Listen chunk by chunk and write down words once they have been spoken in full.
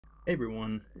Hey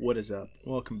everyone, what is up?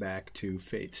 Welcome back to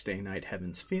Fate Stay Night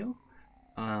Heaven's Feel.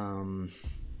 I'm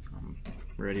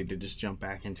ready to just jump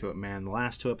back into it, man. The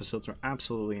last two episodes were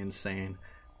absolutely insane.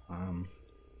 Um,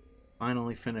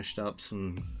 Finally finished up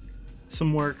some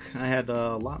work. I had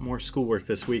a lot more schoolwork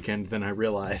this weekend than I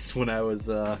realized when I was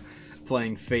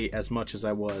playing Fate as much as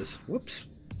I was. Whoops.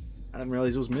 I didn't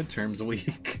realize it was midterms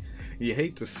week. You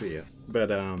hate to see it.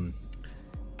 But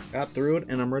got through it,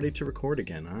 and I'm ready to record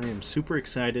again. I am super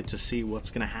excited to see what's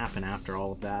going to happen after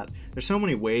all of that. There's so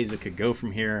many ways it could go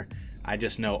from here. I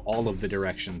just know all of the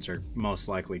directions are most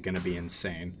likely going to be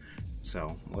insane.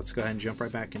 So let's go ahead and jump right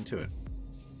back into it.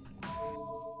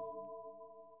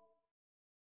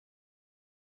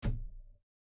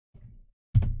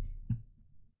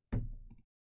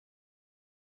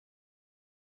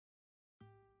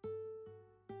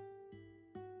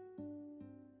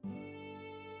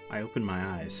 I opened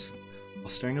my eyes. While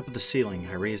staring up at the ceiling,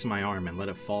 I raised my arm and let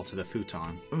it fall to the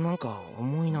futon. なんか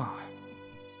重いな。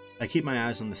 I keep my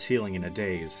eyes on the ceiling in a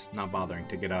daze, not bothering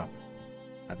to get up.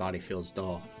 My body feels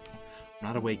dull. I'm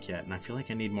not awake yet, and I feel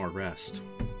like I need more rest.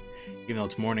 Even though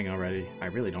it's morning already, I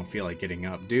really don't feel like getting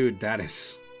up. Dude,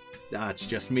 that's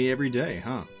just me every day,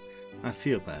 huh? I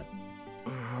feel that.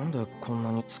 なんでこん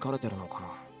なに疲れてるのかな。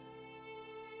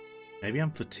 Maybe I'm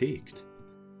fatigued.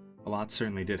 A lot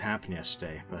certainly did happen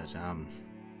yesterday, but,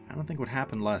 I don't think what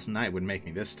happened last night would make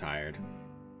me this tired.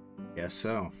 Guess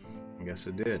so. I guess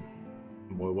it did.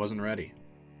 The boy wasn't ready.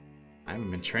 I haven't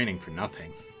been training for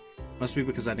nothing. Must be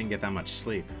because I didn't get that much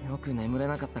sleep. よく眠れ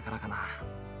なかったからかな。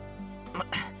ま、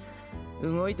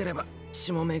動いてれば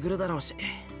血も巡るだろうし。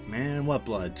 Man, what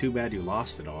blood. Too bad you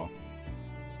lost it all.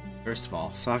 First of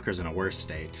all, Sakura's in a worse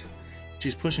state.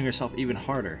 She's pushing herself even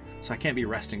harder, so I can't be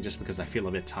resting just because I feel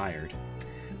a bit tired.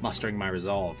 Mustering my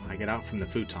resolve, I get out from the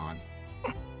futon.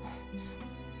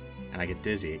 And I get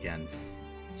dizzy again.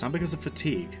 It's not because of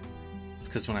fatigue. It's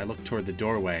because when I look toward the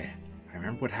doorway, I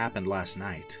remember what happened last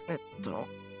night.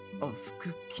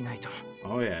 服着ないと。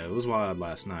 Oh yeah, it was wild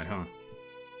last night, huh?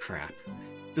 Crap.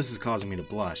 This is causing me to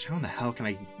blush. How in the hell can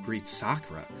I greet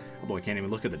Sakura? Oh boy, I can't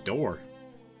even look at the door.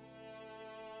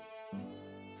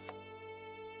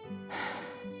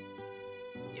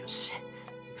 よし、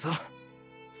行くぞ。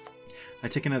 I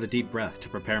take another deep breath to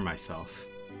prepare myself.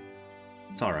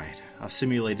 It's alright. I've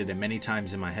simulated it many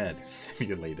times in my head.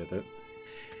 Simulated it.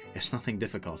 It's nothing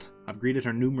difficult. I've greeted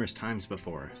her numerous times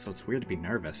before, so it's weird to be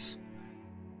nervous.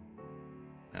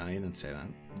 You didn't say that.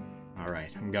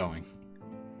 Alright, I'm going.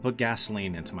 Put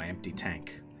gasoline into my empty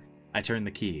tank. I turn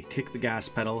the key, kick the gas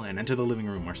pedal, and enter the living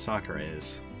room where Sakura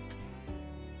is.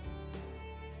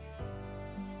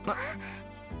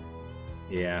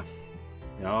 Yeah.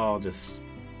 Y'all just...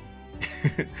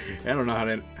 I don't know how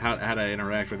to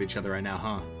interact with each other right now,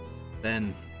 huh?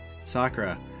 Then,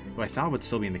 Sakura, who I thought would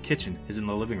still be in the kitchen, is in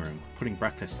the living room, putting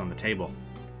breakfast on the table.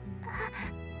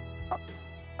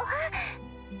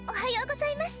 おはようござ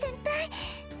います先輩。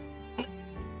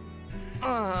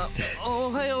ああ、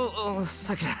おはよう、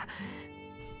さくら。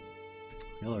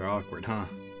 Y'all are awkward, huh?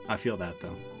 I feel that,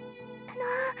 though.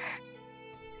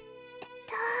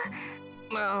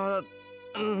 あ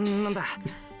あ、なんだ。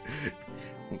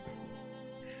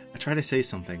 I try to say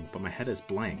something, but my head is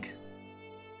blank.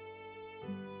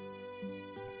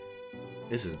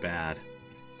 This is bad.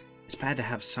 It's bad to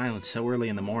have silence so early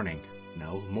in the morning.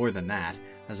 No, more than that.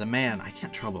 As a man, I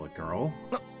can't trouble a girl.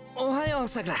 おはよう、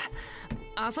さくら。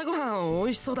朝ごはん美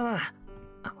味しそうだな。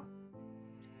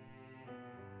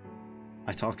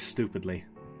 I talk stupidly.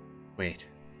 Wait,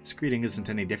 this greeting isn't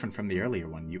any different from the earlier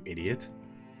one, you idiot.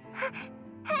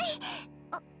 はい。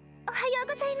おはよう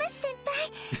ございます先輩。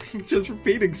 Just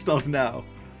repeating stuff now.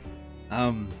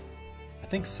 I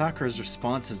think Sakura's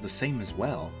response is the same as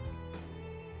well.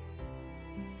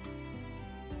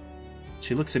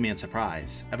 She looks at me in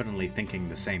surprise, evidently thinking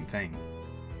the same thing.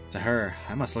 To her,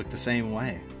 I must look the same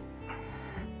way.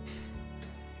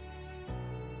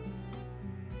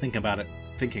 Thinking about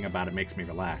it makes me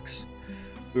relax.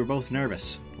 We were both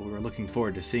nervous, but we were looking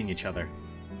forward to seeing each other.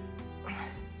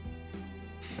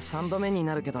 3度目に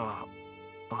なるけど、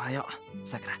おはよう、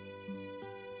さくら。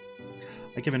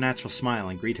 I give a natural smile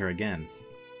and greet her again.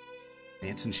 The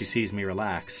instant she sees me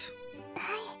relax. は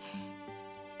い。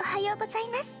おはようござい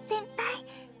ます先輩。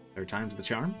 Third time's the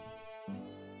charm?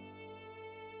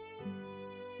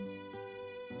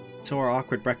 So our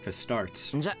awkward breakfast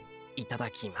starts. じゃ、いた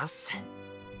だきます。 は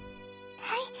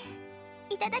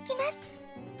い。いただきます。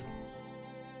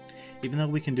 Even though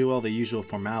we can do all the usual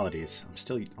formalities,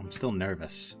 I'm still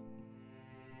nervous.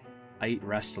 I eat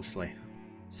restlessly.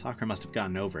 Sakura must have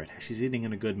gotten over it. She's eating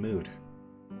in a good mood.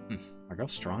 Are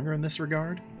girls stronger in this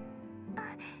regard?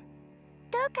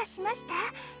 どううかしました？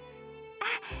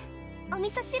あ、お味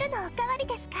噌汁のおかわり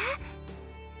ですか？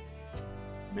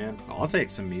 Man, I'll take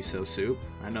some miso soup.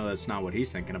 I know that's not what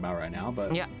he's thinking about right now,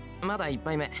 but... いや、まだ一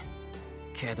杯目。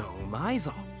けどうまい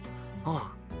ぞ。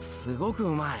すごく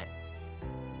うまい。はい、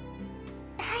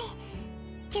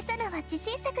今朝のは自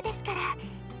信作ですから、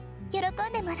喜ん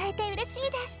でもらえて嬉し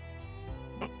いです。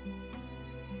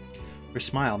Her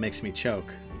smile makes me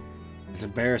choke. It's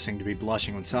embarrassing to be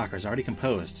blushing when Sakura's already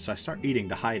composed, so I start eating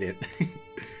to hide it.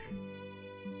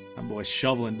 That boy's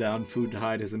shoveling down food to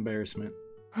hide his embarrassment.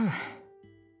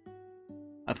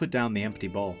 I put down the empty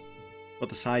bowl, but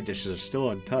the side dishes are still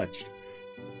untouched.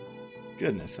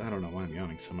 Goodness, I don't know why I'm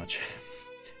yawning so much.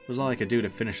 It was all I could do to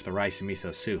finish the rice and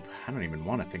miso soup. I don't even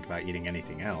want to think about eating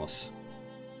anything else.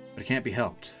 But it can't be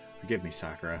helped. Forgive me,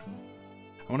 Sakura.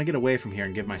 I want to get away from here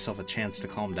and give myself a chance to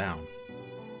calm down.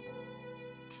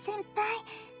 先輩、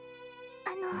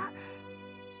今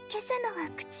朝のは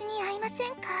口に合いませ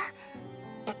んか？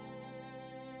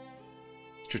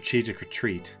 Strategic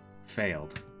retreat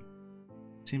failed.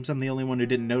 Seems I'm the only one who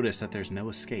didn't notice that there's no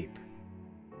escape.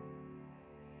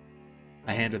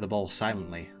 I hand her the bowl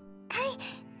silently. はい、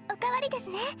おかわりです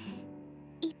ね。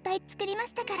いっぱい作りま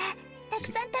したから、たく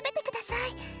さん食べてくださ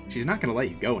い。She's not gonna let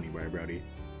you go anywhere, Brody.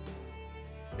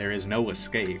 There is no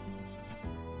escape.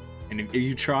 And if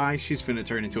you try, she's finna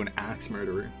turn into an axe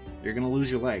murderer. You're gonna lose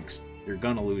your legs. You're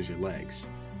gonna lose your legs.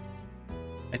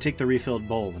 I take the refilled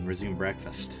bowl and resume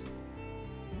breakfast.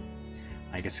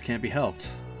 I guess it can't be helped.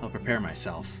 I'll prepare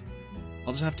myself.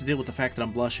 I'll just have to deal with the fact that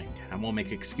I'm blushing. I won't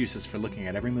make excuses for looking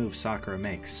at every move Sakura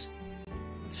makes.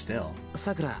 But still...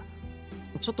 さくら、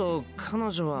ちょっと彼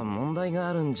女は問題が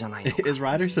あるんじゃないのか。Is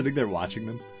Ryder sitting there watching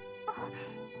them?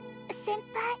 先輩、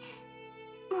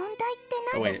問題って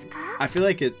何ですか？ I feel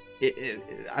like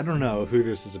I don't know who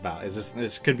this is about.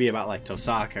 This could be about like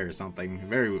Tosaka or something.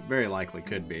 Very likely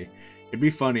could be. It'd be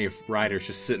funny if Ryder's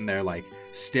just sitting there like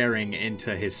staring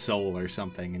into his soul or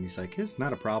something, and he's like, "It's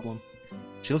not a problem."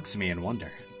 She looks at me in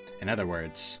wonder. In other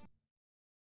words,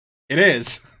 it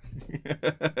is.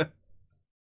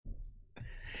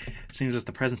 Seems as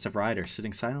the presence of Ryder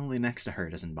sitting silently next to her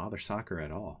doesn't bother Sakura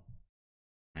at all.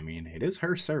 I mean, it is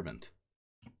her servant.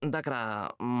 だか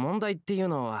ら問題っていう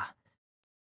のは。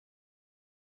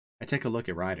I take a look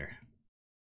at Ryder.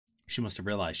 She must have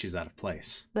realized she's out of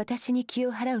place. 私に気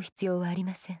を払う必要はあり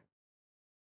ません。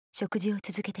食事を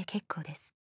続けて結構で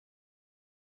す。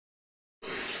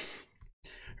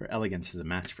Her elegance is a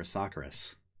match for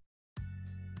Sakura's.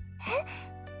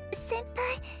 先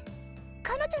輩、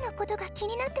彼女のことが気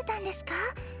になってたんですか？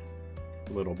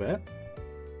 A little bit.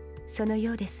 その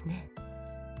ようですね。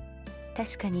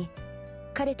確かに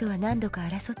彼とは何度か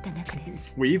争った仲で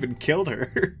す。We even killed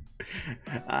her.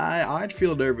 I'd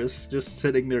feel nervous just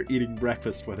sitting there eating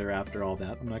breakfast with her after all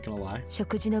that. I'm not gonna lie.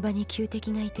 食事の場に旧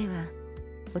敵がいては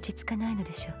落ち着かないの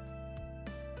でしょう。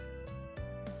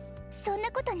そん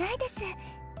なことないです。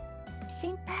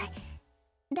先輩、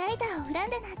ライダーを恨んで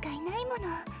なんかいないもの。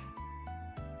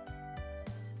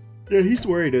Yeah, he's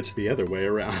worried it's the other way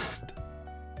around.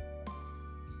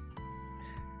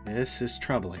 This is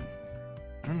troubling.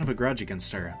 I don't have a grudge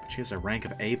against her, but she has a rank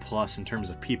of A+ in terms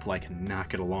of people I cannot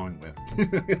get along with.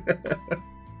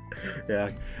 Yeah,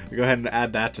 go ahead and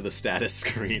add that to the status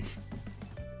screen.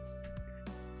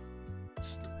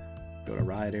 Just go to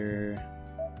Ryder.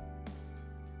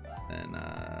 Then,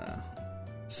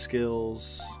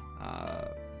 skills.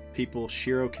 People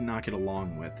Shiro cannot get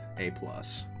along with, A+.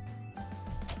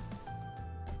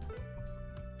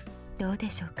 どう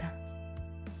でしょうか。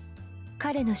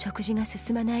彼の食事が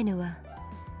進まないのは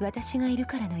私がいる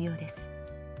からのようです。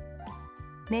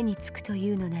目につくと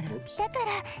いうのなら。だから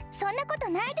そんなこと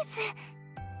ないです。ね、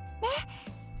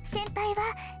先輩は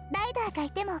ライダーがい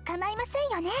ても構いません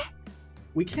よね。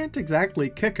We can't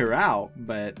exactly kick her out,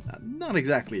 but I'm not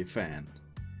exactly a fan.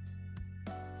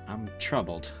 I'm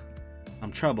troubled,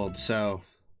 so...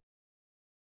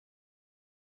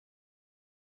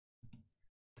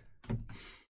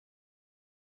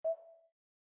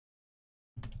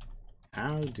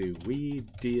 How do we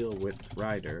deal with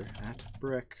Ryder at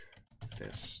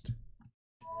breakfast?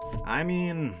 I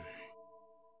mean...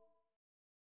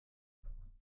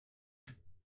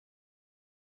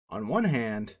 On one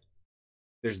hand,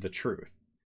 there's the truth,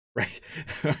 right?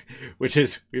 Which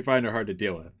is, we find her hard to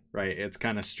deal with, right? It's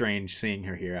kind of strange seeing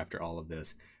her here after all of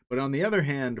this. But on the other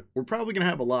hand, we're probably going to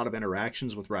have a lot of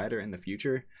interactions with Ryder in the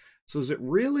future. So is it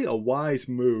really a wise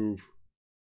move?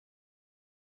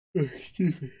 Is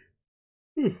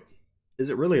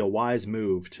it really a wise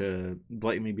move to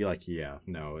blatantly be like, yeah,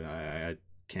 no, I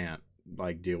can't,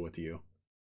 like, deal with you?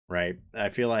 right? I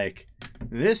feel like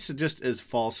this just is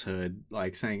falsehood,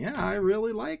 like saying, yeah, I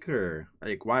really like her.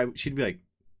 Like, why? She'd be like,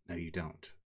 no, you don't.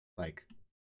 Like,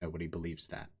 nobody believes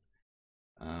that.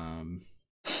 I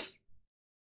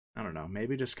don't know.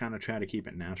 Maybe just kind of try to keep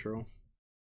it natural.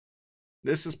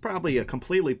 This is probably a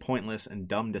completely pointless and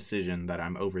dumb decision that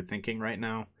I'm overthinking right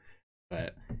now.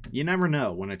 But you never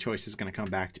know when a choice is going to come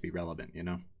back to be relevant, you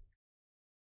know?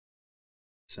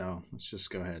 So let's just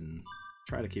go ahead and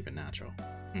try to keep it natural.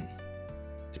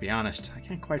 To be honest, I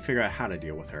can't quite figure out how to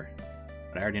deal with her.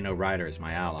 But I already know Ryder is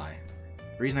my ally.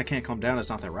 The reason I can't calm down is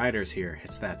not that Ryder is here,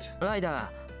 it's that... ライダー、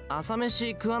朝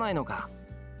飯食わないのか？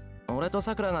俺と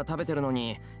さくらが食べてるの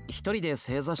に、一人で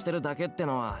正座してるだけって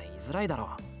のは言いづらいだろ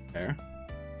う。Fair?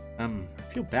 I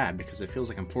feel bad because it feels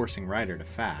like I'm forcing Ryder to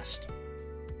fast.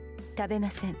 食べ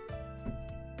ません。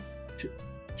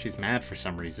She's mad for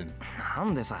some reason. な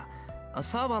んでさ、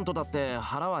サーバントだって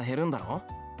腹は減るんだろ？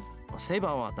セイバ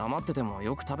ーは黙ってても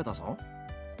よく食べたぞ。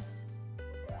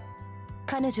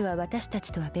彼女は私た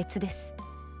ちとは別です。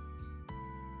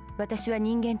私は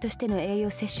人間としての栄養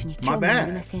摂取に興味はあ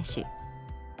りませんし、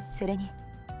それに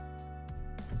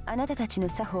あなたたちの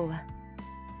作法は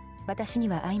私に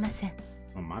は合いません。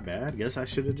Oh, my bad. Guess I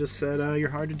should have just said you're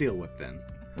hard to deal with then.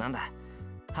 なんだ、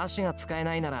箸が使え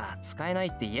ないなら使えない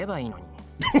って言えばいいのに。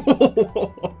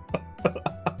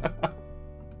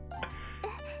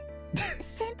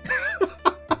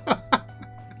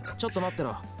ちょっと待って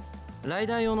ろ。ライ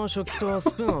ダー用の食器と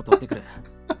スプーンを取ってくる。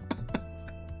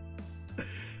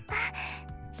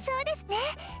そうですね。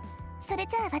それ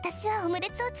じゃあ私はオムレ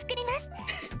ツを作ります。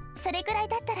それぐらい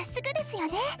だったらすぐですよ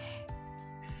ね。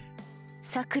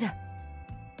さくら。い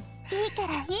いか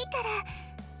らいいか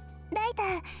ら。ライダー、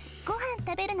ご飯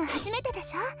食べるの初めてで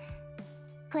しょ？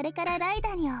これからライダ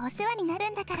ーにはお世話になる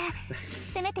んだから、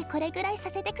せめてこれぐらいさ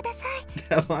せてください。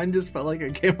That line just felt like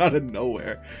it came out of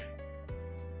nowhere.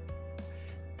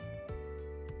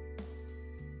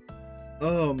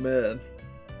 Oh, man.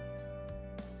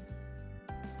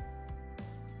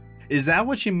 Is that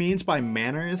what she means by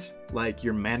manners? Like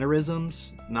your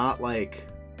mannerisms? Not like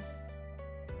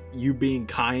you being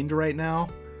kind right now?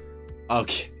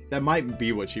 Okay, that might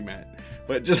be what she meant.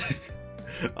 But just...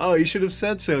 oh, you should have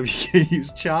said so if you can't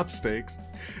use chopsticks.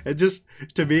 It just...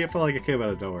 to me, it felt like it came out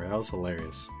of nowhere. That was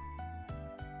hilarious.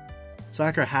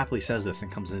 Sakura happily says this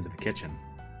and comes into the kitchen.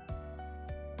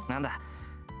 なんだ、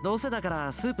どうせだか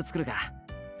らスープ作るか。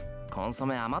コンソ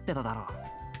メ余ってただろう。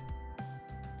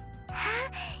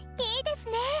いいです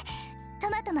ね。ト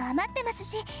マトも余ってます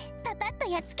し、パパッと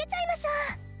やっつけちゃいましょ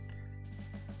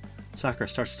う。 Sakura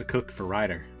starts to cook for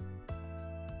Ryder.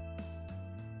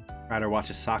 Ryder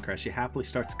watches Sakura as she happily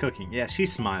starts cooking. Yeah,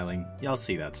 she's smiling. Y'all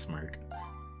see that smirk.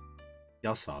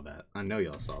 Y'all saw that. I know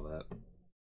y'all saw that.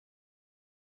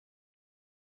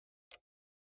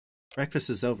 Breakfast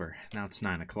is over. Now it's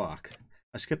 9 o'clock.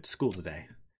 I skipped school today.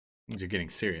 Things are getting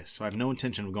serious, so I have no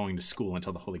intention of going to school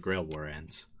until the Holy Grail War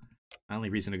ends. My only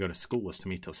reason to go to school was to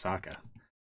meet Tosaka.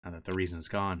 Now that the reason is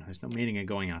gone, there's no meaning in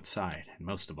going outside, and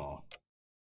most of all,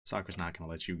 Sakura's not going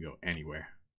to let you go anywhere.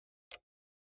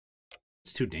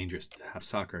 It's too dangerous to have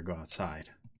Sakura go outside.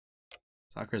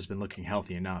 Sakura's been looking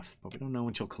healthy enough, but we don't know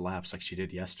when she'll collapse like she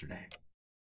did yesterday.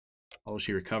 Although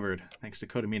she recovered, thanks to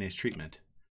Kodamine's treatment,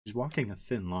 she's walking a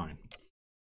thin line.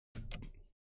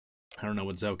 I don't know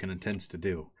what Zouken intends to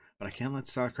do, but I can't let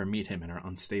Sakura meet him in her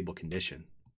unstable condition.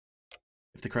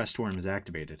 If the crest worm is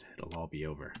activated, it'll all be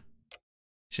over.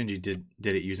 Shinji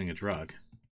did it using a drug.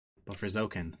 But for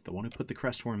Zouken, the one who put the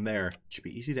crest worm there, it should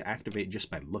be easy to activate just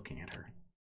by looking at her.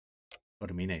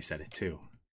 Kodamine said it too,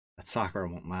 that Sakura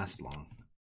won't last long.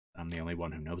 I'm the only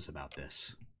one who knows about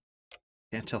this.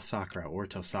 Can't tell Sakura or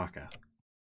Tosaka.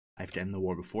 I have to end the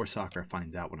war before Sakura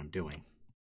finds out what I'm doing.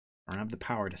 I don't have the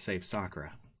power to save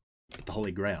Sakura, but the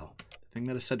Holy Grail, the thing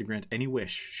that is said to grant any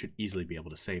wish, should easily be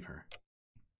able to save her.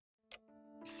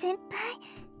 先輩、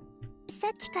さ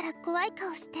っきから怖い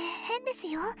顔して変です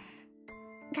よ。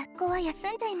学校は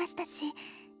休んじゃいましたし、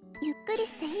ゆっくり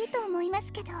していいと思いま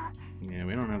すけど。Yeah,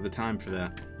 we don't have the time for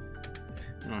that.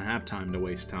 We don't have time to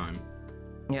waste time.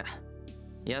 いや、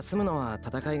休むのは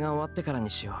戦いが終わってからに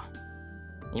しよ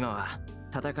う。今は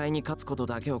戦いに勝つこと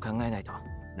だけを考えないと。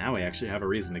Now we actually have a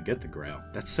reason to get the Grail.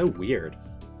 That's so weird.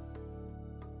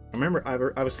 Remember,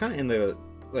 I was kind of in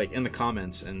the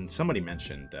comments, and somebody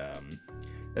mentioned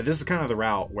that this is kind of the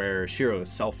route where Shiro is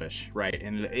selfish, right?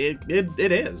 And it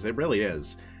is. It really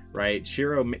is, right?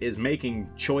 Shiro is making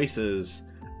choices.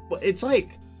 It's like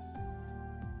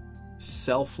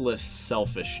selfless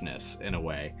selfishness in a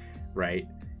way, right?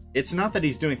 It's not that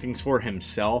he's doing things for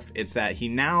himself. It's that he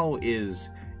now is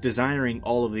desiring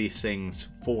all of these things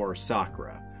for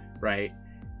Sakura, right?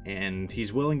 And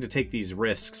he's willing to take these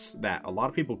risks that a lot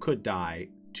of people could die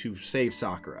to save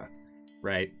Sakura,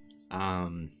 right?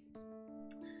 And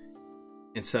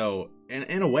so,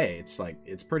 in a way, it's like,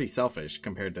 it's pretty selfish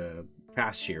compared to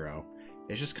past Shiro.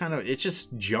 It's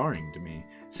just jarring to me,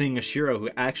 seeing a Shiro who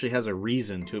actually has a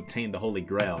reason to obtain the Holy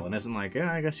Grail, and isn't like,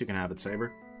 yeah, I guess you can have it,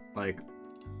 Saber. Like,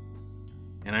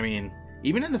 and I mean,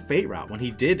 even in the Fate route, when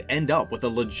he did end up with a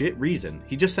legit reason,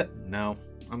 he just said, no,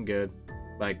 I'm good.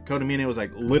 Like, Kotomine was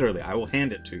like, literally, I will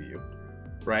hand it to you,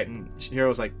 right? And Shiro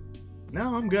was like,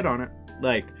 no, I'm good on it.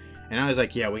 Like, and I was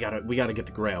like, yeah, we gotta get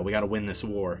the Grail. We gotta win this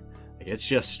war. Like, it's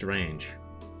just strange.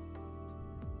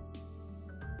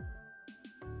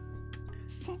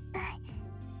 Senpai,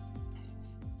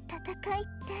 戦いっ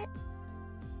て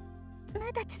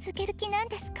まだ続ける気なん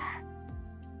ですか?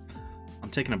 I'm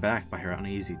taken aback by her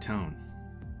uneasy tone.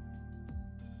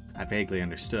 I vaguely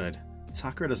understood.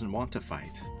 Sakura doesn't want to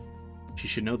fight. She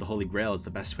should know the Holy Grail is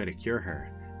the best way to cure her,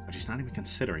 but she's not even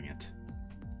considering it.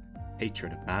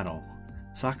 Hatred of battle.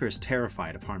 Sakura is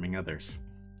terrified of harming others.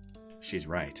 She's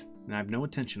right, and I have no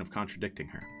intention of contradicting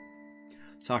her.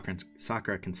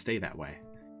 Sakura can stay that way.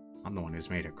 I'm the one who's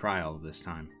made her cry all of this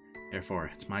time. Therefore,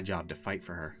 it's my job to fight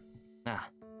for her. あ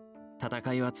あ、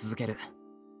戦いは続ける。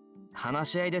話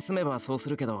し合いで済めばそうす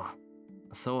るけど、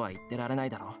そうは言ってられない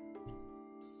だろ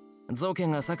う。ゾウケ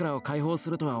ンが桜を解放す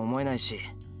るとは思えないし、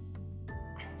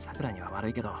桜には悪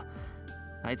いけど、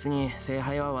あいつに聖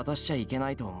杯は渡しちゃいけ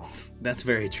ないと思う。That's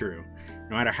very true.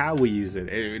 No matter how we use it,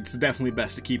 it's definitely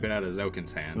best to keep it out of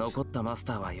Zoken's hands. 残ったマス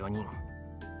ターは4人。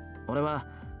俺は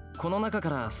この中か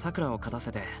ら桜を勝た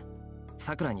せて、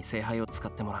桜に聖杯を使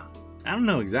ってもらう。I don't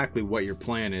know exactly what your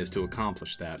plan is to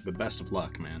accomplish that, but best of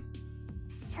luck, man.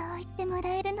 そう言っても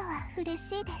らえるのは嬉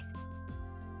しいです。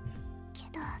け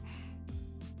ど、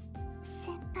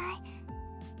先輩、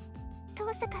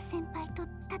遠坂先輩と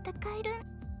戦える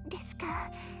んです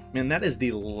か? Man, that is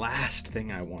the last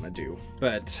thing I want to do.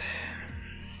 But,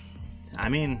 I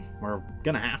mean, we're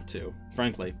gonna have to,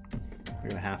 frankly. We're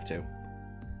gonna have to.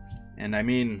 And I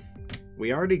mean,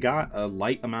 we already got a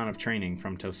light amount of training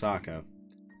from Tosaka.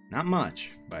 Not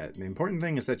much, but the important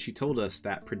thing is that she told us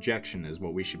that projection is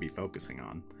what we should be focusing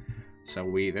on. So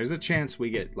there's a chance we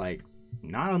get, like,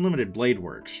 not unlimited blade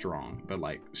work strong, but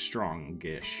like,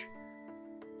 strong-ish.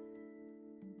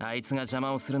 あいつが邪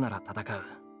魔をするなら戦う。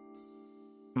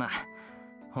まあ、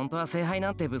本当は聖杯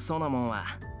なんて物騒なもんは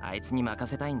あいつに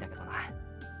任せたいんだけどな。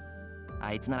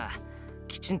あいつなら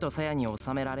きちんと鞘に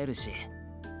収められるし、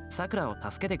桜を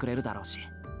助けてくれるだろうし。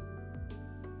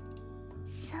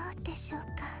そうでしょうか。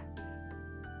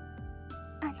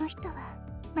あの人は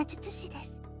魔術師で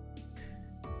す。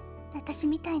私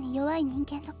みたいに弱い人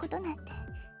間のことなんて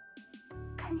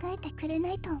考えてくれ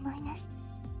ないと思います。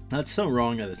That's so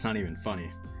wrong that it's not even funny.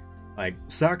 Like,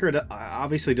 Sakura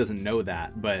obviously doesn't know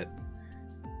that, but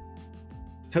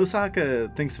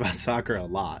Tosaka thinks about Sakura a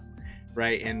lot,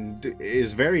 right? And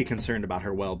is very concerned about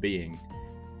her well-being.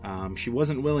 She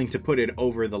wasn't willing to put it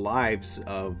over the lives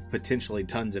of potentially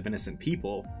tons of innocent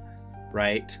people,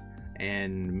 right?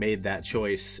 And made that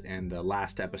choice in the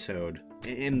last episode,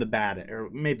 or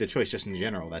made the choice just in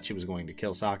general that she was going to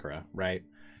kill Sakura, right?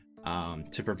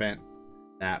 To prevent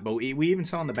that. But we even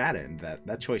saw in the bad end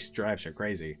that choice drives her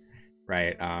crazy,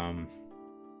 right?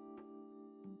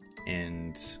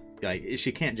 And like,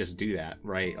 she can't just do that,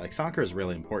 right? Like, Sakura is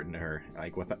really important to her,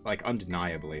 like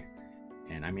undeniably.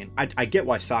 And I mean, I get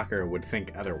why Sakura would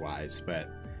think otherwise, but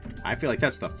I feel like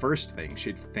that's the first thing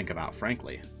she'd think about,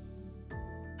 frankly.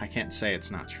 I can't say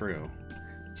it's not true.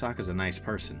 Tosaka's a nice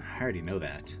person, I already know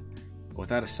that. But with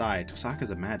that aside, Tosaka's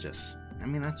a magus. I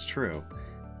mean, that's true.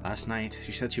 Last night,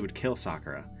 she said she would kill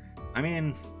Sakura. I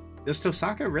mean, does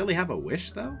Tosaka really have a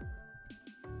wish, though?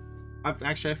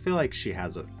 I feel like she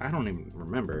has a... I don't even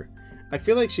remember. I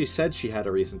feel like she said she had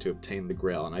a reason to obtain the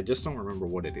Grail, and I just don't remember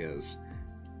what it is.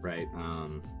 Right,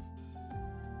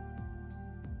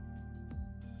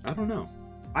 I don't know.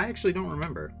 I actually don't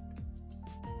remember.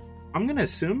 I'm gonna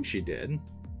assume she did.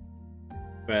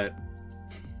 But...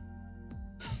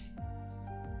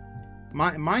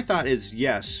 My thought is,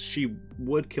 yes, she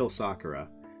would kill Sakura.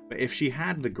 But if she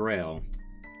had the Grail,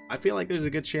 I feel like there's a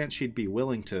good chance she'd be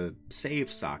willing to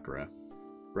save Sakura.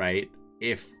 Right?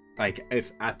 If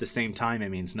at the same time it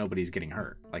means nobody's getting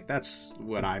hurt. Like, that's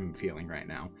what I'm feeling right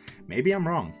now. Maybe I'm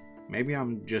wrong. Maybe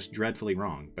I'm just dreadfully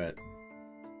wrong, but...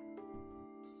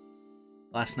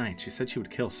 Last night, she said she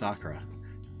would kill Sakura.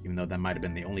 Even though that might have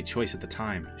been the only choice at the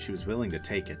time, she was willing to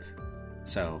take it.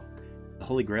 So, the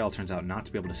Holy Grail turns out not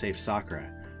to be able to save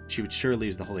Sakura. She would surely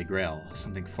use the Holy Grail,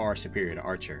 something far superior to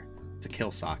Archer, to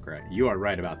kill Sakura. You are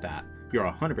right about that. You're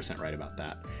 100% right about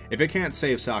that. If it can't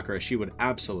save Sakura, she would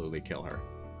absolutely kill her.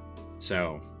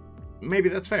 So, maybe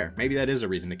that's fair. Maybe that is a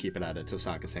reason to keep it out of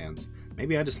Tosaka's hands.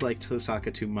 Maybe I just like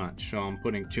Tosaka too much, so I'm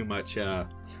putting too much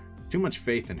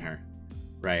faith in her.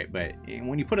 Right, but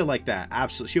when you put it like that,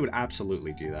 she would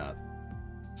absolutely do that.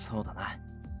 そうだな。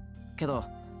けど、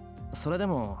それで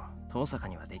も遠坂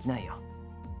にはできないよ。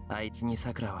あいつに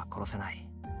桜は殺せない。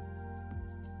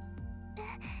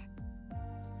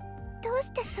どう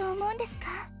してそう思うんですか、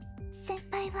先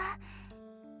輩は。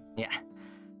いや、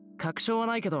確証は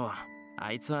ないけど、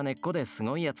あいつは根っこです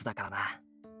ごいやつだからな。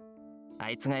あ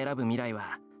いつが選ぶ未来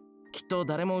はきっと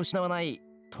誰も失わない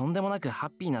とんでもなくハッ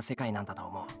ピーな世界なんだと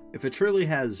思う。If it truly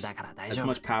has as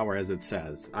much power as it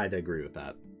says, I'd agree with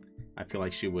that. I feel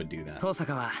like she would do that. 遠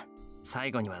坂は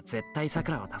最後には絶対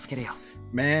桜を助けるよ。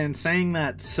Man, saying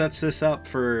that sets this up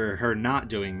for her not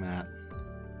doing that.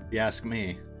 If you ask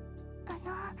me.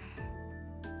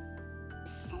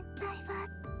 先輩は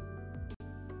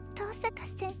遠坂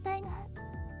先輩がい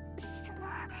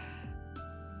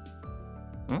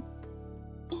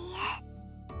い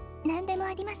え、何でも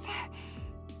ありません。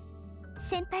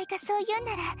先輩がそう言う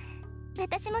なら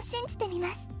私も信じてみま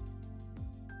す。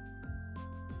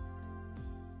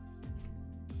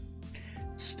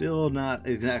Still not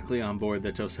exactly on board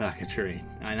the Tosaka train.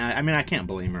 I mean, I can't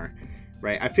blame her,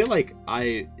 right? I feel like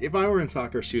if I were in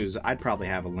Sakura's shoes, I'd probably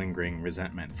have a lingering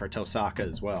resentment for Tosaka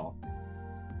as well.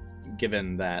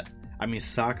 Given that, I mean,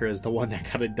 Sakura is the one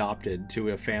that got adopted to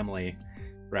a family,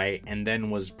 right? And then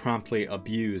was promptly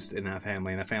abused in that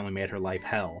family, and the family made her life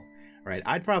hell, right?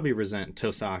 I'd probably resent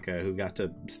Tosaka, who got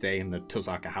to stay in the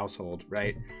Tosaka household,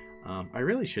 right? I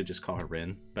really should just call her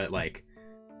Rin, but like,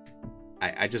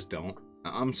 I just don't.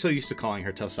 I'm so used to calling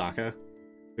her Tosaka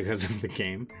because of the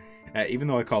game. Even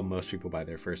though I call most people by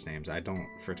their first names, I don't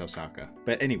for Tosaka.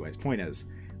 But anyways, point is,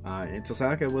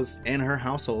 Tosaka was in her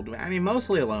household, I mean,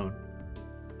 mostly alone.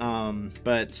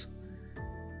 But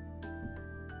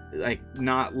like,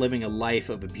 not living a life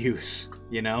of abuse,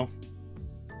 you know?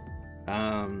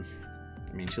 I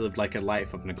mean, she lived like a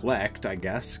life of neglect, I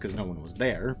guess, because no one was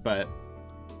there, but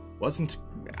wasn't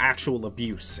actual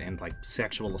abuse and like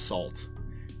sexual assault.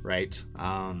 Right?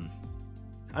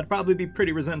 I'd probably be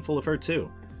pretty resentful of her too.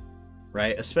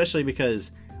 Right? Especially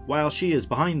because while she is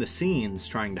behind the scenes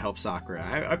trying to help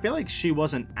Sakura, I feel like she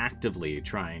wasn't actively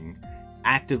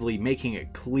making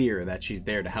it clear that she's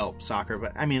there to help Sakura.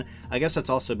 But I mean, I guess that's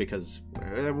also because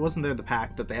wasn't there the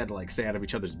pact that they had to like stay out of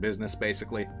each other's business,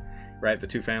 basically, right? The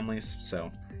two families.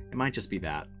 So it might just be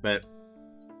that. But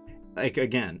like,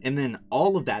 again, and then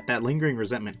all of that lingering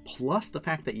resentment, plus the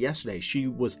fact that yesterday she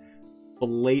was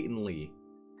blatantly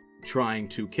trying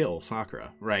to kill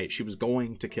Sakura, right? She was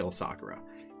going to kill Sakura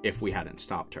if we hadn't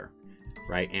stopped her,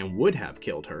 right? And would have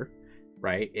killed her,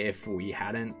 right? If we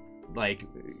hadn't, like,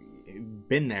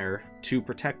 been there to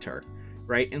protect her,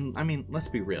 right? And, I mean, let's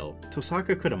be real.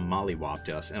 Tosaka could have mollywopped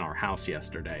us in our house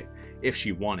yesterday if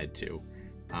she wanted to.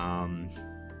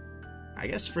 I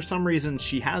guess for some reason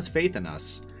she has faith in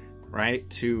us, right?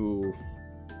 To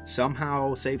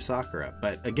somehow save Sakura.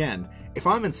 But again, if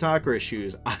I'm in Sakura's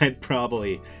shoes, I'd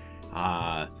probably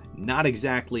not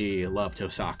exactly love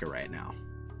Tosaka right now.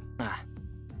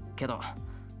 けど、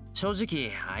正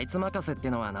直あいつ任せって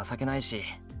のは情けないし、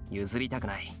譲りたく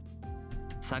ない。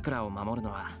Sakuraを守る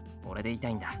のは俺でいた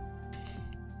いんだ。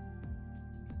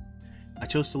I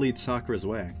chose to lead Sakura's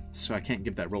way, so I can't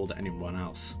give that role to anyone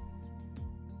else.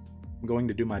 I'm going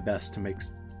to do my best to make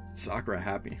Sakura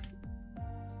happy.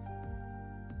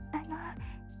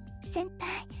 先輩、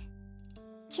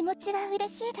気持ちは嬉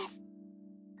しいです。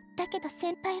だけど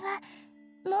先輩は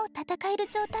もう戦える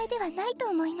状態ではないと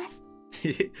思います。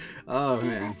Oh ス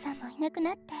ーパ man. ーさんもいなく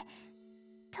なって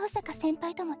遠坂先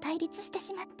輩とも対立して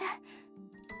しまった。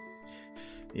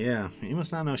Yeah, you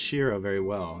must not know Shiro very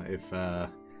well if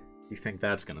you think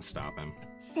that's gonna stop him.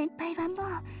 先輩はもう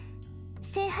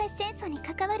聖杯戦争に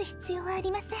関わる必要はあ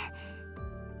りません。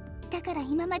だから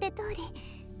今まで通り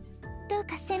どう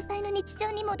か先輩の日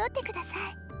常に戻ってくださ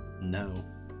い。No.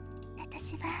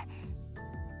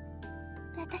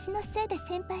 私のせいで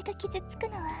先輩が傷つく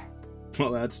のは。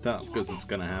Well, that's tough because it's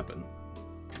gonna happen.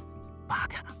 バ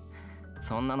カ。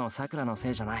そんなの桜の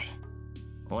せいじゃない。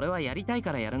俺はやりたい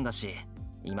からやるんだし、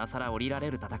今さら降りられ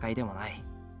る戦いでもない。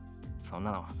そん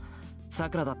なの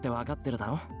桜だって分かってるだ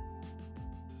ろ。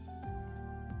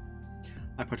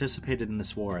I participated in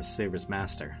this war as Saber's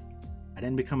master. I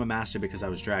didn't become a master because I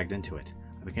was dragged into it.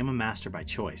 I became a master by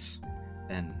choice.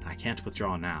 Then I can't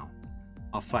withdraw now.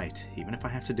 I'll fight, even if I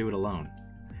have to do it alone.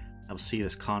 I will see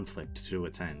this conflict to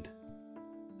its end.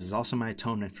 This is also my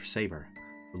atonement for Saber,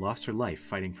 who lost her life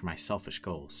fighting for my selfish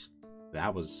goals.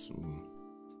 That was...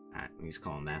 he's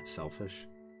calling that selfish?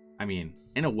 I mean,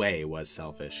 in a way it was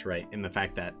selfish, right? In the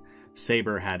fact that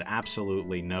Saber had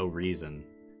absolutely no reason,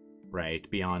 right,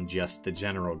 beyond just the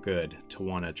general good to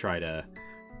want to try to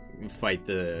fight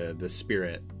the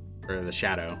spirit, or the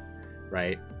shadow,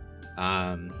 right?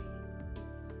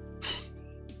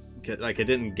 Like, it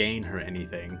didn't gain her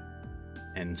anything,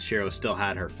 and Shiro still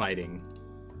had her fighting.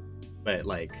 But,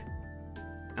 like,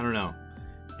 I don't know.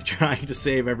 Trying to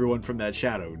save everyone from that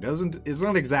shadow is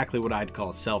not exactly what I'd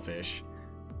call selfish.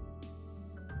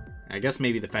 I guess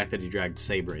maybe the fact that he dragged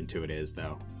Saber into it is,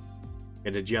 though.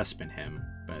 It had just been him,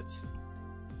 but...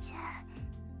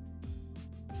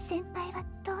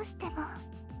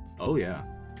 Oh yeah.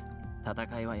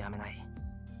 戦いはやめない。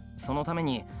そのため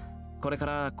にこれか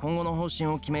ら今後の方針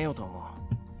を決めようと思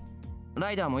う。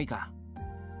ライダーもいいか？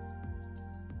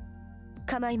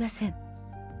構いません。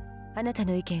あなた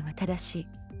の意見は正しい。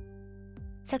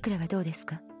さくらはどうです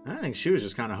か？ I think she was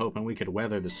just kind of hoping we could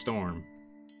weather the storm,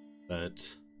 but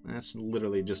that's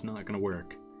literally just not gonna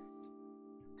work.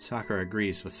 Sakura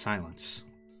agrees with silence.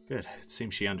 Good, it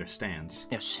seems she understands.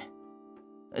 よし。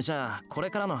じゃあこれ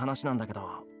からの話なんだけど、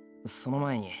その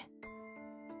前に。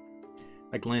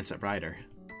I glance at Ryder,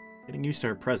 getting used to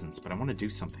her presence, but I want to do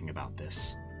something about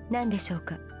this. 何でしょう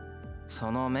か？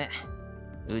その目、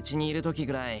うちにいる時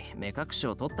ぐらい目隠し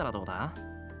を取ったらどうだ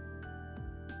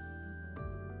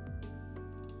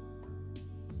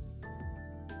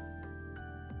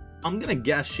？I'm gonna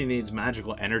guess she needs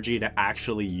magical energy to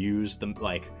actually use the,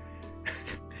 like,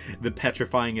 the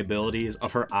petrifying abilities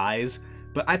of her eyes.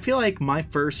 But I feel like my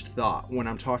first thought when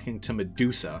I'm talking to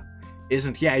Medusa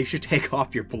isn't, yeah, you should take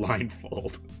off your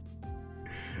blindfold.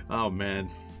 Oh, man.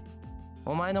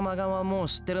 お前の魔眼はもう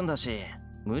知ってるんだし、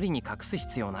無理に隠す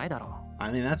必要ないだろう。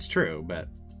I mean, that's true, but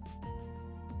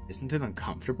isn't it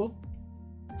uncomfortable?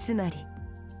 つまり、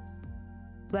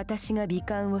私が美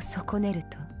観を損ねる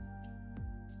と。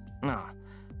なあ、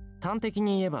端的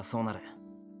に言えばそうなる。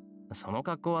その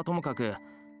格好はともかく、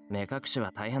目隠し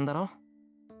は大変だろ。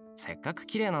せっかく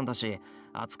綺麗なんだし、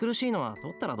暑苦しいのは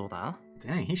取ったらどうだ？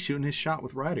 Dang, he's shooting his shot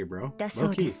with Ryder, bro. だそ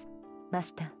うです、マ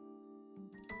スター。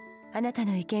あなた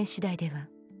の意見次第では、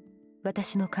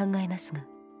私も考えますが。ダメで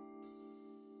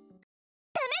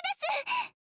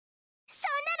す！そ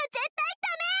んなの絶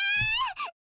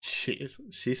対ダ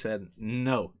メ！ She said,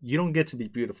 no, you don't get to be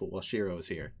beautiful while Shiro's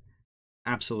here.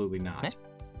 Absolutely not.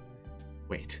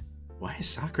 Wait, why is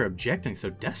Sakura objecting so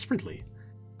desperately?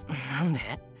 なんで？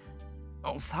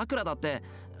さくらだって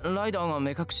ライダーが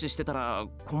目隠ししてたら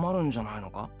困るんじゃないの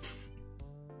か？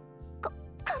困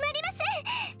りませ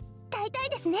ん。大体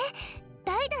ですね。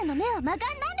ライダーの目は魔眼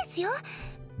なんですよ。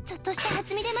ちょっとした弾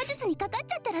みで魔術にかかっ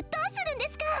ちゃったらどうするんで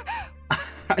すか？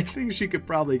 I think she could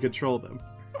probably control them.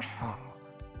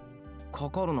 か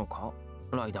かるのか、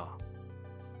ライダー？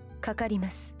かかりま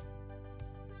す。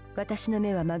私の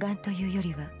目は魔眼というよ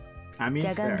りは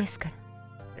邪眼ですから。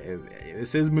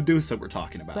This is Medusa we're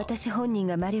talking about. 私本人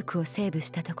が魔力をセーブし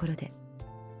たところで、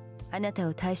あなた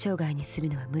を対象外にする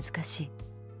のは難しい。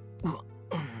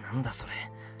なんだそれ。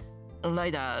ラ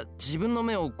イダー、自分の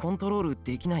目をコントロール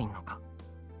できないのか？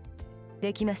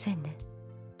できませんね。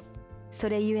そ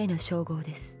れゆえの称号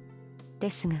です。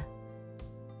ですが、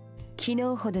昨日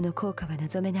ほどの効果は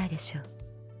望めないでしょう。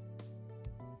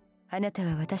あなた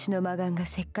は私の魔眼が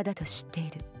石化だと知って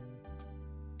いる。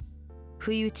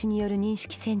不意打ちによる認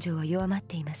識洗浄は弱まっ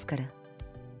ていますから、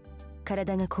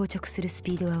体が硬直するス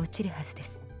ピードは落ちるはずで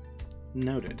す。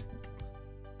Noted.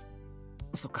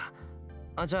 そっか。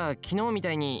じゃあ昨日み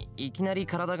たいにいきなり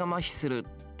体が麻痺する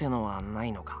ってのはな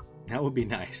いのか？ That would be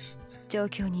nice. 状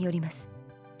況によります。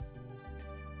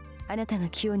あなたが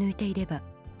気を抜いていれば、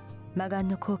魔眼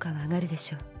の効果は上がるで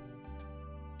しょう。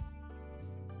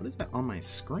What is that on my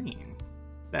screen?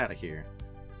 Get out of here.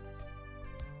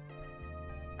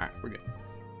 Alright, we're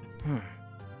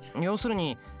good. 要する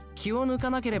に気を抜か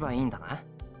なければいいんだな。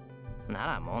な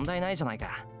ら問題ないじゃない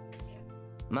か。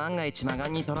万が一魔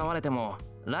眼にとらわれても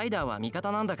ライダーは味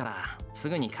方なんだからす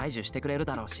ぐに解除してくれる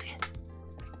だろうし。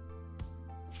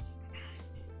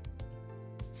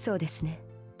そうですね。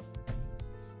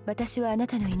私はあな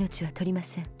たの命は取りま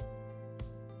せん。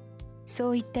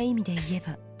そういった意味で言え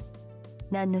ば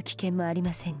何の危険もあり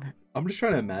ませんが。I'm just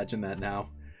trying to imagine that now.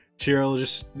 Shiro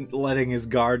just letting his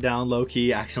guard down low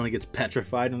key, accidentally gets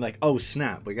petrified, and like, oh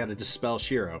snap, we gotta dispel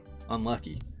Shiro.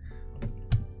 Unlucky.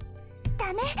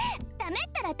 ダメっ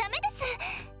たらダメで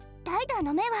す。ライダー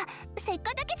の目は石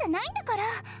化だけじゃないんだから。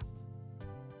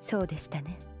そうでした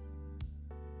ね。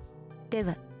で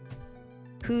は、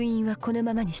封印はこの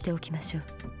ままにしておきましょう。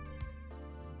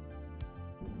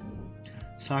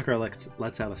Sakura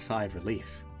lets out a sigh of relief.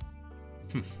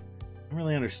 I don't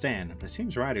really understand, but it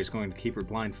seems Ryder's going to keep her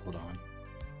blindfold on.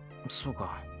 そう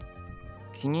か。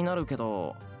気になるけ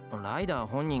ど、ライダー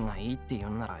本人がいいって言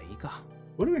うんならいいか。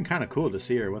Would have been kind of cool to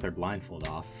see her with her blindfold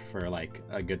off for like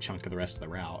a good chunk of the rest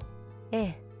of the route.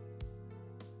 ええ。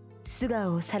素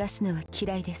顔を晒すのは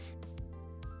嫌いです。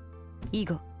以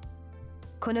後、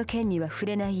この件には触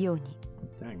れないように。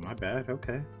Dang, my bad.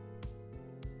 Okay.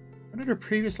 Where did her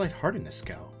previous lightheartedness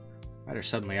go? Ryder's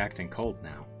suddenly acting cold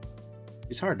now.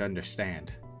 She's hard to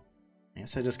understand. I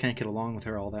guess I just can't get along with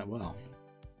her all that well.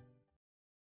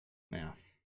 Yeah.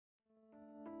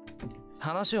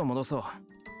 話を戻そう。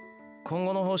今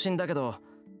後の方針だけど、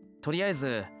とりあえ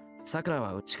ずさくら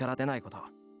はうちから出ないこと。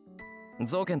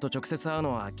ゾウケンと直接会う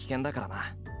のは危険だから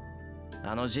な。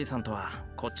あのじいさんとは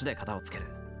こっちで肩をつける。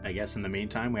I guess in the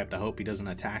meantime we have to hope he doesn't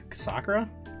attack Sakura?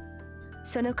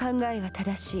 その考えは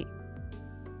正しい。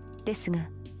ですが、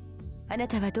あな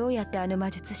たはどうやってあの魔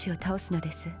術師を倒すの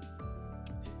です？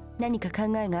何か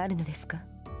考えがあるのですか？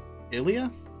 Illya?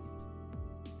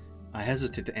 I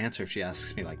hesitate to answer if she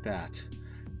asks me like that.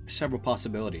 There's several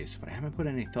possibilities, but I haven't put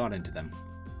any thought into them.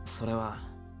 それは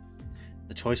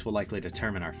The choice will likely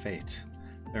determine our fate.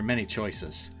 There are many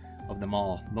choices. Of them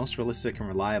all, the most realistic and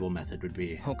reliable method would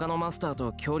be... 他のマスター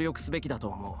と協力すべきだと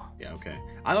思う。Yeah, okay.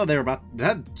 I thought they were about...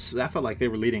 That felt like they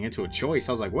were leading into a choice.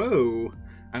 I was like, whoa!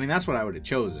 I mean, that's what I would have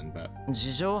chosen, but...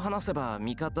 事情を話せば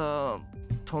味方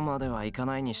とまではいか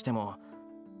ないにしても、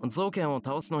ゾウケンを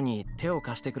倒すのに手を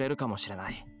貸してくれるかもしれな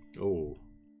い。Oh.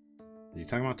 Is he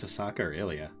talking about Tosaka or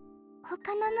Illya?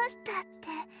 他のマスターって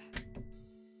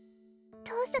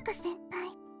遠坂先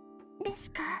輩です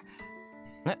か？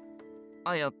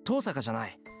あ、いや、遠坂じゃな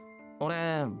い。俺、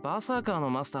バーサーカー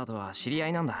のマスターとは知り合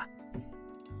いなんだ。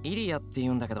イリアって言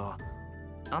うんだけど、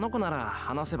あの子なら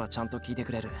話せばちゃんと聞いて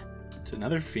くれる。It's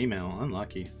another female,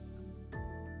 unlucky.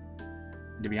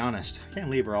 To be honest, I can't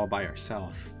leave her all by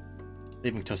herself.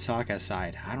 Leaving Tosaka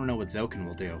aside, I don't know what Zoken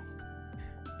will do.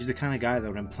 He's the kind of guy that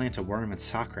would implant a worm in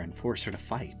Sakura and force her to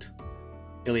fight.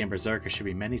 Illya and Berserker should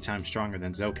be many times stronger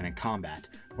than Zoken in combat,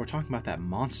 but we're talking about that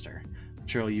monster. I'm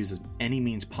sure he'll use any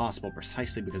means possible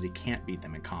precisely because he can't beat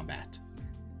them in combat.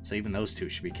 So even those two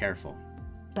should be careful.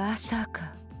 バーサーカー。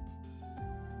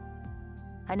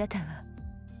あなたは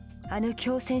あの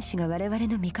強戦士が我々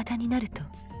の味方になると。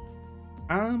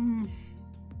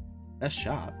That's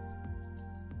shot.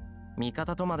 味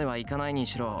方とまではいかないに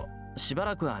しろ、しば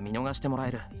らくは見逃してもら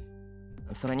える。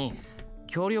それに、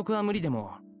協力は無理で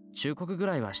も忠告ぐ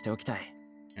らいはしておきたい。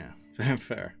Yeah,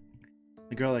 fair.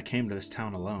 The girl that came to this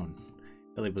town alone.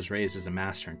 Illya was raised as a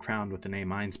master and crowned with the name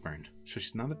Einsburned, so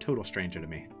she's not a total stranger to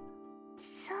me.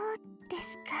 そうで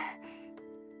すか。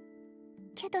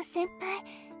けど先輩、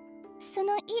そ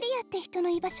のイリアって人の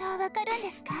居場所はわかるん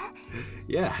ですか？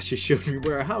 Yeah, she showed me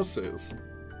where our house is.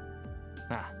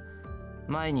 ああ、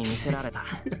前に見せられた。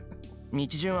道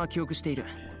順は記憶している。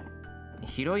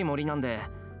広い森なんで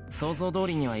想像通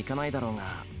りにはいかないだろうが、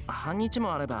半日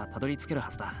もあればたどり着ける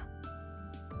はずだ。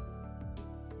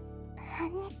半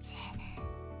日。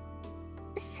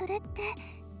それって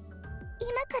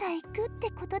今から行くっ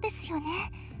てことですよね。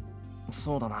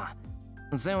そうだな。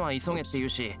ゼンは急げって言う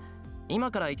し、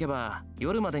今から行けば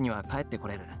夜までには帰ってこ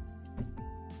れる。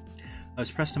I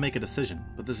was pressed to make a decision,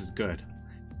 but this is good.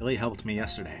 Illya helped me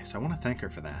yesterday, so I want to thank her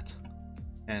for that.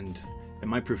 And it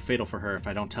might prove fatal for her if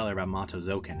I don't tell her about Mato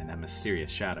Zoken and that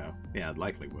mysterious shadow. Yeah, it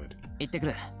likely would. 行ってく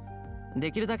る。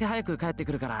できるだけ早く帰って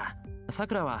くるから、さ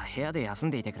くらは部屋で休ん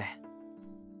でいてくれ。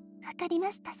わかり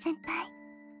ました先輩。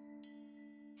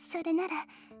それなら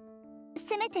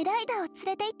せめてライダーを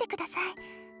連れて行ってくださ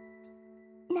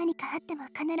い。何かあっても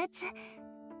必ず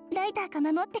ライダーが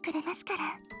守ってくれますか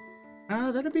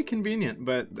ら。That'd be convenient,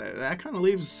 but that kind of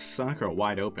leaves Sakura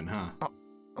wide open, huh?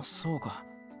 あ、そうか。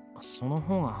その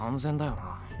方が安全だよ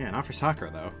な。Yeah, not for Sakura,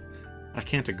 though. I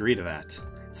can't agree to that.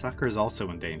 Sakura is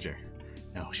also in danger.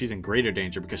 No, she's in greater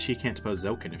danger because she can't oppose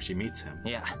Zoken if she meets him.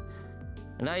 いや、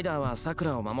ライダーはさく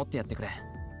らを守ってやってくれ。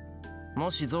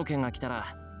もしゾウケンが来た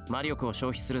ら、魔力を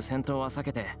消費する戦闘は避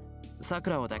けて、さく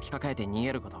らを抱きかかえて逃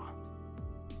げること。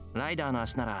ライダーの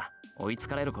足なら追いつ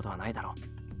かれることはないだろ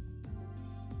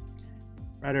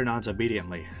う。Ryder nods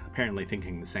obediently, apparently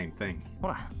thinking the same thing. ほ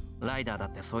ら、ライダーだ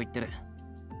ってそう言ってる。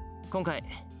今回、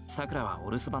さくらは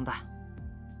お留守番だ。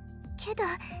けど、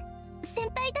先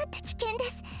輩だって危険で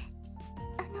す。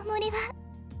あの森は、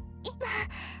今。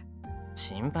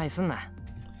心配すんな。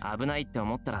危ないって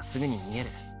思ったらすぐに逃げる。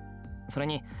それ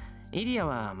に、イリア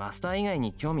はマスター以外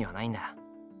に興味はないんだ。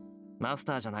マス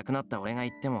ターじゃなくなった俺が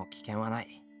言っても危険はな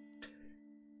い。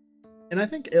And I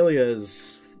think Illya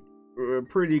is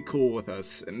pretty cool with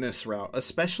us in this route,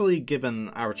 especially given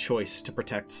our choice to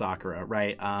protect Sakura,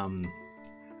 right?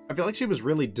 I feel like she was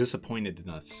really disappointed in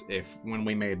us when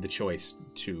we made the choice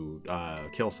to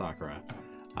kill Sakura,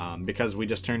 because we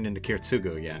just turned into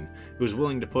Kiritsugu again, who was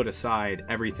willing to put aside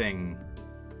everything,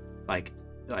 like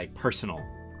personal,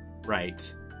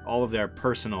 right? All of their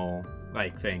personal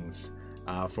things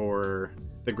for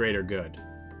the greater good,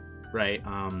 right?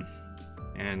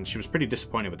 And she was pretty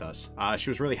disappointed with us. She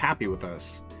was really happy with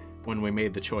us when we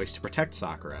made the choice to protect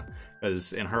Sakura,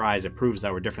 because in her eyes it proves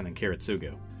that we're different than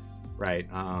Kiritsugu, right?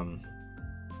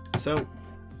 So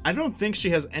I don't think she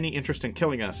has any interest in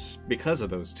killing us because of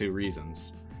those two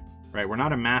reasons, right? We're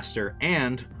not a master,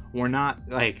 and we're not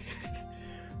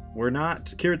we're not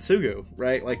Kiritsugu,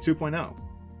 right? Like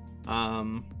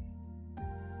 2.0.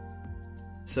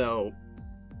 So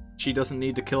she doesn't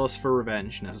need to kill us for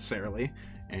revenge necessarily,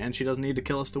 and she doesn't need to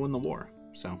kill us to win the war.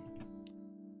 So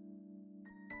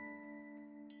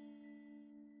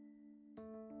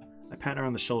I pat her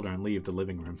on the shoulder and leave the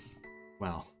living room.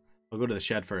 Well, I'll go to the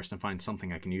shed first and find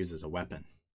something I can use as a weapon.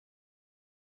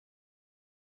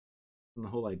 And the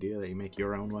whole idea that you make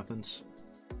your own weapons?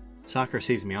 Sakura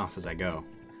sees me off as I go.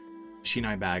 A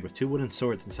shinai bag with 2 wooden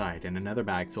swords inside and another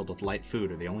bag filled with light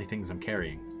food are the only things I'm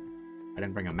carrying. I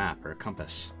didn't bring a map or a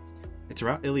compass. It's a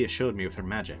route Illya showed me with her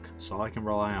magic, so all I can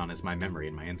rely on is my memory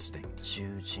and my instinct.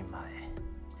 10時前。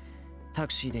タ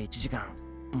クシーで1時間。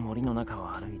森の中を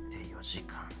歩いて4時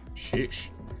間。Sheesh.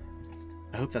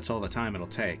 I hope that's all the time it'll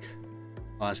take.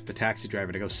 I'll ask the taxi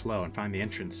driver to go slow and find the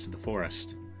entrance to the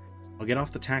forest. I'll get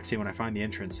off the taxi when I find the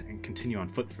entrance and continue on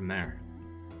foot from there.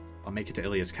 I'll make it to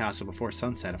Ilya's castle before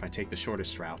sunset if I take the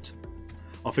shortest route.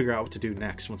 I'll figure out what to do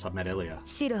next once I've met Illya.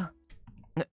 Shiro.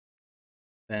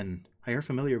 Then I hear a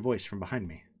familiar voice from behind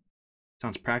me. It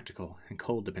sounds practical and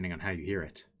cold depending on how you hear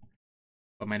it.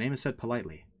 But my name is said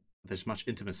politely, with as much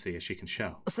intimacy as she can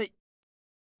show. Say.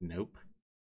 Nope.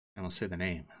 I will say the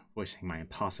name, voicing my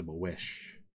impossible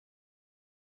wish.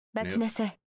 待ちなさ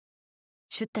い。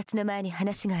出立の前に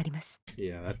話があります。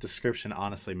 Yeah, that description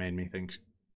honestly made me think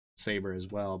Saber as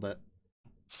well, but...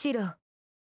 Shiro.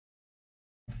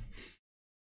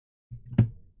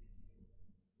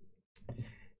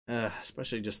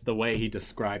 Especially just the way he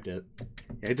described it.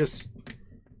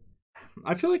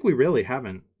 I feel like we really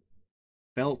haven't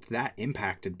felt that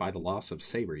impacted by the loss of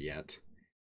Saber yet.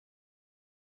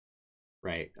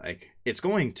 Right, it's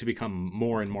going to become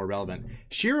more and more relevant.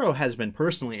 Shiro has been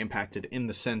personally impacted in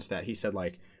the sense that he said,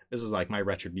 this is my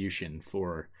retribution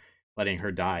for letting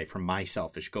her die for my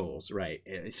selfish goals, right?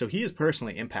 So he is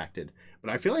personally impacted,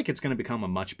 but I feel like it's going to become a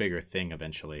much bigger thing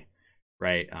eventually,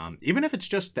 right? Even if it's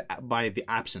just by the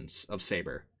absence of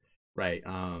Saber, right?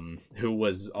 Who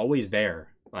was always there,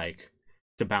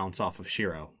 to bounce off of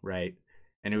Shiro, right?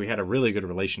 And who he had a really good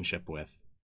relationship with.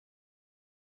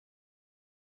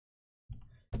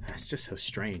 It's just so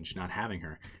strange not having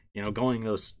her. Going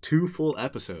those 2 full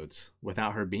episodes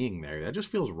without her being there. That just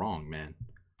feels wrong, man.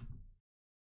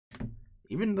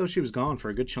 Even though she was gone for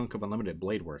a good chunk of Unlimited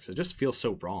Blade Works, it just feels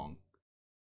so wrong.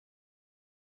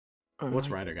 What's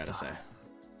Ryder got to say?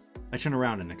 I turn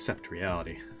around and accept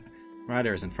reality.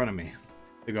 Ryder is in front of me.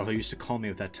 The girl who used to call me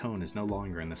with that tone is no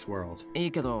longer in this world. い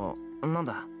いけど、なん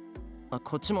だ。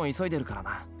こっちも急いでるから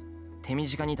な。手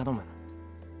短に頼む。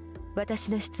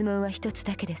私の質問は一つ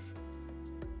だけです。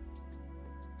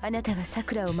あなたは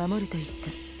桜を守ると言った。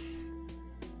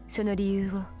その理由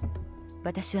を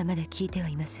私はまだ聞いては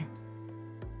いません。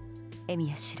エミ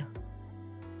ヤシロ。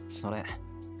それ、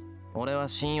俺は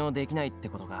信用できないって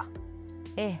ことか。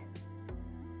ええ。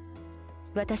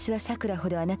私は桜ほ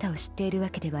どあなたを知っているわ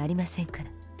けではありませんから。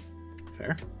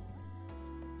Fair.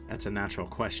 That's a natural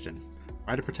question.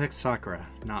 Ryder protects Sakura,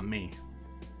 not me.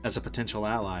 As a potential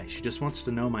ally, she just wants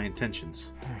to know my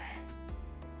intentions.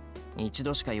 一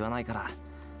度しか言わないから、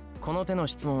この手の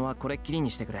質問はこれっきりに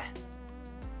してくれ。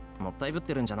もったいぶっ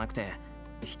てるんじゃなくて、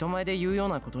人前で言うよう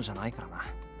なことじゃないからな。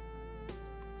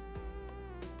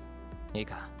いい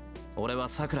か、俺は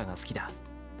桜が好きだ。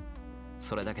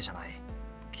それだけじゃない。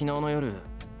昨日の夜、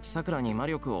桜に魔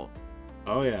力を。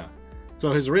Oh yeah.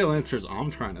 So his real answer is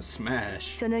I'm trying to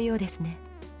smash. そのようですね。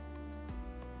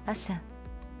朝。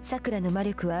桜の魔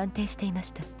力は安定していま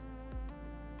した。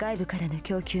外部からの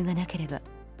供給がなければ、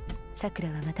桜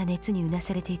はまた熱にうな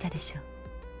されていたでしょう。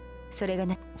それが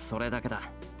な。それだけだ。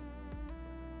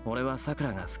俺は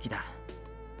桜が好きだ。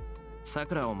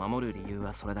桜を守る理由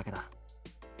はそれだけだ。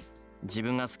自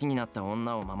分が好きになった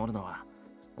女を守るのは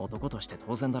男として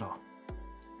当然だろ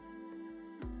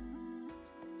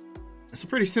う。It's a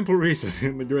pretty simple reason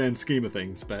in the grand scheme of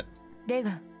things, but... で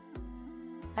は、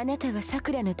あなたは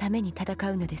桜のために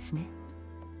戦うのですね。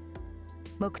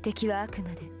目的はあくま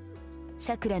で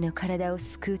さくらの体を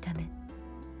救うため。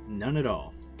 None at all.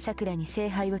 さくらに聖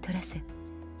杯を取らせ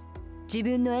自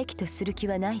分の益とする気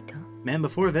はないと。 Man,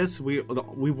 before this, we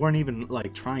weren't even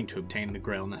like trying to obtain the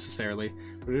grail necessarily.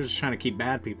 We were just trying to keep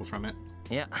bad people from it.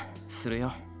 いや、する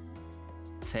よ。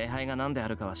聖杯が何であ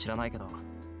るかは知らないけど、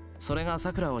それが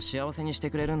さくらを幸せにし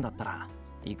てくれるんだったら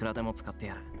いくらでも使って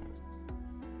やる。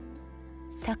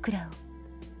さくらを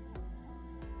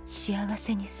幸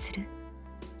せにする。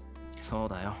そう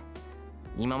だよ。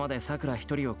今までさくら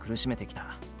一人を苦しめてき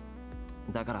た。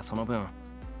だからその分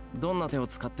どんな手を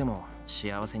使っても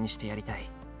幸せにしてやりたい。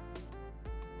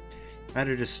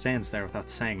Ryder just stands there without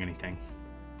saying anything.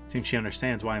 Seems she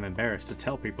understands why I'm embarrassed to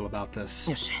tell people about this.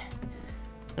 よし。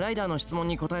ライダーの質問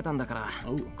に答えたんだから、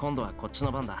 Oh. 今度はこっち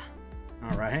の番だ。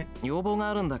Alright. 要望が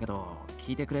あるんだけど、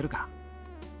聞いてくれるか？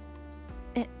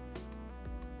え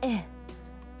え。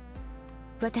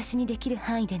私にできる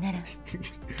範囲でなら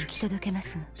聞き届けま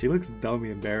すが。 She looks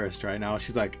dumbly embarrassed right now.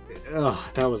 She's like, ugh,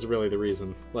 that was really the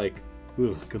reason. Like,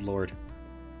 ugh, good lord.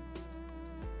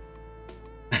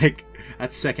 Like,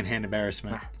 that's secondhand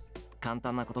embarrassment. 簡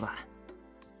単なことだ。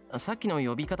さっきの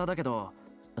呼び方だけど、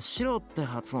白って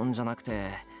発音じゃなく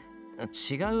て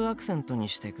違うアクセントに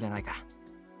してくれないか？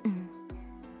うん。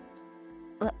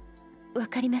わ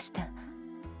かりました。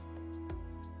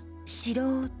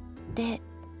白で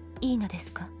いいので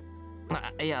すか？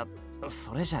いや、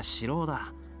それじゃ白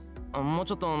だ。もう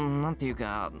ちょっとなんていう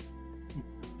か。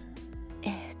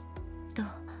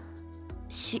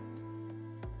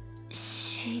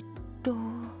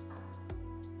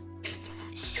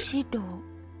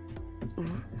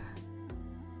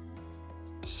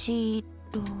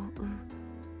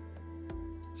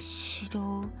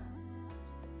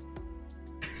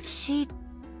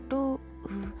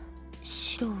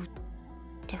白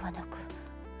ではなく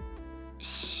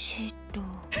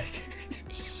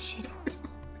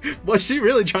Was she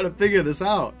really trying to figure this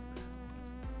out?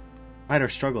 Ryder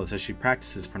struggles as she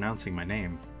practices pronouncing my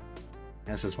name.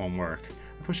 Yes, this won't work.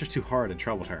 I pushed her too hard and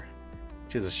troubled her.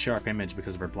 She has a sharp image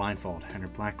because of her blindfold and her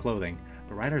black clothing,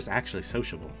 but Ryder is actually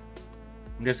sociable.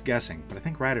 I'm just guessing, but I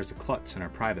think Ryder's a klutz in her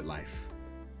private life.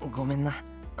 ごめんな。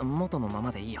元のま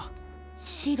までいいよ。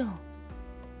白。う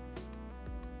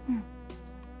ん。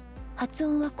発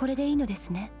音はこれでいいので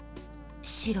すね。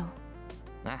白。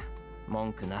あ、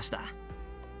文句なしだ。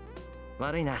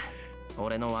悪いな。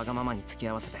俺のわがままに付き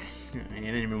合わせて。You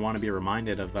didn't even want to be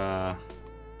reminded of,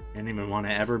 you didn't even want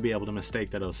to ever be able to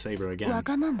mistake that it was Saber again. わ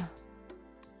がまま。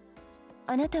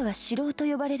あなたは白と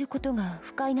呼ばれることが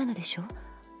不快なのでしょ？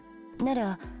な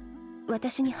ら、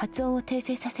私に発音を訂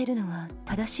正させるのは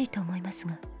正しいと思います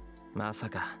が。まさ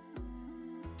か。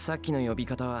さっきの呼び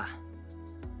方は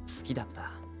好きだっ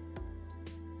た。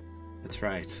That's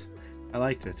right. I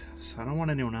liked it, so I don't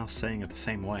want anyone else saying it the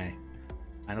same way.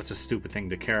 I know it's a stupid thing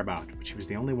to care about, but she was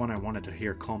the only one I wanted to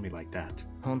hear call me like that.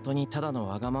 本当にただの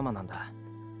わがままなんだ。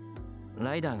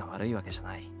ライダーが悪いわけじゃ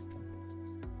ない。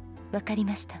わかり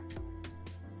ました。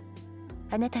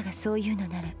あなたがそう言うの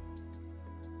なら、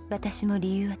私も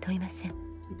理由は問いません。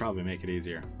It'd probably make it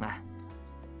easier. あ、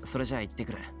それじゃあ行って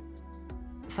くる。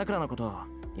さくらのこと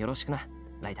よろしくな、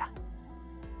ライダー。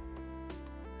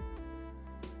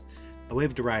I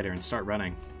wave to Ryder and start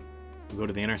running. We'll go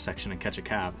to the intersection and catch a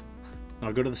cab. Then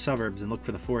I'll go to the suburbs and look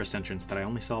for the forest entrance that I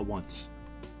only saw once.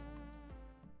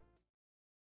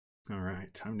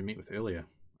 Alright, time to meet with Illya.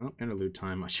 Oh, interlude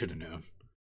time, I should have known.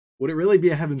 Would it really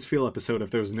be a Heaven's Feel episode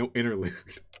if there was no interlude?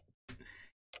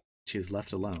 She is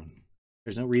left alone.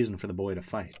 There's no reason for the boy to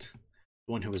fight.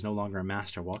 The one who is no longer a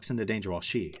master walks into danger while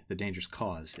she, the danger's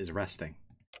cause, is resting.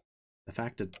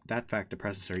 That fact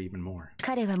depresses her even more.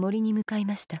 彼は森に向かい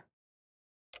ました。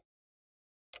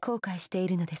後悔してい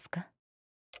るのですか、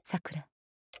さくら。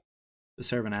The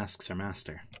servant asks her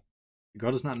master. The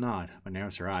girl does not nod, but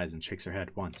narrows her eyes and shakes her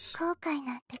head once. 後悔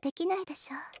なんてできないで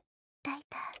しょ、ライ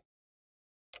ター。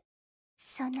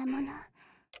そんなもの、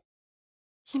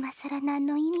今さら何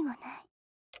の意味もない。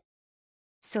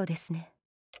そうですね。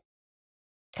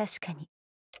確かに、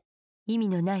意味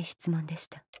のない質問でし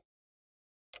た。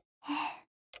ええ。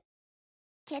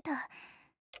けど、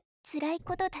辛い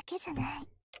ことだけじゃない。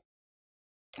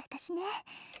私ね、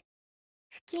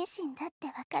不謹慎だって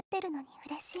分かってるのに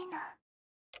嬉しいの。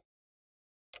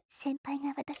先輩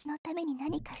が私のために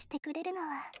何かしてくれるの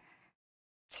は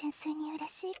純粋に嬉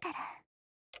しいから。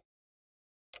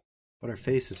But her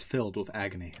face is filled with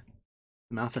agony.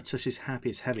 The mouth that says she's happy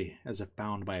is heavy, as if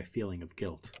bound by a feeling of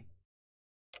guilt.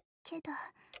 けど、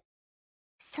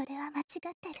それは間違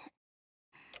ってる。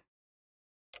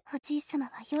おじいさま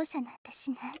は容赦なんて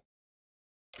しない。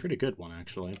Pretty good one,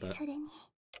 actually, but... それに、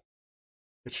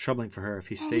It's troubling for her if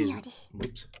he stays.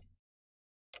 Whoops.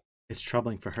 It's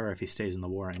troubling for her if he stays in the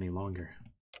war any longer.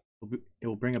 It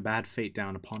will bring a bad fate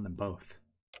down upon them both.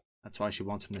 That's why she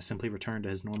wants him to simply return to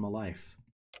his normal life.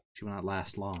 She will not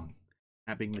last long.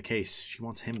 That being the case, she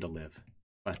wants him to live.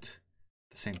 But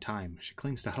at the same time, she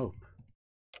clings to hope.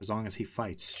 As long as he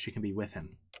fights, she can be with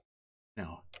him.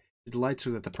 No, it delights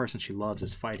her that the person she loves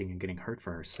is fighting and getting hurt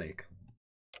for her sake.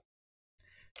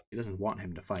 She doesn't want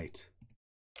him to fight.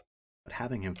 But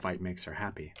having him fight makes her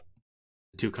happy.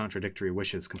 The two contradictory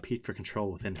wishes compete for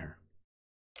control within her.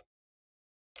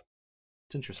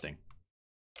 It's interesting.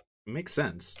 It makes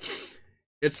sense.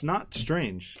 It's not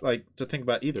strange, like, to think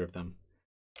about either of them.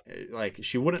 Like,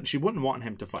 she wouldn't want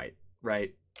him to fight,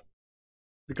 right?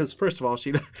 Because first of all,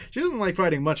 she doesn't like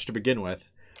fighting much to begin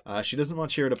with. She doesn't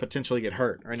want Shira to potentially get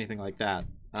hurt or anything like that.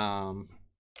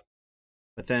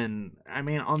 But then, I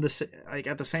mean, on this, like,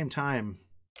 at the same time,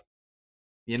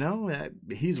 you know,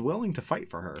 he's willing to fight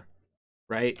for her,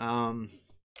 right? To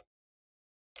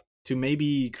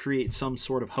maybe create some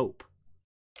sort of hope.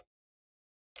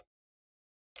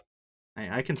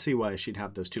 I can see why she'd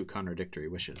have those two contradictory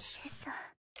wishes.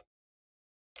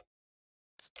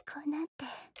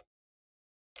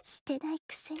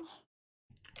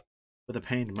 With a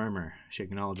pained murmur, she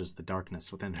acknowledges the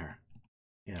darkness within her.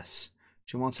 Yes,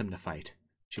 she wants him to fight.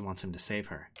 She wants him to save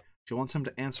her. She wants him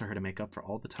to answer her to make up for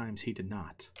all the times he did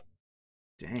not.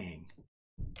 Dang.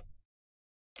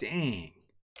 Dang.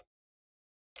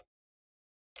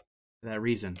 For that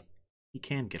reason, he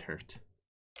can get hurt.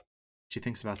 She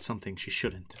thinks about something she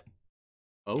shouldn't.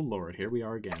 Oh Lord, here we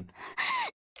are again.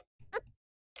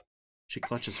 She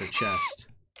clutches her chest.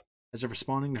 As if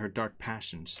responding to her dark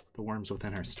passions, the worms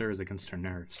within her stirs against her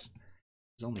nerves. It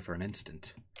was only for an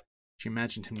instant. She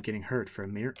imagined him getting hurt for a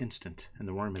mere instant, and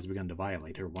the worm has begun to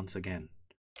violate her once again.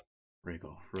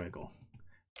 Wriggle, wriggle.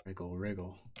 Wriggle,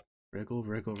 wriggle. Wriggle,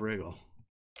 wriggle, wriggle.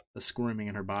 The squirming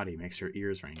in her body makes her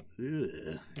ears ring.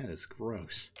 Ugh, that is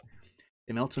gross.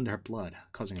 It melts into her blood,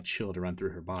 causing a chill to run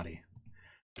through her body.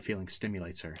 The feeling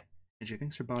stimulates her, and she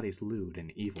thinks her body is lewd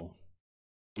and evil.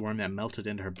 The worm that melted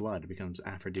into her blood becomes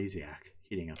aphrodisiac,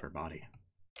 heating up her body.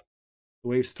 The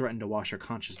waves threaten to wash her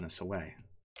consciousness away.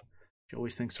 She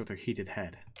always thinks with her heated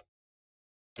head.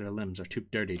 But her limbs are too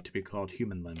dirty to be called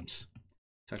human limbs.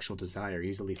 Sexual desire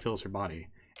easily fills her body,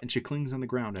 and she clings on the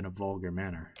ground in a vulgar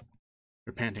manner.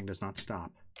 Her panting does not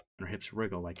stop, and her hips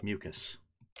wriggle like mucus.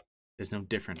 It is no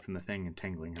different from the thing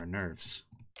entangling her nerves.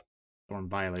 The worm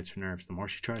violates her nerves. The more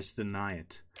she tries to deny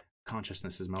it,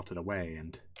 consciousness is melted away,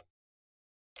 and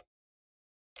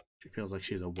she feels like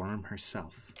she's a worm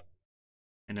herself.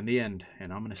 And in the end,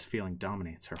 an ominous feeling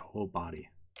dominates her whole body.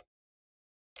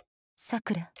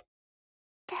 Sakura.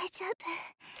 大丈夫。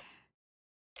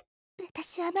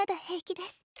私はまだ平気で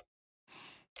す。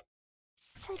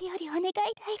それよりお願いだ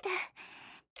いだ。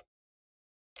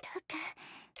どうか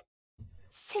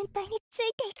先輩につ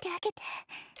いていってあげて。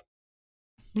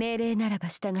命令ならば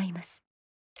従います。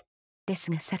で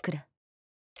すが桜、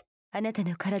あなた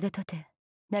の体とて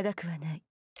長くはない。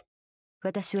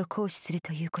私を行使する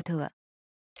ということは、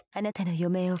あなたの余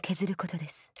命を削ることで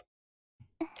す。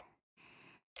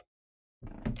ど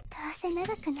うせ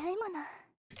長くないもの。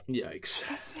Yikes.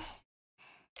 私、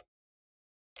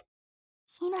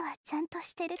今はちゃんと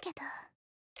してるけど、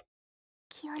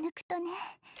気を抜くとね、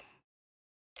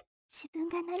自分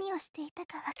が何をしていた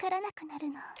かわからなくなる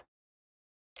の。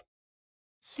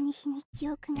日に日に記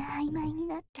憶が曖昧に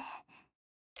なって、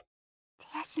手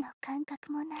足の感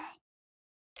覚もない。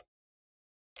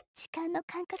時間の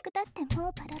感覚だっても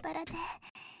うバラバラで、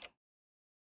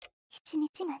一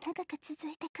日が長く続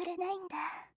いてくれないんだ。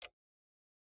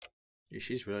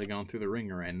She's really going through the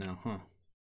ringer right now, huh?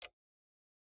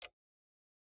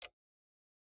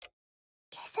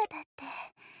 今朝だって、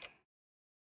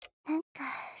なんか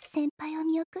先輩を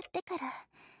見送ってから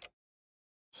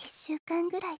1週間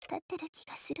ぐらい経ってる気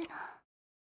がするの。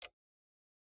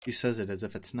She says it as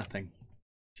if it's nothing.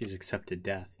 She's accepted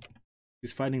death.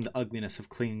 She's fighting the ugliness of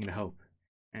clinging to hope,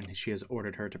 and she has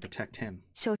ordered her to protect him.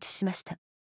 承知しました。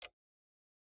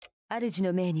主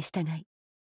の命に従い、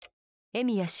エ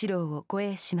ミヤ四郎を護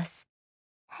衛します。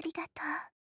ありがと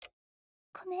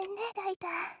う。ごめんね、ライダ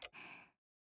ー。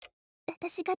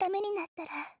私がダメになったら、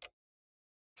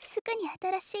すぐに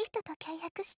新しい人と契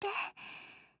約して。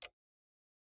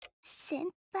先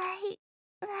輩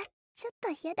はちょっと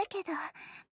嫌だけど、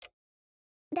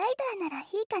ライダーならい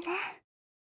いかな。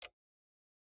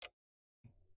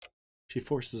She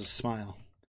forces a smile.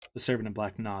 The servant in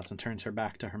black nods and turns her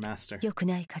back to her master. 良く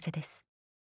ない風です。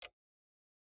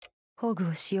宝具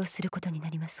を使用することにな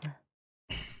りますが、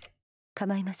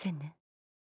構いませんね。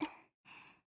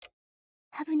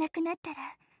は危なくなったら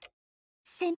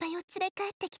先輩を連れ帰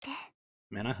ってきて。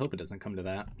 Man, I hope it doesn't come to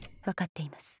that. 分かってい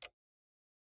ます。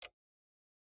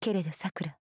けれどさく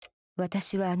ら、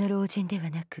私はあの老人では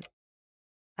なく、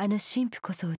あの神父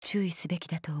こそを注意すべき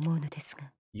だと思うのです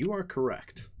が。You are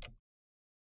correct.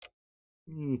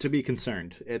 To be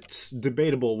concerned. It's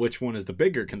debatable which one is the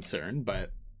bigger concern,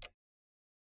 but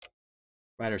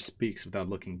Ryder speaks without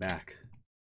looking back.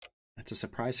 That's a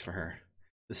surprise for her.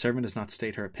 The servant does not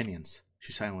state her opinions.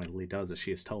 She silently does as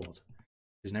she is told.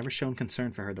 She's never shown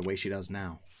concern for her the way she does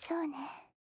now. そうね。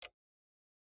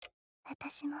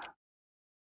私も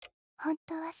本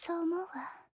当はそう思うわ。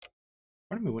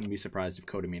 Part of me wouldn't be surprised if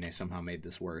Kodamine somehow made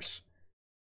this worse.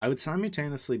 I would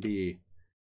simultaneously be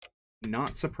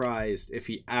not surprised if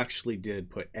he actually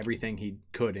did put everything he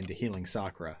could into healing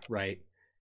Sakura, right?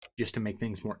 Just to make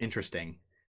things more interesting,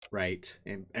 right?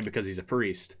 And because he's a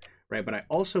priest, right? But I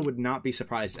also would not be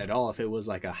surprised at all if it was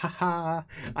like a, haha,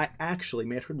 I actually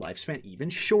made her lifespan even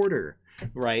shorter,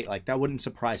 right? Like, that wouldn't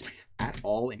surprise me at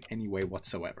all in any way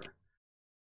whatsoever.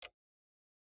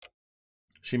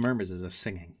 She murmurs as if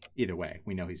singing. Either way,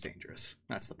 we know he's dangerous.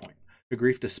 That's the point. Her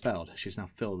grief dispelled, she's now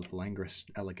filled with languorous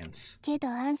elegance. けど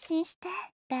安心して、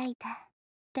ライダー。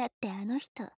だってあの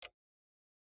人、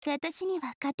私に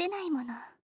は勝てないもの。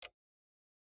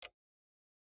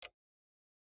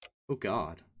 Oh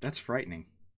god, that's frightening.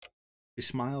 She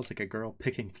smiles like a girl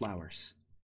picking flowers.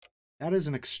 That is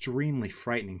an extremely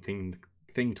frightening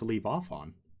thing to leave off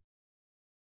on.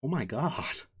 Oh my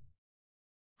god.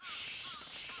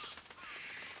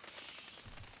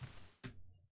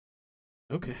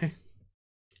 Okay.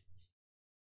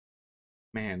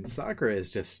 Man, Sakura is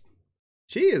just...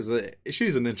 she's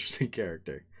an interesting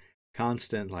character.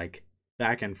 Constant, like,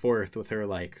 back and forth with her,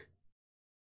 like...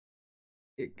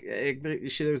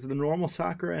 there's the normal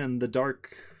Sakura and the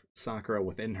dark Sakura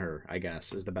within her, I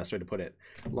guess, is the best way to put it.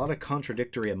 A lot of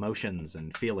contradictory emotions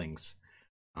and feelings.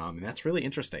 And that's really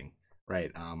interesting,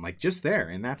 right? Like, just there,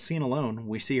 in that scene alone,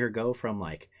 we see her go from,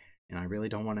 like, you know, I really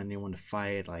don't want anyone to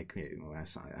fight, like,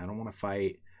 I don't want to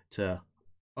fight, to,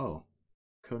 oh,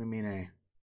 Kodamine,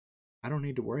 I don't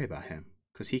need to worry about him,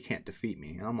 because he can't defeat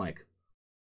me. And I'm like,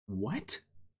 what?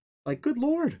 Like, good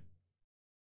lord.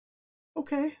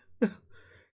 Okay.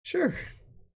 Sure.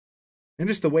 And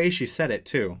just the way she said it,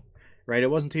 too. Right?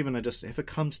 It wasn't even a just, if it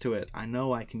comes to it, I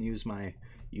know I can use my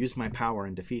power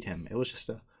and defeat him. It was just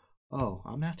a, oh,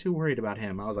 I'm not too worried about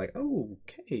him. I was like, oh,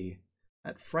 okay.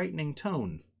 That frightening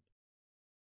tone.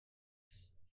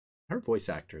 Her voice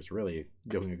actor is really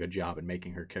doing a good job in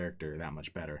making her character that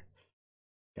much better.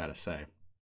 Gotta say.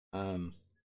 Oh,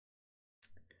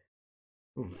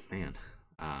 man.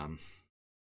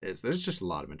 There's just a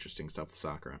lot of interesting stuff with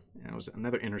Sakura. It was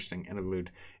another interesting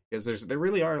interlude. Is there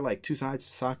really are like two sides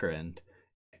to Sakura, and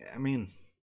I mean,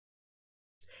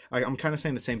 I'm kind of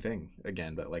saying the same thing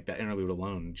again, but like that interlude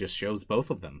alone just shows both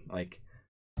of them. Like,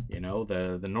 you know,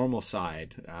 the normal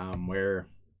side, where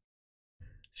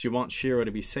she wants Shiro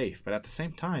to be safe, but at the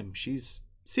same time, she's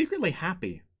secretly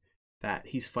happy that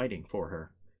he's fighting for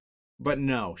her. But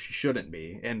no, she shouldn't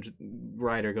be, and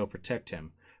Ryder go protect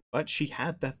him. But she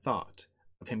had that thought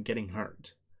of him getting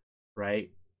hurt, right?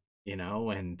 You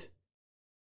know, and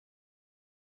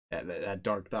that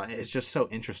dark thought. It's just so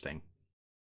interesting.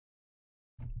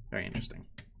 Very interesting.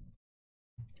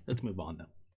 Let's move on,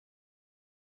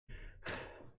 though.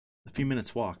 A few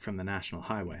minutes walk from the National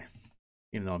Highway.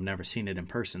 Even though I've never seen it in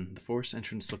person, the forest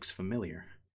entrance looks familiar.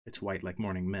 It's white like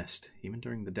morning mist, even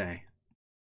during the day.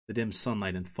 The dim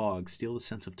sunlight and fog steal the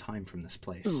sense of time from this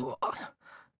place. I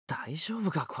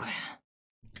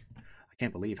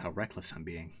can't believe how reckless I'm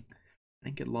being. I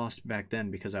didn't get lost back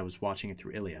then because I was watching it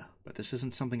through Illya, but this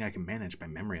isn't something I can manage by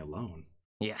memory alone.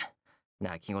 Yeah,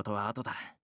 泣き言は後だ。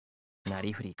な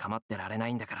りふり構ってられな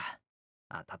いんだか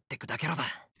ら、当たってくだけろだ。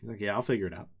 He's like, yeah, I'll figure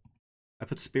it out. I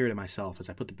put spirit in myself as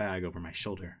I put the bag over my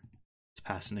shoulder. It's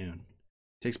past noon.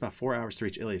 It takes about 4 hours to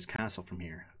reach Ilya's castle from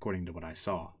here, according to what I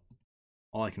saw.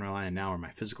 All I can rely on now are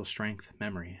my physical strength,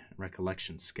 memory, and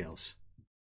recollection skills.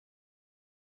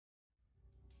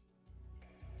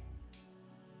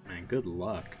 Man, good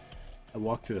luck. I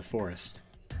walk through the forest.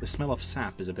 The smell of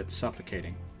sap is a bit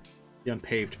suffocating. The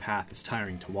unpaved path is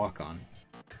tiring to walk on.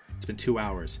 It's been 2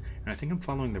 hours, and I think I'm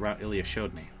following the route Illya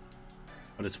showed me.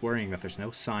 But it's worrying that there's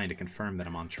no sign to confirm that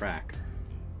I'm on track.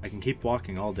 I can keep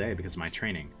walking all day because of my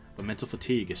training, but mental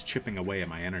fatigue is chipping away at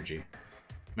my energy.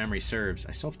 If memory serves,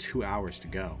 I still have 2 hours to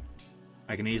go.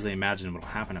 I can easily imagine what will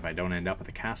happen if I don't end up at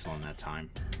the castle in that time.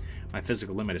 My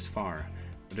physical limit is far,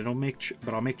 but I'll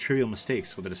make trivial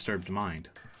mistakes with a disturbed mind.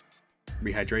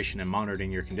 Rehydration and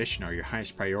monitoring your condition are your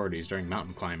highest priorities during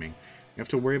mountain climbing. have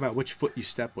to worry about which foot you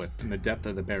step with and the depth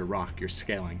of the bare rock you're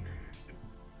scaling.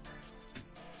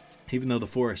 Even though the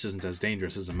forest isn't as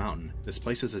dangerous as a mountain, this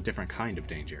place is a different kind of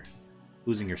danger.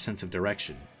 Losing your sense of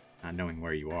direction, not knowing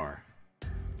where you are.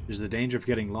 There's the danger of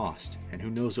getting lost, and who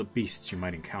knows what beasts you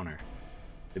might encounter.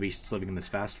 The beasts living in this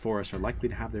vast forest are likely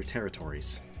to have their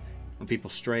territories. When people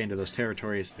stray into those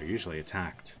territories, they're usually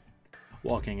attacked.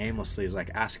 Walking aimlessly is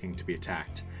like asking to be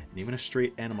attacked, and even a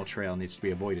straight animal trail needs to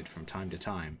be avoided from time to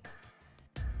time.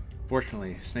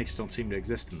 Fortunately, snakes don't seem to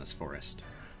exist in this forest.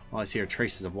 All I see are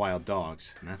traces of wild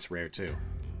dogs, and that's rare too.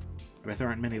 I bet there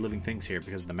aren't many living things here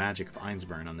because of the magic of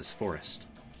Einsburn on this forest.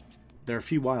 There are a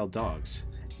few wild dogs,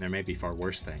 and there may be far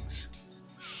worse things.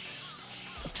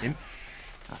 It's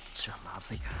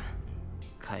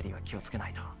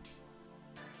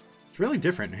really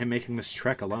different, him making this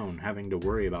trek alone, having to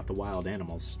worry about the wild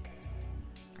animals.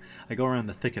 I go around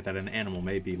the thicket that an animal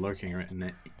may be lurking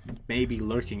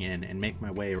in and make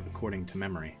my way according to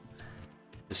memory.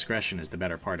 Discretion is the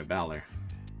better part of valor.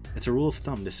 It's a rule of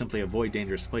thumb to simply avoid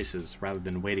dangerous places rather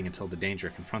than waiting until the danger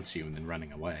confronts you and then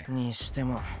running away. Man,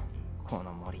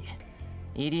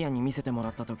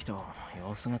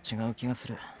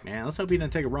 let's hope he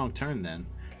didn't take a wrong turn then.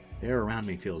 The air around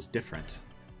me feels different.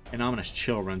 An ominous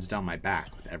chill runs down my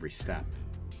back with every step.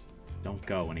 Don't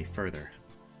go any further.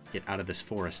 Get out of this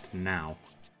forest now.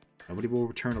 Nobody will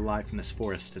return alive from this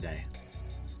forest today.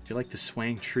 I feel like the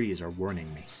swaying trees are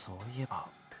warning me. Thought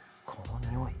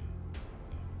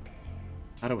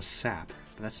it was sap,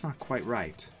 but that's not quite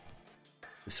right.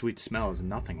 The sweet smell is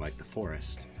nothing like the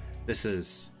forest. This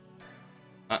is...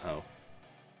 Uh-oh.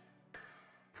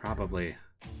 Probably...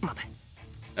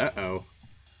 Uh-oh.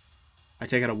 I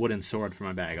take out a wooden sword from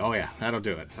my bag. Oh yeah, that'll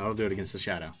do it. That'll do it against the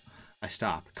shadow. I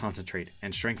stop, concentrate,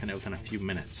 and strengthen it within a few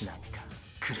minutes.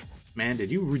 Man, do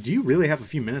you really have a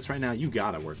few minutes right now? You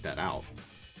gotta work that out.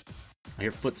 I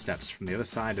hear footsteps from the other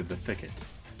side of the thicket.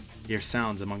 I hear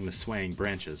sounds among the swaying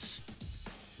branches.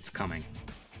 It's coming.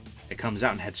 It comes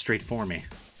out and heads straight for me.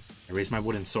 I raise my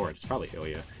wooden sword. It's probably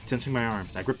Illya. Tensing my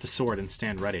arms, I grip the sword and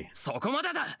stand ready.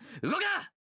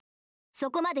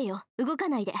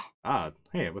 Ah,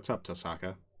 hey, what's up,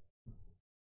 Tosaka?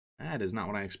 That is not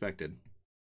what I expected.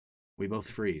 We both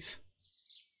freeze.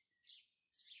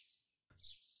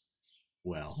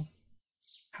 Well,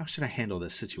 how should I handle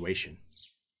this situation?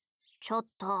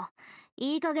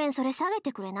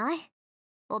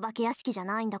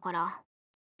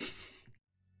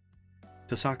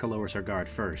 Tosaka lowers her guard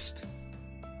first.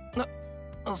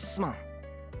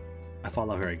 I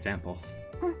follow her example.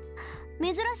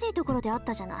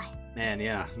 Man,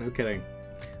 yeah, no kidding.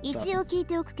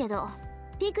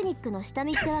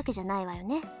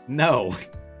 No.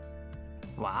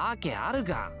 わけある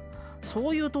か。そ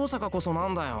ういう遠坂こそな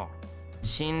んだよ。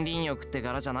森林浴って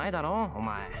柄じゃないだろ、お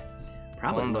前。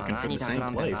 Probably looking for the same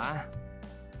place.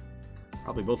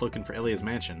 Probably both looking for Ilya's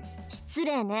mansion. 失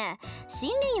礼ね。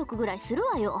森林浴ぐらいする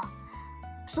わよ。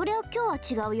そりゃ今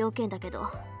日は違う要件だけど。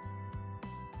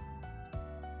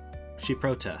She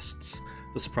protests.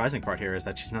 The surprising part here is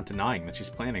that she's not denying that she's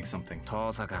planning something.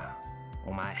 遠坂、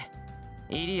お前、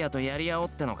イリアとやり合おうっ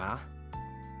てのか?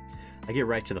 I get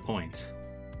right to the point.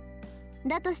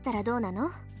 だとしたらどうな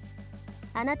の？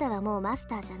あなたはもうマス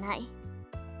ターじゃない。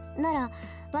なら、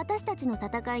私たちの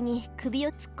戦いに首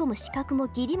を突っ込む資格も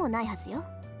義理もないはずよ。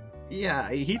Yeah,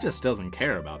 he just doesn't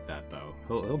care about that though.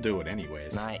 He'll do it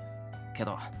anyways. ない。け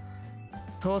ど、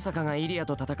遠坂がイリア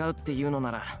と戦うっていうの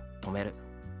なら止める。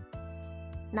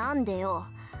なんでよ。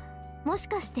もし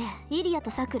かしてイリア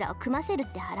とサクラを組ませるっ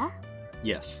て腹？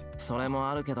 Yes. それも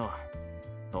あるけど、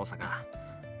遠坂、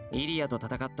イリアと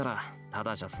戦ったらた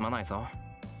だじゃ済まないぞ。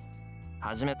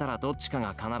始めたらどっちか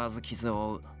が必ず傷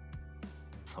を負う。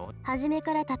そう。初め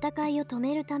から戦いを止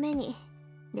めるために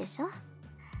でしょ？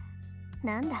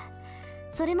なんだ、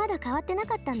それまだ変わってな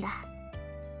かったんだ。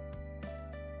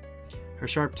Her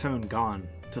sharp tone gone,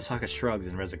 Tosaka shrugs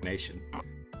in resignation.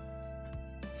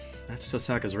 That's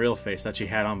Tosaka's real face that she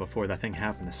had on before that thing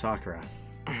happened to Sakura.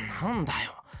 なんだ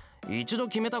よ。一度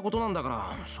決めたことなんだか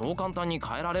ら、そう簡単に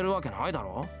変えられるわけないだ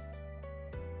ろ。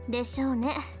でしょう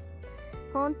ね。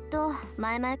ほんと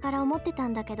前々から思ってた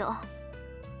んだけど。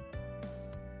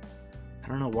I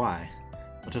don't know why,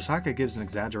 but Tosaka gives an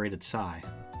exaggerated sigh.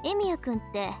 エミヤくんっ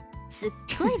てすっ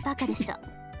ごいバカでしょ。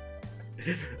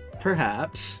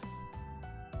Perhaps.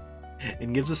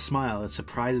 And gives a smile that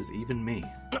surprises even me.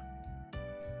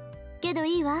 けど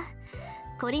いいわ。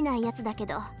懲りないやつだけ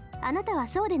ど、あなたは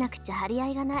そうでなくちゃ張り合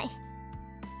いがない。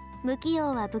不器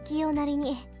用は不器用なり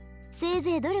に、せい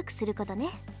ぜい努力することね。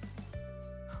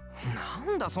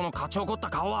なんだその勝ち怒った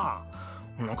顔は。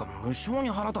なんか無性に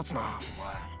腹立つな。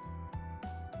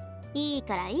いい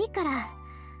からいいから。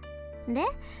で、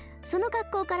その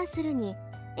格好からするに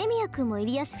エミヤ君もイ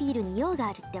リアスフィールに用が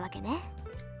あるってわけね。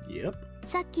Yep.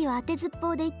 さっきは当てずっぽ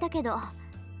うで言ったけど、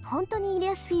本当にイリ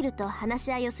アスフィールと話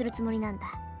し合いをするつもりなんだ。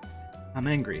I'm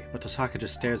angry, but Tosaka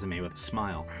just stares at me with a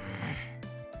smile.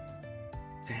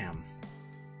 Damn.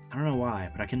 I don't know why,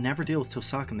 but I can never deal with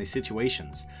Tosaka in these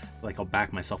situations. I feel like I'll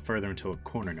back myself further into a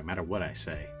corner no matter what I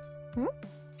say.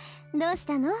 どうし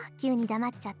たの？急に黙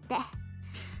っちゃって。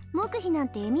黙秘なん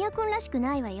てエミヤ君らしく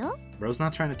ないわよ。Bro's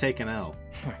not trying to take an L.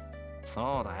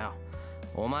 そうだよ。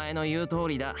お前の言う通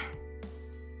りだ。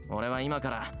俺は今か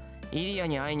らイリア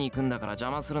に会いに行くんだから邪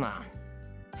魔するな。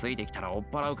ついてきたら追っ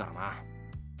払うからな。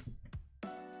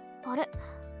あれ？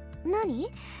何？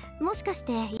もしかし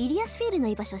てイリアスフィールの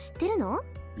居場所知ってるの？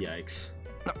 Yikes.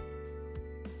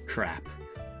 Crap.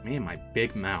 Me and my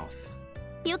big mouth.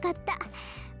 よかった。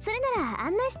それなら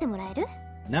案内してもらえる？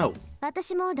 No.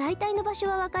 私も大体の場所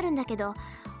はわかるんだけど、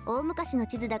大昔の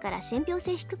地図だから信憑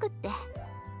性低くって。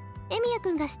エミヤ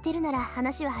君が知ってるなら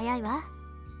話は早いわ。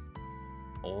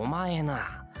お前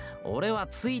な、俺は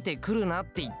ついてくるなっ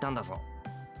て言ったんだぞ。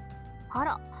あ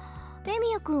ら、エ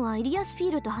ミヤ君はイリアスフィ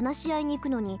ールと話し合いに行く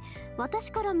のに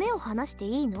私から目を離して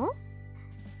いいの？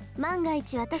万が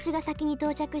一私が先に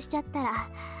到着しちゃったら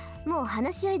もう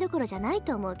話し合いどころじゃない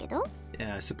と思うけど。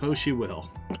 Yeah, I suppose she will.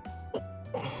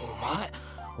 お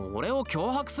前、俺を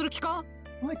脅迫する気か？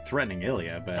 I like threatening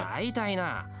Illya, but... 大体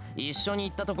な、一緒に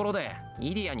行ったところで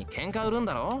イリアに喧嘩売るん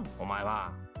だろお前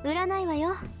は。売らないわ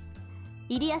よ。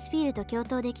イリアスフィールと共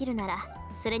闘できるなら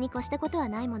それに越したことは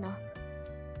ないもの。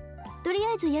とり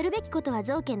あえずやるべきことは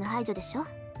造形の排除でしょ。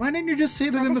 Why didn't you just say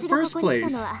that in the 私が first ここに来た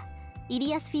place? のはイ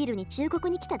リアスフィールに忠告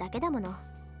に来ただけだもの。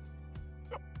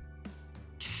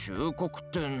忠告っ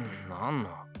て何の？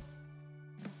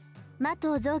マ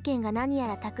ト造形が何や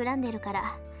ら企んでるから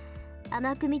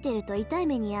甘く見てると痛い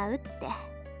目に遭うって。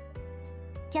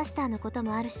キャスターのこと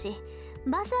もあるし、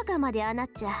バーサーカーまでああなっ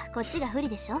ちゃこっちが不利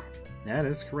でしょ。 That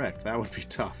is correct. That would be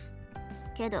tough.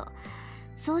 けど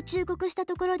そう忠告した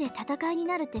ところで戦いに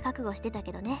なるって覚悟してた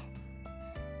けどね。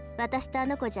私とあ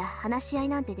の子じゃ話し合い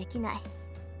なんてできない。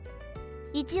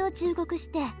一応忠告し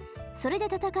てそれで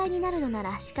戦いになるのな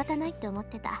ら仕方ないって思っ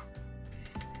てた。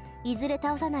いずれ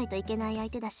倒さないといけない相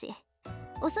手だし、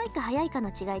遅いか早いかの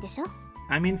違いでしょ。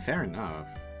 I mean, fair enough.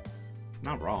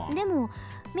 Not wrong. でも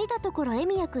見たところエ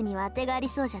ミヤ君には当てがあり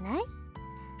そうじゃない？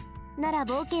なら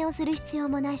冒険をする必要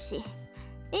もないし、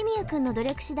エミヤ君の努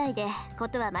力次第でこ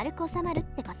とは丸く収まるっ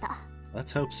てこと。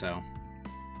 Let's hope so.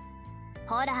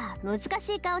 ほら、難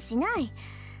しい顔しない。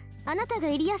あなたが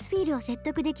イリアスフィールを説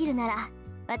得できるなら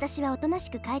私はおとな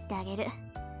しく帰ってあげる。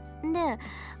で、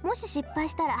もし失敗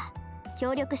したら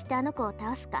協力してあの子を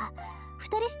倒すか、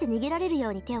二人して逃げられるよ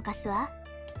うに手を貸すわ。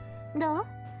どう？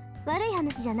悪い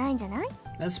話じゃないんじゃない？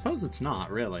 I suppose it's not,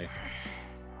 really.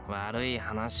 悪い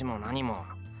話も何も。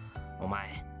お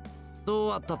前、ど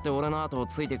うあったって俺の後を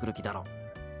ついてくる気だろ。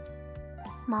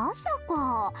まさ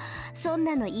か、そん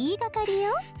なの言いがかりよ。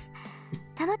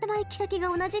たまたま行き先が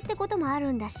同じってこともあ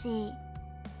るんだし。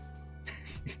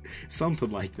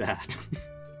Something like that.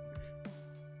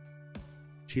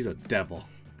 She's a devil.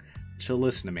 She'll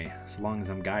listen to me, as long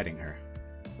as I'm guiding her.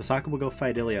 Tosaka will go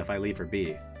fight Illya if I leave her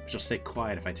be, but she'll stay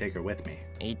quiet if I take her with me.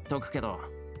 言っとくけど、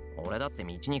俺だって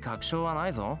道に確証はな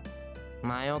いぞ。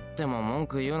迷っても文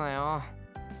句言うなよ。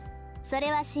そ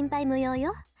れは心配無用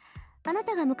よ。あな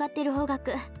たが向かっている方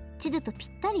角、地図とぴっ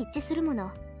たり一致するも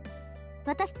の。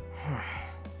私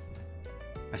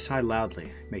I sighed loudly,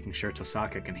 making sure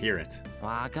Tosaka can hear it.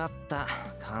 わかった。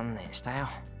観念したよ。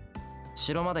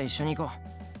城まで一緒に行こう。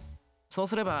そう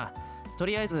すれば、と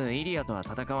りあえずイリアとは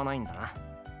戦わないんだな。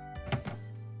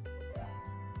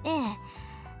ええ、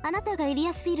あなたがイリ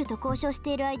アスフィールと交渉し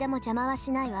ている間も邪魔は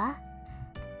しないわ。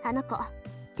あの子、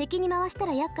敵に回した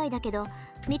ら厄介だけど、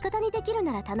味方にできる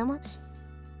なら頼もうし。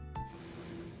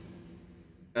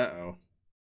Uh-oh. I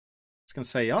was gonna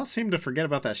say, y'all seem to forget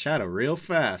about that shadow real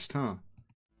fast, huh?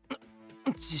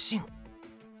 地震。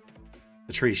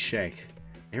 The trees shake.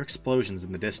 I hear explosions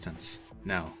in the distance.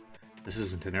 No, this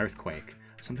isn't an earthquake.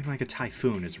 Something like a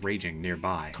typhoon is raging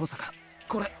nearby. トサカ、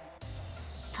これ。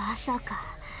まさか。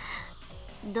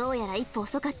どうやら一歩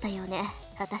遅かったよね、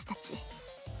私たち。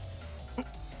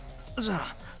じゃ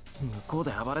あ、向こう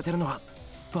で暴れてるのは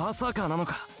バーサーカーなの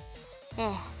か？え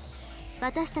え、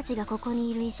私たちがここ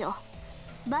にいる以上、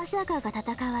バーサーカーが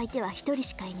戦う相手は一人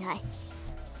しかいない。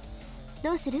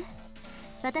どうする？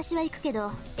私は行くけ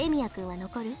ど、エミヤ君は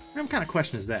残る？ What kind of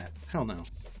question is that? Hell no.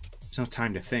 There's no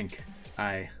time to think.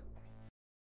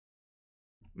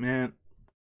 Man,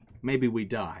 maybe we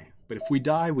die. But if we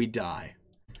die, we die.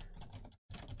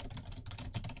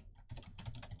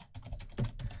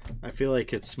 I feel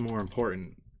like it's more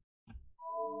important.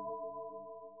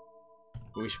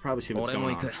 But we should probably see what's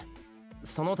going on.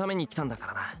 そのために来たんだか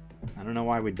らな。I don't know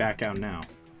why we'd back out now.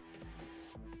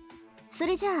 そ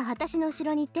れじゃあ私の後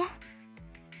ろに行って。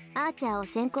アーチャーを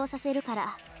先行させるか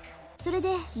ら。それで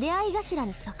出会い頭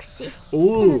に即死。な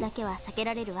のだけは避け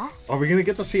られるわ。Are we gonna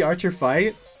get to see Archer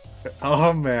fight?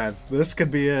 Oh man, this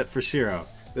could be it for Shiro.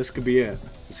 This could be it.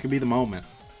 This could be the moment.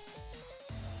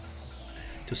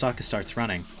 Tosaka starts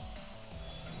running.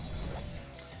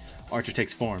 Archer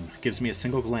takes form, gives me a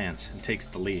single glance, and takes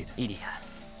the lead. Illya,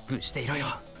 グーしていろよ。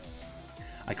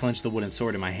I clench the wooden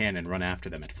sword in my hand and run after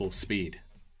them at full speed.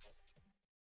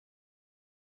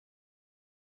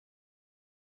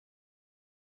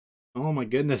 Oh my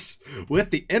goodness,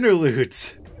 with the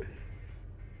interludes!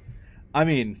 I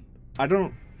mean, I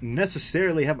don't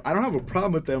necessarily have, I don't have a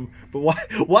problem with them, but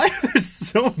why are there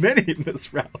so many in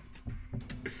this route?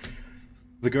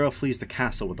 The girl flees the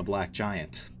castle with the black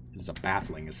giant. It is a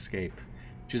baffling escape.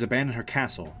 She's abandoned her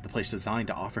castle, the place designed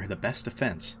to offer her the best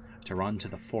defense, to run to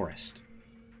the forest.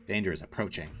 Danger is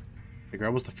approaching. The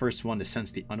girl was the first one to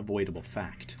sense the unavoidable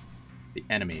fact. The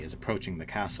enemy is approaching the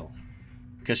castle.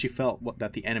 Because she felt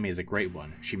that the enemy is a great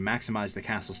one, she maximized the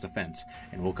castle's defense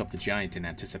and woke up the giant in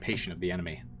anticipation of the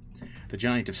enemy. The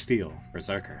giant of steel,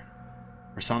 Berserker.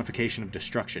 Personification of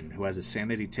destruction who has his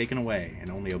sanity taken away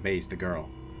and only obeys the girl.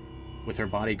 With her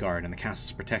bodyguard and the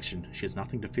castle's protection, she has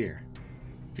nothing to fear.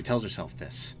 She tells herself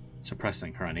this,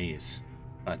 suppressing her unease.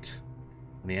 But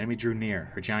when the enemy drew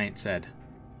near, her giant said,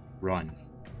 "Run."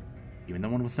 Even the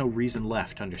one with no reason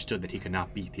left understood that he could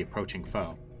not beat the approaching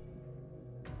foe.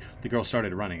 The girl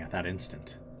started running at that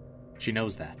instant. She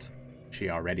knows that. She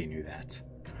already knew that.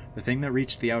 The thing that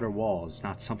reached the outer wall is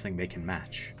not something they can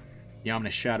match. The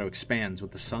ominous shadow expands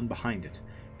with the sun behind it,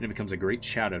 and it becomes a great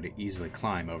shadow to easily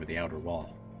climb over the outer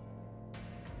wall.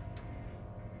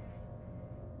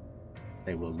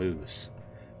 They will lose.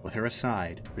 With her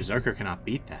aside, Berserker cannot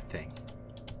beat that thing.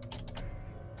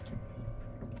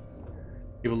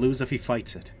 He will lose if he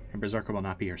fights it, and Berserker will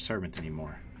not be her servant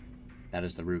anymore. That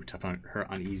is the root of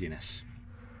her uneasiness.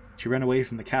 She ran away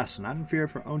from the castle not in fear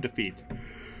of her own defeat,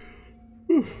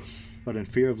 but in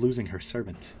fear of losing her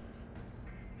servant.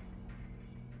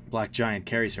 The black giant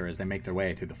carries her as they make their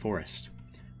way through the forest.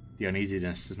 The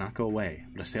uneasiness does not go away,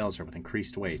 but assails her with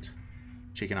increased weight.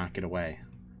 She cannot get away.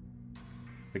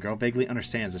 The girl vaguely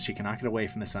understands that she cannot get away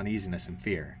from this uneasiness and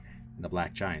fear, and the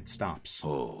black giant stops.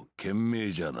 Oh, 賢明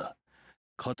じゃな。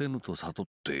勝てぬと悟っ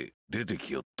て出て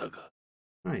きよったが。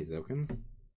Hi, Zoken.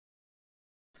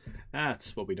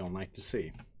 That's what we don't like to see.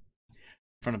 In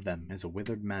front of them is a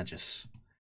withered magus.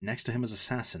 Next to him is an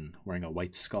assassin wearing a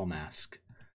white skull mask.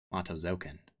 Mato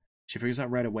Zoken. She figures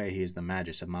out right away he is the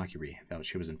magus of Makiri that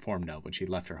she was informed of when she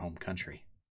left her home country.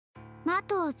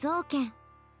 Mato Zoken.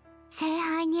 聖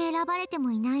杯に選ばれて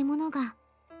もいない者が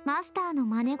マスターの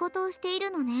真似事をしてい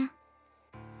るのね。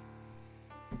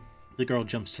The girl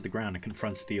jumps to the ground and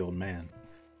confronts the old man.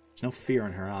 There's no fear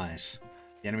in her eyes.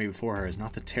 The enemy before her is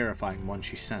not the terrifying one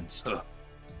she sensed.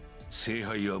 聖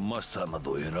杯はマスターな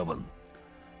ど選ばん。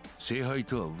聖杯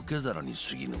とは受け皿に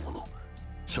過ぎぬもの。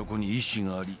そこに意志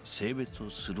があり、性別を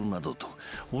するなどと、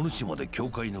お主まで教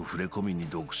会の触れ込みに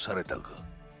毒された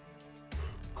が。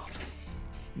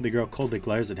The girl coldly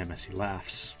glares at him as he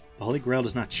laughs. The Holy Grail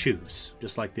does not choose,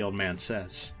 just like the old man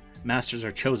says. Masters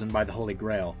are chosen by the Holy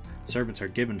Grail. Servants are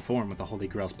given form with the Holy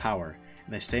Grail's power,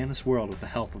 and they stay in this world with the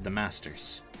help of the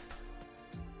Masters.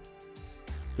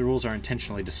 The rules are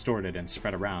intentionally distorted and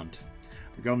spread around.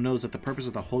 The girl knows that the purpose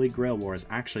of the Holy Grail War is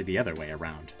actually the other way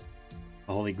around.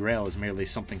 The Holy Grail is merely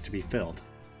something to be filled.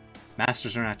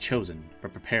 Masters are not chosen,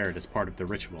 but prepared as part of the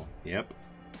ritual. Yep.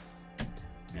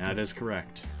 That is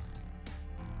correct.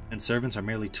 And servants are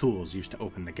merely tools used to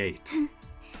open the gate.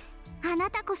 あな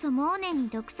たこそモーネに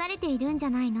毒されているんじゃ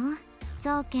ないの？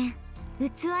ゾウケン、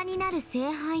器になる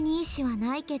聖杯に意志は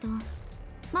ないけど、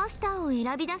マスターを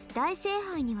選び出す大聖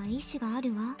杯には意志があ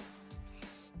るわ。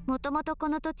もともとこ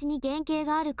の土地に原型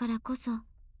があるからこそ、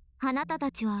あなたた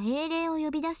ちは英霊を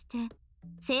呼び出して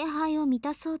聖杯を満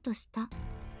たそうとした。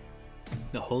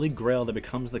The Holy Grail that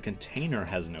becomes the container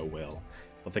has no will,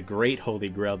 but the Great Holy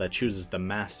Grail that chooses the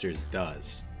Masters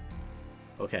does.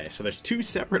 Okay, so there's two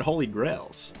separate Holy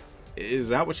Grails. Is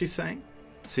that what she's saying?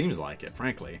 Seems like it,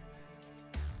 frankly.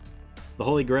 The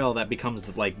Holy Grail that becomes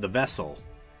the vessel,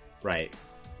 right?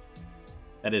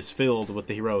 That is filled with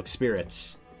the heroic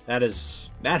spirits. That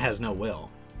has no will,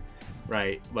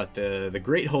 right? But the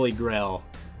Great Holy Grail,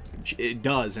 it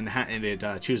does, and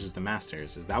it chooses the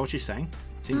Masters. Is that what she's saying?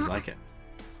 Seems like it.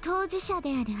 当事者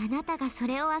であるあなたがそ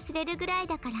れを忘れるぐらい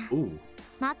だから。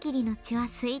マキリの血は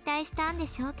衰退したんで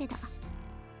しょうけど。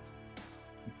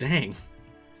Dang.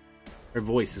 Her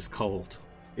voice is cold.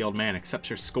 The old man accepts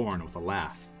her scorn with a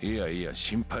laugh. いやいや、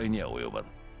心配には及ばん。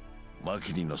マ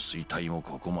キリの衰退も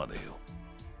ここまでよ。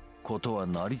ことは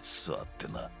なりつつあって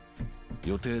な。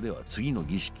予定では次の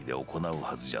儀式で行う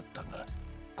はずじゃったが、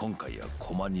今回は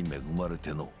駒に恵まれ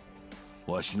ての、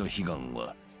わしの悲願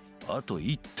はあと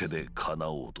一手で叶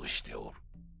おうとしておる。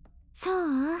そう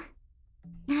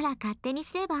なら勝手に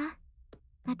すれば。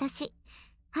私、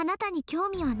あなたに興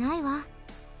味はないわ。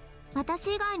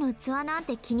私以外の器なん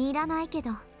て気に入らないけ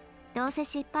ど、どうせ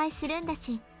失敗するんだ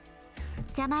し、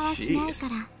邪魔はしないか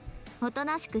ら、おと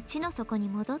なしく地の底に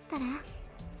戻ったら。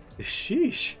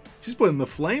Sheesh. She's putting the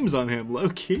flames on him, low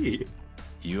key.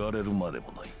 言われるまで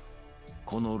もない。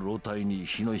この老体に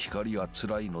日の光は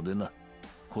辛いのでな。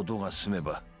ことが済め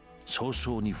ば早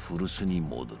々に古巣に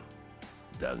戻る。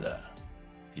だが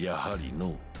やはり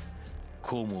の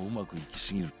こうもうまくいき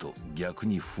すぎると逆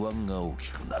に不安が大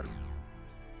きくなる。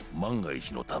万が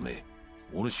一のため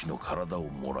お主の体を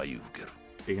もらい受ける。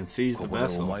You can seize the ここでお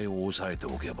vessel. 前を抑えて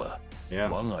おけば、Yeah.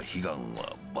 我が悲願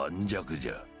は盤石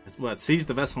じゃ。Well, seize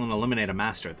the vessel and eliminate a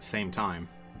master at the same time.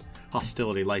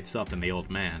 Hostility lights up in the old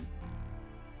man.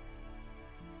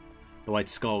 The white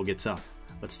skull gets up,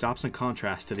 but stops in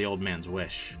contrast to the old man's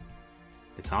wish.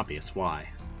 It's obvious why.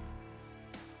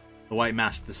 The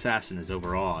white-masked assassin is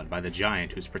overawed by the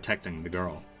giant who's protecting the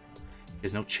girl. He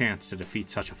has no chance to defeat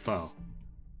such a foe.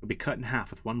 He'll be cut in half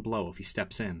with one blow if he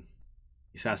steps in.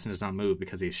 The assassin does not move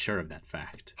because he is sure of that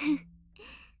fact.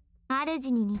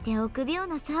 主に似て臆病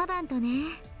なサーバントね。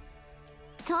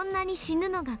そんなに死ぬ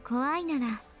のが怖いな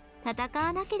ら戦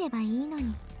わなければいいの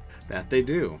に。That they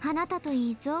do. あなたと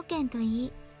いい、造剣とい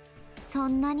い、そ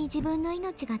んなに自分の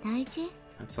命が大事？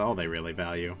 That's all they really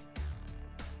value.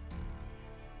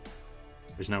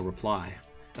 There's no reply.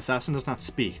 Assassin does not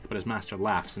speak, but his master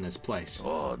laughs in his place.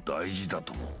 ああ、大事だ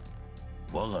とも。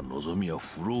我が望みは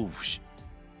不老不死。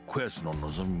こやつの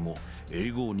望みも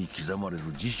永劫に刻まれる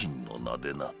自身の名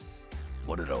でな。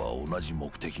我らは同じ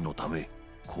目的のため、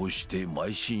こうして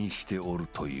邁進しておる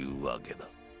というわけだ。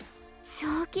正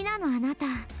気なのあなた。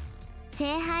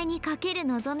聖杯にかける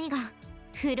望みが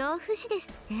不老不死です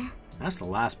って。That's the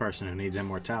last person who needs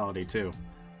immortality, too.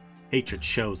 Hatred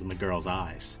shows in the girl's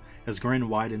eyes. His grin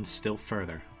widens still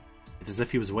further. It's as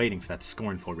if he was waiting for that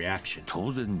scornful reaction.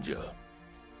 当然じゃ。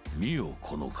見よ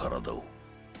この体を。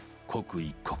刻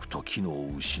一刻と機能を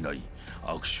失い、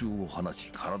悪臭を放ち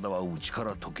体は内か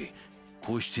ら溶け、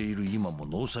こうしている今も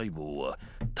脳細胞は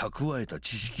蓄えた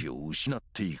知識を失っ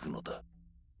ていくのだ。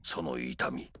その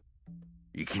痛み、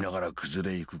生きながら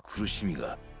崩れゆく苦しみ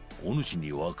がお主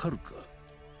にわかるか？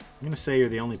 I'm gonna say you're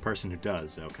the only person who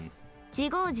does, Zoken. 自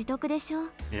業自得でしょ。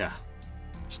Yeah.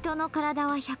 人の体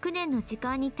は100年の時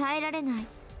間に耐えられない。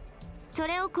そ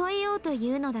れを超えようと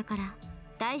いうのだから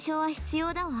代償は必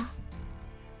要だわ。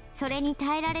それに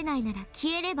耐えられないなら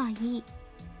消えればいい。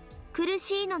苦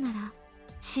しいのなら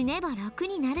死ねば楽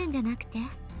になるんじゃなくて。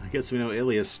I guess we know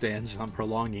Illya's stance on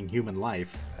prolonging human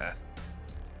life.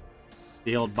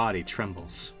 The old body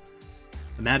trembles.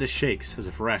 The matter shakes as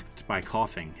if wrecked by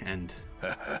coughing, and...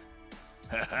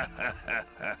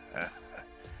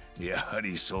 やは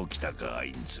りそうきたか、ア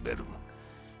インツベルン。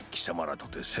貴様らと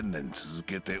て1000年続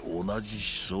けて同じ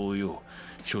思想よ。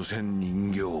所詮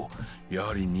人形、や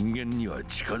はり人間には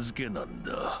近づけなん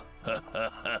だ。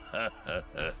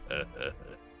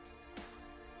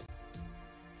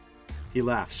He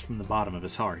laughs from the bottom of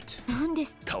his heart. なんで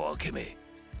す。たわけめ。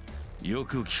よ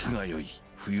く聞くがよい、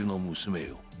冬の娘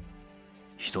よ。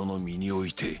人の身にお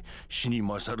いて死に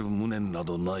勝る無念な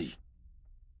どない。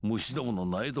虫どもの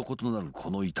苗床となるこ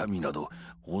の痛みなど、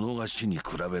己が死に比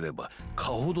べればか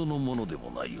ほどのものでも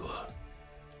ないわ。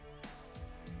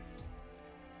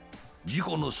自己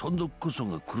の存続こそ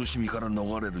が苦しみから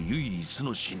逃れる唯一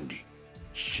の真理。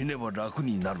死ねば楽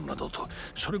になるなどと、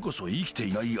それこそ生きて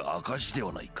いない証で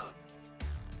はないか。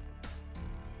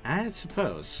I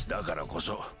suppose. だからこ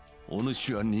そ、お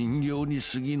主は人形に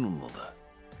過ぎぬのだ。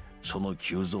その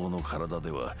急増の体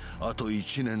ではあと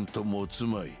1年と持つ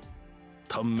まい。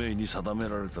短命に定め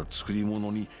られた作り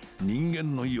物に人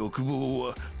間の欲望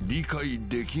は理解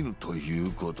できぬとい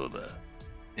うことだ。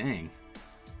Dang.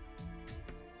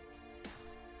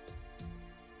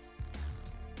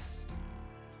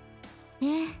 え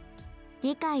え、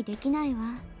理解できないわ。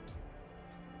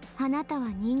あなたは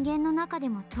人間の中で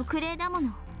も特例だも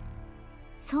の。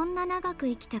そんな長く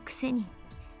生きたくせに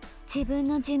自分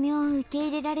の寿命を受け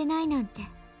入れられないなんて。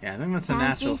Yeah, I think that's the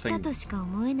安 natural 心した thing. としか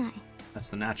思えない。That's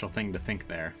the natural thing to think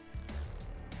there.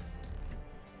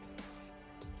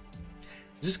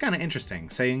 It's just kind of interesting.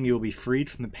 Saying you will be freed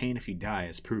from the pain if you die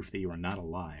is proof that you are not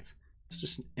alive. It's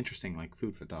just interesting, like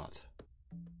food for thought.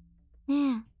 ね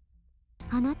え、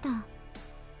あなた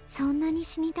そんなに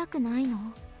死にたくないの？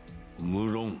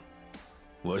無論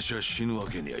わしは死ぬわ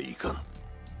けにはいかん。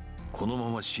このま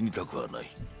ま死にたくはない。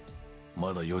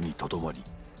まだ世にとどまり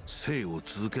生を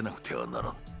続けなくてはなら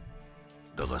ん。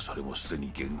だがそれもすで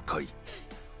に限界。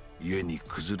家に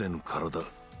崩れぬ体、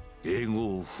永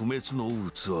劫不滅の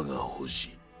器が欲し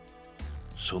い。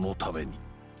そのため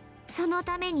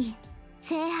に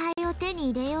聖杯を手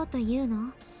に入れようという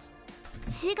の？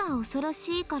死が恐ろ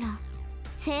しいから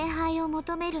聖杯を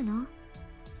求めるの？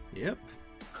 Yep.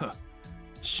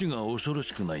 死が恐ろ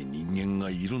しくない人間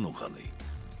がいるのかね。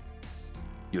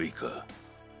よいか、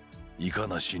いか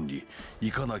な真理、い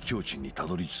かな境地にた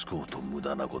どり着こうと無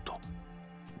駄なこと。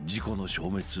自己の消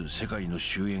滅、世界の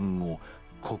終焉を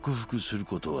克服する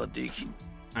ことはできん。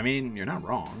I mean, you're not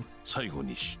wrong. 最後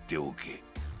に知っておけ。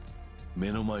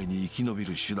目の前に生き延び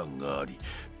る手段があり、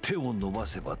手を伸ば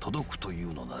せば届くとい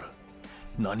うのなら、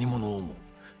何者をも、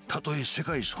たとえ世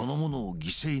界そのものを犠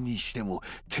牲にしても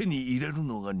手に入れる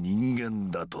のが人間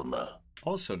だとな。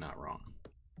Also not wrong.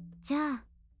 じゃあ、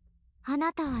あ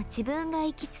なたは自分が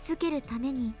生き続けるた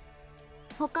めに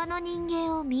他の人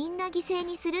間をみんな犠牲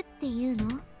にするっていう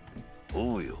の？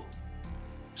おうよ。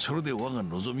それで我が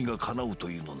望みが叶うと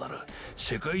いうのなら、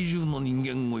世界中の人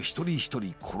間を一人一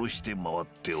人殺して回っ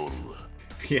ておるわ。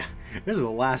Yeah, this is the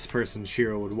last person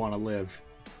Shiro would want to live.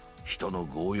 人の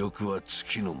強欲は尽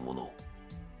きぬもの。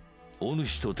お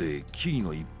主とて木々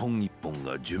の一本一本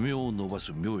が寿命を延ば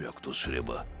す妙薬とすれ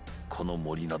ば、この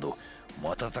森など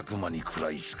瞬く間に食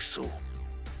らい尽くそう。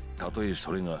たとえ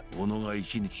それが己が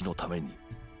一日のために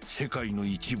世界の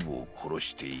一部を殺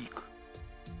していく。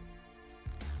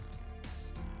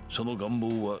その願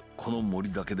望はこの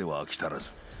森だけでは飽き足ら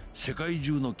ず、世界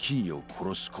中の木々を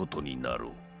殺すことになろ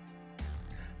う。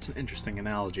It's an interesting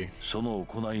analogy. その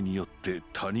行いによって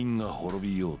他人が滅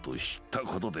びようと知った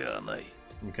ことではない。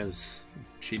Because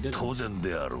she didn't. 当然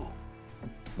であろ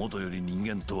う。もとより人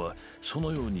間とはそ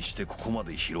のようにしてここま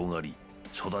で広がり、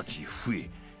育ち増え、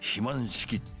肥満し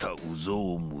きった有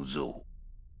象無象。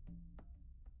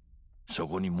そ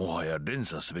こにもはや連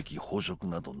鎖すべき法則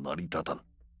など成り立たん。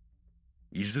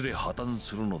いずれ破綻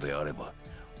するのであれば、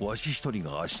わし一人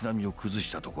が足並みを崩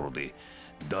したところで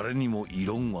誰にも異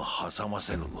論は挟ま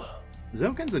せぬわ。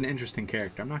Zoken's an interesting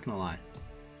character, I'm not gonna lie.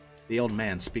 The old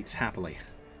man speaks happily.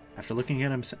 After looking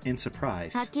at him in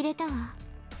surprise. 呆れたわ。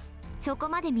そこ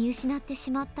まで見失ってし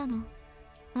まったの、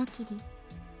アキリ。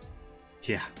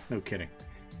Yeah, no kidding.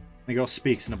 The girl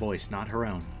speaks in a voice not her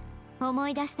own. 思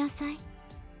い出しなさい。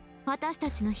私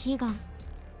たちの悲願、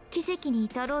奇跡に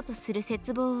至ろうとする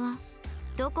絶望は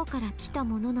どこから来た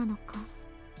ものなのか。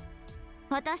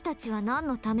私たちは何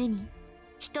のために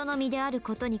人の身である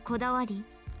ことにこだわり、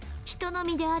人の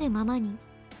身であるままに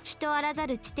人あらざ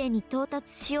る地点に到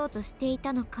達しようとしてい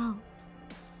たのかを。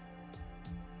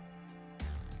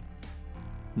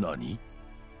何？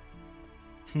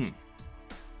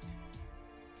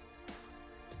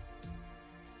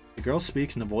 The girl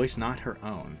speaks in a voice not her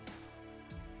own.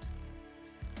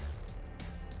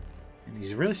 And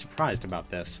he's really surprised about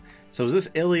this. So is this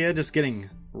Illya just getting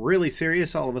really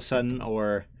serious all of a sudden,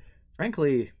 or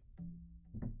frankly...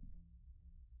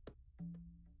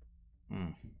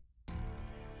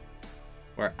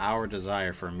 where our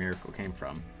desire for a miracle came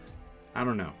from? I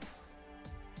don't know.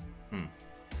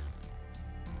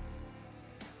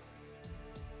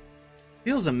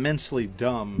 Feels immensely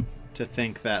dumb to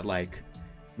think that, like,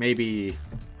 maybe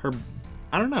her...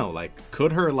 I don't know, like,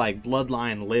 could her, like,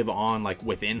 bloodline live on, like,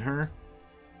 within her?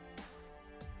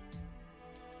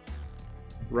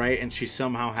 Right? And she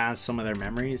somehow has some of their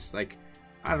memories? Like,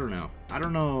 I don't know. I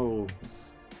don't know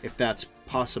if that's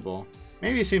possible.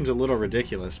 Maybe it seems a little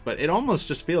ridiculous, but it almost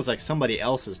just feels like somebody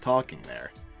else is talking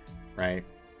there. Right?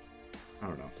 I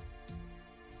don't know.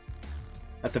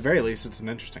 At the very least, it's an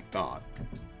interesting thought.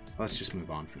 Let's just move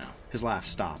on for now. His laugh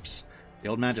stops. The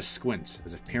old man just squints,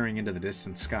 as if peering into the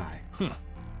distant sky.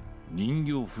 人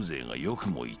形風情がよく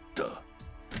も言った。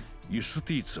ユス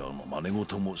ティーツァーの真似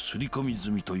事も刷り込み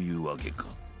済みというわけか。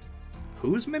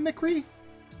Whose mimicry?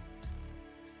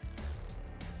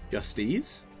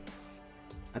 Justice?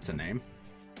 That's a name.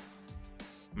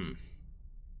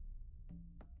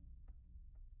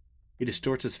 He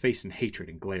distorts his face in hatred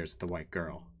and glares at the white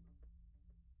girl.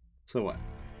 So what?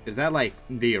 Is that like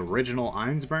the original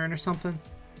Einsburn or something?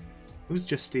 Who's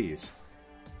Justice?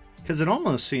 Because it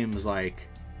almost seems like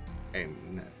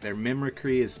their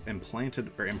mimicry is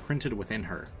implanted or imprinted within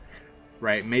her,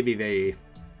 right? Maybe they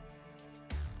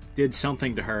did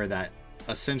something to her that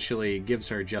essentially gives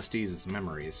her Justice's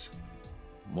memories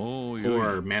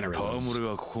or mannerisms.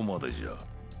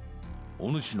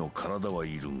 お主の体は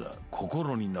いるが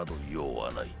心になど用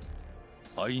はない。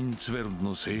アインツベルン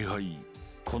の聖杯、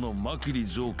このマキリ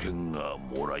造剣が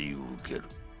もらい受ける。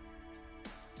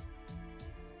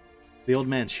The old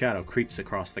man's shadow creeps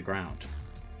across the ground.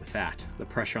 With that, the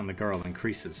pressure on the girl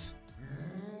increases.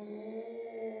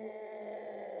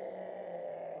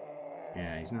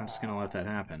 Yeah, he's not just gonna let that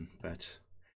happen, but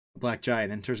the Black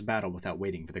Giant enters battle without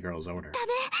waiting for the girl's order.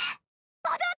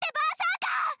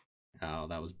 Oh,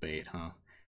 that was bait, huh?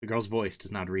 The girl's voice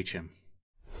does not reach him.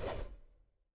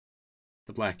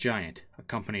 The Black Giant,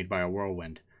 accompanied by a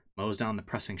whirlwind, mows down the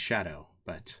pressing shadow,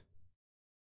 but...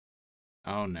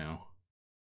 oh no.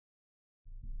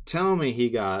 Tell me he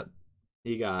got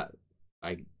did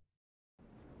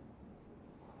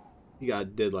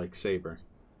like Saber.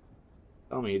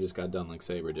 Tell me he just got done like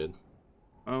Saber did.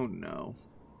 Oh no.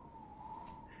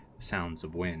 Sounds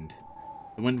of wind.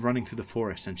 The wind running through the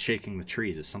forest and shaking the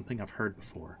trees is something I've heard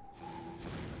before.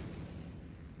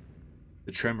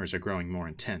 The tremors are growing more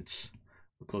intense.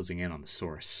 We're closing in on the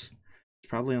source. It's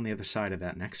probably on the other side of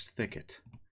that next thicket.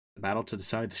 The battle to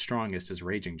decide the strongest is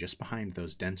raging just behind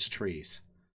those dense trees.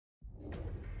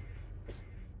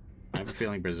 I have a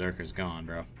feeling Berserker's gone,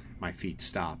 bro. My feet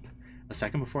stop. A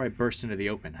second before I burst into the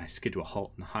open, I skid to a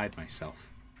halt and hide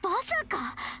myself.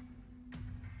 Basaka!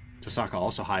 Tosaka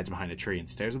also hides behind a tree and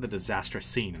stares at the disastrous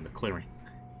scene in the clearing.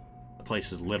 The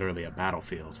place is literally a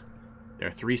battlefield. There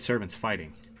are 3 servants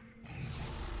fighting.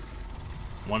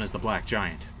 One is the Black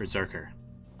Giant, Berserker.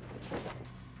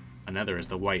 Another is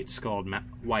the white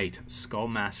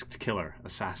skull-masked killer,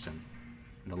 Assassin.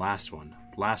 And the last one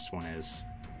is...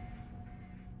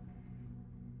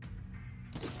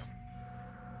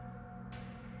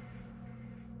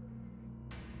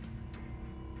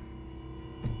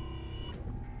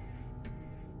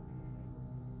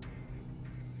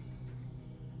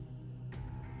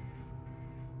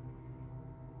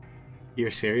 You're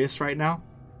serious right now?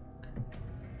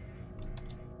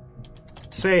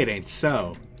 Say it ain't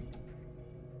so.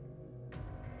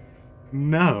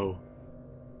 No.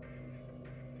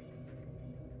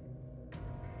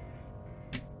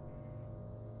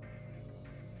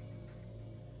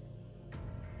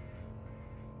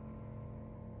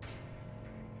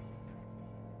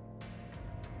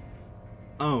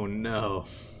 Oh no.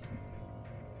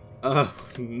 Oh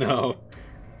no.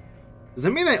 Does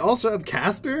that mean they also have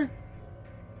Caster?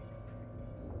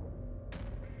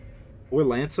 Or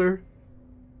Lancer?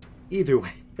 Either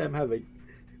way, them having...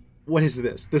 What is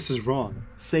this? This is wrong.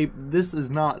 This is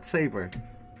not Saber.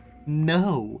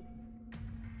 No.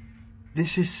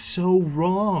 This is so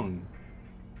wrong.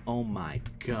 Oh my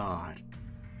god.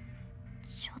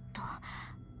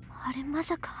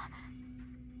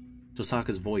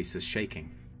 Tosaka's voice is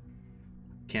shaking.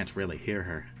 Can't really hear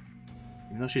her.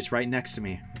 Even though she's right next to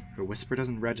me, her whisper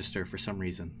doesn't register for some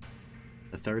reason.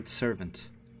 The 3rd servant.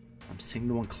 I'm seeing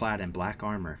the one clad in black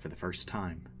armor for the first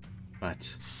time.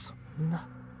 But...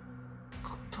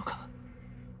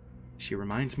 she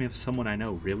reminds me of someone I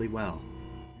know really well.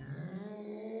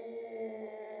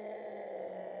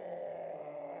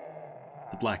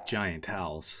 The Black Giant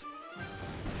howls.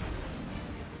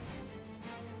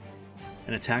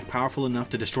 An attack powerful enough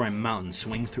to destroy a mountain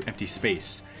swings through empty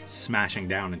space, smashing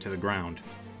down into the ground.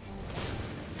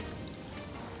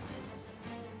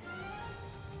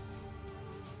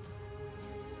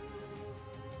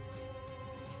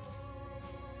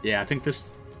 Yeah, I think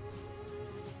this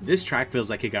track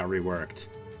feels like it got reworked.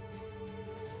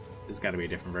 This has got to be a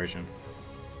different version.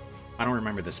 I don't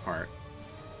remember this part.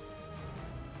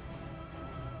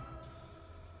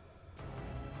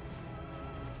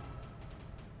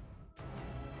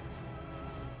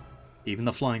 Even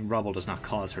the flying rubble does not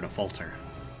cause her to falter.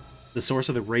 The source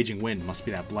of the raging wind must be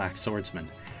that black swordsman,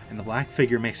 and the black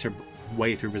figure makes her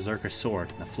way through Berserker's sword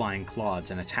and the flying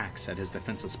clods and attacks at his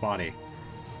defenseless body.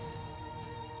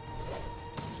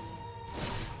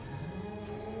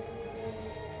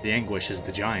 The anguish is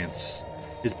the giant's.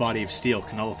 His body of steel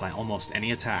can nullify almost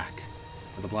any attack,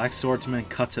 but the black swordsman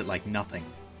cuts it like nothing.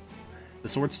 The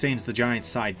sword stains the giant's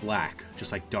side black,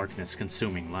 just like darkness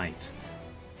consuming light.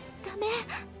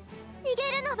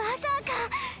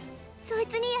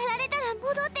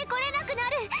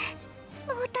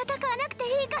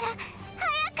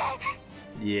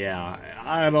 Yeah,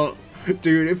 I don't...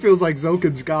 Dude, it feels like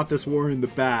Zoken's got this war in the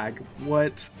bag.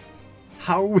 What?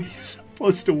 How are we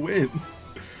supposed to win?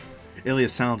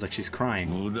 Illya sounds like she's crying.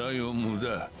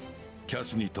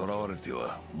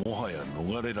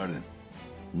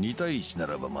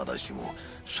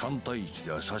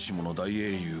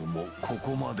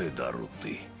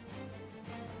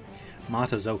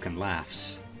 Mata Zoken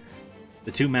laughs.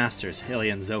 The two masters,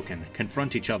 Illya and Zoken,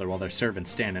 confront each other while their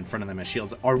servants stand in front of them as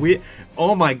shields. Are we...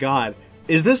 Oh my god.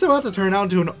 Is this about to turn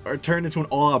into an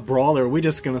all-out brawl, or are we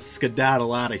just gonna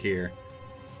skedaddle out of here?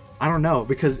 I don't know,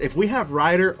 because if we have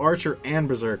Rider, Archer, and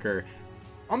Berserker,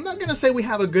 I'm not gonna say we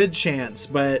have a good chance,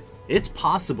 but it's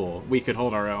possible we could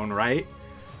hold our own, right?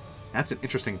 That's an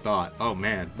interesting thought. Oh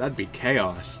man, that'd be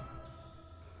chaos.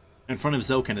 In front of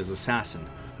Zoken is Assassin,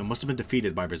 who must have been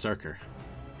defeated by Berserker.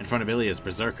 In front of Illya's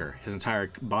Berserker, his entire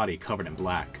body covered in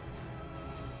black.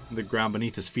 The ground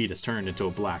beneath his feet has turned into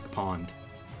a black pond.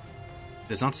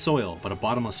 It is not soil, but a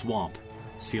bottomless swamp,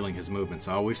 sealing his movements.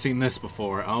 Oh, we've seen this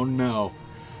before. Oh no.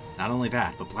 Not only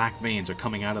that, but black veins are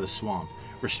coming out of the swamp,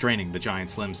 restraining the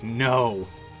giant's limbs. No!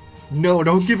 No,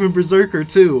 don't give him Berserker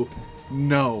too!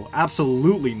 No,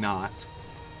 absolutely not.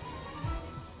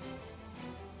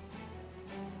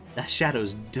 That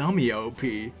shadow's dummy OP.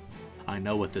 I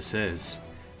know what this is.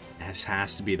 This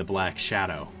has to be the Black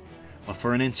Shadow. But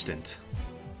for an instant,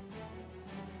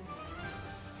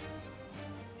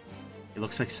 it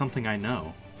looks like something I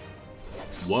know.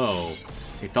 Whoa,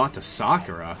 he thought to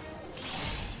Sakura.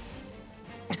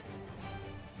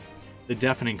 The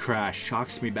deafening crash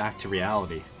shocks me back to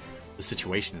reality. The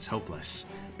situation is hopeless.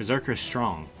 Berserker is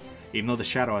strong. Even though the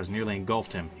shadow has nearly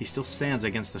engulfed him, he still stands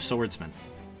against the swordsman.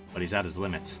 But he's at his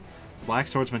limit. The Black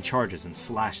Swordsman charges and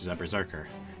slashes at Berserker.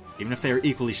 Even if they are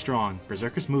equally strong,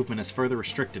 Berserker's movement is further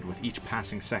restricted with each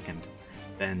passing second.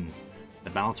 Then, the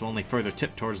balance will only further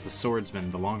tip towards the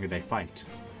swordsman the longer they fight.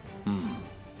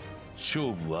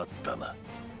 勝負あったな。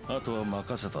あとは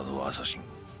任せたぞ、アサシン。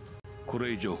こ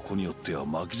れ以上ここによっては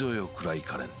巻き添えを食らい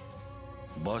かねん。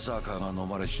バサーカーが飲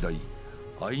まれ次第、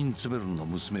アインツベルンの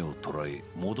娘を捕らえ、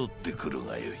戻ってくる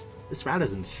がよい。This rat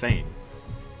is insane.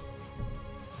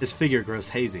 His figure grows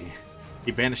hazy.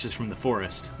 He vanishes from the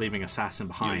forest, leaving Assassin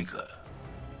behind.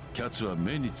 キャツは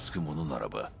目につくものなら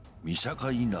ば見境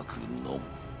なく飲む。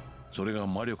それが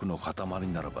魔力の塊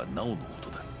ならばなおのこと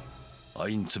だ。ア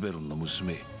インツベルンの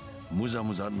娘、むざ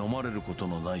むざ飲まれること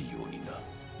のないようにな。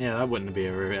Yeah, that wouldn't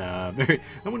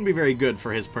be very good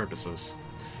for his purposes.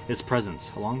 His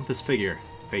presence, along with his figure,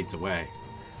 fades away.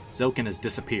 Zoken has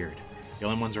disappeared. The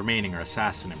only ones remaining are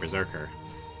Assassin and Berserker,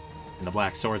 and the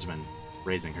Black Swordsman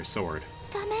raising her sword.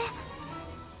 ダメ。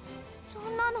そ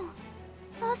んなの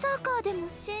バサーカーでも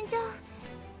死んじゃう。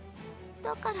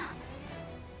だから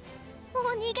も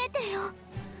う逃げてよ、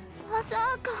バサ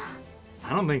ーカー。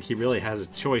 I don't think he really has a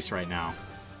choice right now.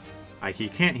 Like he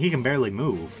can barely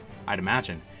move, I'd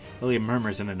imagine. Illya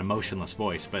murmurs in an emotionless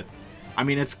voice, but I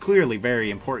mean it's clearly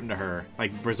very important to her.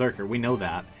 Like Berserker, we know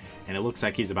that, and it looks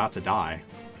like he's about to die.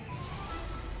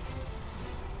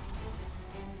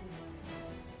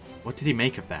 What did he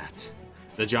make of that?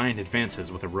 The giant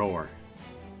advances with a roar.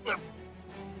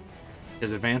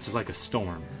 His advance is like a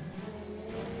storm.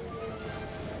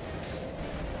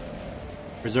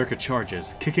 Berserker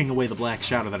charges, kicking away the black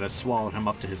shadow that has swallowed him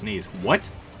up to his knees. What?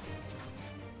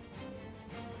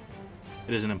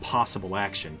 It is an impossible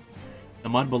action. The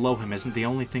mud below him isn't the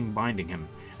only thing binding him,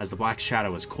 as the black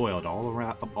shadow is coiled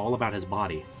all about his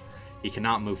body. He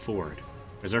cannot move forward.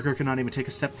 Berserker cannot even take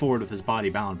a step forward with his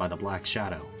body bound by the black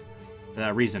shadow. For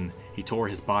that reason, he tore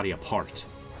his body apart.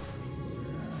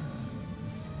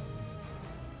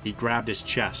 He grabbed his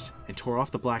chest and tore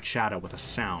off the black shadow with a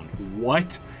sound.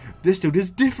 What? This dude is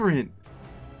different!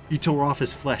 He tore off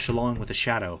his flesh along with the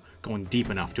shadow, going deep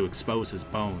enough to expose his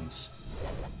bones.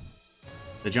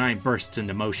 The giant bursts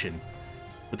into motion.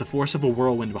 With the force of a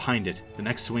whirlwind behind it, the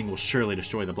next swing will surely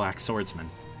destroy the Black Swordsman.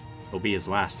 It will be his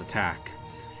last attack.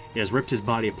 He has ripped his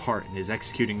body apart and is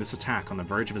executing this attack on the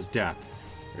verge of his death.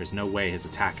 There is no way his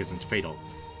attack isn't fatal.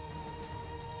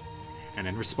 And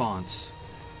in response,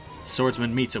 the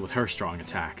swordsman meets it with her strong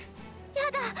attack.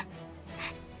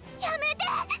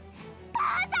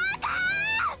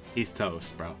 He's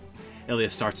toast, bro.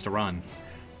 Illya starts to run.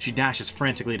 She dashes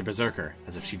frantically to Berserker,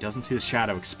 as if she doesn't see the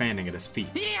shadow expanding at his feet.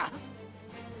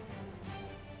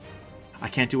 I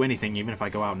can't do anything even if I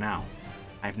go out now.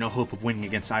 I have no hope of winning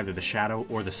against either the shadow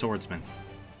or the swordsman.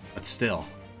 But still,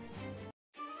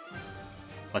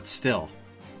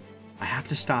 I have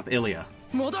to stop Illya.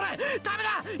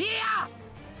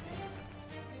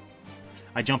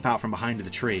 I jump out from behind the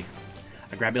tree.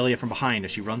 I grab Illya from behind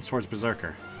as she runs towards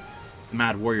Berserker. The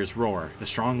mad warriors roar, the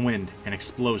strong wind, an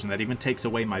explosion that even takes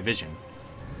away my vision.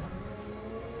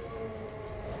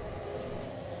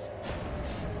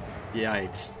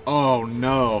 Yikes. Oh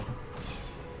no.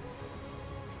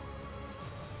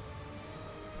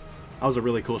 That was a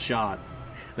really cool shot.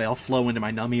 They all flow into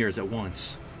my numb ears at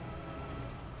once.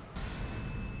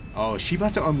 Oh, is she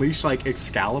about to unleash, like,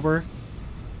 Excalibur?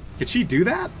 Could she do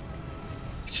that?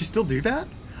 Did she still do that?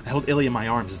 I hold Illya in my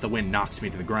arms as the wind knocks me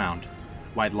to the ground.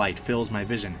 White light fills my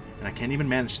vision, and I can't even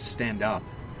manage to stand up.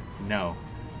 No,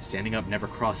 standing up never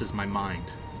crosses my mind.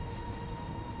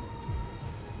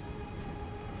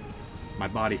 My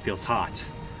body feels hot.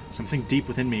 Something deep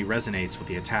within me resonates with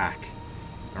the attack.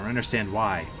 I don't understand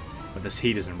why, but this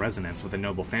heat is in resonance with the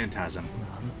noble phantasm.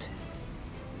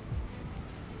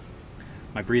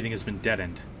 My breathing has been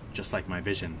deadened, just like my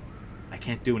vision. I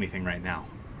can't do anything right now.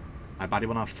 My body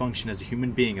will not function as a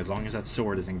human being as long as that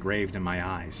sword is engraved in my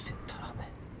eyes.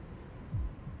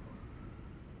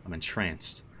 I'm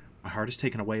entranced. My heart is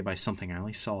taken away by something I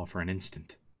only saw for an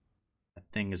instant. That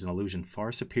thing is an illusion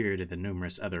far superior to the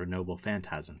numerous other noble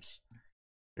phantasms.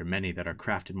 There are many that are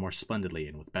crafted more splendidly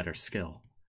and with better skill.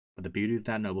 But the beauty of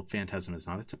that noble phantasm is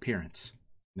not its appearance.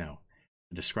 No,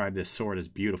 to describe this sword as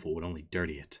beautiful would only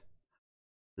dirty it.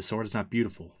 The sword is not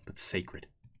beautiful, but sacred.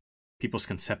 People's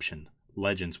conception,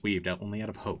 legends weaved out only out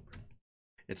of hope.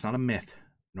 It's not a myth,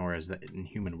 nor is that in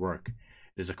human work.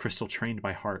 It is a crystal trained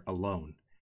by heart alone.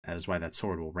 That is why that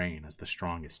sword will reign as the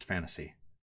strongest fantasy.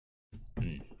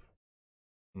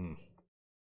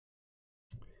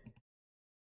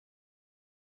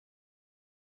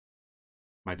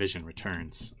 My vision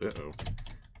returns. Uh-oh.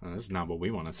 This is not what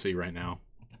we want to see right now.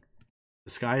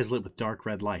 The sky is lit with dark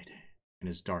red light, and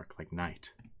is dark like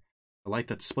night. The light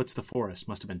that splits the forest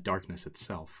must have been darkness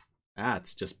itself.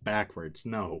 That's just backwards,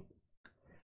 no.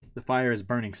 The fire is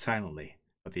burning silently,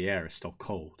 but the air is still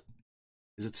cold.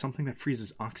 Is it something that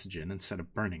freezes oxygen instead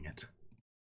of burning it?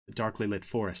 The darkly lit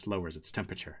forest lowers its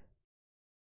temperature.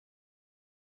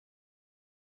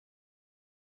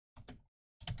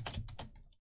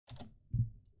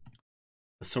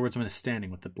 The swordsman is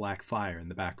standing with the black fire in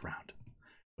the background.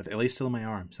 With Illya still in my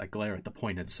arms, I glare at the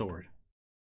pointed sword.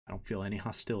 I don't feel any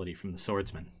hostility from the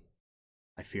swordsman.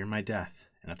 I fear my death,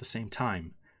 and at the same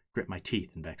time, grit my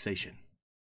teeth in vexation.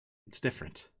 It's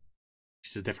different.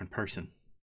 She's a different person.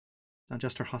 It's not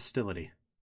just her hostility.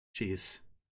 I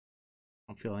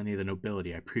don't feel any of the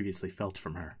nobility I previously felt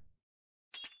from her.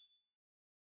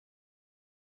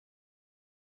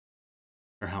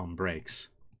 Her helm breaks.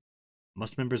 It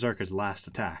must have been Berserker's last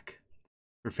attack.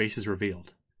 Her face is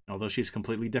revealed, and although she's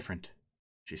completely different,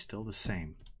 she's still the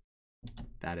same.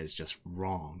 That is just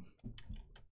wrong.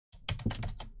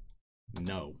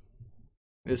 No.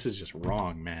 This is just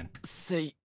wrong, man.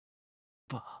 Say...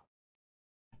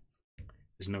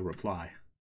 There's no reply.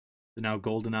 The now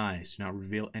golden eyes do not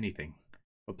reveal anything,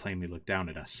 but plainly look down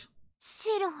at us.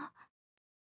 Shiro.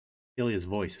 Ilya's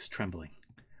voice is trembling.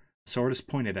 The sword is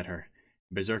pointed at her,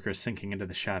 and Berserker is sinking into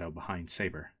the shadow behind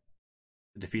Saber.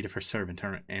 The defeat of her servant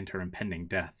and her impending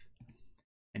death.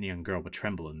 Any young girl would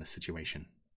tremble in this situation.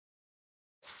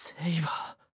 Saber.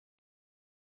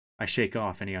 I shake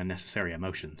off any unnecessary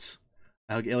emotions.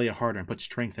 I hug Illya harder and put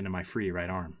strength into my free right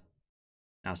arm.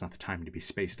 Now's not the time to be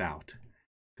spaced out.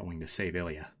 Going to save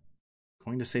Illya.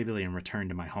 Going to save Illya and return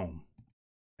to my home.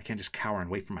 I can't just cower and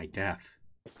wait for my death.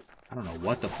 I don't know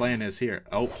what the plan is here.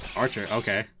 Oh, Archer,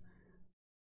 okay.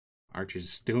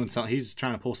 Archer's doing something. He's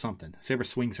trying to pull something. Saber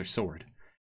swings her sword.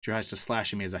 She tries to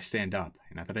slash at me as I stand up,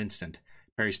 and at that instant,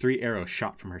 parries 3 arrows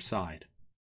shot from her side.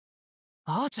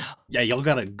 Archer! Yeah, y'all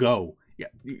gotta go. Yeah,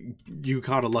 you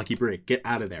caught a lucky break. Get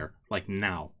out of there. Like,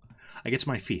 now. I get to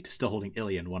my feet, still holding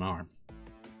Illya in one arm.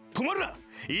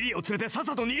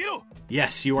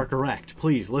 Yes, you are correct.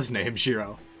 Please, listen to him,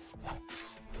 Shiro.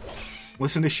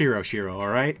 Listen to Shiro,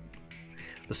 alright?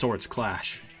 The swords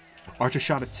clash. Archer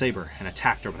shot at Saber and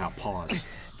attacked her without pause.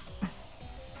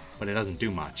 But it doesn't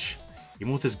do much.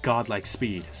 Even with his godlike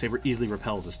speed, Saber easily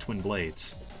repels his twin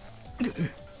blades.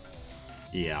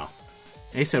 Yeah.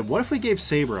 And he said, what if we gave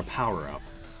Saber a power-up?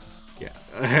 Yeah,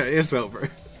 it's over.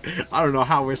 I don't know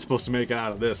how we're supposed to make it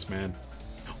out of this, man.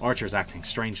 Archer's acting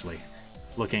strangely.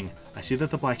 Looking, I see that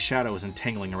the black shadow is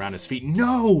entangling around his feet.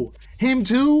 No! Him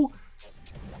too?!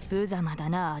 無様だ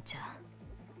な、アーチャー。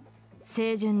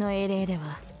聖順の英霊で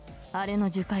は、あれの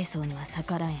樹海藻には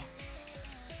逆らえん。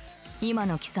今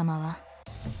の貴様は、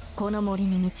この森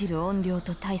に満ちる怨霊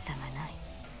と大差がない。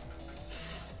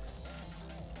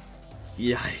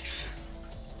Yikes.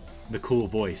 The cool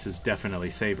voice is definitely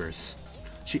Saber's.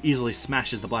 She easily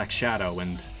smashes the black shadow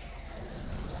and...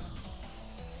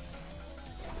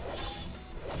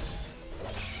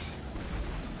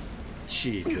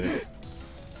 Jesus.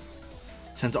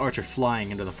 Sends Archer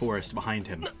flying into the forest behind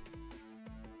him.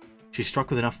 She struck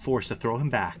with enough force to throw him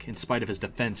back, in spite of his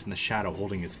defense in the shadow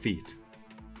holding his feet.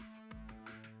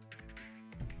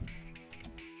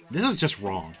 This is just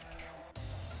wrong.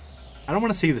 I don't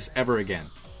want to see this ever again.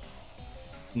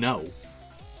 No.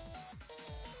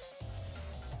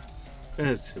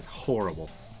 This is horrible.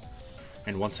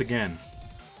 And once again,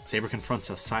 Saber confronts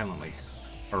us silently.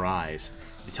 Her eyes.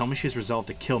 They tell me she's resolved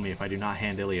to kill me if I do not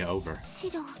hand Illya over.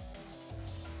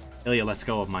 Illya lets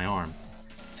go of my arm.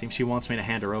 Seems she wants me to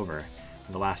hand her over,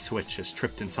 and the last switch is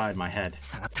tripped inside my head.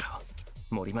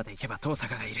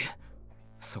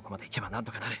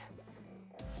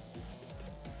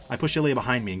 I push Illya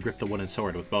behind me and grip the wooden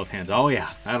sword with both hands. Oh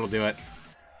yeah, that'll do it.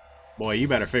 Boy, you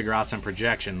better figure out some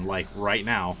projection, like, right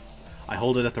now. I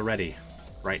hold it at the ready,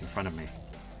 right in front of me.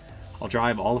 I'll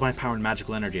drive all of my power and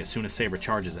magical energy as soon as Saber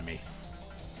charges at me.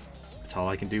 That's all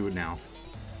I can do now.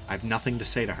 I have nothing to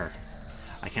say to her.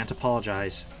 I can't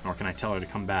apologize, nor can I tell her to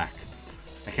come back.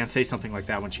 I can't say something like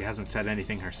that when she hasn't said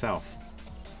anything herself.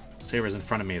 Saber's in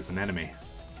front of me as an enemy,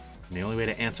 and the only way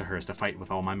to answer her is to fight with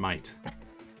all my might.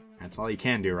 That's all you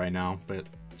can do right now, but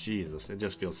Jesus, it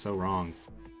just feels so wrong.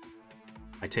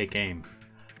 I take aim.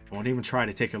 I won't even try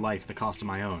to take her life at the cost of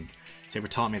my own. Saber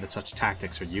taught me that such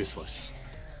tactics are useless.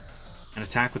 An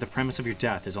attack with the premise of your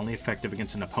death is only effective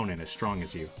against an opponent as strong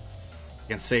as you.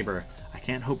 Against Saber, I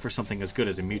can't hope for something as good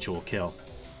as a mutual kill.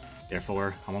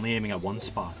 Therefore, I'm only aiming at one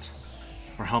spot.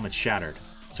 Her helmet's shattered,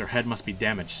 so her head must be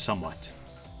damaged somewhat.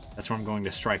 That's where I'm going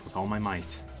to strike with all my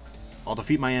might. I'll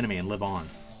defeat my enemy and live on.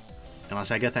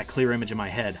 Unless I get that clear image in my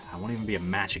head, I won't even be a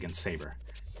match against Saber.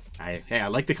 Hey, I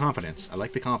like the confidence. I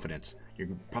like the confidence. You're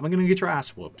probably going to get your ass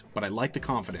whooped, but I like the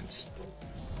confidence.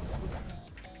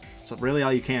 That's really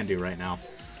all you can do right now.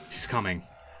 She's coming.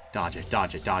 Dodge it,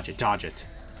 dodge it, dodge it, dodge it.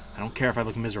 I don't care if I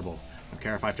look miserable. I don't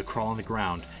care if I have to crawl on the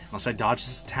ground. Unless I dodge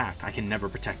this attack, I can never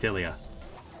protect Illya.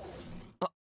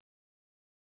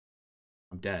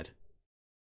 I'm dead.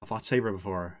 I've fought Saber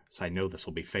before, so I know this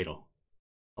will be fatal.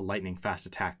 A lightning-fast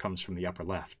attack comes from the upper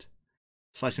left.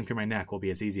 Slicing through my neck will be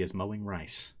as easy as mowing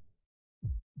rice.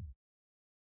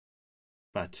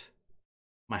 But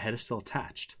my head is still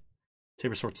attached.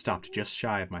 Saber's sword stopped just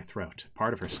shy of my throat.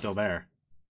 Part of her's still there.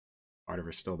 Part of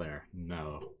her's still there.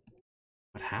 No.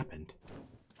 What happened?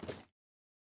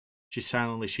 She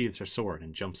silently sheathes her sword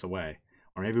and jumps away.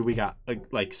 Or maybe we got,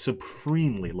 like,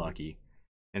 supremely lucky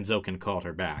and Zoken called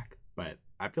her back. But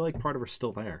I feel like part of her's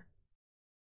still there.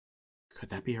 Could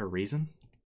that be her reason?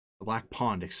 The black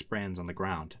pond expands on the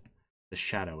ground. The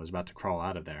shadow is about to crawl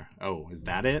out of there. Oh, is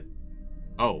that it?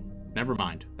 Oh, never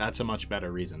mind. That's a much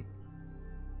better reason.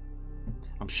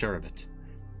 I'm sure of it.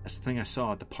 That's the thing I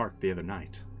saw at the park the other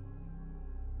night.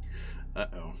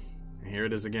 Uh-oh. Here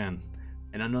it is again.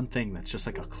 An unknown thing that's just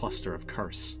like a cluster of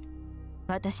curse.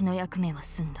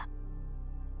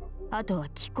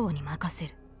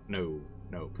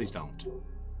 No, please don't.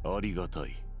 ありがた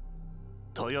い。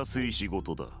たやすい仕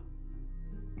事だ。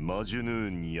マジュヌー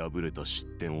ンに敗れた失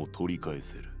点を取り返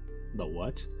せる。The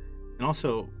what? And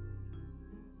also...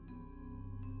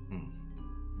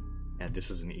 Yeah,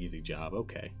 this is an easy job.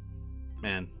 Okay.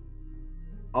 Man.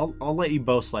 I'll let you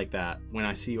boast like that when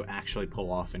I see you actually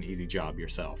pull off an easy job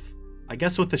yourself. I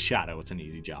guess with the shadow it's an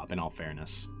easy job, in all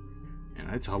fairness. And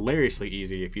it's hilariously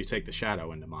easy if you take the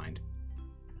shadow into mind.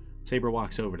 Saber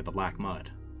walks over to the black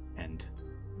mud, and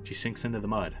she sinks into the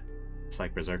mud, just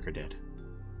like Berserker did.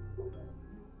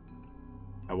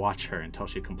 I watch her until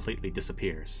she completely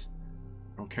disappears.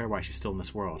 I don't care why she's still in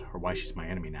this world, or why she's my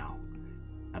enemy now.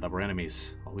 Now that we're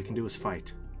enemies, all we can do is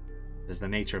fight. It is the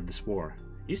nature of this war.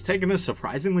 He's taken this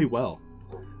surprisingly well.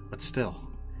 But still,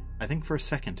 I think for a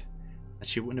second that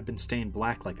she wouldn't have been stained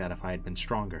black like that if I had been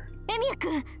stronger.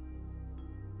 Emiya-kun!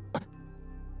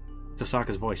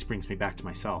 Tosaka's voice brings me back to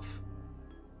myself.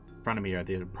 In front of me are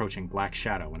the approaching black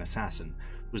shadow, an assassin,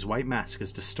 whose white mask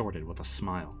is distorted with a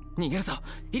smile.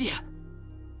 Illya!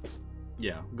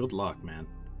 Yeah, good luck, man.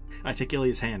 I take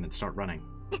Illya's hand and start running.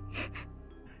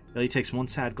 Illya takes one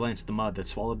sad glance at the mud that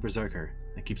swallowed Berserker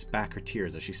and keeps back her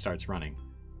tears as she starts running.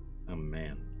 Oh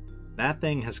man. That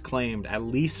thing has claimed at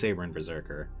least Saber and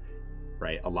Berserker,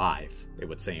 right, alive, it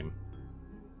would seem.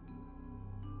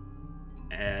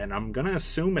 And I'm gonna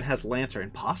assume it has Lancer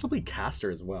and possibly Caster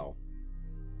as well.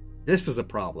 This is a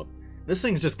problem. This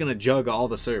thing's just gonna jug all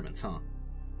the servants, huh?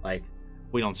 Like,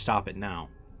 we don't stop it now.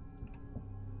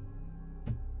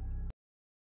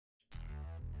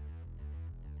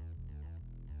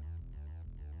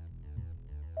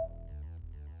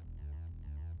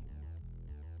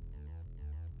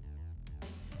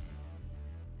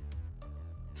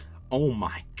 Oh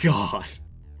my god!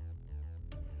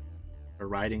 Her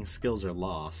riding skills are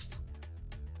lost.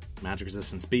 Magic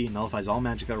Resistance B nullifies all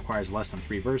magic that requires less than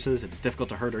 3 verses. It is difficult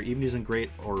to hurt her even using great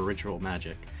or ritual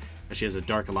magic. As she has a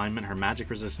dark alignment, her magic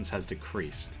resistance has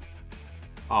decreased.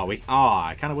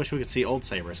 I kinda wish we could see Old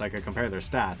Saber so I could compare their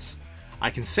stats. I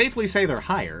can safely say they're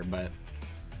higher, but...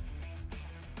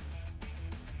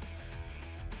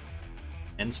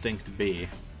 Instinct B.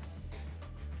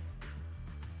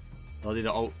 Ability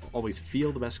to always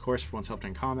feel the best course for oneself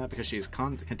during combat. Because she is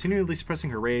continually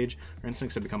suppressing her rage, her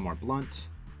instincts have become more blunt.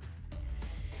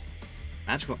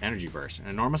 Magical energy burst. An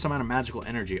enormous amount of magical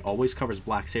energy always covers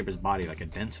Black Saber's body like a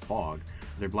dense fog.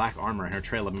 With her black armor and her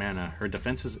trail of mana, her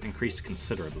defenses increased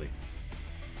considerably.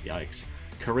 Yikes.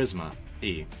 Charisma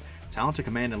E. Talent to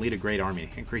command and lead a great army.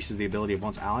 Increases the ability of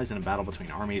one's allies in a battle between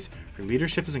armies. Her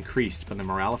leadership is increased, but the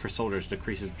morale of her soldiers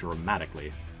decreases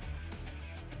dramatically.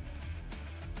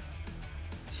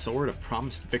 Sword of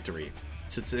Promised Victory.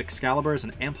 Since Excalibur is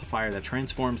an amplifier that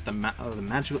transforms the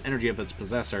magical energy of its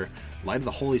possessor, Light of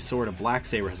the Holy Sword of Black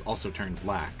Saber has also turned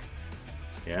black.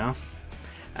 Yeah?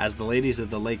 As the ladies of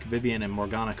the Lake Vivian and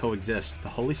Morgana coexist, the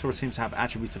Holy Sword seems to have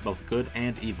attributes of both good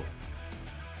and evil.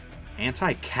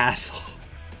 Anti-Castle.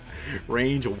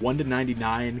 Range 1 to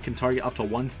 99, can target up to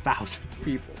 1,000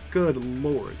 people. Good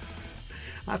lord.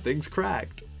 That thing's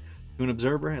cracked. To an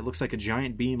observer, it looks like a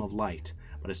giant beam of light,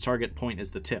 but its target point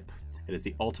is the tip. It is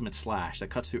the ultimate slash that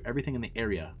cuts through everything in the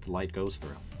area the light goes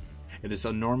through. Its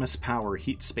enormous power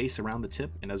heats space around the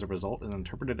tip, and as a result is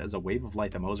interpreted as a wave of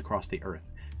light that mows across the earth.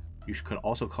 You could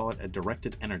also call it a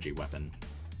directed energy weapon.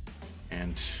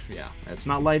 And yeah, it's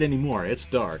not light anymore, it's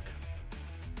dark.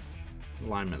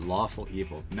 Alignment, lawful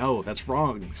evil. No, that's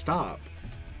wrong. Stop.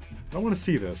 I don't want to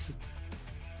see this.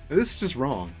 This is just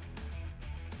wrong.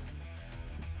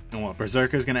 And what,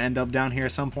 Berserker's gonna end up down here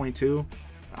at some point too?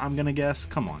 I'm gonna guess.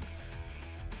 Come on.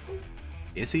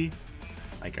 Is he?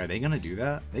 Like, are they gonna do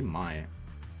that? They might.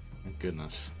 Thank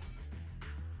goodness.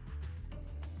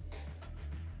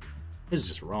 This is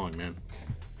just wrong, man.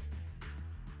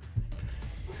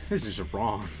 This is just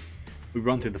wrong. We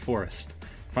run through the forest.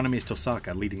 In front of me is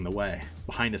Tosaka leading the way.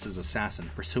 Behind us is Assassin,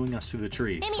 pursuing us through the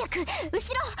trees.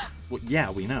 Well, yeah,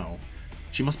 we know.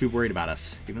 She must be worried about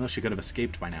us. Even though she could have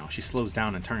escaped by now, she slows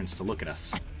down and turns to look at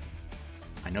us.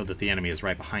 I know that the enemy is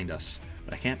right behind us,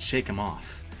 but I can't shake him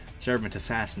off. Servant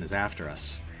Assassin is after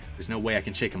us. There's no way I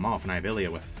can shake him off, and I have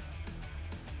Illya with...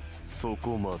 そ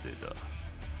こまでだ。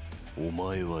お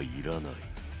前はいらない。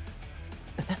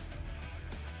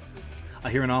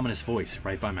 I hear an ominous voice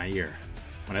right by my ear.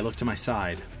 When I look to my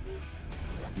side...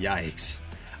 Yikes.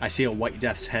 I see a white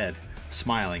death's head,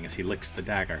 smiling as he licks the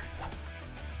dagger.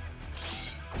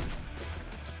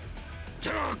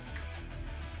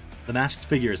 The masked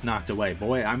figure is knocked away.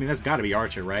 Boy, I mean, that's gotta be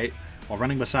Archer, right? While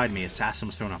running beside me, Assassin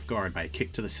was thrown off guard by a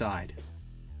kick to the side.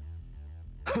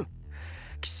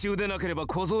 奇襲でなければ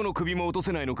小僧の首も落と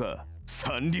せないのか。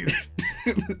三流。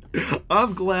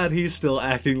 I'm glad he's still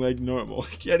acting like normal.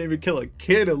 You can't even kill a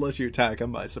kid unless you attack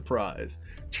him by surprise.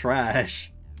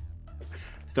 Trash.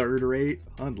 Third rate?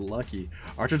 Unlucky.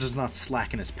 Archer does not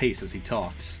slacken his pace as he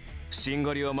talks. しん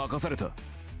がりは任された。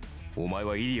お前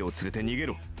はイリアを連れて逃げ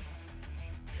ろ。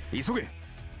急げ。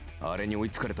あれに追い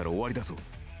つかれたら終わりだぞ。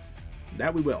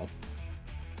 That we will.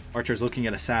 Archer's looking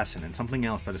at Assassin and something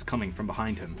else that is coming from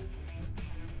behind him.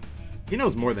 He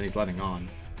knows more than he's letting on.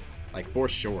 Like, for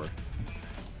sure.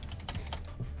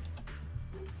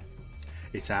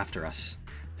 It's after us.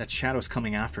 That shadow's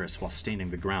coming after us while staining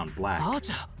the ground black.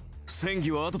 Archer! 戦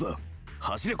技は後だ。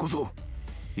走れ小僧。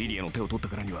イリアの手を取った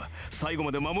からには最後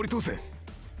まで守り通せ。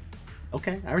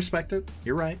 Okay, I respect it.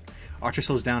 You're right. Archer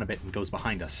slows down a bit and goes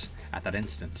behind us. At that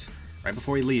instant, right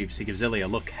before he leaves, he gives Illya a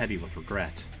look heavy with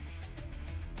regret.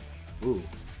 Ooh.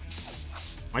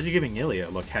 Why is he giving Illya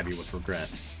a look heavy with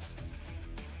regret?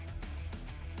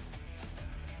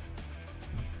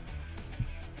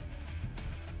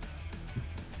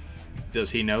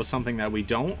 Does he know something that we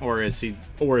don't, or is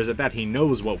it that he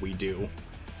knows what we do?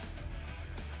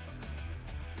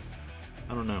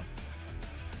 I don't know.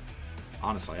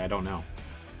 Honestly, I don't know.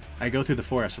 I go through the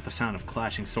forest with the sound of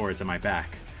clashing swords at my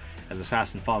back. As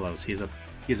Assassin follows, he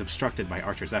is obstructed by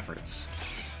Archer's efforts.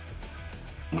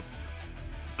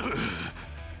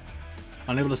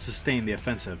 Unable to sustain the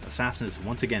offensive, Assassin is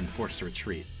once again forced to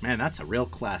retreat. Man, that's a real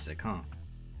classic, huh?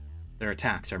 Their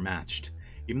attacks are matched.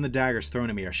 Even the daggers thrown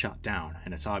at me are shot down,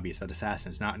 and it's obvious that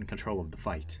Assassin is not in control of the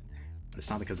fight. But it's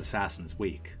not because Assassin is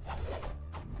weak.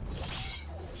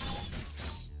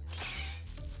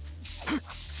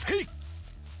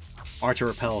 Archer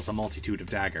repels a multitude of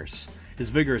daggers. His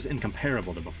vigor is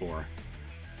incomparable to before.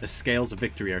 The scales of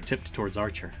victory are tipped towards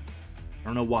Archer. I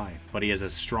don't know why, but he is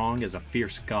as strong as a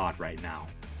fierce god right now.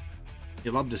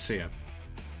 You love to see it.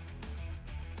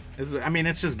 I mean,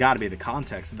 it's just gotta be the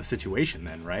context of the situation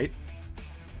then, right?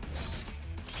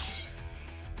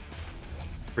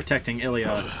 Protecting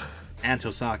Illya and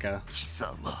Tosaka. 貴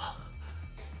様、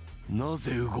な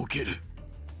ぜ動ける?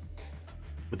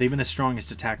 With even his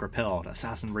strongest attack repelled,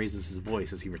 Assassin raises his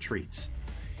voice as he retreats.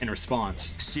 In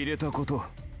response, 知れたこと。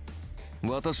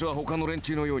私は他の連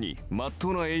中のように真っ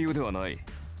当な英雄ではない。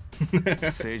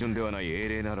清純ではない英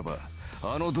霊ならば、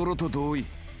あの泥と同意。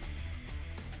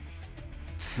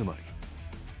つまり。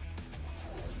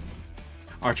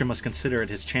 Archer must consider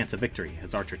it his chance of victory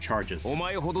as Archer charges. お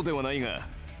前ほどではないが、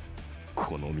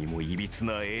この身もいびつ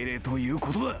な英霊という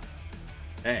ことだ。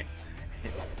Hey,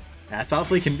 that's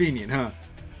awfully convenient, huh?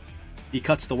 He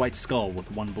cuts the white skull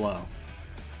with one blow.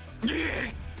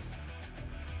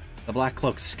 The black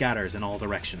cloak scatters in all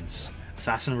directions.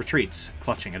 Assassin retreats,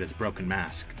 clutching at his broken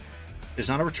mask. It is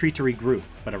not a retreat to regroup,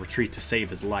 but a retreat to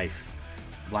save his life.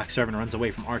 The black servant runs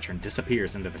away from Archer and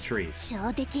disappears into the trees.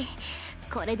 上出来。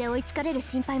これで追いつかれる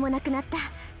心配もなくなった。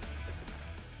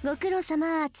ご苦労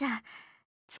様、アーチャー。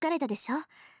疲れたでしょ？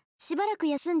しばらく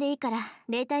休んでいいから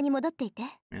霊体に戻っていて。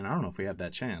Man, I don't know if we had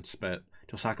that chance, but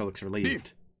Tosaka looks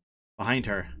relieved. Behind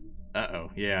her, uh-oh,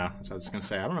 yeah, so I was gonna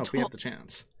say, I don't know if we had the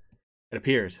chance. It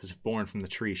appears as if born from the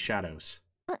tree's shadows.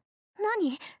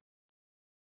 何？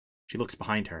 She looks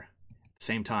behind her. At the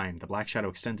same time, the black shadow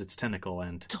extends its tentacle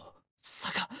and...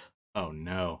 Oh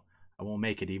no, I won't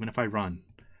make it even if I run.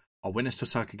 I'll witness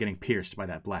Tosaka getting pierced by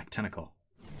that black tentacle.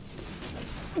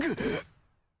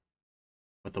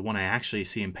 But the one I actually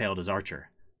see impaled is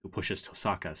Archer, who pushes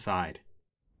Tosaka aside.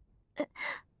 I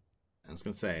was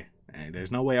gonna say, hey,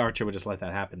 there's no way Archer would just let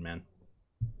that happen, man.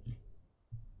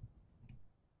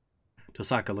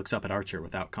 Tosaka looks up at Archer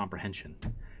without comprehension.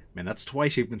 Man, that's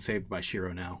twice you've been saved by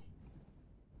Shiro now.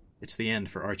 It's the end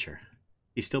for Archer.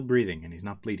 He's still breathing, and he's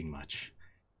not bleeding much.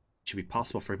 It should be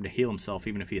possible for him to heal himself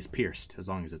even if he is pierced, as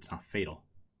long as it's not fatal.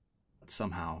 But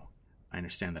somehow, I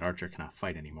understand that Archer cannot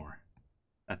fight anymore.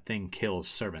 That thing kills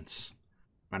servants.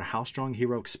 No matter how strong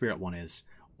heroic spirit one is,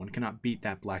 one cannot beat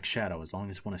that black shadow as long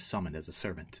as one is summoned as a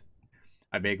servant.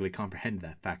 I vaguely comprehend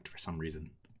that fact for some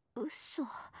reason. 嘘。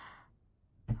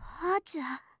アーチャー、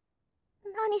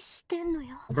何してんの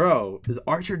よ。Bro, is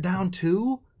Archer down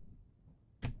too?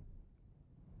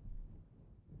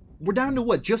 We're down to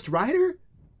what, just Ryder?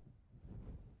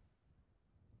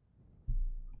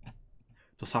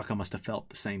 Tosaka must have felt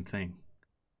the same thing.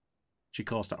 She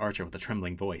calls to Archer with a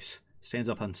trembling voice, stands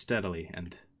up unsteadily,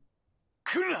 and...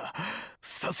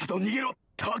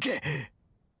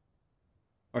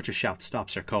 Archer's shout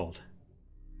stops her cold.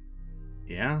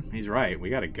 Yeah, he's right. We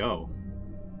gotta go.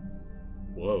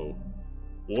 Whoa.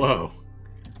 Whoa.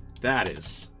 That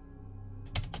is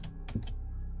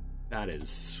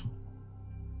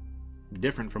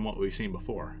different from what we've seen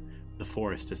before. The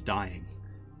forest is dying.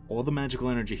 All the magical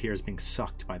energy here is being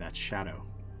sucked by that shadow.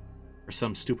 For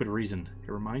some stupid reason,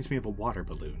 it reminds me of a water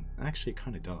balloon. Actually, it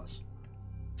kind of does.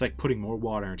 It's like putting more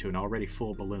water into an already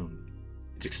full balloon.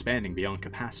 It's expanding beyond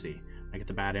capacity. I get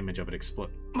the bad image of it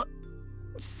explode.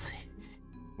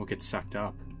 We'll get sucked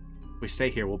up. If we stay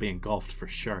here, we'll be engulfed for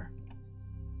sure.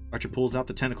 Archer pulls out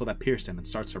the tentacle that pierced him and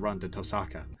starts to run to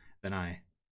Tosaka. Then I...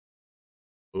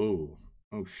 Ooh.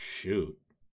 Oh, shoot.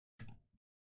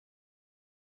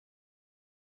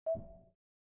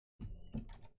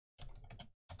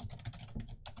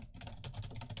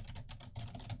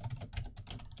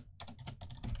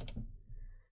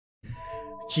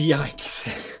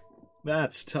 Yikes.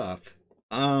 That's tough.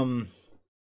 I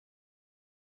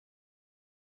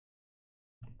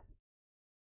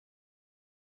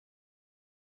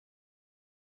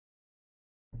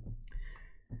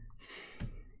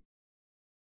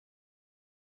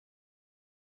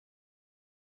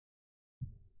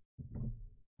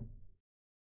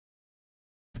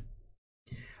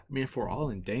mean, if we're all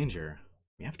in danger,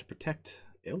 we have to protect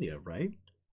Illya, right?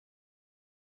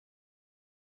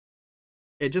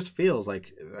 It just feels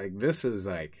like this is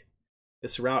like,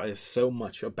 this route is so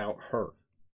much about her.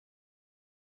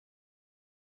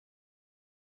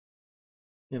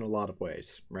 In a lot of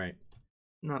ways, right?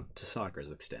 Not to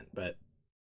Sakura's extent, but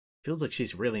feels like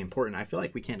she's really important. I feel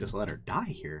like we can't just let her die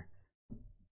here.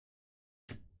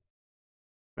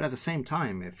 But at the same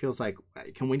time, it feels like,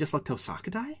 can we just let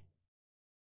Tosaka die?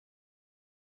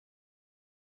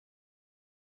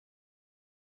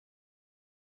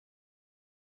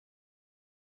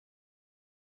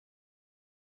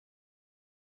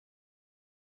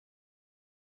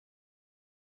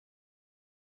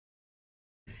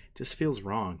 Just feels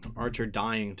wrong. Archer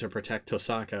dying to protect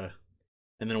Tosaka,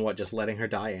 and then what, just letting her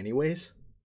die anyways?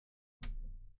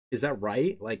 Is that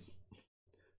right? Like,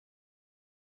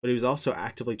 but he was also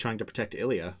actively trying to protect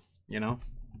Illya, you know?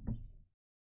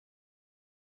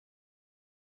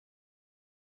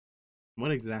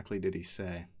 What exactly did he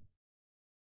say?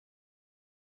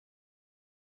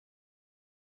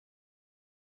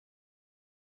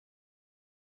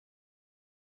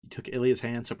 He took Ilya's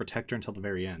hand to protect her until the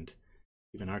very end.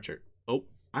 Even Archer. Oh,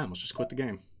 I almost just quit the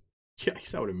game.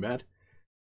 Yikes, that would have been bad.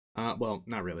 Well,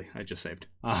 not really. I just saved.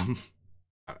 I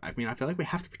mean, I feel like we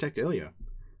have to protect Illya.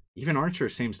 Even Archer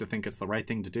seems to think it's the right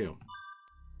thing to do.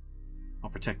 I'll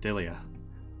protect Illya.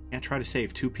 Can't try to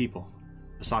save two people.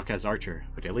 Tosaka has Archer,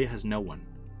 but Illya has no one.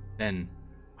 Then,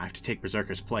 I have to take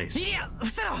Berserker's place.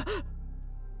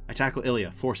 I tackle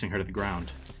Illya, forcing her to the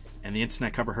ground, and the instant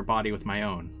I cover her body with my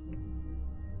own.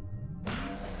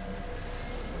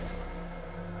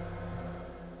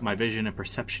 My vision and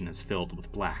perception is filled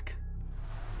with black.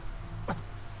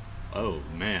 Oh,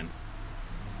 man.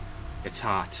 It's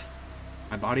hot.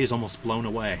 My body is almost blown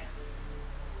away.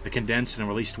 The condensed and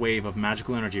released wave of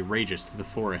magical energy rages through the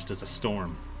forest as a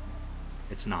storm.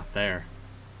 It's not there.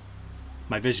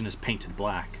 My vision is painted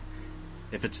black.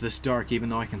 If it's this dark, even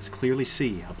though I can clearly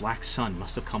see, a black sun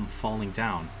must have come falling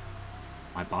down.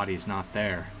 My body's not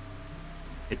there.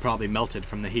 It probably melted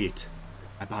from the heat.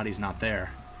 My body's not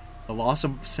there. The loss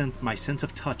of my sense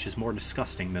of touch is more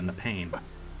disgusting than the pain.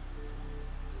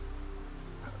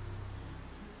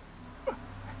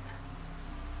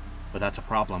 But that's a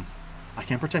problem. I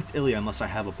can't protect Illya unless I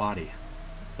have a body.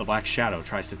 The Black Shadow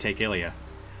tries to take Illya.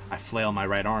 I flail my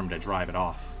right arm to drive it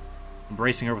off.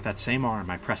 Embracing her with that same arm,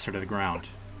 I press her to the ground.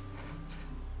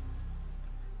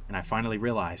 And I finally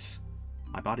realize,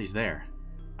 my body's there.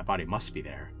 My body must be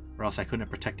there, or else I couldn't have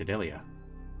protected Illya.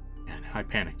 And I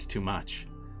panicked too much.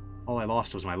 All I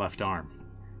lost was my left arm.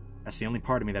 That's the only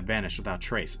part of me that vanished without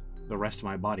trace. The rest of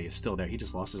my body is still there. He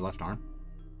just lost his left arm.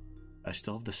 But I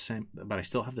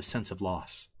still have the sense of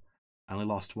loss. I only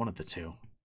lost one of the two.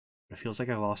 But it feels like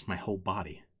I lost my whole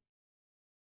body.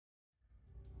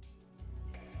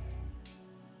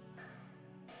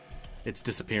 It's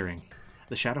disappearing.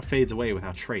 The shadow fades away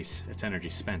without trace, its energy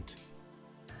spent.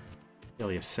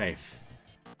 Illya's safe.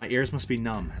 My ears must be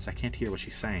numb, as I can't hear what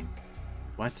she's saying.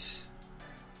 What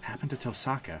happened to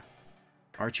Tosaka?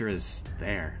 Archer is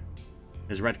there.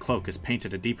 His red cloak is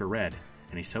painted a deeper red,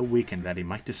 and he's so weakened that he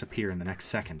might disappear in the next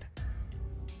second.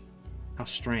 How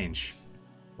strange.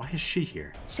 Why is she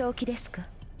here? 正気ですか?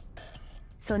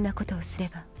 そんなことをすれ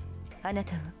ば、あな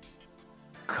たは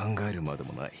考えるまで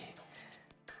もない。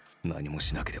何も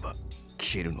しなければ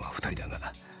消えるのは2人だ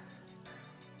が、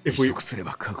移植すれ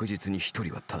ば確実に1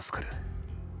人は助かる。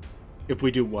If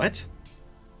we do what?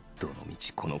 どのみ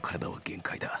ちこの体は限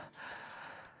界だ。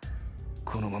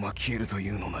このまま消えるとい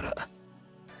うのなら、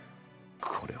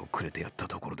これをくれてやった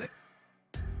ところで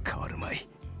変わるまい。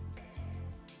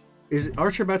Is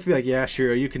Archer about to be like, yeah,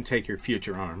 sure, you can take your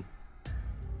future arm?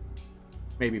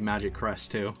 Maybe Magic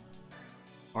Crest, too.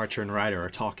 Archer and Ryder are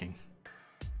talking.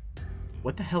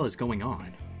 What the hell is going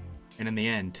on? And in the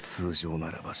end... 通常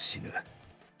ならば死ぬ。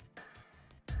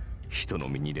人の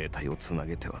身に霊体をつな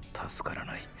げては助から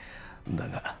ない。だ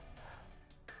が、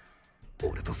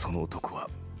俺とその男は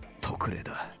特例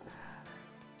だ。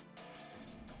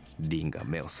リンが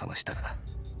目を覚ましたら、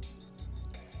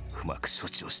うまく処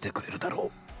置をしてくれるだろ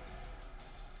う。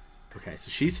Okay, so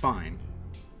she's fine.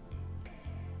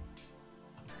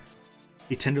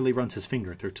 He tenderly runs his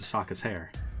finger through Tosaka's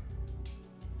hair.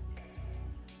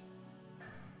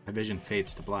 My vision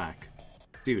fades to black.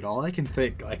 Dude, all I can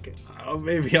think, like, oh,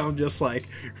 maybe I'm just, like,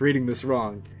 reading this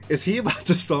wrong. Is he about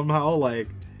to somehow, like,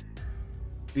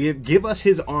 give us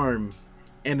his arm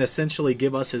and essentially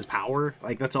give us his power?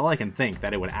 Like, that's all I can think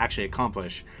that it would actually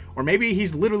accomplish. Or maybe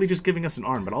he's literally just giving us an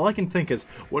arm, but all I can think is,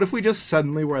 what if we just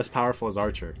suddenly were as powerful as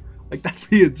Archer? Like, that'd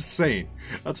be insane.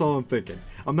 That's all I'm thinking.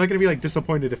 I'm not gonna be, like,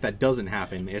 disappointed if that doesn't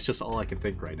happen. It's just all I can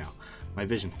think right now. My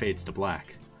vision fades to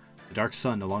black. The dark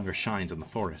sun no longer shines in the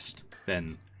forest.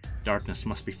 Then, darkness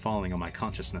must be falling on my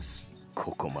consciousness.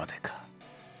 ここまでか。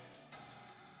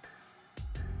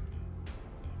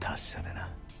達者だな。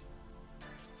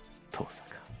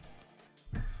Tosaka.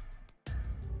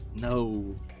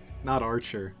 No, not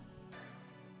Archer.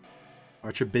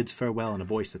 Archer bids farewell in a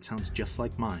voice that sounds just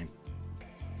like mine.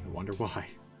 I wonder why.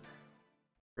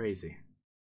 Crazy.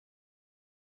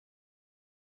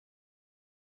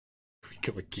 Here we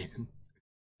go again.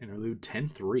 Interlude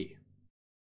 10-3.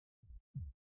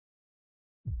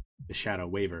 The shadow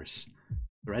wavers.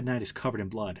 The Red Knight is covered in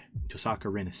blood, and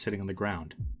Tosaka Rin is sitting on the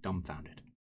ground, dumbfounded.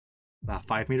 About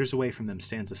 5 meters away from them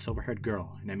stands a silver-haired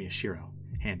girl and Emiya,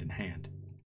 hand in hand.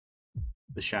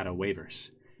 The shadow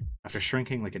wavers. After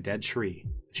shrinking like a dead tree,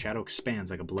 the shadow expands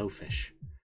like a blowfish.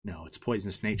 No, its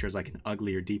poisonous nature is like an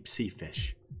uglier deep-sea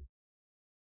fish.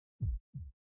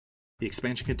 The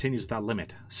expansion continues without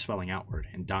limit, swelling outward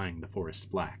and dyeing the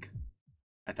forest black.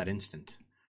 At that instant,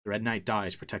 the Red Knight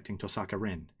dies protecting Tosaka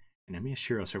Rin, and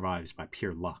Emiya survives by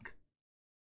pure luck.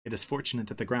 It is fortunate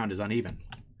that the ground is uneven.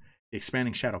 The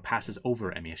expanding shadow passes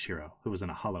over Emiya, who was in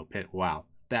a hollow pit. Wow,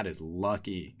 that is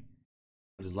lucky.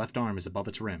 But his left arm is above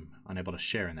its rim, unable to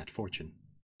share in that fortune.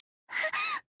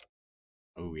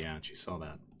 Oh yeah, she saw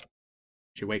that.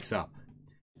 She wakes up.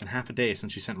 It's been half a day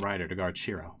since she sent Ryder to guard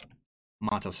Shiro.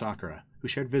 Mato Sakura, who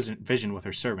shared vision with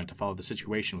her servant to follow the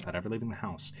situation without ever leaving the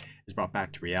house, is brought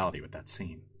back to reality with that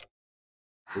scene.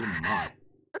 Oh my.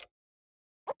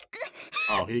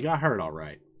 Oh, he got hurt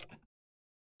alright.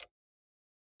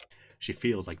 She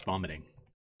feels like vomiting.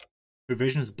 Her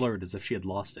vision is blurred as if she had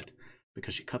lost it,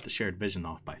 because she cut the shared vision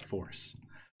off by force.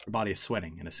 Her body is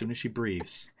sweating, and as soon as she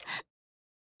breathes,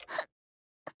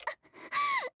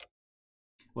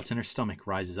 what's in her stomach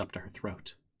rises up to her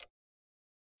throat.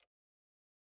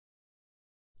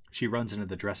 She runs into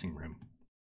the dressing room.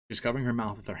 She's covering her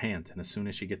mouth with her hand, and as soon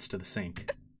as she gets to the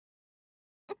sink...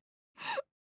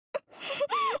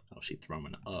 Oh, she's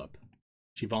throwing up.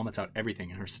 She vomits out everything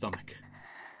in her stomach.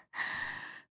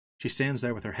 She stands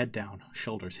there with her head down,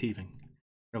 shoulders heaving.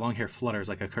 Her long hair flutters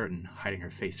like a curtain, hiding her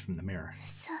face from the mirror.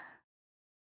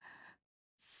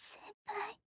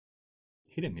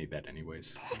 He didn't need that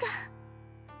anyways.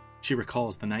 She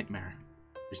recalls the nightmare.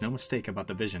 There's no mistake about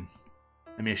the vision.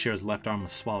 Emiyashiro's left arm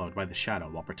was swallowed by the shadow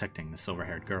while protecting the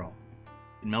silver-haired girl.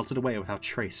 It melted away without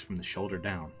trace from the shoulder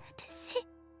down.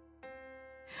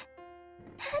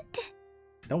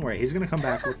 Don't worry, he's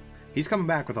coming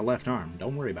back with a left arm.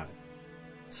 Don't worry about it.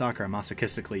 Sakura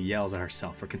masochistically yells at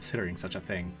herself for considering such a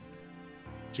thing.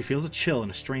 She feels a chill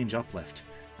and a strange uplift,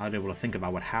 not able to think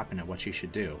about what happened and what she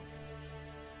should do.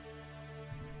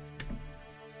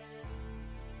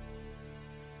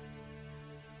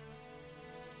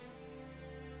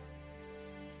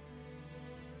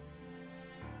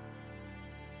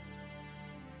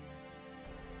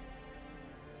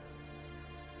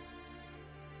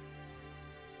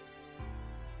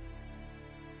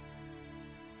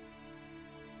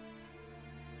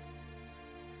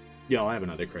 Yo, I have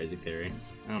another crazy theory.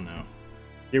 I don't know.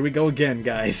 Here we go again,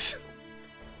 guys.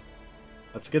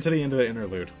 Let's get to the end of the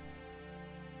interlude.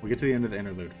 We get to the end of the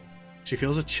interlude. She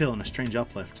feels a chill and a strange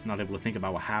uplift, not able to think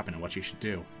about what happened and what she should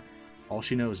do. All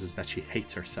she knows is that she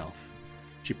hates herself.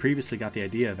 She previously got the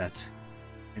idea that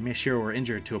Emiya were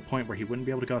injured to a point where he wouldn't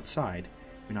be able to go outside.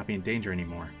 He would not be in danger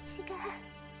anymore.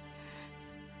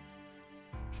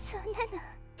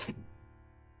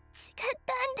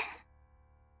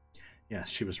 Yes,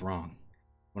 she was wrong.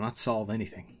 Will not solve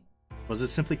anything. Was it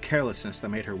simply carelessness that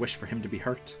made her wish for him to be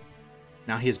hurt?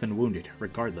 Now he has been wounded,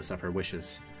 regardless of her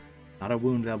wishes. Not a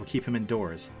wound that will keep him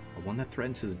indoors, but one that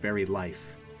threatens his very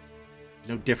life. There's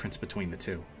no difference between the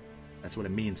two. That's what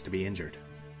it means to be injured.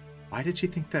 Why did she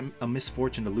think that a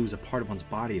misfortune to lose a part of one's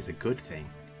body is a good thing?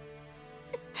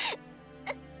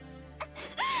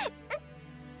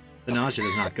 The nausea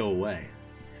does not go away.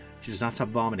 She does not stop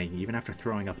vomiting even after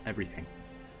throwing up everything.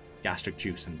 Gastric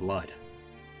juice and blood.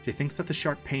 She thinks that the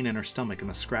sharp pain in her stomach and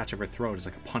the scratch of her throat is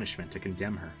like a punishment to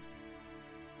condemn her.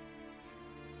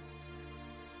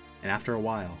 And after a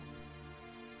while,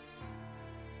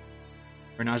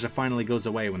 her nausea finally goes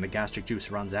away when the gastric juice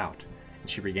runs out, and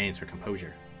she regains her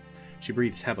composure. She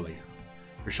breathes heavily.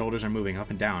 Her shoulders are moving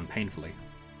up and down painfully.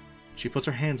 She puts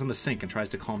her hands on the sink and tries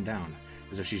to calm down,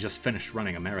 as if she's just finished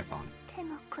running a marathon.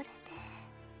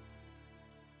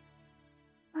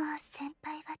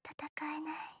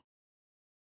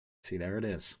 See, there it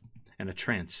is. In a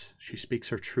trance, she speaks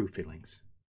her true feelings.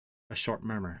 A short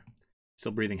murmur.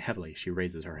 Still breathing heavily, she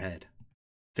raises her head.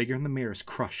 The figure in the mirror is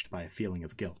crushed by a feeling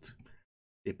of guilt.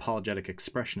 The apologetic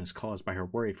expression is caused by her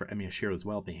worry for Emiyashiro's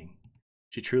well-being.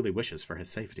 She truly wishes for his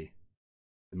safety.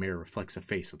 The mirror reflects a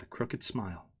face with a crooked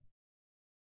smile.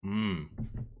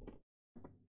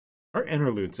 Our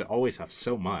interludes always have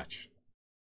so much.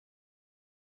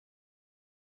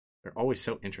 They're always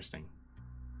so interesting.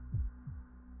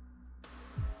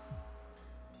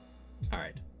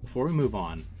 Alright, before we move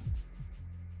on,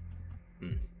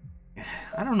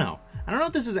 I don't know. I don't know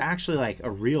if this is actually like a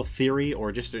real theory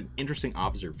or just an interesting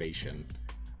observation.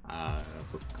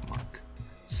 Bookmark.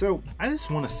 So, I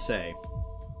just want to say,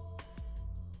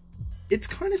 it's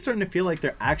kind of starting to feel like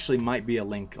there actually might be a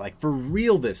link, like for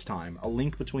real this time, a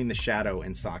link between the Shadow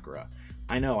and Sakura.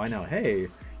 I know. Hey,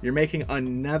 you're making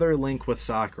another link with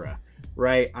Sakura,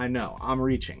 right? I know. I'm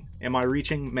reaching. Am I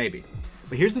reaching? Maybe.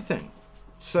 But here's the thing.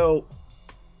 So,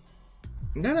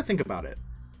 I'm gonna think about it.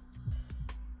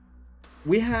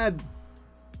 We had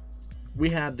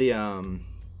the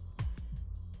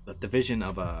vision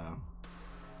of a...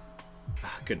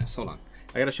 goodness, hold on.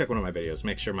 I gotta check one of my videos,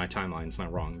 make sure my timeline's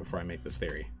not wrong before I make this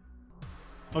theory.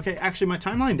 Okay, actually, my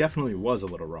timeline definitely was a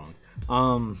little wrong.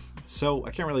 So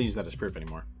I can't really use that as proof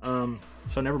anymore.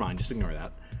 So never mind, just ignore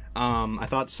that. I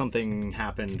thought something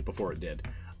happened before it did.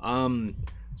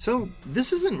 So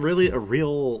this isn't really a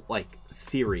real, like,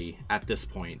 theory at this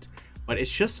point, but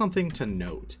it's just something to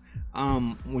note.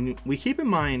 When we keep in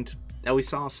mind that we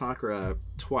saw Sakura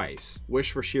twice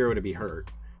wish for Shiro to be hurt,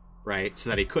 right, so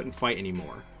that he couldn't fight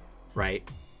anymore, right?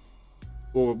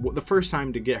 Or the first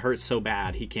time to get hurt so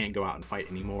bad he can't go out and fight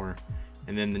anymore,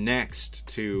 and then the next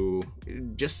to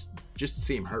just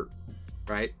see him hurt,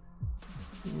 right?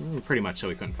 Pretty much so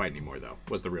he couldn't fight anymore, though,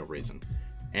 was the real reason.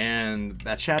 And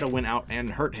that shadow went out and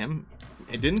hurt him.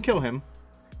 It didn't kill him.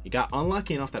 He got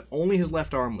unlucky enough that only his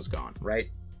left arm was gone, right?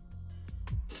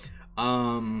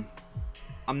 I'm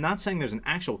not saying there's an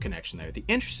actual connection there. The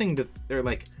interesting they're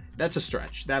like, that's a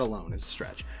stretch. That alone is a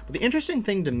stretch. But the interesting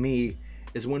thing to me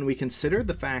is when we consider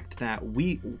the fact that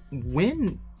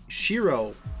when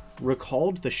Shiro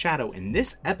recalled the shadow in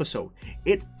this episode,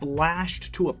 it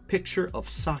flashed to a picture of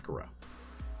Sakura.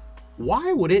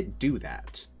 Why would it do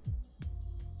that?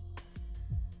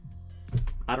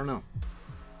 I don't know.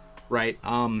 Right?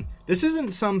 This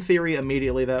isn't some theory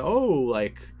immediately that, oh,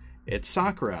 like, it's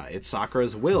Sakura, it's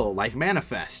Sakura's will, like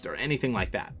Manifest, or anything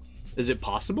like that. Is it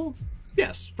possible?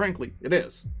 Yes, frankly, it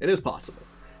is. It is possible.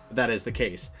 That is the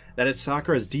case. That is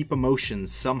Sakura's deep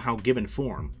emotions somehow given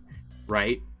form,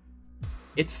 right?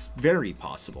 It's very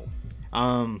possible.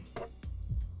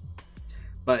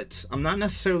 But I'm not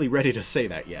necessarily ready to say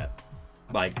that yet.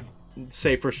 Like,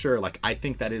 say for sure, like, I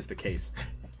think that is the case.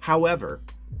 However,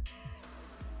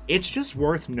 it's just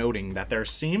worth noting that there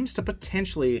seems to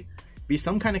potentially be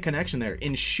some kind of connection there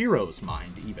in Shiro's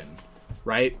mind, even,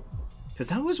 right? Because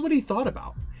that was what he thought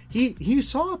about. He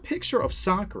saw a picture of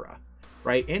Sakura,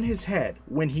 right, in his head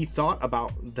when he thought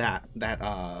about that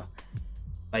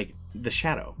like, the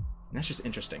shadow. And that's just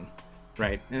interesting,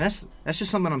 right? And that's just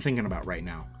something I'm thinking about right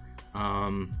now.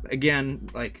 Again,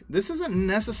 like, this isn't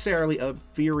necessarily a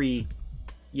theory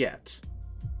yet.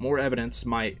 More evidence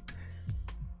might,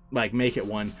 like, make it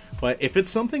one. But if it's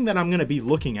something that I'm going to be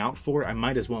looking out for, I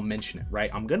might as well mention it,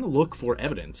 right? I'm going to look for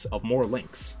evidence of more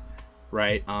links,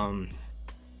 right?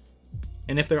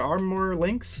 And if there are more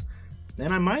links,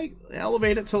 then I might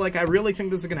elevate it to, like, I really think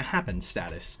this is going to happen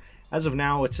status. As of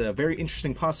now, it's a very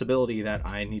interesting possibility that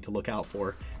I need to look out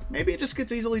for. Maybe it just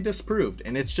gets easily disproved,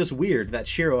 and it's just weird that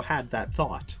Shiro had that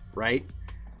thought, right?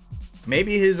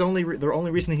 Maybe the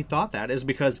only reason he thought that is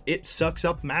because it sucks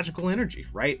up magical energy,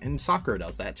 right? And Sakura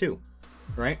does that too,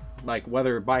 right? Like,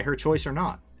 whether by her choice or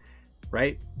not,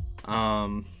 right?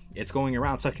 It's going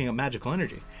around sucking up magical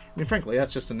energy. I mean, frankly,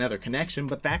 that's just another connection,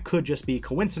 but that could just be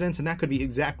coincidence, and that could be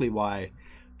exactly why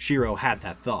Shiro had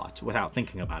that thought without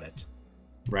thinking about it,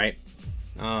 right?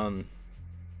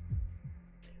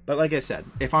 But like I said,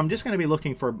 if I'm just going to be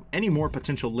looking for any more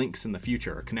potential links in the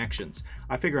future or connections,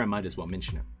 I figure I might as well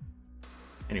mention it.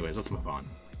 Anyways, let's move on.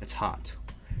 It's hot.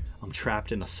 I'm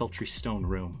trapped in a sultry stone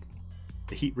room.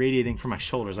 The heat radiating from my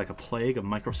shoulders like a plague of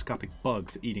microscopic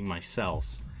bugs eating my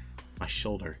cells. My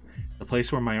shoulder, the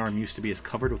place where my arm used to be, is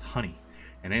covered with honey,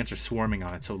 and ants are swarming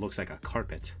on it so it looks like a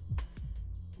carpet.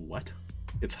 What?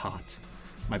 It's hot.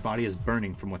 My body is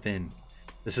burning from within.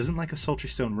 This isn't like a sultry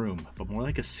stone room, but more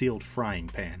like a sealed frying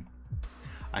pan.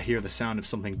 I hear the sound of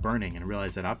something burning and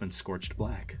realize that I've been scorched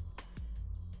black.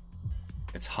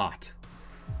 It's hot.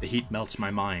 The heat melts my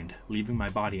mind, leaving my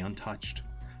body untouched.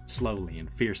 Slowly and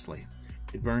fiercely,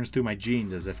 it burns through my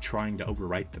genes as if trying to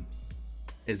overwrite them.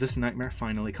 Is this nightmare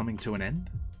finally coming to an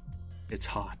end? It's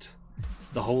hot.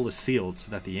 The hole is sealed so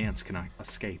that the ants cannot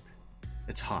escape.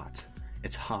 It's hot.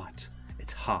 It's hot.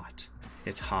 It's hot.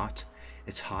 It's hot.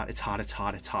 It's hot. It's hot. It's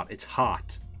hot. It's hot. It's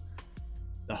hot.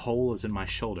 The hole is in my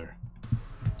shoulder.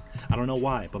 I don't know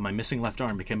why, but my missing left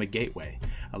arm became a gateway,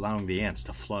 allowing the ants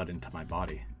to flood into my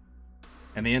body.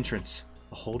 And the entrance,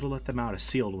 the hole to let them out, is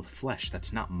sealed with flesh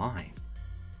that's not mine.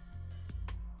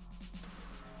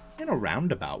 In a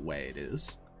roundabout way, it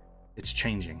is. It's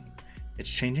changing.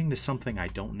 It's changing to something I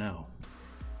don't know.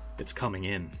 It's coming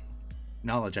in.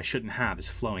 Knowledge I shouldn't have is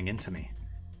flowing into me.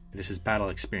 This is battle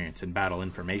experience and battle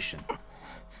information.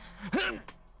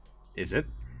 Is it?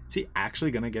 Is he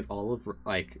actually gonna get all of,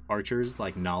 like, Archer's,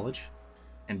 like, knowledge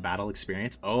and battle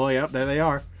experience? Oh, yep, there they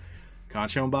are.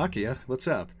 Concho and Bakia, what's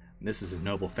up? This is his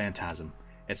noble phantasm.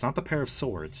 It's not the pair of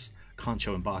swords,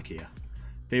 Concho and Bakia.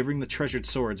 Favoring the treasured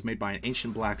swords made by an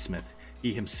ancient blacksmith,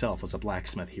 he himself was a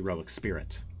blacksmith heroic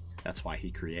spirit. That's why he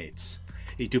creates.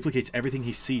 He duplicates everything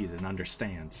he sees and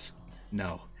understands.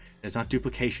 No, it's not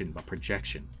duplication, but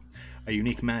projection. A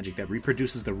unique magic that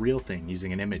reproduces the real thing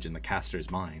using an image in the caster's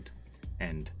mind.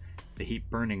 And the heat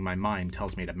burning my mind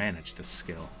tells me to manage this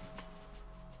skill.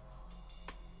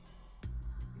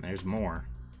 There's more.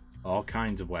 All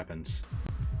kinds of weapons.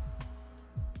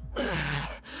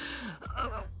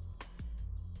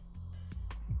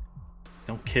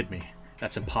 kid me.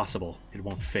 That's impossible. It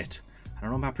won't fit. I don't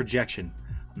know about projection.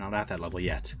 I'm not at that level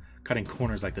yet. Cutting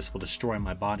corners like this will destroy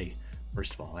my body.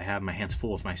 First of all, I have my hands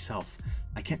full of myself.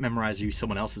 I can't memorize or use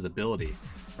someone else's ability.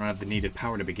 I don't have the needed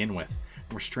power to begin with.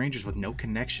 And we're strangers with no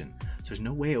connection, so there's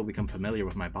no way it will become familiar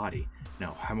with my body.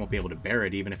 No, I won't be able to bear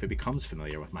it even if it becomes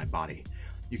familiar with my body.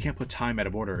 You can't put time out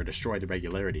of order or destroy the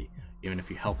regularity, even if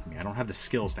you help me. I don't have the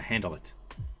skills to handle it.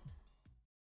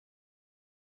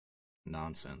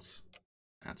 Nonsense.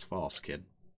 That's false, kid.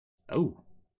 Oh.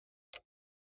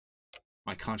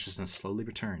 My consciousness slowly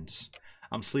returns.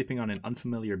 I'm sleeping on an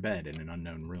unfamiliar bed in an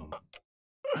unknown room.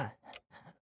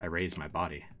 I raise my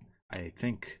body. I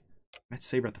think I met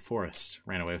Saber at the forest,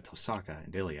 ran away with Tosaka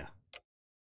and Illya.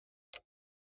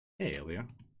 Hey, Illya.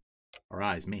 Our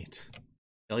eyes meet.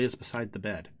 Ilya's beside the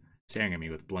bed, staring at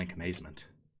me with blank amazement.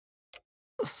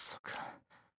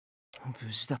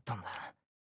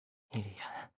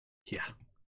 Yeah,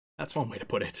 that's one way to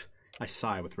put it. I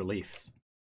sigh with relief.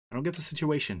 I don't get the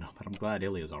situation, but I'm glad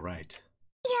Ilya's alright.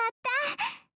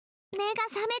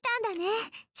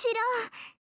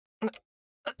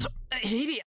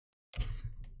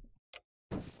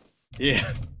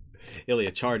 Yeah,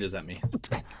 Illya charges at me.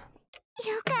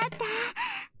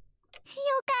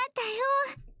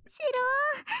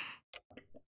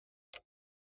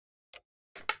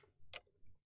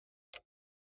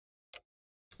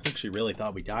 I think she really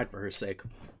thought we died for her sake.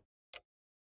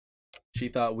 She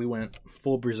thought we went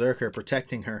full berserker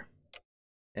protecting her,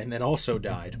 and then also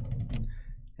died.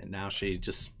 And now she's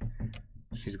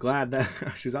glad that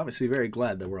she's obviously very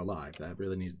glad that we're alive. That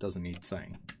really doesn't need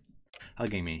saying.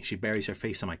 Hugging me, she buries her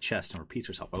face on my chest and repeats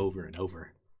herself over and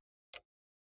over.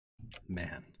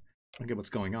 Man, I don't get what's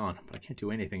going on, but I can't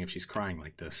do anything if she's crying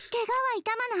like this.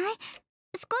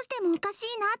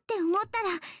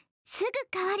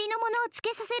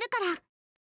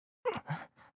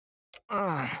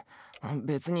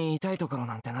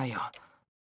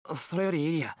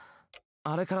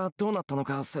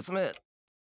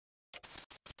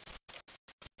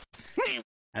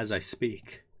 As I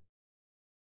speak,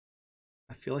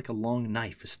 I feel like a long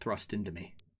knife is thrust into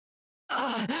me.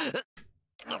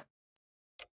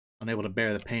 Unable to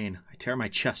bear the pain, I tear my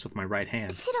chest with my right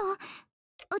hand.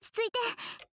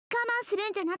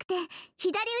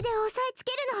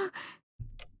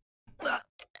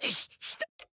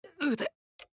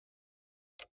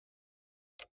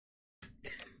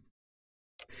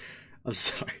 I'm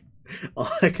sorry. All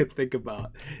I could think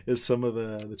about is some of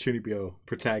the Chunibyo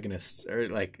protagonists or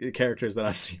like characters that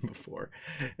I've seen before,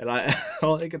 and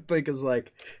all I could think is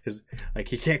like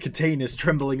he can't contain his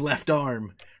trembling left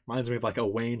arm. Reminds me of like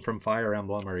Owain from Fire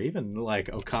Emblem, or even like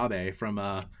Okabe from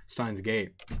Steins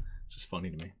Gate. It's just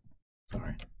funny to me.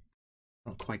 Sorry, I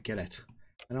don't quite get it.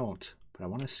 I don't, but I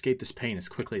want to escape this pain as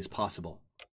quickly as possible.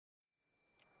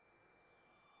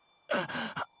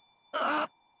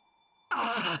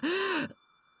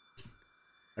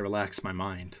 I relax my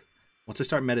mind. Once I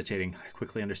start meditating, I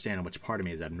quickly understand which part of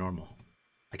me is abnormal.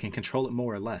 I can control it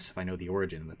more or less if I know the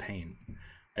origin of the pain.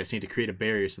 I just need to create a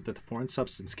barrier so that the foreign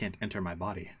substance can't enter my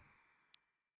body.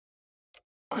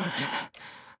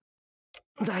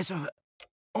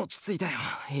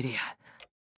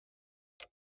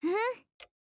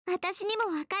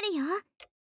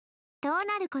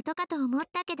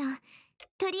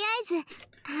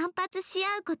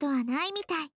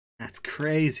 That's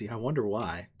crazy. I wonder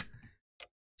why.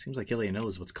 Seems like Illya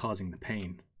knows what's causing the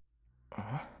pain.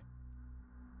 I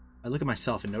look at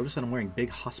myself and notice that I'm wearing big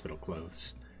hospital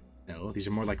clothes. No, these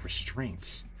are more like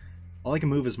restraints. All I can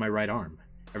move is my right arm.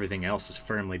 Everything else is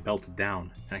firmly belted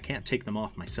down, and I can't take them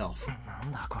off myself.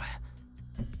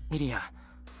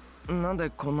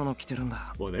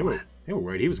 Well, they were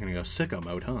worried he was gonna go sicko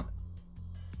mode, huh?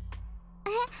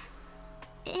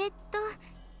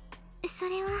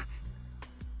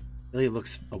 Illya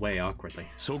looks away awkwardly.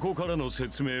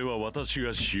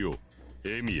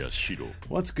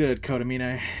 What's good,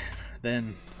 Kodamine?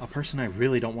 Then a person I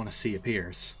really don't want to see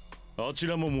appears.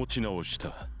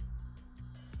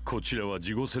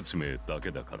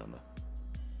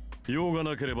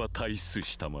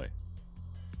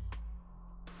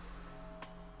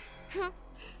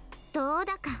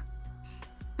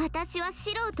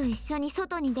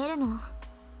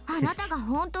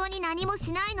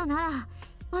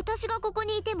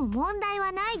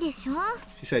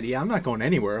 She said, yeah, I'm not going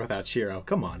anywhere without Shiro.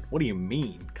 Come on, what do you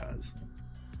mean, cuz?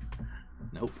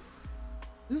 Nope.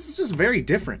 This is just very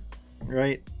different,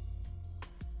 right?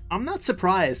 I'm not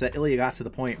surprised that Illya got to the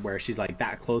point where she's like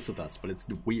that close with us, but it's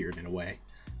weird in a way.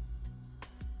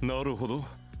 なるほど、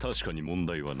確かに問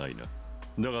題はないな。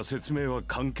だが説明は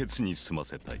簡潔に済ま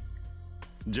せたい。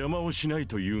邪魔をしない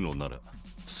というのなら、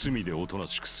隅でおとな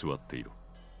しく座っていろ。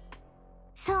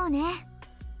そうね。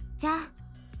じゃあ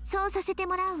そうさせて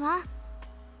もらうわ。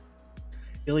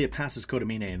Illya passes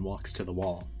Kotomine and walks to the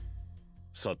wall.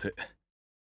 さて、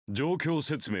状況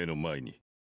説明の前に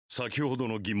先ほど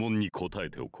の疑問に答え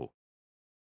ておこ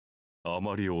う。あ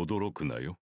まり驚くな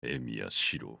よ、エミヤ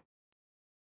シロ。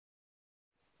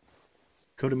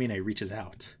Kotomine reaches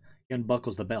out. He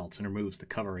unbuckles the belt and removes the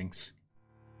coverings.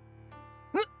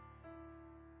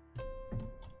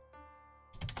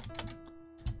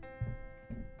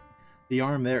 The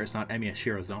arm there is not Emiya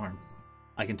Shiro's arm.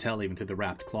 I can tell even through the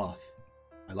wrapped cloth.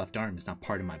 My left arm is not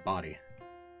part of my body.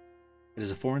 It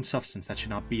is a foreign substance that should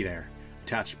not be there,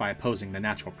 attached by opposing the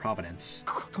natural providence.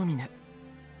 Kotomine,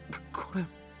 これ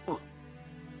は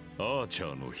アーチ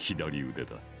ャーの左腕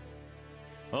だ。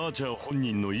アーチャー本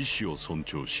人の意思を尊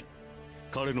重し、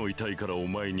彼の遺体からお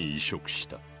前に移植し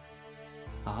た。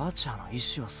アーチャーの意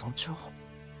思を尊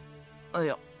重？い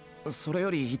や、それ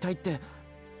より遺体って、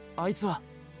あいつは。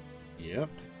Yep.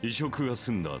 移植が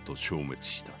済んだ後消滅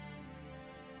した。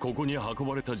ここに運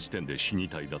ばれた時点で死に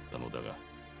体だったのだが、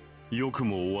よく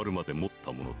も終わるまで持っ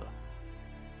たものだ。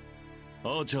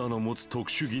アーチャーの持つ特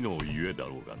殊技能ゆえだ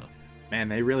ろうがな。Man,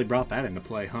 they really brought that into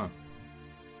play, huh?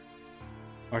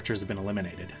 Archers have been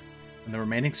eliminated, and the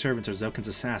remaining servants are Zoken's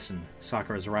assassin,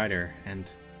 Sakura's rider,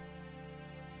 and...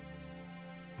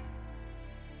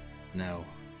 No.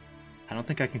 I don't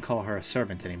think I can call her a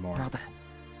servant anymore. 待て、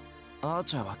アー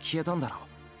チャーは消えたんだろ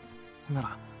う。な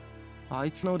ら、あ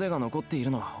いつの腕が残ってい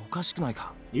るのはおかしくない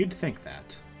か。You'd think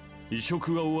that. 移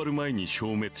植が終わる前に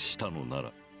消滅したのな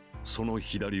ら、その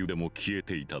左腕も消え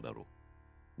ていただろ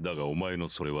う。だがお前の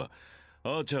それは、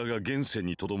アーチャーが現世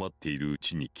にとどまっているう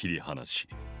ちに切り離し、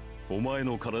お前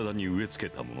の体に植え付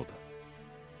けたものだ。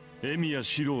エミや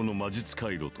シローの魔術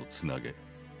回路とつなげ、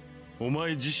お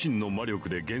前自身の魔力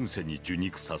で現世に受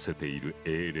肉させている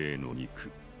英霊の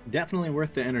肉。Definitely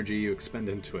worth the energy you expend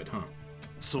into it, huh?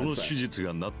 その手術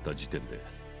がなった時点で、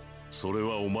それ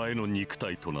はお前の肉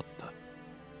体となった。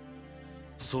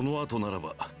その後なら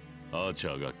ば、アーチ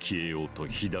ャーが消えようと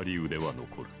左腕は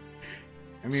残る。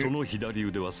その左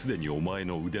腕はすでにお前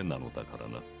の腕なのだから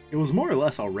な。It was more or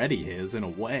less already his in a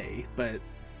way, but...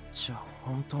 じゃあ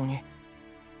本当に、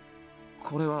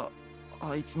これは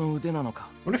あいつの腕なのか。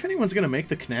What if anyone's gonna make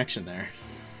the connection there?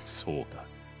 そうだ。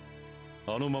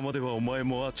あのままではお前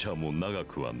もアーチャーも長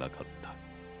くはなかった。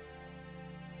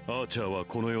アーチャーは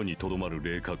この世にとどまる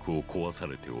霊格を壊さ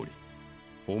れており、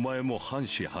お前も半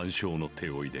死半生の手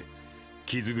負いで、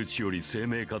傷口より生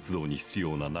命活動に必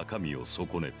要な中身を損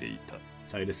ねていた。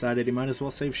So he decided he might as well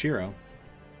save Shiro.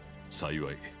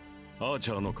 幸い、アー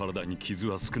チャーの体に傷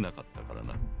は少なかったから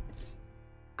な。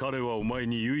彼はお前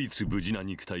に唯一無事な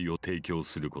肉体を提供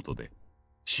することで、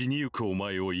死にゆくお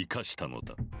前を生かしたの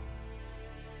だ。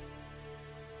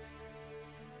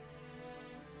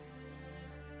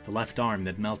The left arm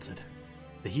that melted.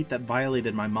 The heat that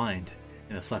violated my mind.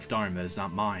 In this left arm that is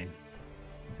not mine.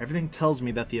 Everything tells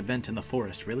me that the event in the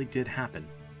forest really did happen.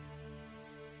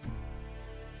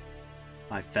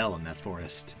 I fell in that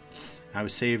forest. I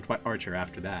was saved by Archer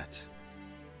after that.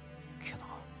 けど、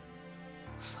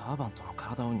サーバントの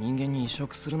体を人間に移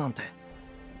植するなんて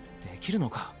できるの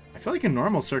か？ I feel like in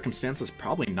normal circumstances,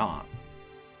 probably not.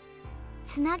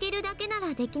 つなげるだけな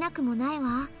らできなくもない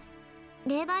わ。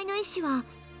霊媒の意志は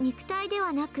肉体で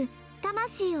はなく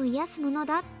魂を癒すもの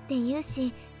だって言う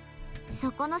し、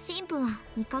そこの神父は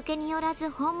見かけによらず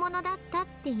本物だったっ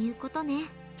ていうことね。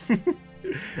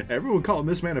Everyone calling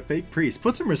this man a fake priest.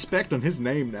 Put some respect on his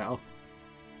name now.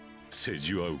 世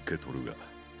辞は受け取るが、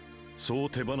そう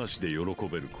手放しで喜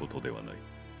べることではない。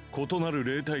異なる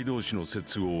霊体同士の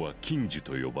接合は禁呪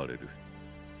と呼ばれる。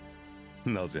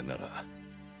なぜなら、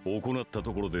行った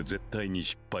ところで絶対に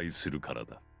失敗するから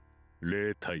だ。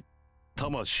霊体、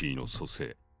魂の蘇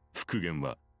生、復元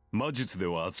は魔術で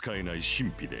は扱えない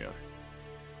神秘である。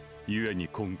故に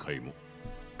今回も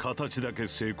形だけ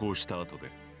成功した後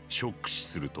でショック死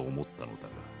すると思ったのだ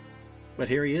が。But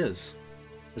here he is.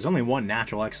 There's only one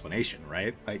natural explanation,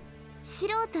 right? Like... シ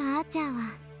ロとアーチャー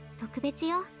は特別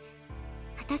よ。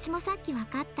私もさっき分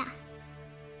かった。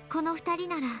この二人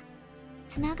なら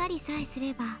つながりさえす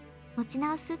れば持ち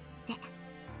直すって。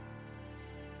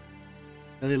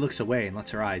Lily looks away and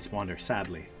lets her eyes wander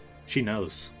sadly. She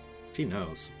knows. She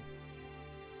knows.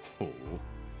 ほう。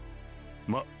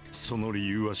ま、その理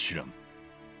由は知らん。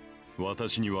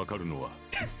私にわかるのは、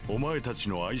お前たち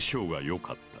の相性が良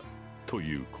かったと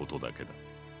いうことだけだ。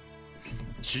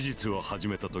手術を始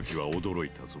めた時は驚い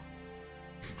たぞ。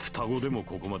双子でも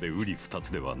ここまで瓜二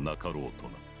つではなかろうと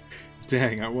な。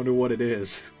Dang, I wonder what it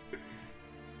is.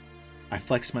 I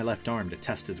flexed my left arm to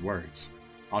test his words.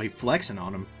 Oh, he flexing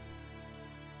on him.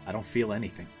 I don't feel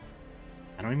anything.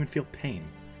 I don't even feel pain.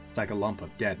 It's like a lump of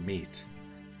dead meat.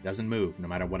 It doesn't move no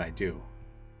matter what I do.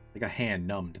 Like a hand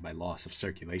numbed by loss of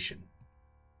circulation.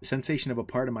 The sensation of a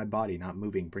part of my body not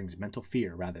moving brings mental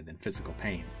fear rather than physical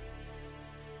pain.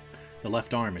 The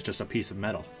left arm is just a piece of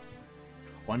metal.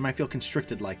 One might feel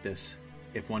constricted like this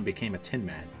if one became a tin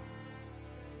man.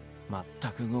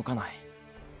 全く動かない。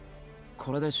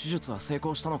これで手術は成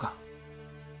功したのか?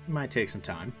 It might take some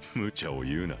time. 無茶を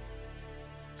言うな。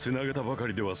つなげたばか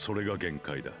りではそれが限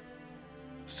界だ。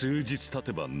数日経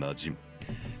てば馴染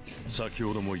む。先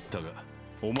ほども言ったが、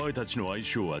お前たちの相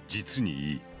性は実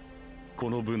にいい。こ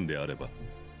の分であれば、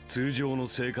通常の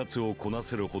生活をこな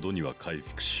せるほどには回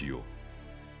復しよ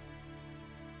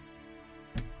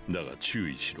う。だが注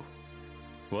意しろ。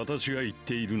私が言っ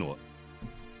ているのは、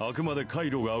あくまで回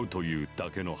路が合うという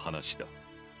だけの話だ。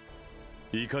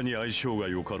いかに相性が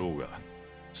良かろうが、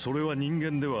それは人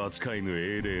間では扱えぬ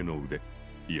英霊の腕。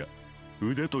いや、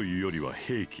腕というよりは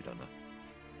兵器だな。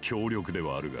強力で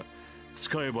はあるが、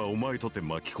使えばお前とて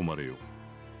巻き込まれよう。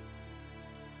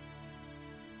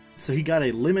So he got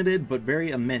a limited but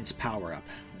very immense power up,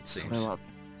 it そ seems. れは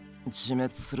自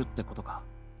滅するってことか?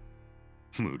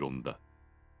 無論だ。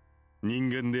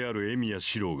人間であるエミヤ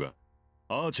四郎が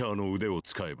アーチャーの腕を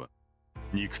使えば、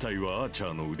肉体はアーチャ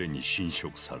ーの腕に侵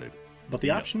食される。But the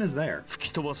option is there. 吹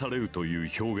き飛ばされるとい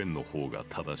う表現の方が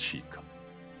正しいか。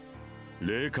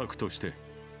霊覚として、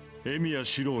エミヤ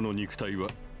四郎の肉体は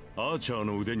アーチャー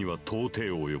の腕には到底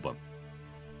及ばん。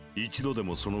一度で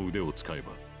もその腕を使え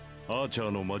ば、アーチャー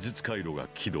の魔術回路が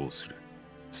起動する。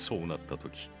そうなった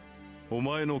時、お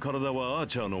前の体はアー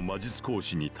チャーの魔術行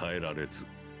使に耐えられず、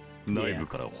内部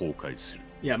から崩壊する。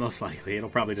Yeah, most likely. It'll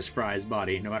probably just fry his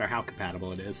body, no matter how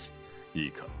compatible it is. い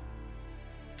いか。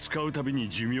使うたびに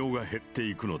寿命が減って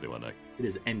いくのではない。It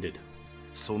is ended.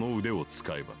 その腕を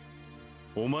使えば、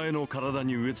お前の体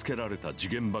に植え付けられた時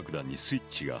限爆弾にスイッ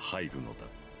チが入るのだ。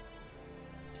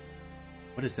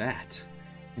What is that?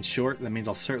 In short, that means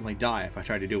I'll certainly die if I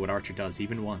try to do what Archer does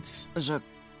even once. じゃあ、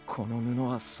この布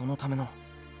はそのための。あ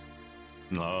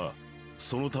あ、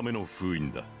そのための封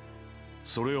印だ。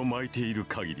それを巻いている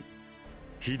限り、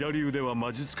左腕は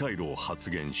魔術回路を発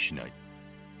現しない。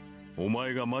お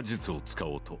前が魔術を使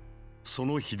おうと、そ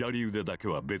の左腕だけ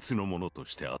は別のものと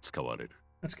して扱われる。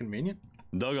That's convenient.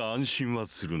 だが安心は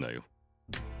するなよ。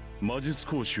魔術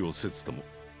講師をせずとも、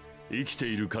生きて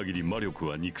いる限り魔力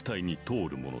は肉体に通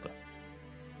るものだ。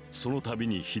その度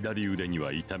に左腕に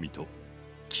は痛みと、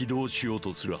起動しよう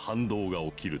とする反動が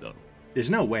起きるだろう。There's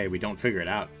no way we don't figure it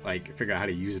out, like figure out how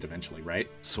to use it eventually, right?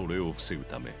 それを防ぐ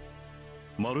ため、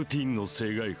マルティーンの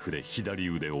生涯符で左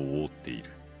腕を覆っている。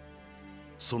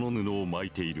その布を巻い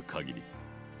ている限り、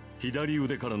左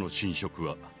腕からの侵食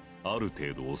はある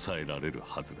程度抑えられる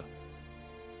はずだ。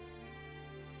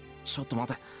ちょっと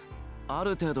待て。あ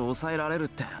る程度抑えられるっ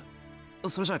て。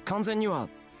それじゃ完全には。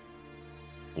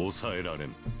抑えられ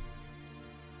ん。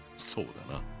そう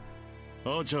だな。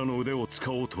アーチャーの腕を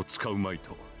使おうと使うまい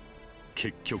と、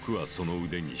結局はその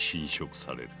腕に侵食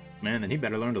される。Man, then he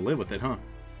better learn to live with it, huh?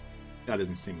 That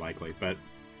doesn't seem likely, but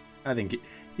I think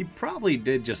he probably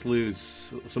did just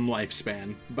lose some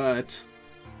lifespan, but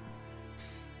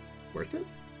worth it?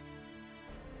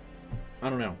 I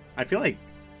don't know. I feel like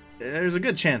there's a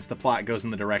good chance the plot goes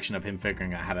in the direction of him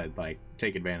figuring out how to, like,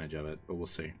 take advantage of it, but we'll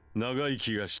see. 長生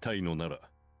きがしたいのなら、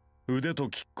腕と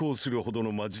拮抗するほど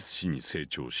の魔術師に成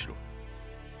長しろ。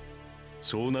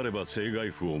そうなれば生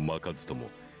涯符を巻かずとも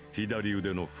左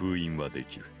腕の封印はで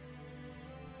きる。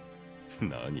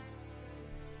何？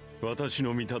私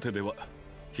の見立てでは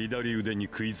左腕に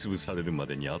食いつぶされるま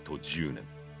でにあと10年。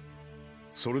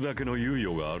それだけの猶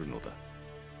予があるのだ。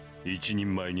一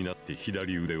人前になって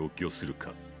左腕を御する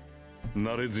か、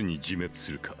慣れずに自滅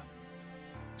するか、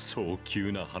そう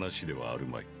急な話ではある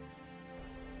まい。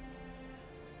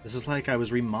This is like I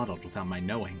was remodeled without my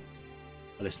knowing,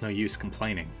 but it's no use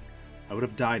complaining. I would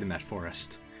have died in that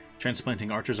forest.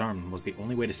 Transplanting Archer's arm was the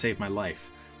only way to save my life,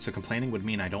 so complaining would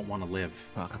mean I don't want to live.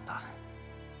 わかった。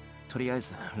とりあえ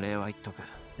ず礼は言っとく。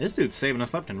This dude's saving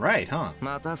us left and right, huh?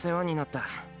 また世話になった。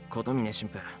琴峰神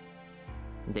父。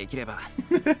できれば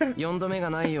4度目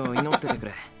がないよう祈っててく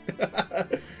れ。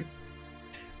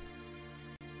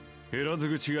減らず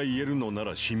口が言えるのな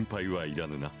ら心配はいら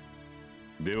ぬな。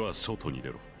では外に出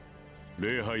ろ。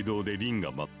礼拝堂でリン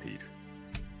が待っている。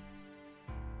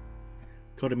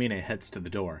Kotomine heads to the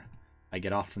door. I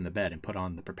get off from the bed and put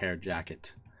on the prepared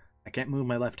jacket. I can't move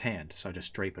my left hand, so I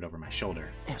just drape it over my shoulder.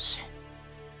 よし。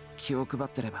気を配っ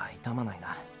てれば痛まない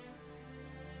な。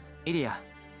イリア、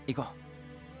行こう。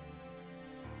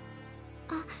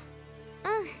あ、う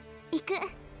ん、行く。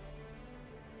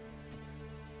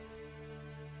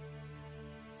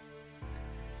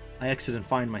I exit and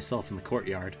find myself in the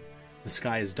courtyard. The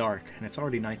sky is dark, and it's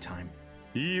already nighttime.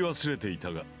 言い忘れてい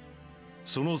たが、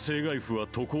その生涯符は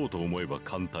解こうと思えば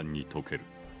簡単に解ける。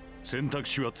選択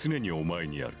肢は常にお前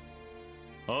にある。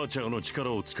アーチャーの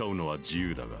力を使うのは自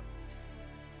由だが、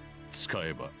使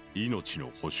えば命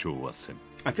の保証はせん。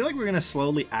I feel like we're gonna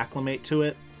slowly acclimate to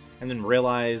it, and then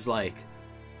realize, like,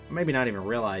 maybe not even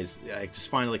realize, like, just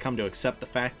finally come to accept the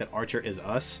fact that Archer is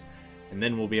us, and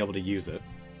then we'll be able to use it.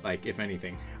 Like, if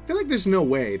anything. I feel like there's no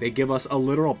way they give us a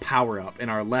literal power-up in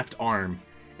our left arm,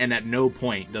 and at no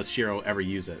point does Shiro ever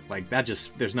use it. Like, that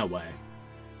just, there's no way.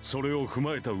 それを踏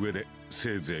まえた上で、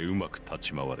せいぜいうまく立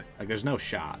ち回れ。Like, there's no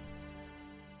shot.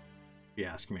 If you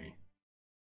ask me.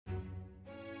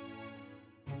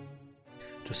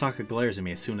 Tosaka glares at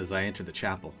me as soon as I enter the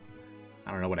chapel.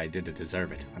 I don't know what I did to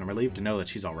deserve it, but I'm relieved to know that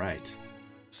she's alright.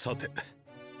 さて、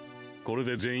これ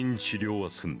で全員治療は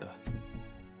済んだ。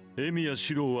エミや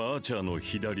シローはアーチャーの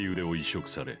左腕を移植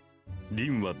され、リ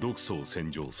ンは毒素を洗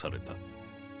浄された。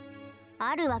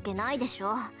あるわけないでし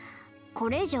ょ。こ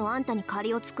れ以上あんたに借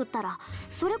りを作ったら、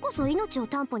それこそ命を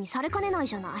担保にされかねない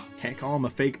じゃない。Can't call him a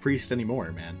fake priest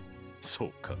anymore, man. そ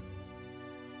うか。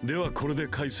ではこれで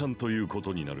解散というこ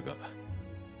とになるが、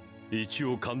一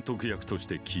応監督役とし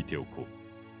て聞いておこ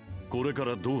う。これか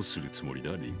らどうするつもり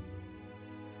だ、リン。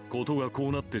ことがこ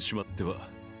うなってしまっては、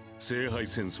聖杯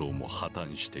戦争も破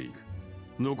綻している。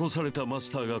残されたマ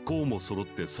スターがこうも揃っ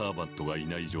てサーバントがい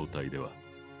ない状態では、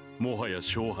もはや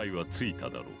勝敗はついた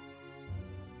だろ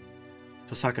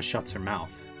う。Tosaka shuts her mouth.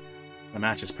 The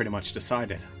match is pretty much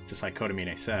decided, just like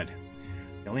Kotomine said.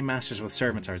 The only masters with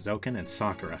servants are Zoken and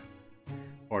Sakura.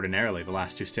 Ordinarily, the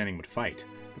last two standing would fight,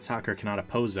 but Sakura cannot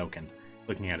oppose Zoken.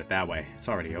 Looking at it that way, it's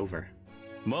already over.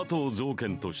 マトウゾーケ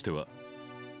ンとしては、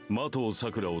マトウ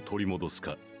サクラを取り戻す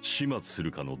か、始末す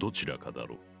るかのどちらかだ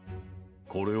ろう。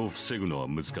これを防ぐのは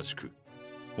難しく、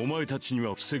お前たちに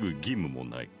は防ぐ義務も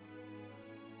ない。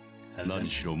何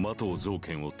しろマトウゾー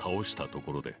ケンを倒したと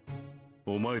ころで、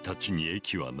お前たちに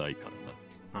益はないか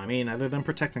らな。I mean, other than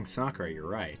protecting Sakura, you're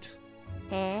right.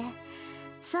 へえ、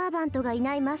サーバントがい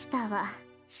ないマスターは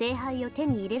聖杯を手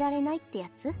に入れられないってや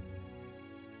つ？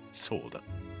そうだ。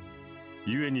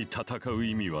故に戦う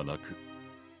意味はなく、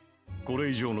これ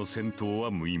以上の戦闘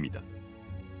は無意味だ。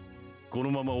この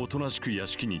ままおとなしく屋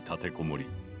敷に立てこもり、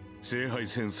聖杯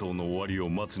戦争の終わりを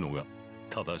待つのが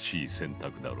正しい選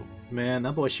択だろう。Man,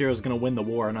 that boy Shiro's gonna win the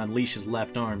war and unleash his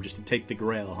left arm just to take the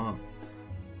grail, huh?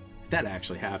 If that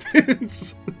actually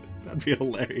happens, that'd be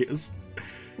hilarious.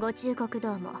 ご忠告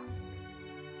どうも。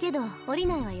けど降り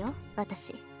ないわよ、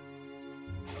私。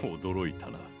驚いた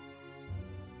な。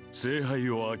聖杯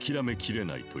を諦めきれ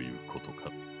ないということか。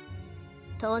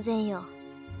当然よ。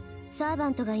サーバ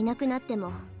ントがいなくなって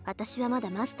も私はまだ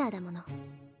マスターだもの。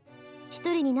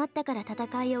一人になったから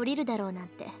戦いを降りるだろうなん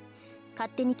て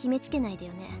勝手に決めつけないで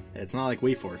よね。It's not like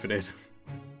we forfeited.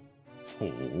 ほ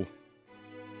う、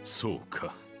そう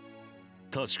か。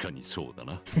確かにそうだ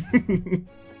な。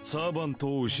サーバン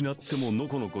トを失ってもの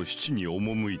このこ七に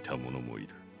赴いた者もいる。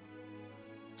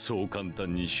そう簡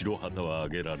単に白旗はあ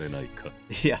げられないか。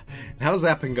Yeah, how's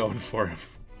that been going for him?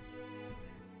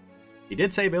 He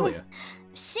did save Illya.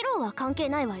 白は関係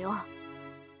ないわよ。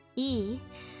いい？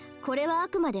これはあ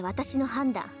くまで私の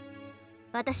判断。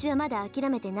私はまだ諦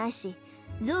めてないし、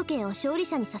造形を勝利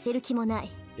者にさせる気もな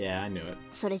い。Yeah, I knew it.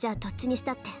 それじゃあどっちにし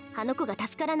たってあの子が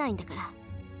助からないんだから。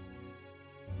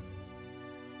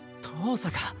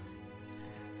Tosaka.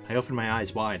 I open my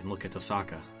eyes wide and look at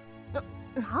Tosaka.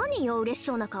 何よ嬉し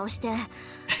そうな顔して。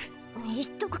言っ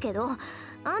とくけど、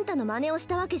あんたの真似をし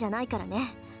たわけじゃないから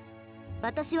ね。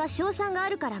私は賞賛があ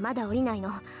るからまだ降りない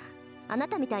の。あな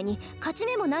たみたいに勝ち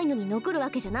目もないのに残るわ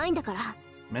けじゃないんだから。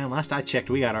Man, last I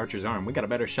checked, we got Archer's arm. We got a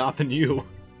better shot than you.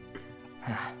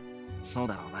 そう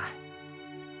だろうな。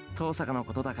Tosakaの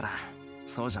ことだから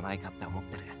そうじゃないかって思っ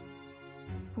てる。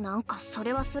なんかそ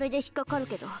れはそれで引っかかる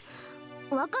けど、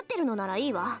分かってるのならい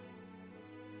いわ。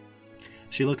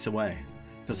She looks away.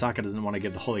 Tosaka doesn't want to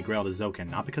give the Holy Grail to Zoken,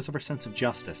 not because of her sense of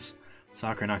justice.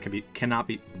 Sakura cannot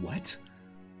be. What?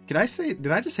 Did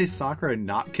I just say Sakura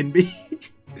can be?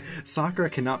 Sakura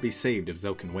cannot be saved if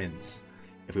Zoken wins.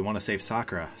 If we want to save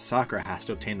Sakura, Sakura has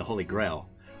to obtain the Holy Grail,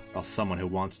 or else someone who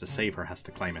wants to save her has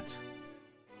to claim it.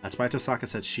 That's why Tosaka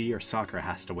said she or Sakura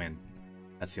has to win.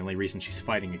 That's the only reason she's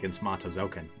fighting against Mato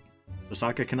Zoken.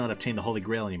 Tosaka cannot obtain the Holy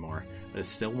Grail anymore, but is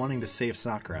still wanting to save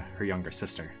Sakura, her younger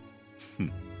sister.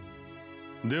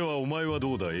 ではお前は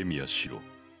どうだ、エミヤシロ。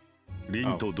リ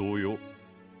ンと同様、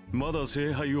まだ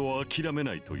聖杯を諦め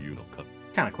ないというのか。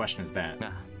What kind of question is that?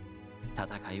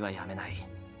 戦いはやめない。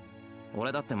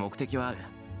俺だって目的はある。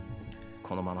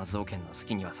このまま造剣の好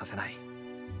きにはさせない。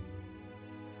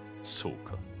そう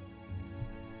か。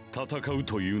戦う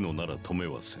というのなら止め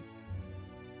はせん。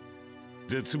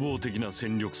絶望的な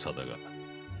戦力差だが、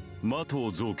魔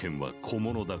頭造剣は小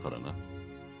物だからな。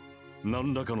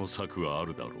何らかの策はあ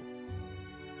るだろう。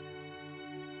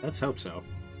Let's hope so.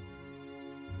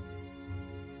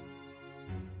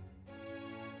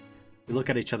 We look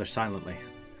at each other silently.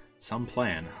 Some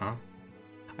plan, huh?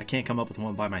 I can't come up with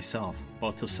one by myself.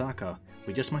 Well, Tosaka,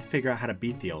 we just might figure out how to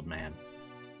beat the old man.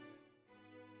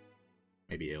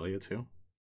 Maybe Illya too?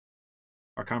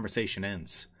 Our conversation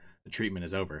ends. The treatment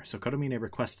is over, so Kotomine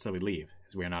requests that we leave,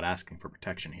 as we are not asking for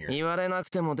protection here. 言われなく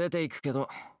ても出ていくけど。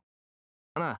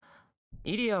な、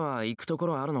イリアは行くとこ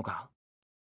ろあるのか？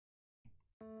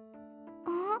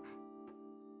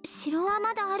城は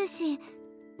まだあるし、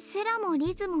セラも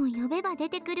リズも呼べば出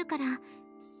てくるから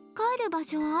帰る場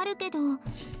所はあるけど。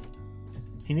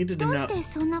どうして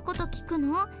そんなこと聞く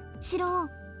の？城。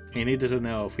He needed to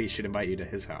know if we should invite you to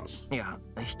his house. いや、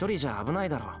一人じゃ危ない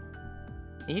だろ。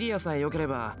イリアさえ良けれ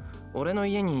ば俺の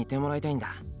家にいてもらいたいん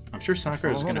だ。I'm sure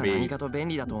Sakura is going to be 何かと便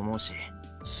利だと思うし。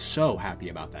so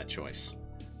happy about that choice.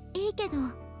 いいけど、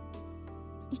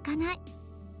行かない。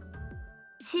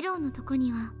シロのとこ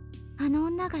にはあの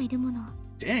女がいるもの。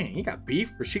Dang, he got beef,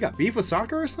 or she got beef with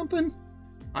Sakura or something?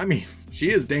 I mean, she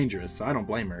is dangerous, so I don't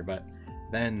blame her, but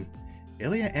then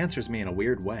Illya answers me in a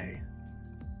weird way.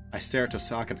 I stare at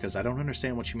Tosaka because I don't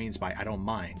understand what she means by I don't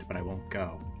mind, but I won't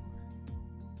go.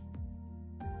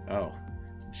 Oh,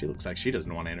 she looks like she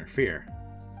doesn't want to interfere.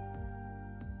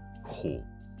 ほう。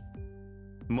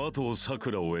魔頭さ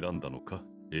くらを選んだのか、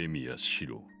エミヤシ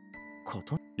ロ。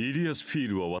イリアスフィー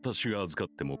ルは私が預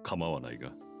かっても構わない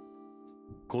が、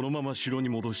このまま城に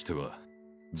戻しては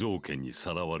造剣に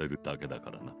さらわれるだけだ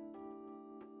からな。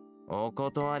お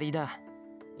断りだ。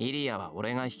イリアは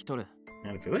俺が引き取る。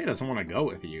And if Illya doesn't want to go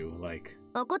with you, like...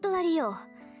 お断りよ。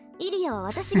イリアは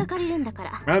私が借りるんだか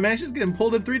ら。Right, man, she's getting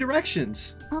pulled in 3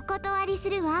 directions. お断りす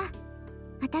るわ。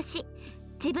私、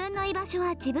自分の居場所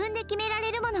は自分で決めら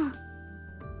れるもの。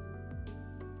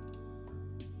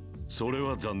それ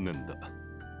は残念だ。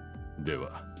で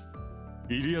は、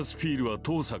イリアスフィールは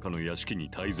遠坂の屋敷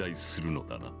に滞在するの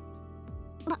だな。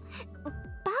バカ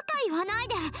言わない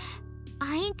で。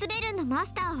アインツベルンのマ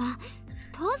スターは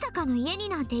遠坂の家に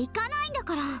なんて行かないんだ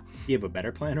から。You have a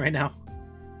better plan right now?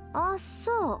 あ、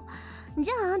そう。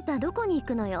じゃああんたどこに行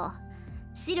くのよ。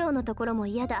シロのところも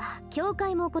嫌だ。教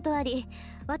会もお断り。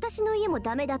私の家も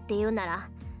ダメだって言うなら、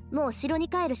もう城に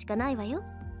帰るしかないわよ。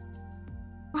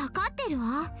わかってる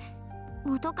わ。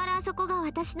元からあそこが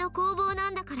私の工房な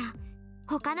んだから、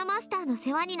他のマスターの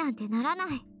世話になんてならな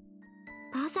い。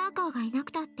バーサーカーがいな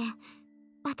くたって、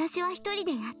私は一人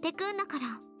でやってくんだか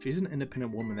ら。She's an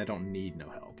independent woman that don't need no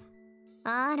help.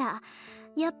 あら、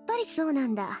やっぱりそうな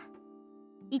んだ。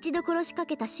一度殺しか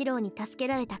けたシロに助け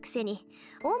られたくせに、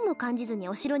恩も感じずに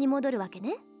お城に戻るわけ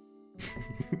ね。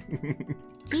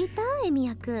聞いた？エミ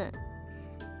ヤくん。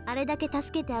あれだけ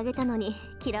助けてあげたのに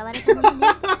嫌われたのよね。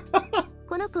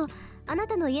この子、あな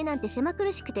たの家なんて狭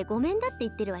苦しくてごめんだって言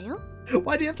ってるわよ。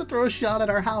Why do you have to throw a shot at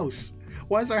our house?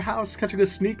 Why is our house catching a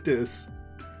sneak diss?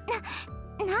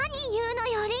 何言うの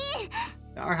より。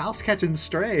Our house catching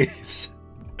strays.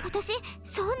 私、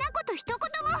そんなこと一言も。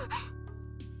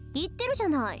言ってるじゃ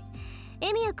ない。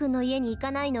エミヤくんの家に行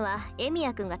かないのはエミ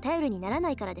ヤくんが頼りにならな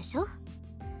いからでしょ。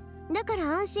だから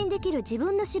安心できる自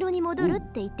分の城に戻るっ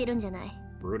て言ってるんじゃない。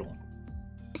Brutal.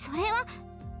 それは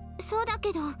そうだ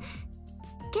けど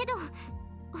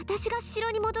私が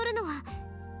城に戻るのは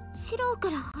シロか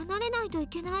ら離れないとい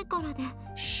けないからで。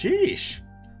Sheesh.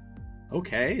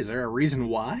 Okay, is there a reason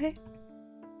why?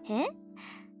 え？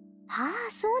は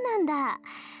あ、そうなんだ。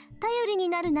頼りに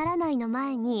なるならないの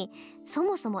前に、そ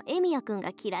もそもエミヤくん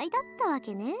が嫌いだったわ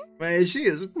けね。Man, she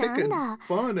is picking なんだ、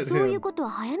 fun at そういう him. こと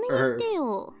は早めに言って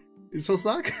よ。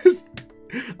Tosaka's...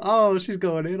 Oh, she's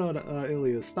going in on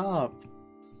Illya. Stop.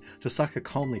 Tosaka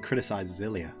calmly criticizes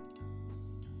Illya.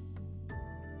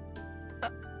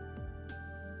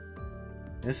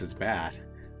 This is bad.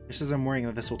 Just as I'm worrying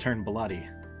that this will turn bloody.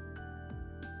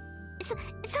 そんな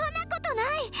ことな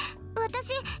い。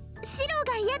私、シロ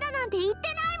が嫌だなんて言って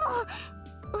な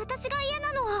いもん。私が嫌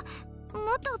なのは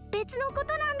もっと別のこ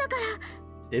となんだか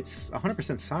ら。It's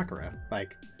 100% Sakura.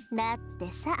 Like... だっ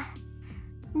てさ、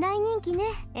大人気ね、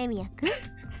エミヤくん。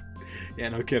Yeah,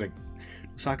 no kidding.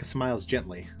 Tosaka smiles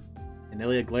gently, and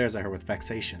Illya glares at her with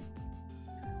vexation.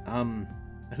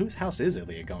 Whose house is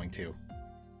Illya going to?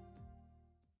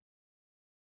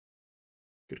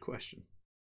 Good question.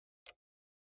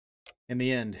 In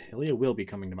the end, Illya will be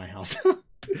coming to my house.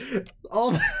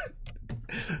 All that.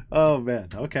 Oh man,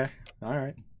 okay.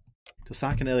 Alright.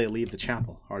 Tosaka and Illya leave the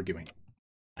chapel, arguing.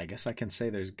 I guess I can say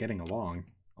there's getting along.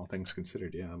 All things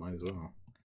considered, yeah, might as well.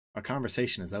 Our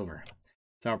conversation is over.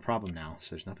 It's our problem now,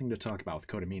 so there's nothing to talk about with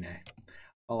Kodamine.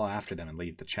 I'll follow after them and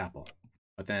leave the chapel.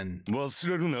 But then... Yeah,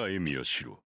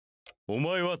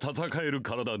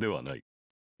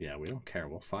 we don't care,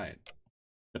 we'll fight.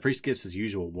 The priest gives his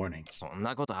usual warning. そん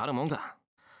なことあるもんか。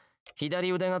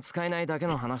左腕が使えないだけ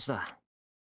の話だ。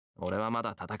俺はま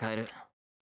だ戦える。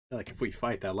Like if we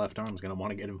fight, that left arm's gonna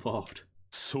want to get involved.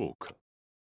 そうか。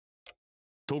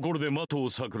ところで麻藤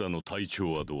さくらの体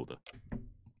調はどうだ？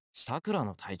さくら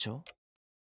の体調？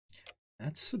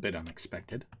 That's a bit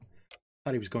unexpected.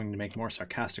 Thought he was going to make more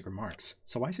sarcastic remarks.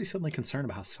 So why is he suddenly concerned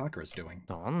about how Sakura's doing?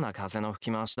 どんな風の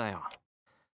吹き回しだよ。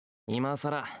今さ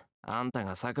らあんた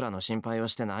がさくらの心配を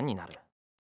して何になる？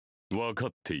分かっ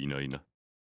ていないな。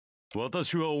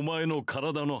私はお前の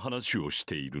体の話をし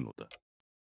ているのだ。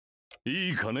い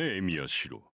いかね、エミヤシ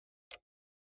ロ。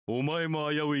お前も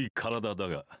危うい体だ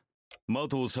が、麻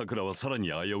藤さくらはさらに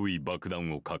危うい爆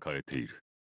弾を抱えている。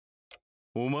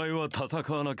お前は戦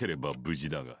わなければ無事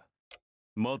だが、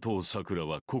麻藤さくら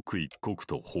は刻一刻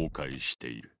と崩壊して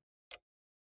いる。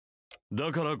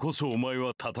だからこそお前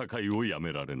は戦いをや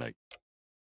められない。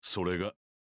それが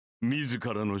自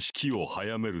らの死期を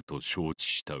早めると承知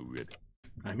した上で。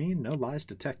I mean, no lies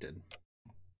detected.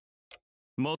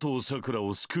 麻藤さくら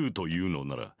を救うというの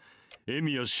なら、エ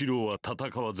ミやシロは戦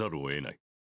わざるを得ない。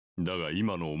だが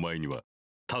今のお前には、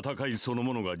戦いその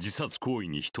ものが自殺行為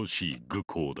に等しい愚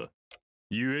行だ。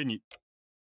故に、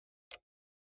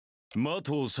麻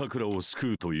藤さくらを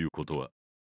救うということは、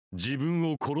自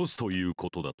分を殺すというこ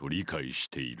とだと理解し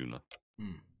ているな。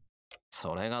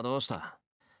それがどうした？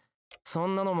そ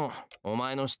んなのもお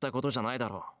前の知ったことじゃないだ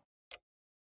ろう。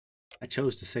I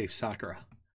chose to save Sakura.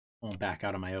 I won't back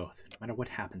out of my oath, no matter what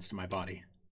happens to my body.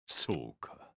 そう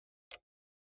か。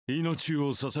命を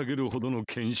捧げるほどの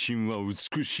献身は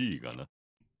美しいがな。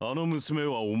あの娘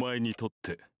はお前にとっ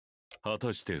て、果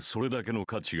たしてそれだけの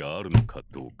価値があるのか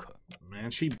どうか。Man,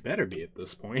 she better be at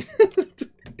this point.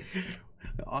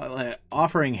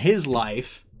 Offering his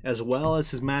life, as well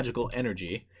as his magical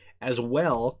energy, as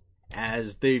well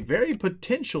as the very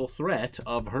potential threat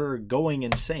of her going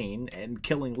insane and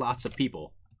killing lots of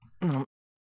people.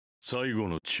 最後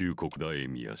の忠告だ、エ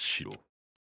ミヤシロ。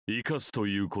生かすと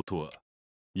いうことは、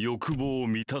欲望を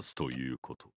満たすという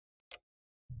こと。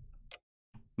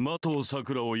麻藤さ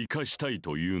くらを生かしたい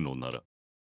というのなら、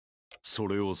そ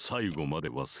れを最後まで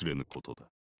忘れぬことだ。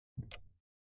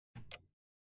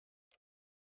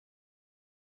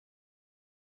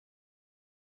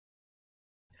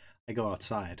I go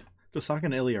outside. Tosaka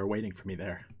and Illya are waiting for me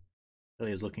there.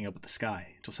 Ilya's looking up at the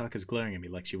sky. Tosaka's glaring at me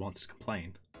like she wants to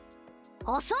complain.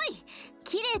 遅い！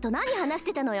綺麗と何話し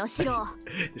てたのよ、シロ。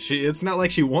It's not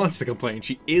like she wants to complain.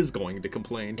 She is going to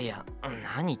complain. いや、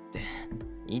何って、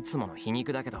いつもの皮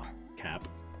肉だけど。Cap.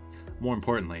 More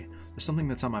importantly, there's something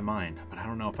that's on my mind, but I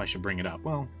don't know if I should bring it up.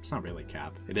 Well, it's not really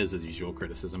Cap. It is his usual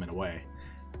criticism in a way.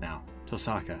 Now,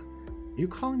 Tosaka, are you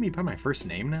calling me by my first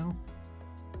name now?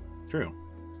 True.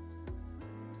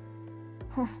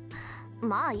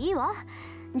 まあいいわ。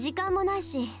時間もない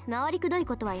し、回りくどい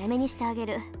ことはやめにしてあげ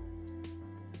る。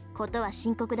ことは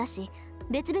深刻だし、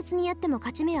別々にやっても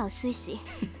勝ち目は薄いし。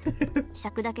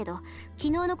尺だけど、昨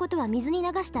日のことは水に流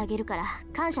してあげるから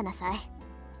感謝なさい。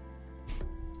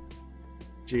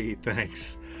Gee,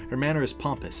 thanks. Her manner is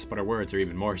pompous, but her words are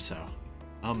even more so.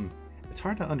 It's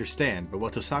hard to understand, but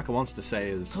what Tosaka wants to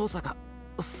say is... Tosaka,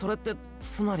 それって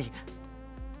つまり...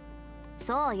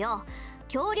 そうよ。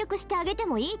協力してあげて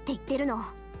もいいって言ってるの。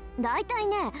だいたい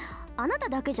ね、あなた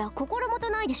だけじゃ心もと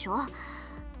ないでしょ。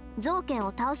造剣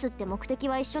を倒すって目的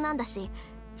は一緒なんだし、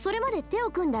それまで手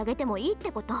を組んであげてもいいって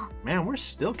こと。Man, we're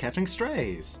still catching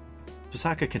strays.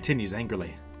 Tosaka continues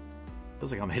angrily.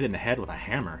 Feels like I'm hit in the head with a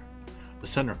hammer. The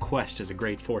sudden request is a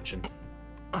great fortune.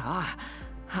 あ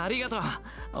あ、ありがとう。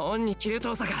恩に着る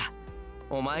Tosaka。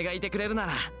お前がいてくれるな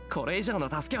ら、これ以上の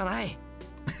助けはない。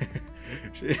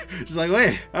She's like,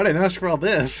 wait, I didn't ask for all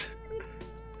this.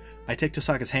 I take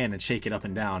Tosaka's hand and shake it up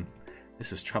and down.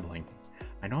 This is troubling.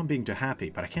 I know I'm being too happy,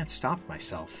 but I can't stop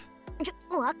myself.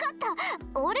 わかっ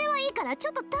た。俺はいいからち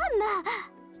ょっとタンマ。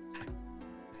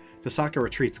Tosaka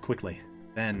retreats quickly.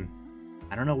 Then,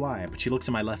 I don't know why, but she looks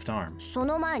at my left arm. そ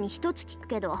の前に一つ聞く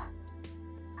けど、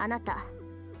あなた、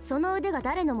その腕が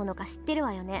誰のものか知ってる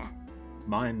わよね。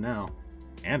Mine now.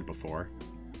 And before.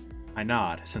 I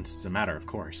nod, since it's a matter of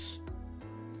course.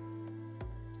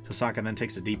 Tosaka then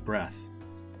takes a deep breath.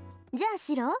 じゃあ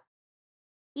シロ、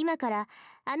今から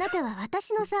あなたは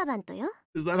私のサーバントよ。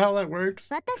Is that how that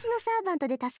works? 私のサーバント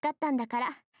で助かったんだから、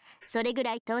それぐ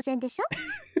らい当然でしょ？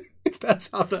 If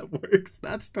that's how that works,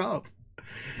 that's tough.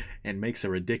 and makes a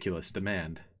ridiculous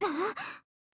demand.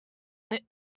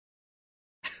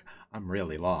 I'm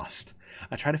really lost.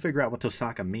 I try to figure out what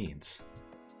Tosaka means.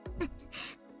 何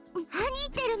言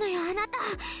ってるのよあなた。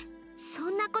そ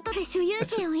んなことで所有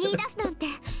権を言い出すなんて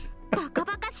バカ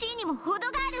バカしいにも程が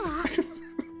あるわ。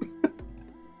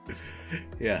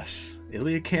Yes,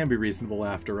 Illya can be reasonable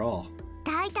after all.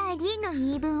 だいたいリンの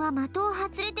言い分は的を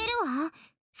外れてるわ。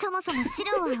そもそもシ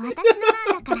ロは私のなん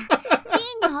だからリ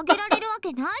ンにあげられるわ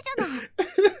けないじゃない。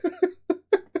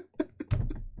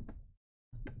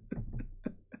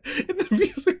And the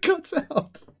music cuts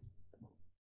out.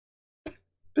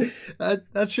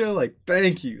 That's your like,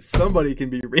 thank you. Somebody can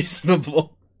be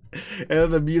reasonable. And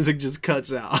then the music just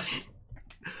cuts out.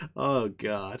 Oh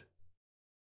god.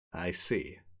 I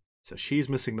see. So she's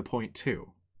missing the point too.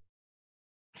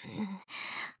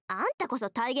 あんたこそ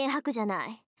体言吐くじゃな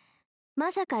い。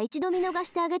まさか一度見逃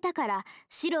してあげたから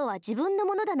シロは自分の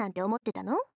ものだなんて思ってた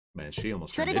の？ Man, she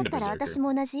almost そ turned れだっ into たら Berserker. 私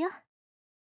も同じよ。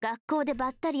学校でば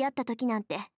ったり会った時なん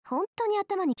て本当に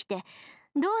頭にきて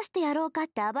どうしてやろうかっ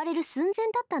て暴れる寸前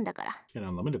だったんだから。In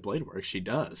unlimited blade work, she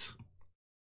does.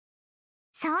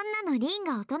 そんなのリン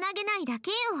が大人げないだ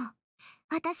けよ。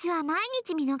私は毎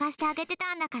日見逃してあげて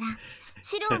たんだから。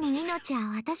シロの命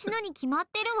は私のに決まっ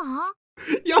てるわ。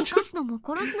Y'all 生か just, すのも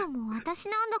殺すのも私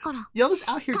なんだから。 y'all just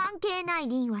out here. 関係ない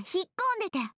リンは引っ込んで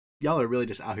て。 Y'all are really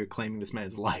just out here claiming this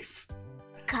man's life.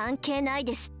 関係ない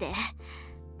ですって。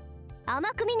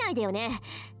甘く見ないでよね。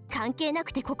関係な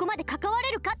くてここまで関わ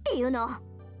れるかっていうの。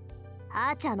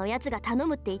アーチャーのやつが頼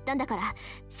むって言ったんだから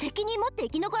責任持って生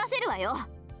き残らせるわよ。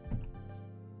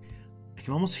 I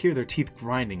can almost hear their teeth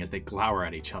grinding as they glower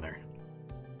at each other.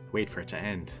 Wait for it to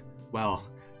end. Well,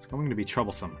 it's going to be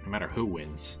troublesome, no matter who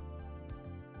wins.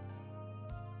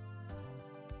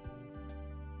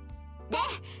 で、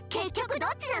結局どっ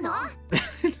ちなの？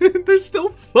 They're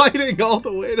still fighting all the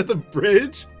way to the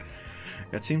bridge.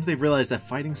 It seems they've realized that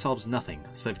fighting solves nothing,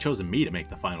 so they've chosen me to make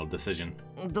the final decision.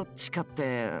 どっちかっ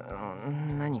て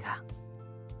何が？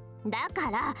だか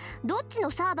らどっち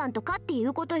のサーバントかってい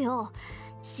うことよ。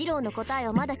シロの答え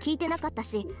をまだ聞いてなかった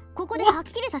し、ここではっ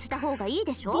きりさせた方がいい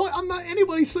でしょ？ Boy, I'm not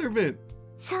anybody's servant.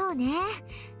 そうね。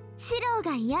シロ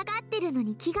が嫌がってるの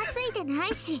に気がついてな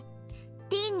いし、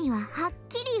リンにははっ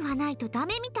きり言わないとダ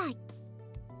メみたい。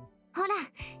ほら、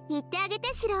言ってあげ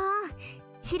てシロ。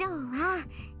シロは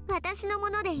私のも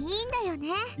のでいいんだよ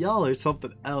ね。 Y'all are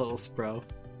something else, bro.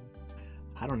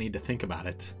 I don't need to think about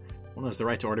it. One has the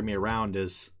right to order me around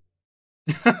is...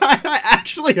 I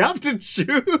actually have to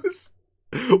choose?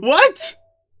 What?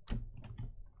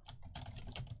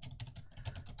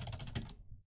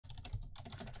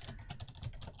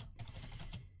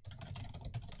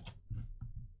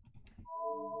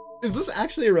 Is this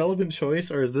actually a relevant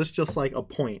choice, or is this just like a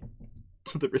point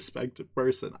to the respective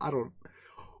person? I don't...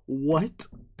 What?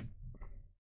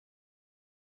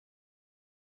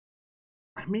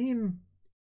 I mean,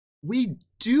 we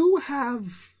do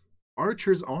have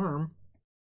Archer's arm.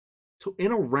 So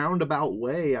in a roundabout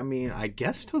way, I mean, I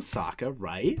guess Tosaka,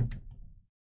 right?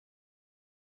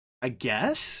 I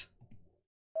guess?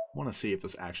 I want to see if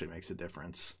this actually makes a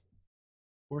difference.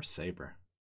 Or Saber.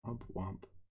 Wump wump.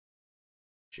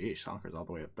 Geez, Soccer's all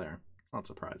the way up there. It's not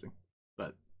surprising.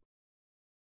 But,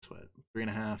 that's what,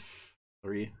 3.5,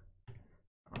 3?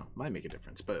 I don't know, might make a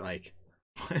difference, but like,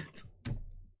 what?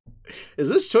 Is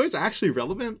this choice actually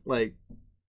relevant? Like,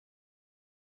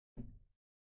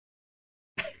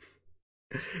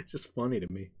 it's just funny to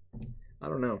me. I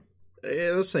don't know.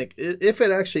 Let's think. If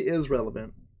it actually is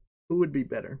relevant, who would be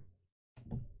better?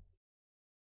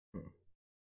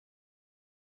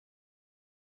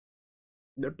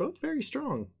 They're both very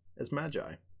strong as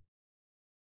Magi.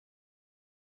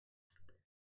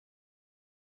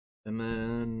 And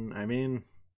then, I mean,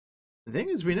 the thing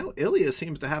is, we know Illya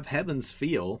seems to have Heaven's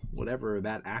Feel, whatever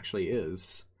that actually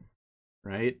is,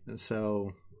 right? And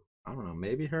so, I don't know,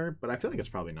 maybe her, but I feel like it's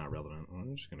probably not relevant.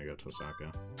 I'm just gonna go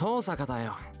Tosaka. Tosaka だ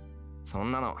よ。そ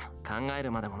んなの考え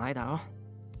るまでもないだろ。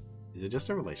Is it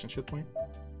just a relationship point?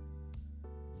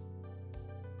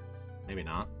 Maybe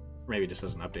not. Maybe it just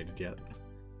hasn't updated yet.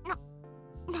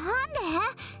 なんで？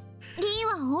リン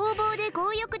は横暴で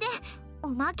強欲で、お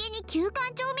まけに休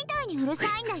館長みたいにうるさ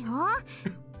いんだよ。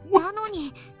なの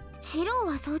に、シロ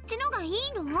はそっちのがいい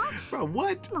の？ Bro,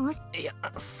 what? いや、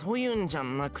そういうんじゃ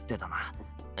なくてだな。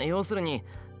要するに、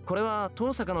これは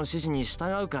遠坂の指示に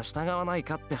従うか従わない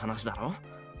かって話だろ。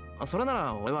それな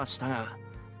ら俺は従う。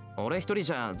俺一人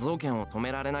じゃ造剣を止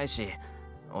められないし、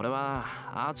俺は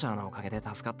アーチャーのおかげで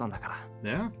助かったんだか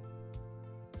ら。Yeah?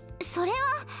 それは、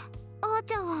アー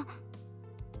チャーは、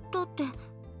だって、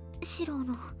シロ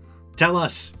の。Tell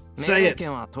us! 命 Say 令 it!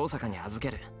 権は遠坂に預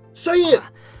ける。Say it!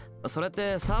 それっ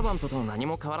てサーバントと何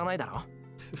も変わらないだろ。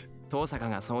遠坂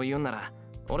がそう言うんなら、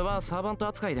俺はサーバント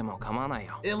扱いでも構わない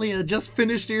よ。Illya, just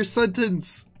finished your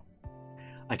sentence!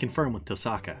 I confirm with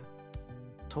Tosaka.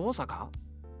 遠坂？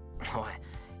おい、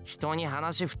人に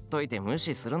話振っといて無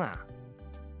視するな。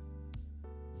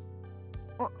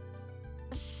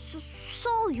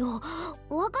そうよ、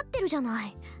分かってるじゃな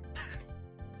い。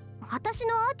私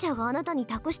のアーチャーがあなたに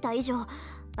託した以上、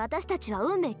私たちは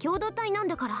運命共同体なん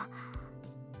だから。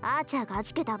アーチャーが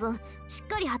預けた分、しっ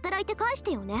かり働いて返し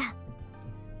てよね。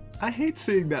I hate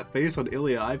seeing that face on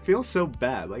Illya. I feel so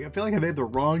bad. Like, I feel like I made the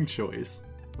wrong choice.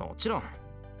 もちろん、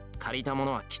借りたも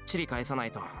のはきっちり返さな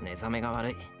いと寝覚めが悪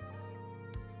い。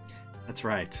That's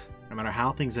right. No matter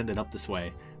how things ended up this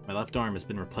way, my left arm has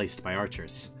been replaced by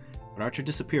Archer's. But Archer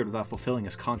disappeared without fulfilling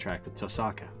his contract with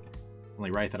Tosaka. Only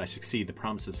right that I succeed the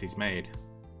promises he's made.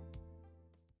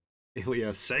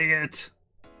 Illya, say it!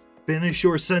 Finish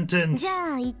your sentence! じ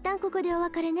ゃあ一旦ここでお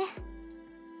別れね。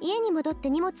家に戻って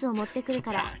荷物を持ってくる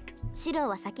から、シロ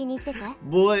は先に行ってて。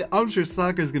Boy, I'm sure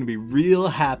Sakura's gonna be real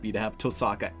happy to have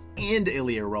Tosaka and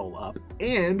Illya roll up,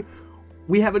 and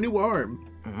we have a new arm.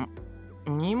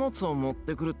 荷物を持っ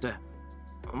てくるって、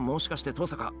もしかして遠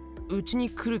坂、うちに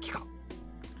来る気か？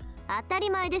当たり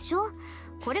前でしょ。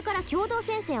これから共同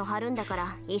戦線を張るんだか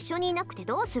ら一緒にいなくて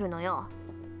どうするのよ。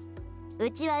う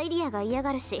ちはイリアが嫌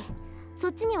がるし、そ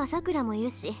っちにはさくらもい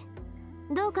るし、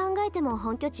どう考えても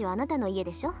本拠地はあなたの家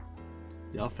でしょ。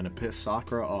Y'all finna piss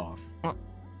Sakura off.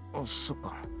 そっ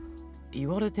か。言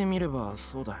われてみれば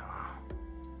そうだよな。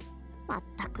まっ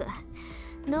たく、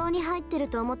脳に入ってる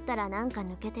と思ったらなんか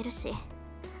抜けてるし、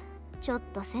ちょっ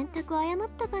と選択誤っ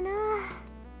たかな。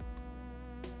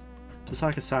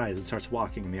Tosaka sighs and starts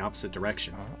walking in the opposite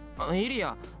direction. イリ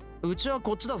ア、うちは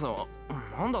こっちだぞ。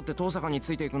なんだって遠坂に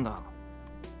ついていくんだ。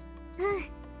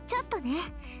ちょっとね。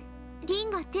リ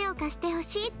ンゴ手を貸してほ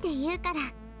しいって言うか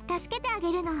ら助けてあ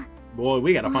げるの。Boy,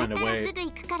 we gotta 終わ find っ a たら way. すぐ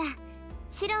行くから。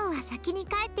シロは先に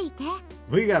帰っていて。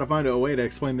We gotta find a way to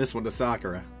explain this one to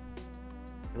Sakura.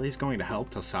 Illya's going to help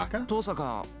Tosaka? 遠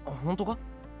坂、本当か？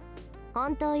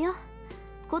本当よ。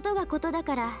ことがことだ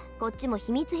から、こっちも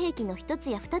秘密兵器の一つ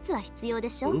や二つは必要で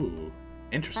しょ。Ooh,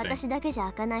 interesting. 私だけじゃ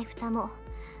開かない蓋も、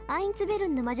アインツベル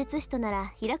ンの魔術師とな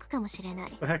ら開くかもしれな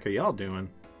い。What the heck are y'all doing?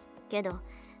 けど、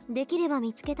できれば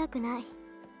見つけたくない。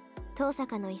遠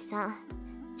坂の遺産、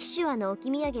騎手話の置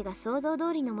き土産が想像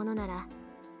通りのものなら、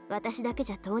私だけ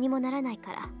じゃどうにもならない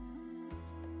から。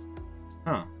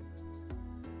Huh.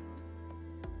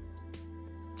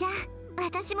 じゃあ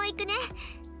私も行くね。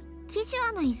騎手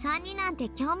話の遺産になんて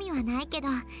興味はないけど、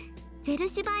ゼル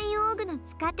シュバインオーグの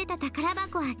使ってた宝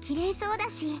箱は綺麗そうだ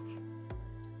し。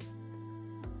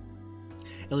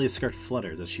Illya's skirt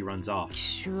flutters as she runs off.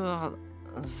 騎手は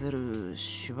ゼル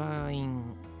シュバイン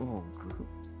オーグ。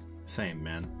 Same,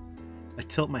 man. I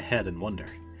tilt my head and wonder.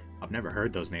 I've never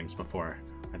heard those names before.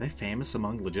 Are they famous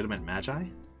among legitimate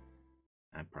magi?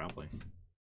 Probably.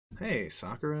 Hey,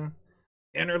 Sakura.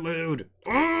 Interlude!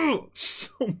 Oh, so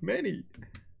many!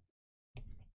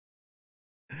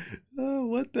 Oh,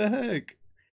 what the heck?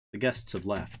 The guests have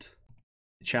left.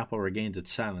 The chapel regains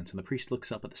its silence and the priest looks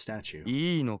up at the statue.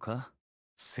 いいのか？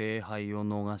聖杯を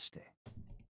逃して。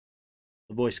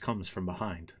 The voice comes from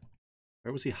behind.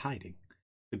 Where was he hiding?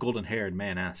 The golden-haired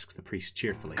man asks the priest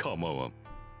cheerfully. 構わん。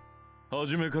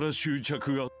初めから執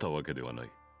着があったわけではない。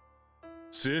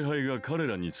聖杯が彼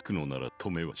らにつくのなら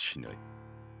止めはしない。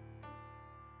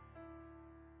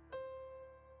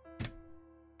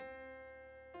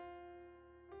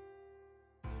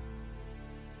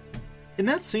In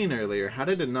that scene earlier, how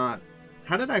did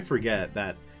I forget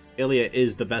that Illya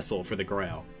is the vessel for the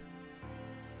Grail?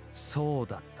 そう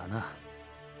だったな。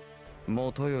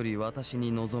もとより私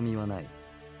に望みはない。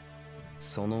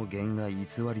その言が偽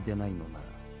りでないのなら、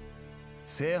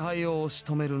聖杯を押し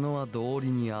止めるのは道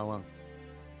理に合わん。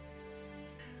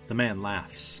The man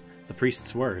laughs, the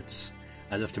priest's words,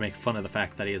 as if to make fun of the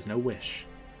fact that he has no wish.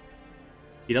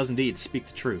 He does indeed speak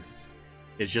the truth.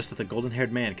 It is just that the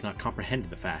golden-haired man cannot comprehend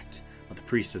the fact that the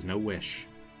priest has no wish.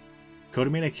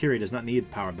 Kodamine Kiri does not need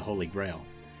the power of the Holy Grail.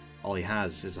 All he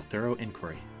has is a thorough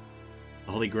inquiry.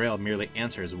 The Holy Grail merely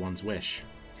answers one's wish.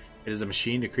 It is a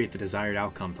machine to create the desired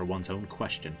outcome for one's own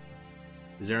question.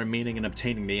 Is there a meaning in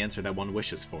obtaining the answer that one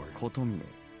wishes for? ことみね、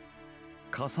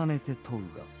重ねて問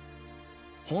うが、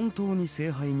本当に聖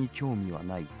杯に興味は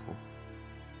ないと？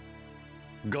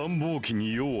願望期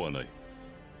に用はない。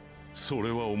それ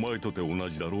はお前とて同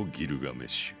じだろう、ギルガメッ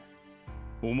シ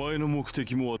ュ。お前の目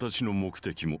的も私の目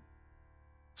的も、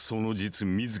その実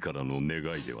自らの願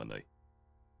いではない。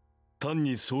単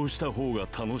にそうした方が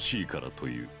楽しいからと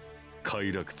いう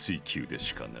快楽追求で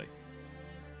しかない。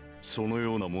その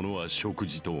ようなものは食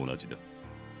事と同じだ。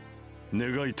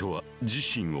願いとは自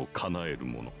身を叶える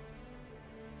もの。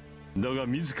だが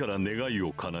自ら願い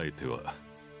を叶えては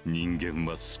人間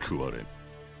は救われん。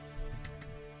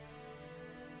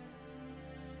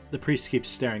The priest keeps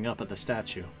staring up at the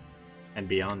statue, and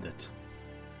beyond it,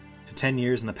 to 10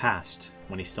 years in the past,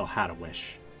 when he still had a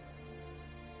wish.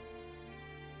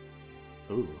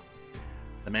 Ooh.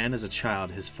 The man is a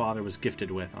child his father was gifted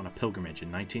with on a pilgrimage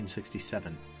in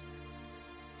 1967.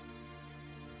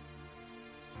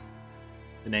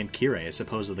 The name Kire is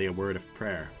supposedly a word of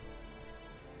prayer.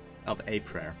 Of a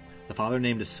prayer. The father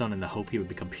named his son in the hope he would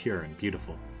become pure and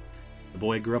beautiful. The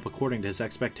boy grew up according to his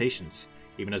expectations.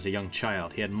 Even as a young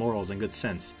child, he had morals and good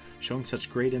sense, showing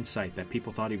such great insight that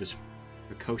people thought he was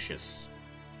precocious.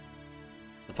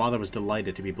 The father was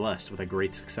delighted to be blessed with a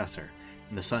great successor,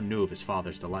 and the son knew of his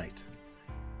father's delight.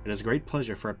 It is a great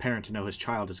pleasure for a parent to know his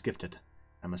child is gifted.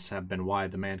 That must have been why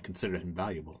the man considered him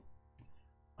valuable.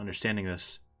 Understanding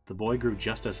this, the boy grew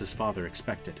just as his father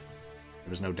expected. There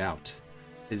was no doubt.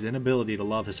 His inability to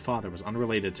love his father was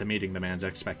unrelated to meeting the man's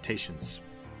expectations.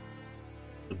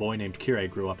 The boy named Kire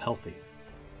grew up healthy.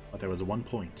 But there was one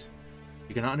point.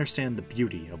 He could not understand the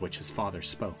beauty of which his father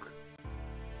spoke.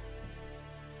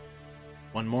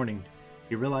 One morning,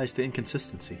 he realized the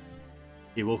inconsistency.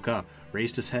 He woke up,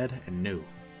 raised his head, and knew.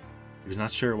 He was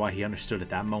not sure why he understood at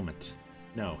that moment.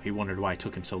 No, he wondered why it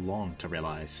took him so long to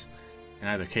realize. In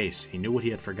either case, he knew what he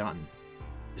had forgotten.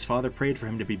 His father prayed for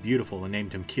him to be beautiful and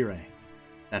named him Kire.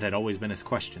 That had always been his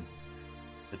question.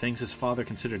 The things his father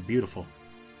considered beautiful,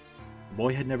 the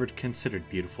boy had never considered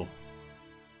beautiful.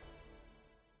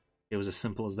 It was as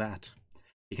simple as that.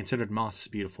 He considered moths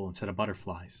beautiful instead of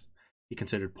butterflies. He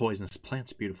considered poisonous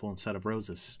plants beautiful instead of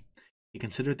roses. He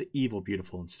considered the evil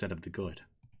beautiful instead of the good.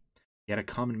 He had a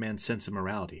common man's sense of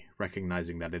morality,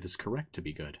 recognizing that it is correct to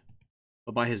be good.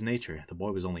 But by his nature, the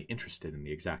boy was only interested in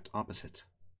the exact opposite.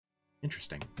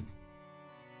 Interesting.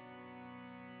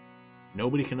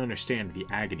 Nobody can understand the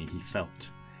agony he felt.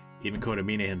 Even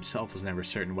Emiya himself was never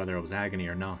certain whether it was agony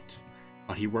or not.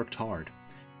 But he worked hard.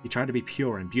 He tried to be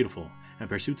pure and beautiful, and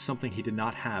pursued something he did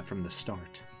not have from the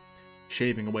start.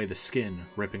 Shaving away the skin,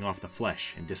 ripping off the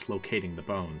flesh, and dislocating the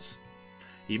bones.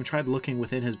 He even tried looking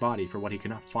within his body for what he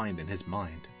could not find in his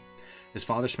mind. His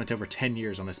father spent over 10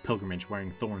 years on this pilgrimage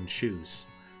wearing thorn shoes.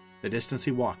 The distance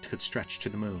he walked could stretch to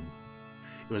the moon.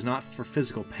 It was not for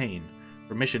physical pain.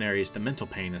 For missionaries, the mental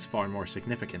pain is far more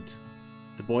significant.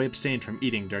 The boy abstained from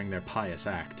eating during their pious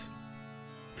act.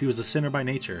 If he was a sinner by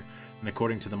nature, and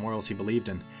according to the morals he believed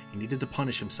in, he needed to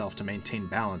punish himself to maintain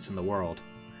balance in the world.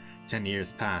 10 years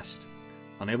passed.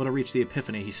 Unable to reach the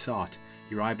epiphany he sought,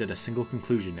 he arrived at a single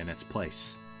conclusion in its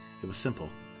place. It was simple.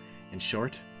 In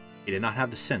short, he did not have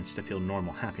the sense to feel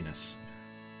normal happiness.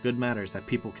 Good matters that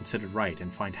people considered right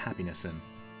and find happiness in.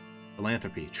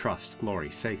 Philanthropy, trust,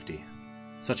 glory, safety.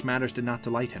 Such matters did not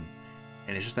delight him,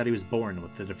 and it's just that he was born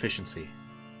with the deficiency.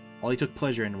 All he took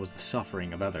pleasure in was the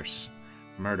suffering of others.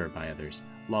 Murder by others,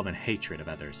 love and hatred of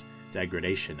others,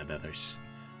 degradation of others.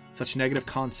 Such negative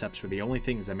concepts were the only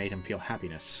things that made him feel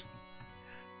happiness.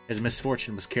 His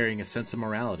misfortune was carrying a sense of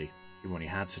morality, even when he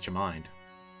had such a mind.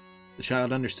 The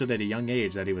child understood at a young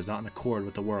age that he was not in accord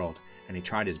with the world, and he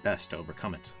tried his best to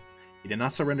overcome it. He did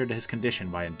not surrender to his condition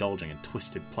by indulging in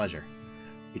twisted pleasure.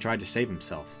 He tried to save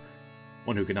himself,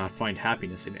 one who could not find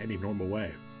happiness in any normal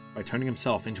way, by turning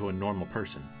himself into a normal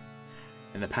person.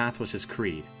 And the path was his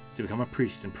creed, to become a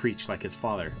priest and preach like his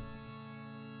father.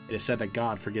 It is said that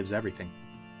God forgives everything.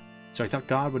 So I thought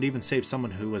God would even save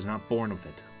someone who was not born with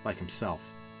it, like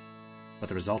himself. But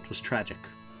the result was tragic.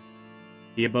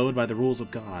 He abode by the rules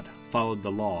of God, followed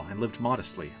the law, and lived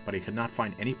modestly, but he could not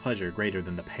find any pleasure greater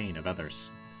than the pain of others.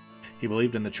 He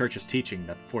believed in the church's teaching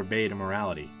that forbade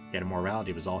immorality, yet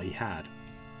immorality was all he had.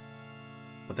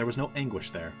 But there was no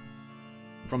anguish there.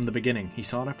 From the beginning, he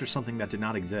sought after something that did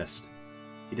not exist.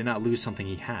 He did not lose something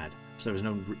he had, so there was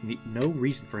no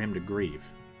reason for him to grieve.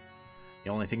 The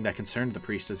only thing that concerned the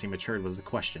priest as he matured was the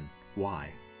question,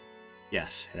 why?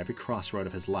 Yes, at every crossroad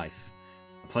of his life,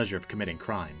 the pleasure of committing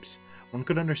crimes. One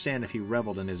could understand if he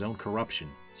reveled in his own corruption,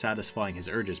 satisfying his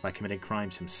urges by committing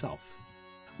crimes himself.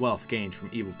 Wealth gained from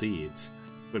evil deeds.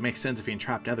 It would make sense if he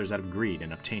entrapped others out of greed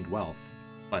and obtained wealth.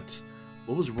 But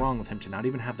what was wrong with him to not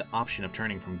even have the option of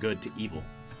turning from good to evil?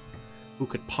 Who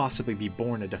could possibly be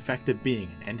born a defective being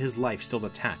and end his life still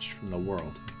detached from the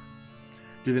world?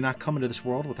 Do they not come into this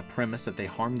world with a premise that they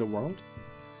harm the world?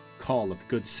 Call of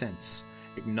good sense,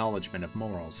 acknowledgement of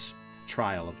morals,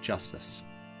 trial of justice.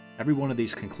 Every one of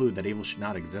these conclude that evil should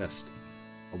not exist.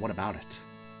 But what about it?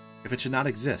 If it should not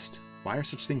exist, why are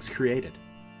such things created?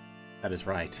 That is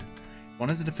right. One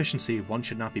has a deficiency, one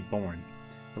should not be born.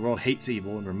 The world hates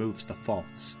evil and removes the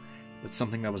faults, but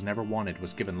something that was never wanted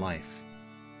was given life.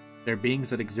 There are beings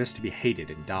that exist to be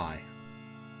hated and die.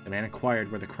 The man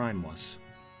inquired where the crime was.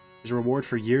 His reward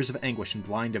for years of anguish and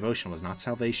blind devotion was not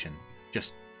salvation,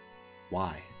 just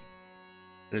why?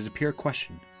 It is a pure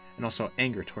question, and also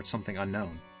anger towards something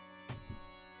unknown.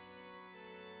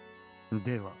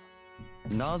 では、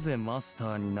なぜマス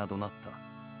ターになどなった？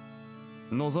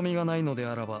望みがないので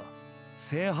あらば、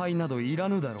聖杯などいら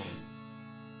ぬだろう。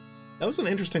That was an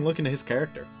interesting look into his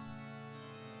character.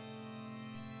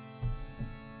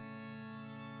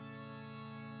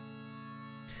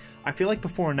 I feel like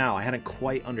before now I hadn't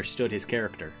quite understood his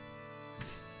character.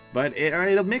 But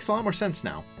it makes a lot more sense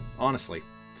now, honestly.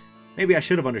 Maybe I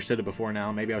should have understood it before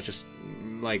now. Maybe I was just,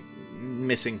 like,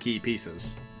 missing key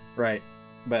pieces. Right.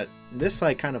 But this,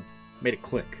 like, kind of made it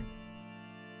click.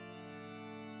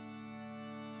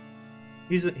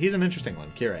 He's an interesting one,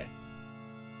 Kirei.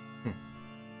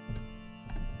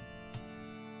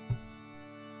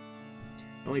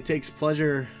 Only takes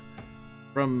pleasure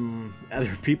from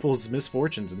other people's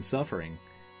misfortunes and suffering.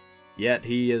 Yet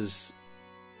he has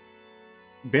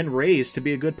been raised to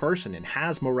be a good person and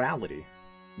has morality,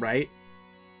 right?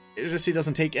 It's just he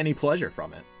doesn't take any pleasure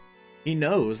from it. He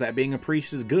knows that being a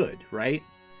priest is good, right?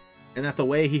 And that the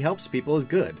way he helps people is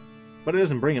good. But it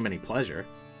doesn't bring him any pleasure.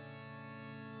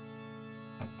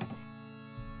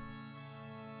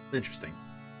 Interesting.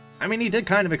 I mean, he did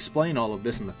kind of explain all of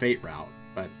this in the Fate route,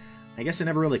 but I guess it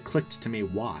never really clicked to me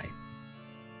why.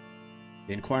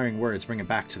 The inquiring words bring it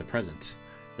back to the present.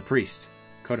 The priest,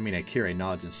 Kodamine Kirei,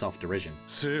 nods in self-derision.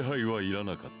 聖杯はいら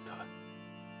なかっ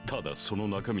た。ただその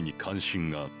中身に関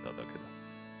心があっただけだ。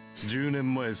10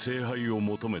年前聖杯を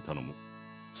求めたのも、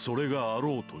それがあ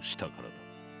ろうとしたからだ。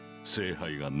聖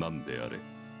杯が何であれ、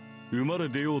生まれ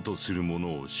出ようとする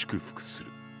者を祝福する。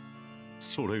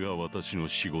それが私の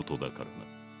仕事だからな。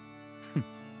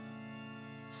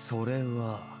それ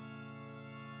は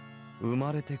生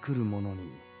まれてくる者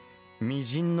に微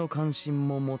塵の関心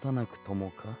も持たなくと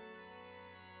もか？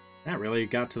 That really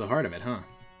got to the heart of it, huh?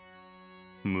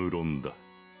 無論だ。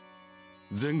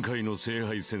前回の聖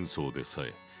杯戦争でさ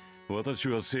え、私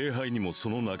は聖杯にも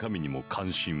その中身にも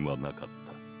関心はなかっ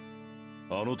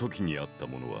た。あの時にあった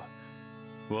ものは、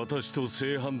私と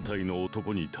正反対の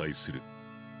男に対する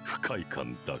不快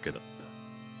感だけだった。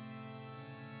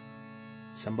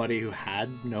Somebody who had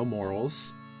no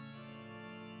morals,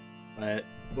 but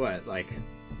what, like,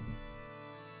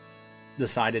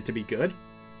 decided to be good?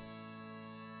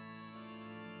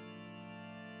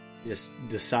 Just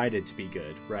decided to be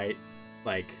good, right?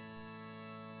 Like,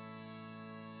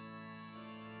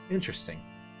 interesting.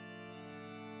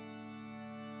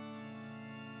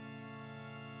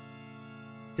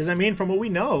 Because I mean, from what we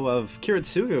know of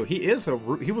Kiritsugu,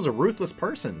 he was a ruthless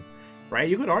person, right?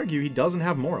 You could argue he doesn't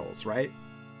have morals, right?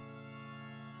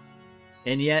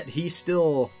 And yet he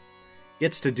still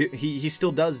gets to do. He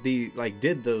still does the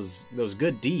did those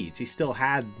good deeds. He still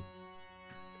had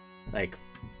like,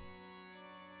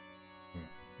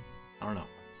 I don't know,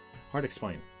 hard to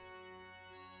explain.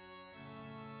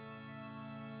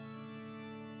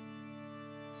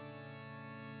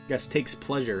 I guess takes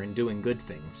pleasure in doing good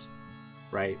things,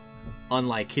 right?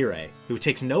 Unlike Kirei, who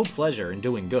takes no pleasure in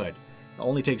doing good,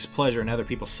 only takes pleasure in other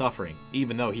people's suffering,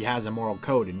 even though he has a moral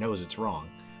code and knows it's wrong.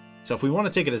 So if we want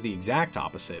to take it as the exact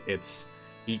opposite, it's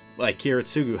like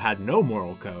Kiritsugu had no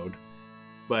moral code,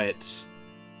 but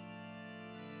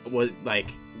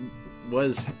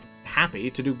was happy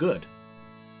to do good,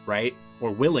 right? Or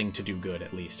willing to do good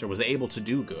at least, or was able to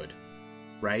do good,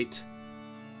 right?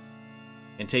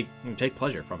 And take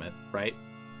pleasure from it, right?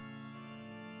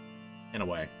 In a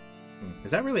way. Is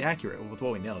that really accurate with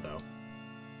what we know, though?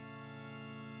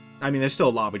 I mean, there's still a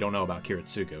lot we don't know about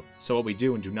Kiritsugu. So what we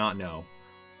do and do not know,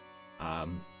 I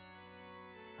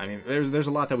mean, there's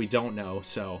a lot that we don't know.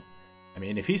 So, I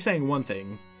mean, if he's saying one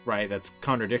thing, right, that's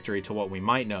contradictory to what we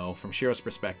might know from Shiro's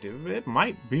perspective, it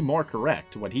might be more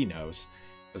correct what he knows.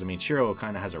 Because, I mean, Shiro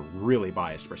kind of has a really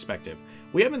biased perspective.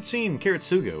 We haven't seen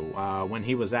Kiritsugu when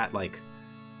he was at, like,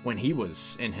 when he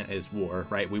was in his war,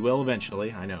 right? We will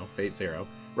eventually, I know, Fate Zero,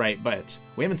 right? But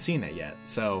we haven't seen that yet.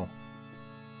 So,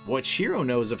 what Shiro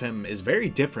knows of him is very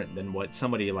different than what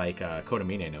somebody like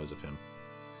Kodamine knows of him.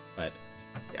 But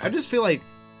I just feel like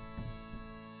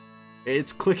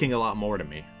it's clicking a lot more to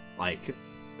me. Like,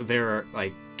 they're,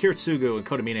 like, Kiritsugu and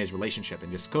Kodamine's relationship,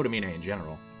 and just Kodamine in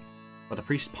general. But the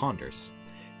priest ponders.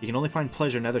 He can only find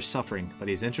pleasure in others' suffering, but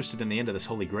he's interested in the end of this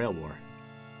Holy Grail war.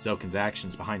 Zoken's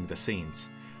actions behind the scenes.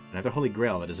 Another Holy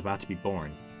Grail that is about to be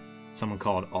born. Someone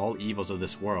called all evils of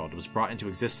this world was brought into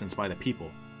existence by the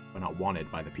people, but not wanted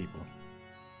by the people.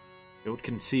 It would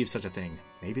conceive such a thing.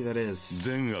 Maybe that is.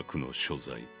 善悪の所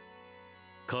在。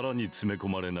殻に詰め込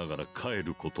まれながら帰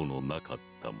ることのなかっ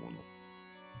たもの。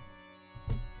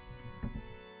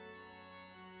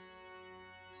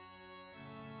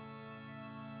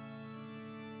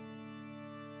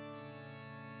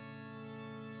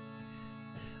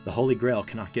The Holy Grail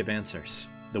cannot give answers.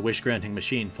 The wish-granting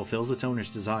machine fulfills its owner's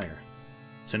desire.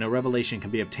 So no revelation can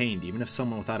be obtained even if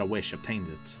someone without a wish obtains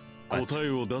it. But 答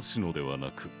えを出すのではな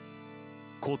く、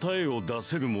答えを出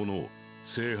せるものを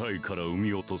聖杯から生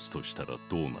み落とすとしたら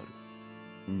どうなる？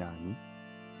何？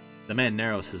 the man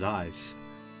narrows his eyes.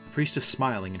 The priest is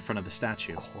smiling in front of the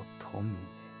statue. ことみ。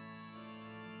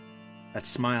That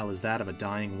smile is that of a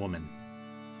dying woman.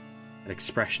 That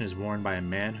expression is worn by a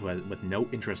man who has with no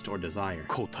interest or desire.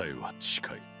 答えは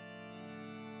近い。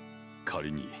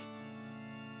仮に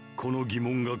この疑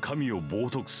問が神を冒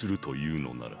涜するという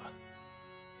のなら。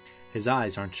His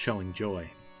eyes aren't showing joy.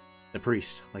 The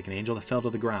priest, like an angel that fell to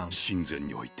the ground. 神前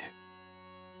において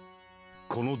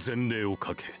この前例を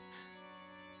かけ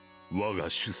我が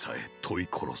主さえ問い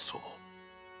殺そう。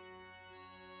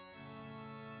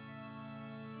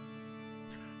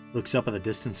Looks up at the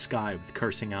distant sky with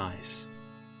cursing eyes.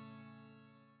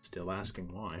 Still asking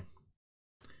why.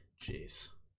 Jeez.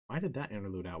 Why did that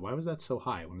interlude out? Why was that so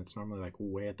high when it's normally like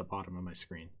way at the bottom of my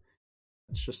screen?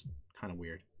 It's just kind of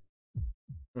weird.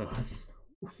 Ugh.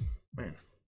 Man.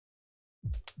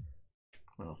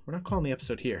 Well, we're not calling the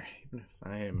episode here, even if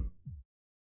I am...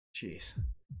 Jeez.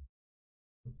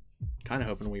 Kind of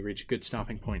hoping we reach a good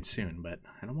stopping point soon, but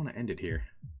I don't want to end it here.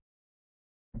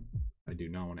 I do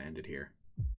not want to end it here.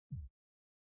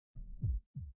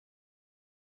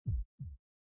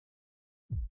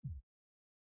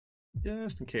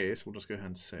 Just in case, we'll just go ahead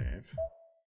and save.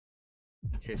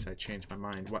 In case I change my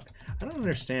mind. What? I don't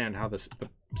understand how the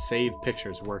save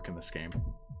pictures work in this game.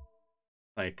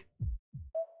 Like,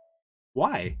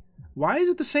 why? Why is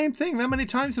it the same thing that many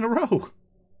times in a row?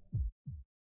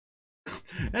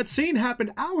 That scene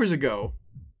happened hours ago.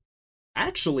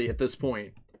 Actually, at this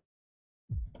point.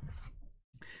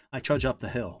 I trudge up the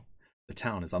hill. The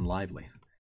town is unlively.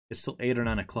 It's still 8 or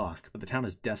 9 o'clock, but the town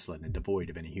is desolate and devoid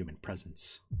of any human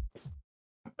presence.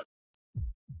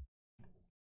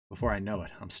 Before I know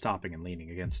it, I'm stopping and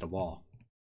leaning against a wall.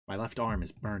 My left arm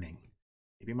is burning.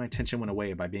 Maybe my tension went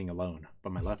away by being alone,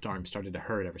 but my left arm started to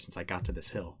hurt ever since I got to this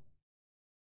hill.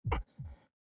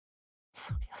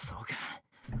 そりゃそうか。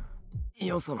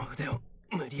よその腕を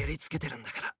無理やりつけてるん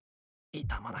だから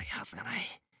痛まないはずがない。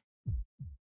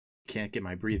Can't get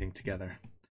my breathing together.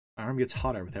 My arm gets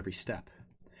hotter with every step.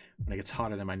 When it gets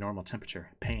hotter than my normal temperature,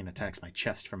 pain attacks my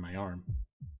chest from my arm.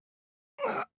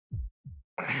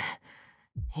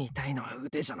 痛いのは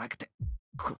腕じゃなくて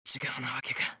こっち側なわ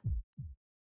けか。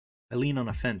I lean on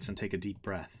a fence and take a deep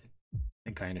breath. I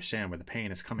think I understand where the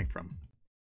pain is coming from.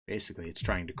 Basically, it's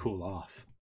trying to cool off.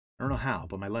 I don't know how,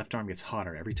 but my left arm gets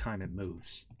hotter every time it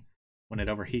moves. When it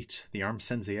overheats, the arm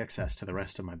sends the excess to the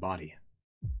rest of my body.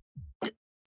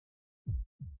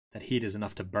 That heat is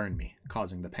enough to burn me,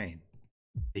 causing the pain.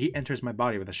 The heat enters my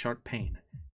body with a sharp pain,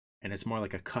 and it's more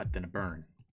like a cut than a burn.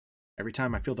 Every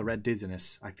time I feel the red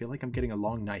dizziness, I feel like I'm getting a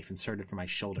long knife inserted from my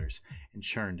shoulders and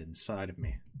churned inside of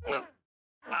me.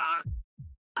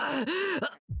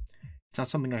 It's not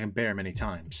something I can bear many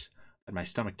times, but my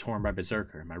stomach torn by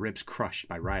Berserker and my ribs crushed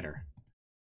by Rider.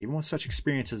 Even with such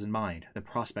experiences in mind, the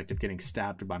prospect of getting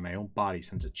stabbed by my own body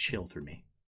sends a chill through me.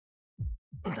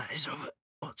 大丈夫、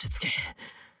落ち着け。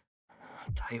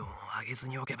体温を上げず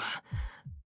におけば、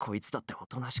こいつだってお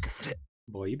となしくする。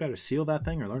Boy, you better seal that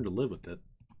thing or learn to live with it.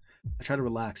 I try to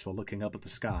relax while looking up at the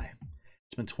sky.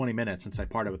 It's been 20 minutes since I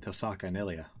parted with Tosaka and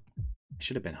Illya. I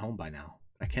should have been home by now,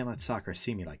 but I can't let Sakura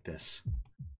see me like this.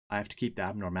 I have to keep the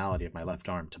abnormality of my left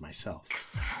arm to myself. く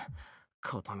そ、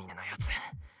ことみねのやつ。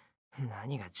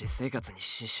何が実生活に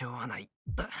支障はないん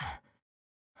だ。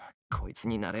こいつ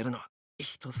になれるのは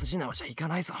一筋縄じゃいか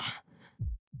ないぞ。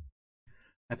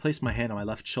I place my hand on my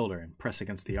left shoulder and press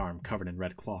against the arm covered in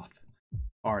red cloth.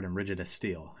 Hard and rigid as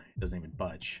steel, it doesn't even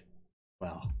budge.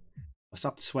 Well, I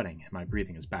stopped sweating and my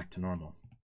breathing is back to normal.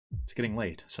 It's getting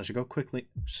late, so I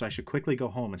should quickly go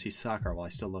home and see Sakura while I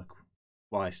still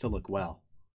look well.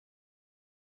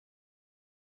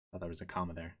 Thought there was a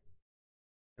comma there.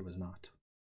 There was not.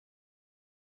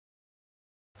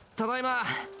 ただいま。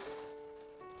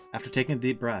 After taking a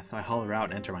deep breath, I holler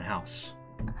out and enter my house.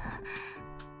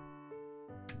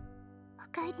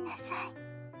 おかえりなさい、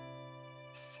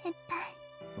先輩。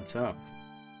 What's up?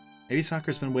 Maybe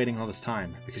Sakura's been waiting all this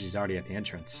time because she's already at the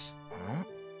entrance.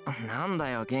 なんだ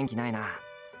よ、元気ないな。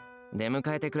出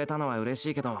迎えてくれたのは嬉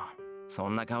しいけど、そ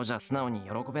んな顔じゃ素直に喜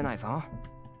べないぞ。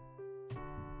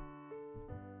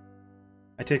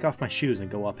I take off my shoes and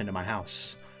go up into my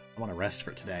house. I want to rest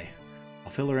for today.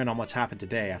 I'll fill her in on what's happened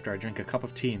today after I drink a cup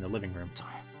of tea in the living room.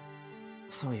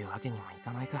 そういうわけにもい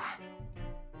かないか。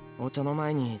お茶の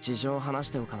前に事情を話し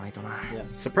ておかないとな。Yeah.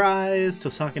 Surprise!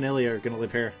 Tosaka and Illya are gonna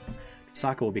live here.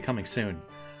 Tosaka will be coming soon.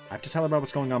 I have to tell her about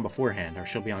what's going on beforehand, or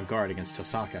she'll be on guard against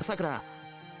Tosaka. さくら、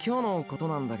今日のこと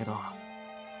なんだけど。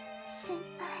先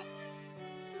輩、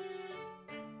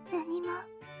何も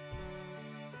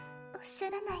おっしゃ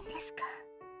らないんですか？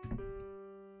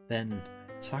 Then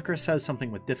Sakura says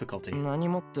something with difficulty. 何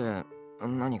もって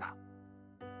何が？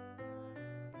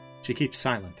 She keeps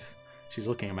silent. She's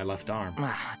looking at my left arm.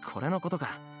 まあ、これのこと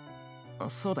か。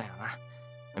そうだよ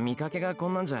な。見かけがこ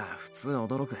んなんじゃ普通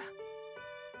驚く。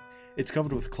It's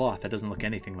covered with cloth that doesn't look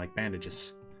anything like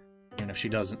bandages. Even if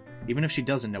she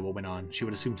doesn't know what went on, she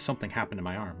would assume something happened to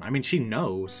my arm. I mean, she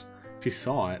knows. She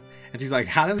saw it. And she's like,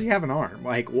 how does he have an arm?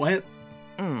 Like, what?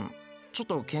 うん、ちょっ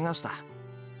と怪我した。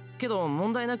けど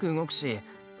問題なく動くし、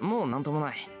もうなんとも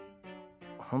ない。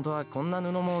本当はこんな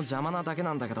布も邪魔なだけ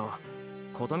なんだけど、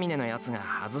琴峰のやつ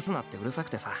が外すなってうるさく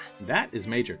てさ。That is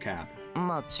major cap.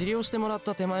 まあ治療してもらっ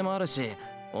た手前もあるし、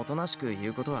おとなしく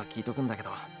言うことは聞いとくんだけど。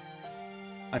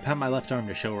I pat my left arm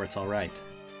to show her it's all right.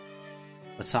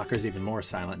 But Sakura's even more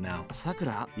silent now. さく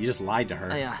ら、You just lied to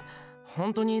her. いや、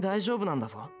本当に大丈夫なんだ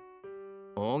ぞ。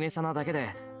大げさなだけ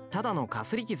で、ただのか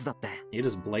すり傷だって。You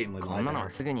just blatantly こ lied んな to の her. は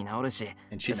すぐに治るし、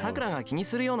 And she さくら knows. が気に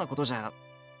するようなことじゃ。か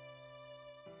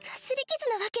すり傷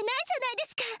なわけないじゃないで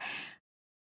すか。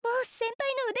もう先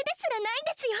輩の腕ですらないん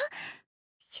です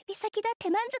よ。指先だって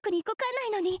満足に動か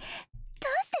ないのに、どう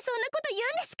してそんなこと言う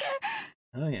んですか？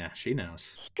 Oh yeah, she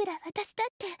knows. いくら私だっ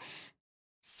て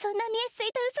そんな見えす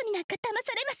いた嘘になんか騙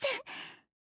されません。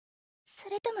そ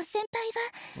れとも先輩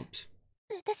は Oops.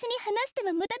 私に話して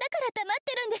も無駄だから黙っ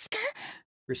てるんですか？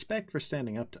 Respect for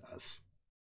standing up to us.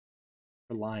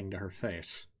 For lying to her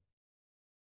face.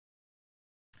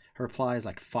 Her reply is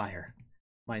like fire.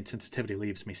 My insensitivity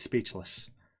leaves me speechless.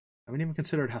 I haven't even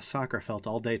considered how Sakura felt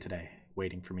all day today,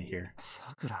 waiting for me here.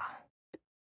 さくら。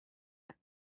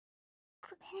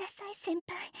ごめんなさい先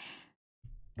輩。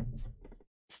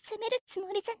責めるつ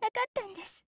もりじゃなかったんで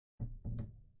す。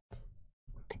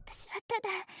私はただ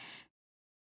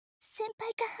先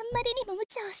輩があんまりにも無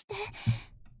茶をして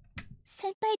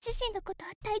先輩自身のことを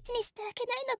大事にしてあげ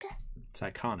ないのが。 It's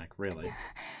iconic, really.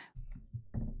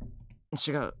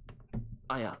 違う。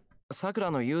あ、いや、さくら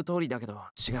の言う通りだけど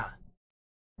違う。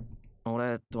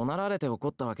俺、怒鳴られて怒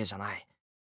ったわけじゃない。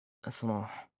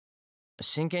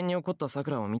真剣に怒ったさく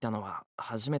らを見たのは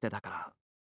初めてだか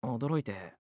ら、驚い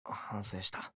て反省し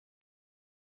た。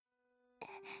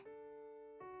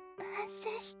反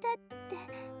省したって。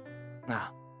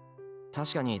ああ、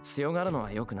確かに強がるの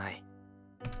は良くない。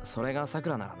それがさく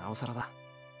らならなおさらだ。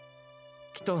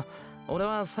きっと俺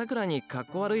はさくらにかっ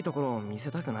こ悪いところを見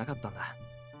せたくなかったんだ。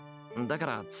だか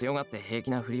ら強がって平気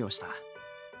なふりをした。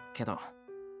けど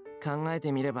考え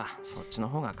てみればそっちの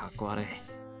方がかっこ悪い。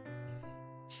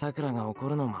さくらが怒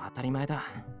るのも当たり前だ。い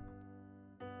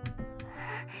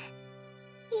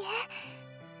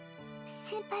え、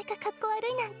先輩がかっこ悪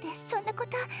いなんてそんなこ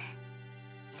と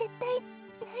絶対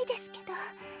ないですけど。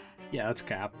 Yeah, that's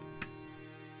cap.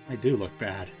 I do look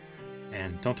bad.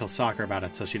 And don't tell Sakura about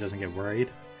it so she doesn't get worried.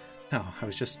 No, I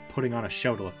was just putting on a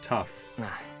show to look tough. な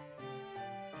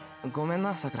あ、ごめん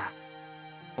なさくら。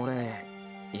俺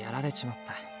やられちまっ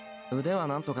た。腕は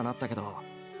なんとかなったけど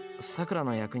さくら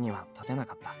の役には立てな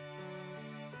かった。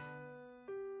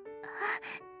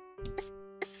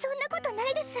そんなことな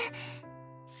いです。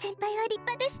先輩は立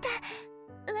派でした。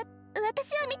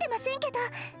私は見てませんけど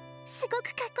すごくか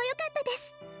っこよかったで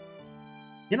す。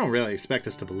 You don't really expect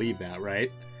us to believe that,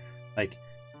 right? Like,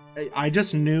 I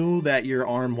just knew that your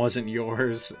arm wasn't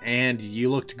yours and you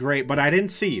looked great, but I didn't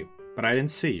see you.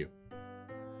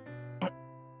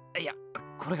いや、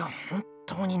これが本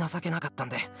当に情けなかったん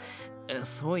で、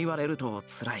そう言われると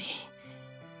辛い。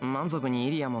満足に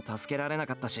イリアも助けられな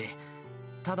かったし、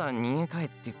ただ逃げ帰っ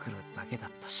てくるだけだ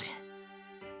ったし。いい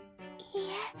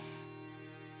え、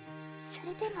そ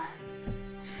れでも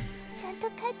ちゃんと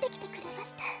帰ってきてくれま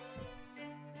した。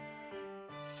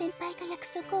先輩が約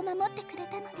束を守ってくれ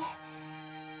たので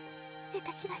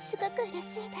私はすごく嬉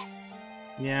しいです。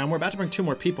 Yeah, and we're about to bring 2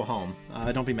 more people home.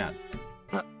 Don't be mad.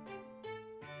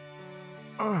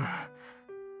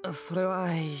 それ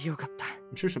はよかった。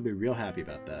 I'm sure she'll be real happy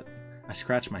about that. I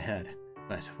scratched my head,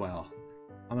 but, well,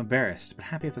 I'm embarrassed, but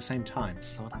happy at the same time.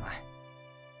 そうだな。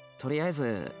とりあえ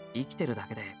ず生きてるだ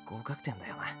けで合格点だ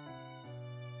よな。はい。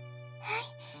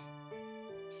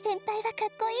先輩はかっ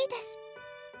こいいです。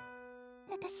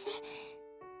私、惚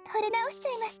れ直しち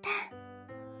ゃいました。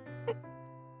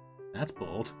that's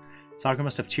bold. Sakura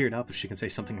must have cheered up if she can say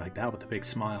something like that with a big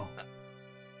smile.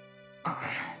 I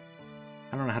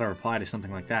don't know how to reply to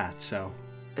something like that, so...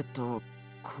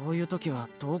 こういう時は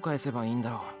どう返せばいいん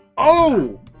だろう。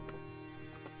Oh!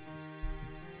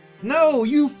 No,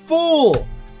 you fool!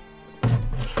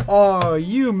 Oh,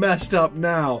 you messed up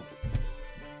now.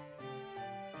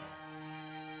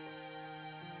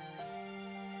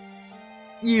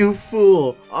 You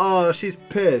fool. Oh, she's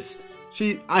pissed.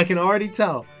 I can already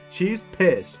tell. She's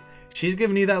pissed. She's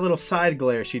giving you that little side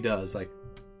glare she does, like,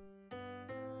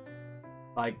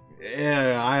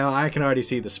 yeah, I can already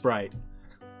see the sprite.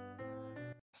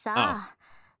 さあ、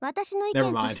私の意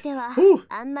見としては、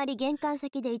あんまり玄関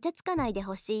先でイチャつかないで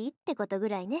ほしいってことぐ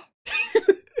らいね。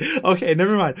Okay,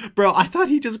 never mind. Bro, I thought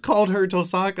he just called her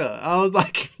Tosaka. I was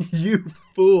like, you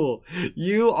fool.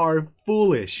 You are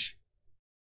foolish.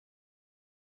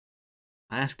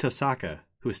 I asked Tosaka,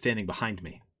 who was standing behind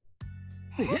me.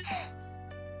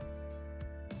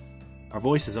 Our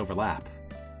voices overlap.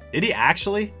 Did he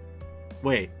actually?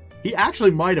 Wait, he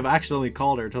actually might have accidentally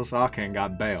called her Tosaka and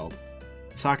got bailed.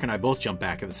 Saka and I both jumped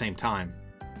back at the same time.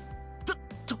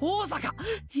 Tosaka!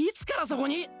 いつからそこ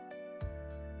に?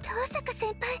 Tosaka senpai,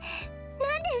 なんで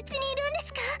うちにいるんで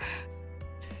すか?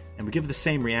 And we give the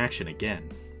same reaction again.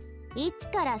 いつ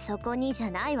からそこにじ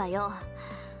ゃないわよ。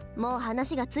もう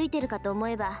話がついてるかと思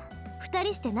えば、二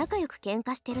人して仲良く喧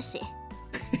嘩してるし。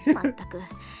まったく、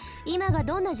今が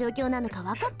どんな状況なのか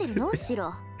分かってるの？シ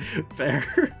ロ。Fair.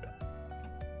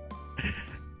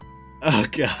 Oh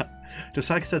god.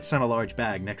 Tosaka sets down a large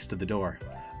bag next to the door.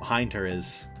 Behind her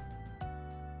is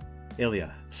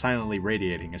Illya, silently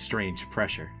radiating a strange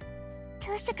pressure.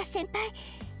 Tosaka senpai,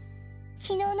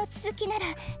 昨日の続きなら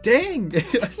Dang!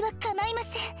 私は構いま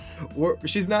せん。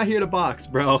She's not here to box,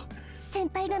 bro. 先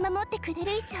輩が守ってくれ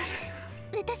る以上、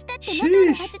私だって元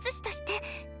の魔術師として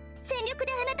全力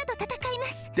であなたと戦いま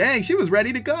す。Dang, she was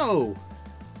ready to go!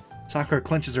 Sakura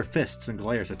clenches her fists and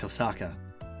glares at Tosaka.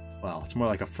 Well, it's more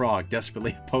like a frog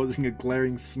desperately opposing a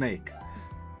glaring snake.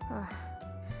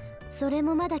 それ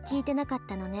もまだ聞いてなかっ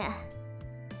たのね。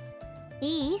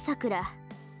いい？さくら。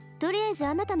とりあえず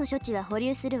あなたの処置は保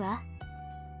留するわ。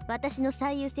私の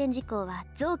最優先事項は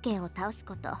造剣を倒す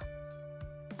こと。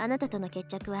あなたとの決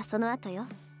着はその後よ。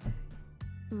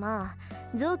ま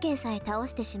あ、造剣さえ倒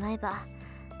してしまえば、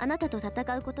あなたと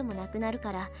戦うこともなくなる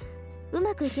から、う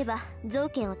まくいけば造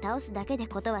剣を倒すだけで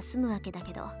ことは済むわけだ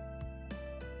けど。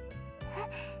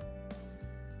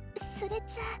それ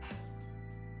じゃ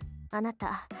あ、あな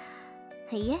た、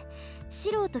いえ、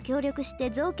シローと協力して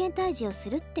造剣退治をす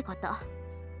るってこと。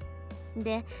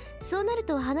で、そうなる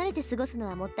と離れて過ごすの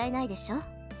はもったいないでしょ。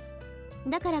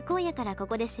だから今夜からこ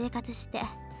こで生活して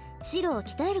シローを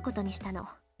鍛えることにしたの。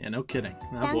Yeah, no kidding.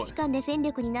 短期間で戦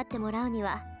力になってもらうに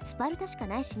はスパルタしか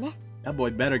ないしね。That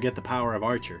boy better get the power of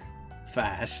Archer.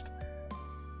 Fast.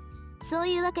 そう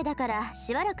いうわけだから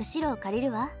しばらくシローを借り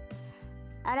るわ。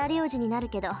荒領事になる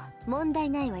けど問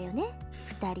題ないわよね、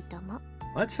二人とも。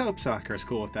Let's hope Sakura's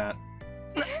cool with that.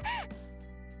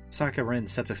 Sakura Rin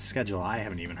sets a schedule I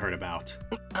haven't even heard about.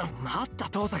 待った、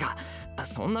Tosaka。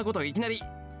そんなこといきなり。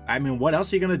I mean, what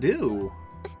else are you gonna do?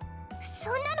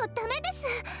 そんなのダメです。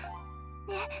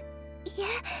ね、いえ、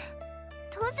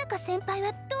Tosaka先輩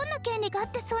はどんな権利があ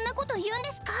ってそんなこと言うん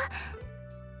ですか？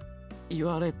言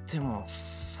われても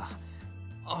さ、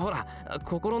ほら、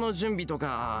心の準備と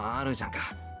かあるじゃんか。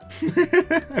I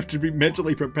have to be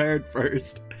mentally prepared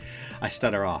first. I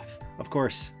stutter off. Of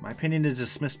course, my opinion is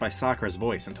dismissed by Sakura's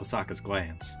voice and Tosaka's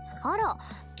glance. あら、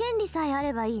権利さえあ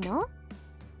ればいいの？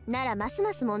ならます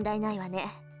ます問題ないわね。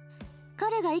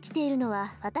彼が生きているの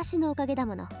は私のおかげだ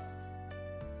もの。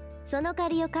その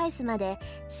借りを返すまで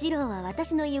シローは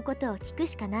私の言うことを聞く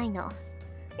しかないの。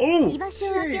居場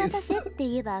所を明け渡せって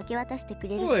言えば明け渡してく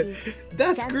れるし、ち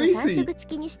ゃんと3食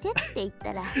付きにしてって言っ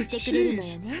たらしてくれるの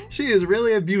よね。She is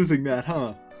really abusing that,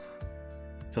 huh?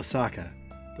 Tosaka,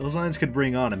 those lines could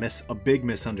bring on a big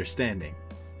misunderstanding.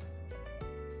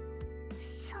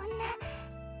 そんな、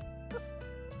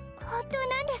本当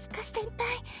なんですか、先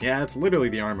輩? Yeah, it's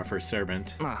literally the arm of her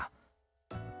servant. ま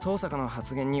あ、Tosakaの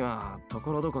発言にはと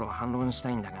ころどころ反論した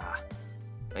いんだが、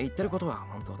言ってることは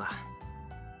本当だ。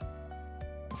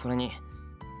それに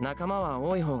仲間は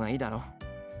多い方がいいだろ。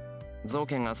造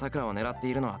剣が桜を狙って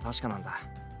いるのは確かなんだ。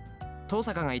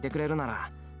Tosakaがいてくれるなら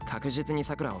確実に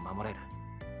桜を守れる。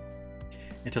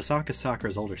And Tosaka is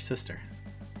Sakura's older sister.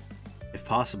 If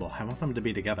possible, I want them to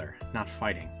be together, not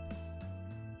fighting.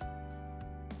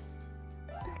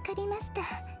 わかりました。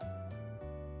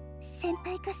先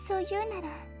輩がそう言うなら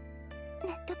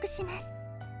納得します。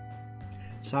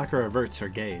Sakura averts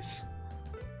her gaze.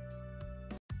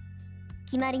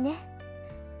 決まりね。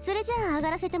それじゃあ上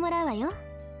がらせてもらうわよ。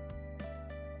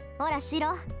ほらシ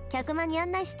ロ、客間に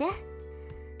案内して。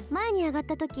前に上がっ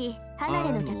た時離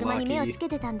れの客間に目をつけ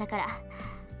てたんだから。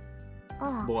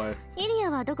ああ、イリ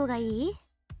アはどこがいい？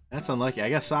 That's unlucky. I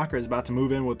guess Sakura is about to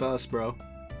move in with us, bro.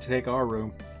 To take our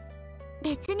room.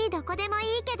 別にどこでもい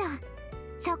いけど、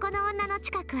そこの女の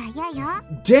近くは嫌よ。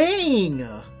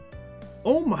Dang!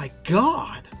 Oh my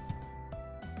god!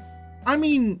 I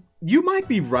mean, you might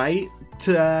be right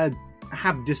to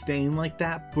have disdain like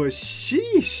that, but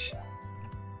sheesh!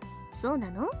 そうな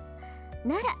の？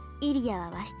なら、イリア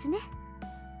は和室ね。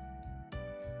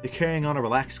They're carrying on a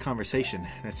relaxed conversation,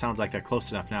 and it sounds like they're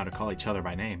close enough now to call each other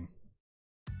by name.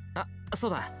 あ、そ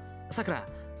うだ。さくら、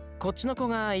こっちの子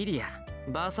がイリア。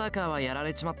バーサーカーはやら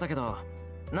れちまったけど、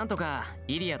なんとか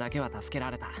イリアだけは助けら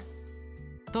れた。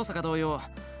トサカ同様、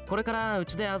これからう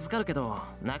ちで預かるけど、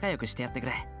仲良くしてやってく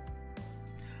れ。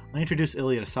I introduce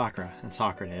Illya to Sakura, and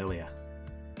Sakura to Illya.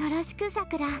 よろしくさ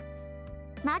くら。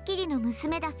マキリの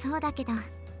娘だそうだけど、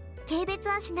軽蔑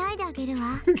はしないであげる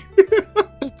わ。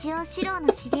一応シロ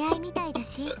の知り合いみたいだ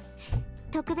し、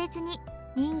特別に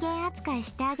人間扱い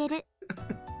してあげる。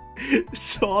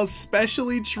So I'll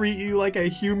specially treat you like a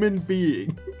human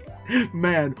being.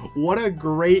 Man, what a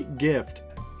great gift.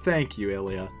 Thank you,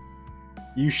 Illya.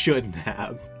 You shouldn't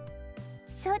have.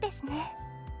 そうですね。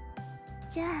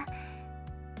じゃあ、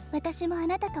私もあ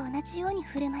なたと同じように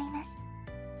振る舞います。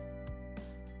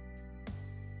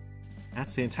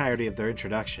That's the entirety of their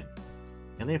introduction.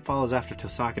 Illya follows after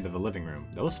Tosaka to the living room.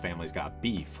 Those families got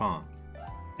beef, huh?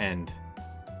 And...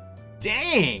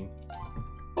 Dang!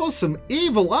 Those some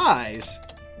evil eyes!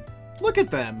 Look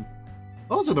at them!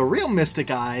 Those are the real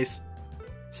mystic eyes!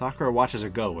 Sakura watches her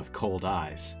go with cold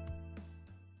eyes.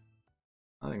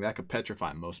 I think that could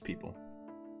petrify most people.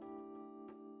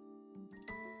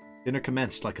 Dinner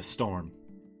commenced like a storm.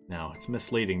 No, it's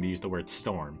misleading to use the word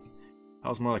storm. That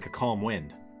was more like a calm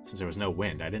wind. Since there was no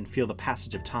wind, I didn't feel the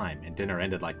passage of time, and dinner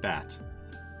ended like that.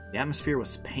 The atmosphere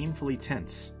was painfully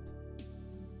tense.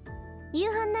 夕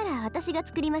飯なら私が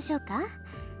作りましょうか？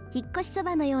引っ越しそ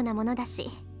ばのようなものだし。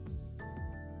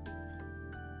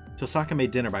Tosaka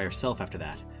made dinner by herself after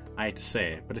that. I hate to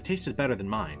say it, but it tasted better than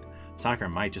mine. Sakura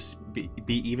might just be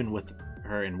even with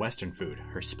her in Western food,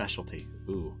 her specialty.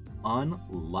 Ooh,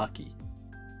 unlucky.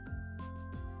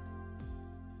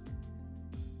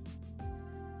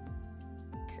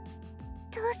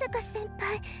 Tosaka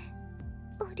senpai,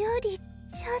 お料理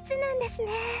上手なんです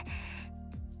ね。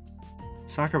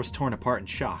Sakura was torn apart in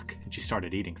shock, and she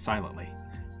started eating silently.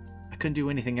 I couldn't do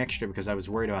anything extra because I was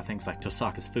worried about things like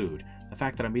Tosaka's food, the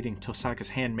fact that I'm eating Tosaka's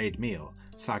handmade meal,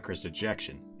 Sakura's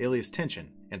dejection, Illya's tension,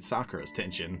 and Sakura's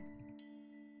tension.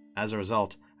 As a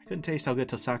result, I couldn't taste how good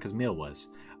Tosaka's meal was.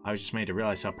 I was just made to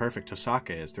realize how perfect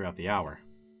Tosaka is throughout the hour.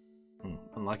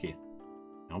 Unlucky.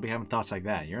 Don't be having thoughts like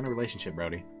that. You're in a relationship,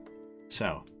 Brody.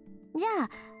 So. じゃあ、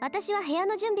私は部屋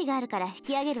の準備があるから引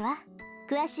き上げるわ。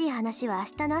詳しい話は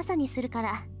明日の朝にするか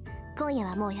ら、今夜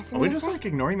はもう休みなさい。Are we just like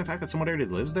ignoring the fact that someone already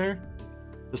lives there?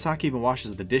 Tosaka even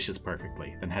washes the dishes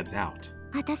perfectly, then heads out.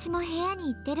 私も部屋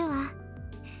に行ってるわ。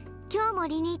今日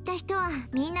森に行った人は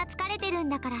みんな疲れてるん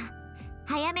だから、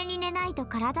早めに寝ないと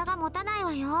体が持たない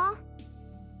わよ。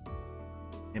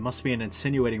It must be an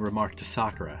insinuating remark to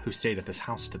Sakura, who stayed at this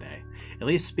house today.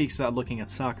 Illya speaks without looking at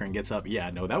Sakura and gets up. Yeah,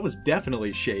 no, that was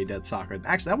definitely shade at Sakura.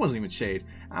 Actually, that wasn't even shade.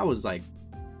 I was the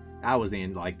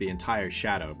entire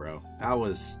shadow, bro. That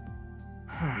was...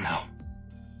 No.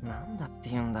 なんだっ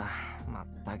て言うんだ、まっ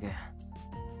たく。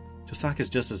Tosaka's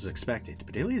just as expected,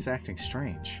 but Illya's acting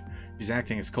strange. She's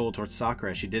acting as cold towards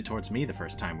Sakura as she did towards me the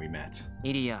first time we met.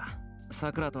 イリア、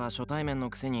さくらとは初対面の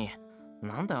くせに、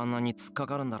なんであんなに突っか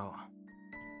かるんだろ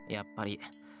う。やっぱり、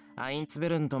アインツベ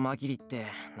ルンとマキリって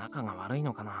仲が悪い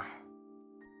のかな。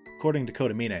According to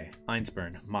Kodamine,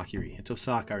 Einsburn, Makiri, and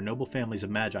Tosaka are noble families of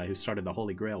Magi who started the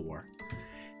Holy Grail War.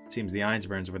 It seems the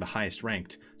Einsburns were the highest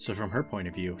ranked, so from her point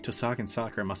of view, Tosaka and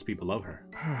Sakura must be below her.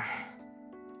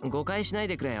 誤解しない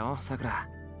でくれよ、さくら。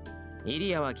イ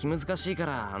リアは気難しいか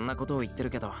らあんなことを言ってる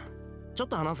けど、ちょっ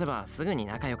と話せばすぐに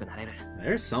仲良くなれる。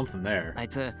There's something there. あい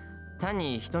つ、単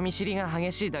に人見知りが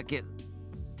激しいだけっ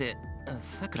て、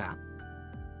さくら？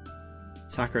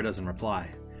 Sakura doesn't reply.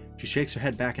 She shakes her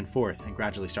head back and forth and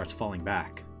gradually starts falling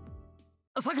back.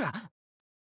 さくら！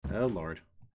 Oh lord.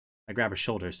 I grab her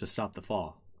shoulders to stop the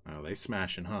fall. Oh, they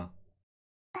smashing, huh?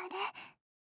 あれ、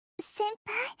先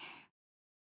輩、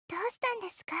どうしたんで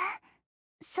すか？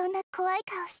そんな怖い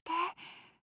顔して。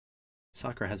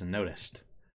Sakura hasn't noticed.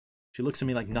 She looks at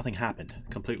me like nothing happened,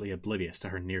 completely oblivious to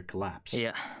her near collapse. い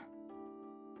や、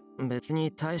別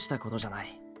に大したことじゃな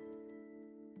い。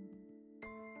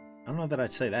I don't know that I'd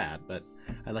say that, but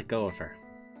I let go of her.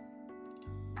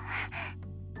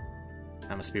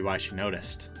 That must be why she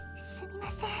noticed. すみ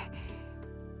ません。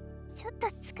ちょっと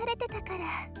疲れてたから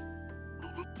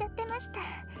眠っちゃってました。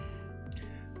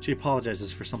She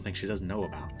apologizes for something she doesn't know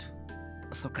about.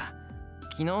 そっか。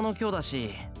昨日の今日だ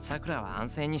し、さくらは安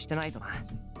静にしてないとな。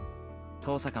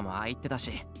遠坂もああ言ってた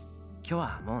し、今日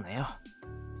はもう寝よ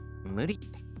う。無理。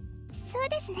そう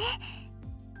ですね。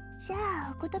じゃ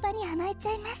あお言葉に甘えち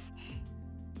ゃいます。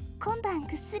今晩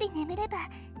ぐっすり眠れば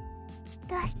きっ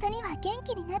と明日には元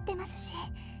気になってますし、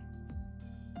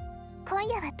今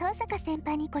夜は遠坂先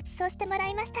輩にご馳走してもら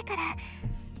いましたから、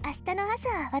明日の朝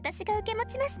は私が受け持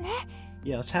ちますね。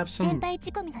Yeah, let's have some... 先輩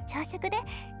仕込みの朝食で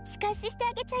仕返しして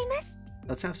あげちゃいます。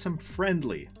Let's have some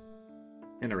friendly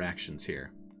interactions here.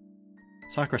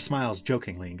 Sakura smiles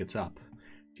jokingly and gets up.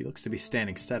 She looks to be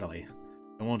standing steadily.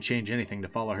 It won't change anything to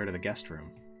follow her to the guest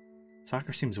room.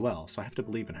 Sakura seems well, so I have to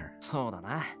believe in her. そうだ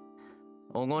な。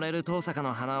おごれる遠坂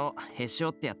の鼻をへし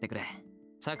折ってやってくれ。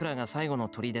さくらが最後の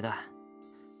砦だ。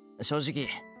正直、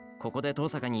ここで遠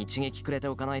坂に一撃くれて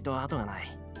おかないと後がな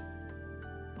い。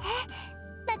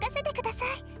任せてくださ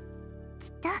い。き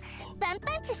っとワン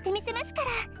パンチしてみせますか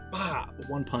ら。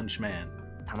One Punch Man.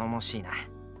 頼もしいな。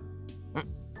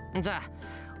じゃ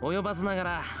あ及ばずなが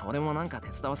ら俺もなんか手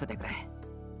伝わせてくれ。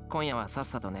今夜はさっ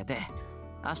さと寝て、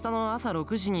明日の朝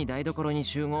6時に台所に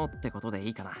集合ってことでい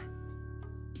いかな。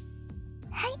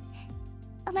はい、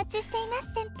お待ちしていま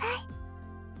す先輩。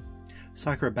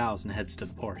Sakura bows and heads to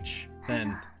the porch.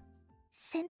 Then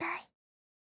先輩、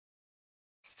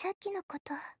さっきのこ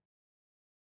と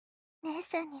姉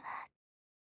さんには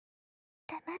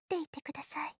黙っていてくだ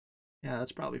さい。 Yeah,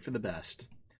 that's probably for the best.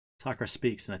 Sakura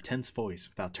speaks in a tense voice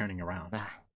without turning around.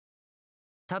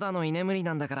 ただの居眠り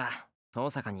なんだから遠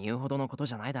坂に言うほどのこと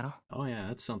じゃないだろ。Oh yeah,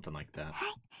 that's something like that. は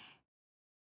い、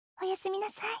おやすみな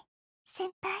さい先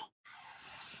輩。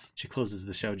 She closes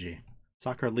the shoji.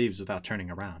 Sakura leaves without turning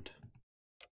around.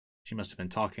 She must have been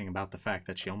talking about the fact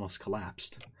that she almost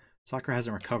collapsed. Sakura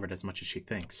hasn't recovered as much as she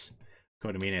thinks.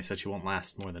 Kodamine said she won't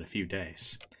last more than a few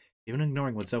days. Even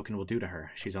ignoring what Zoken will do to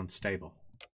her, she's unstable.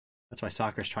 That's why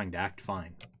Sakura's trying to act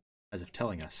fine, as if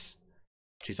telling us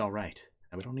she's alright,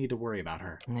 that we don't need to worry about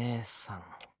her. 姉さん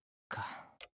か。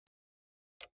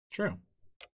True.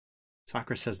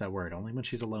 Sakura says that word only when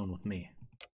she's alone with me,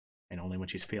 and only when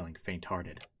she's feeling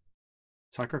faint-hearted.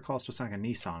 Sakura calls Tosanga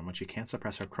Nisan when she can't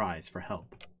suppress her cries for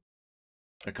help.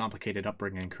 Their complicated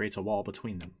upbringing creates a wall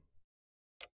between them.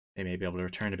 They may be able to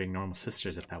return to being normal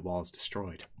sisters if that wall is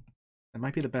destroyed. That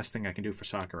might be the best thing I can do for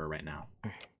Sakura right now.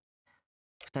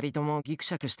 二人ともギク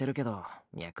シャクしてるけど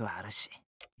脈はあるし。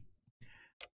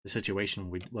The situation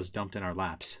was dumped in our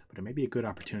laps, but it may be a good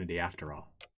opportunity after all.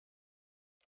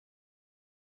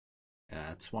 Yeah,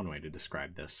 that's one way to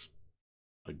describe this.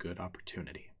 A good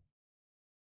opportunity.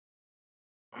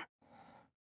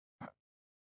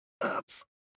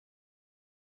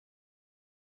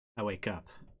 I wake up.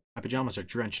 My pajamas are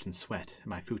drenched in sweat, and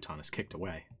my futon is kicked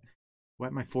away. I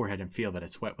wet my forehead and feel that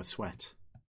it's wet with sweat.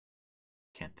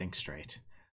 Can't think straight.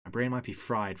 My brain might be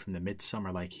fried from the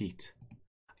midsummer-like heat.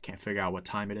 I can't figure out what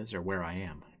time it is or where I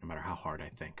am, no matter how hard I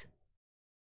think.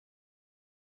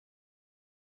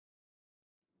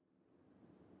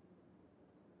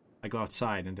 I go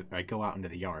outside and I go out into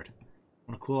the yard.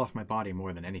 I want to cool off my body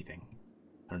more than anything.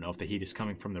 I don't know if the heat is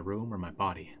coming from the room or my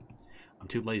body. I'm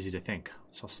too lazy to think,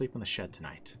 so I'll sleep in the shed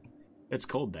tonight. It's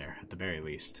cold there, at the very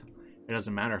least. It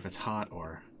doesn't matter if it's hot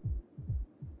or...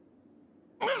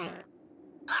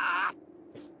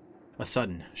 A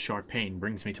sudden, sharp pain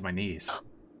brings me to my knees.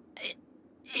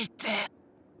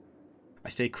 I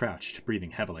stay crouched,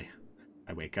 breathing heavily.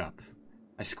 I wake up.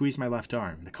 I squeeze my left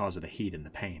arm, the cause of the heat and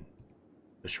the pain.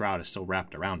 The shroud is still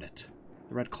wrapped around it.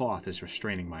 The red cloth is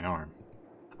restraining my arm.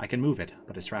 I can move it,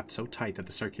 but it's wrapped so tight that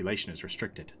the circulation is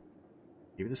restricted.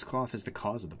 Maybe this cloth is the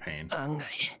cause of the pain.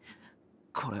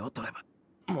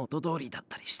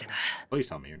 Please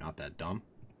tell me you're not that dumb.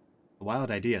 The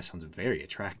wild idea sounds very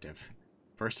attractive.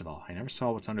 First of all, I never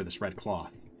saw what's under this red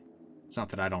cloth. It's not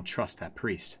that I don't trust that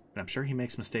priest, but I'm sure he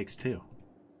makes mistakes too.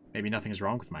 Maybe nothing is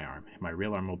wrong with my arm, and my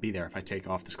real arm will be there if I take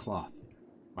off this cloth.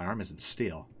 My arm isn't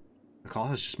steel. The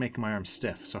cloth is just making my arm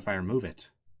stiff, so if I remove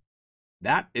it...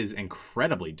 That is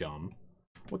incredibly dumb.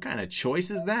 What kind of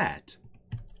choice is that?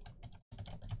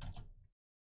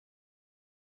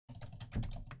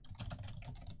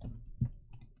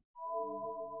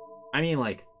 I mean,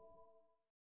 like...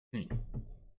 I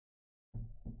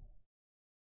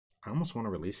almost want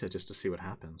to release it just to see what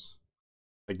happens.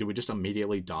 Like, do we just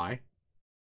immediately die?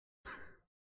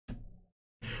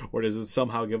 Or does it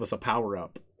somehow give us a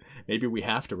power-up? Maybe we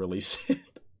have to release it.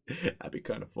 That'd be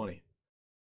kind of funny.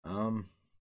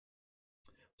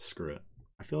 Screw it.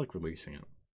 I feel like releasing it.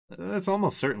 That's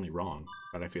almost certainly wrong,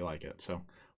 but I feel like it, so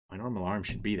my normal arm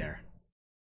should be there.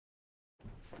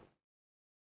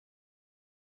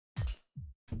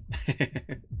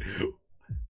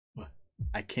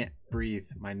 I can't breathe.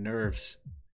 My nerves,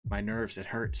 it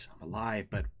hurts. I'm alive,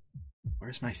 but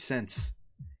where's my sense?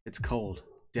 It's cold.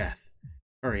 Death.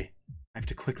 Hurry. I have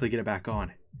to quickly get it back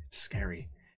on. It's scary.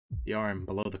 The arm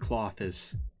below the cloth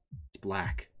it's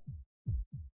black.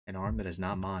 An arm that is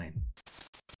not mine.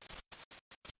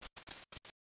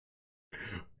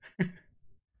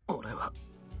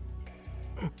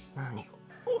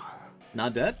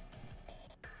 Not dead?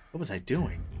 What was I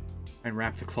doing? I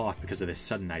unwrapped the cloth because of this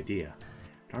sudden idea.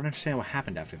 I don't understand what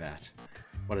happened after that.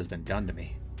 What has been done to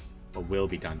me. What will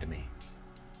be done to me.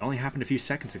 It only happened a few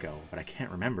seconds ago, but I can't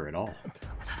remember it all.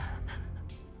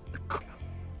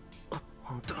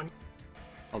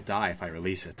 I'll die if I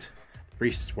release it. The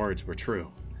priest's words were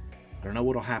true. I don't know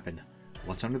what'll happen.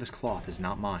 What's under this cloth is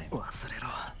not mine.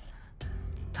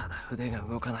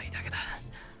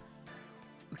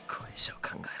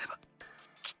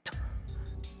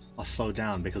 I'll slow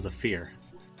down because of fear.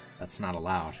 That's not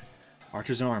allowed.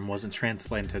 Archer's arm wasn't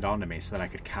transplanted onto me so that I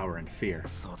could cower in fear.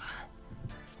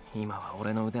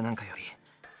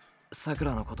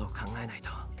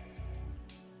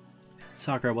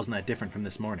 Sakura wasn't that different from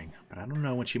this morning, but I don't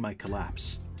know when she might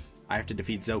collapse. I have to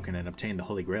defeat Zoken and obtain the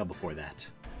Holy Grail before that.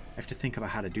 I have to think about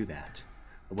how to do that.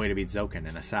 A way to beat Zoken,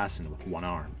 an assassin with one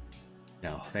arm.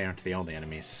 No, they aren't the only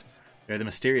enemies. They're the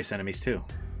mysterious enemies too.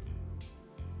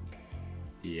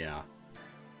 Yeah.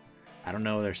 I don't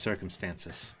know their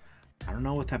circumstances. I don't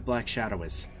know what that black shadow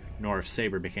is, nor if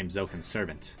Saber became Zoken's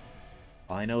servant.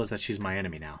 All I know is that she's my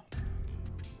enemy now.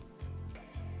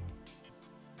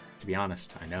 To be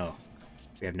honest, I know.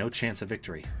 We have no chance of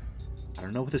victory. I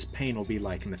don't know what this pain will be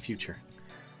like in the future.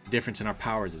 The difference in our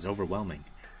powers is overwhelming.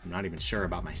 I'm not even sure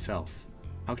about myself.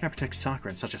 How can I protect Sakura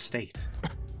in such a state?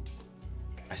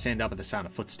 I stand up at the sound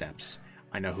of footsteps.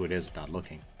 I know who it is without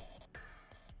looking.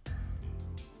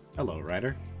 Hello,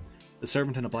 Ryder. The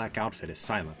servant in a black outfit is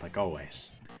silent, like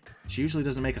always. She usually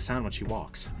doesn't make a sound when she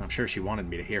walks. I'm sure she wanted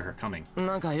me to hear her coming.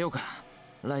 Ryder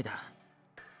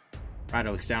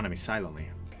looks down at me silently.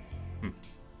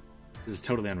 This is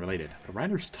totally unrelated, but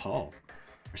Ryder's tall.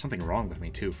 There's something wrong with me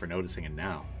too for noticing it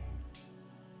now.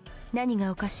 何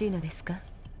がおかしいのですか、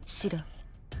シロ。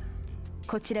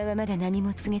こちらはまだ何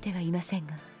も告げてはいません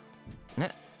が。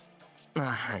ね、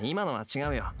今のは違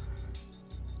うよ。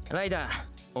ライダー、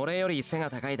俺より背が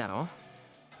高いだろ。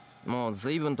もう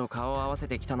随分と顔を合わせ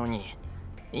てきたのに、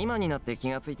今になって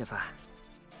気がついてさ。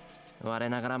我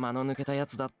ながら間の抜けたや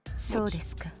つだ。そうで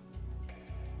すか。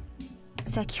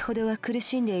先ほどは苦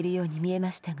しんでいるように見え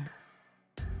ましたが、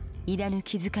いらぬ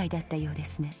気遣いだったようで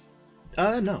すね。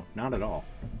No, not at all.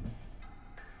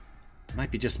 Might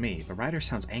be just me, but Ryder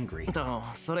sounds angry. と、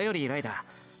それよりライダ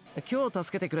ー、今日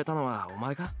助けてくれたのはお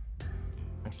前か？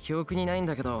記憶にないん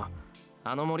だけど、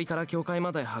あの森から教会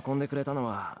まで運んでくれたの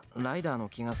はライダーの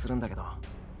気がするんだけど。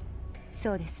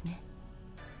そうですね。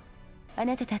あ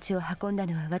なたたちを運んだ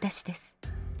のは私です。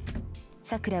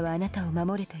さくらはあなたを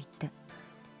守れと言った。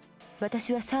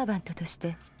私はサーバントとし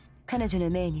て彼女の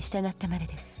命に従ったまで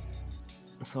です。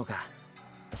そうか。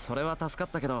それは助か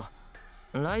ったけど、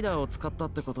ライダーを使った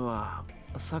ってことは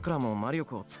さくらも魔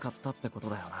力を使ったってこと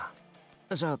だよ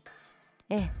な。じゃあ、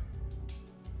ええ。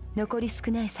残り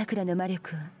少ないさくらの魔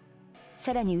力は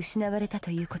さらに失われた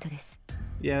ということです。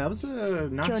Yeah, that was a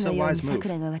not 今日の so ように wise さく move.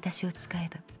 らが私を使え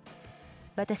ば、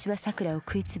私はさくらを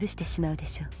食いつぶしてしまうで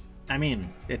しょう。I mean,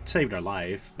 it saved our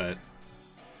life, but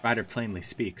Ryder plainly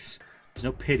speaks. There's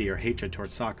no pity or hatred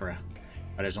towards Sakura.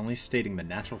 Ryder's only stating the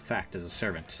natural fact as a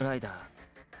servant. ライダー、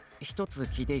一つ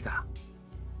聞いていいか？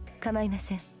構いま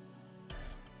せん。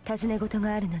尋ね事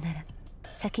があるのなら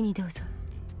先にどうぞ。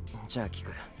じゃあ聞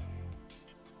く。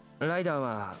ライダー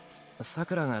はさ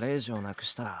くらが霊樹をなく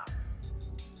したら、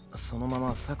そのま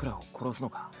まさくらを殺すの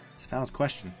か？ It's a valid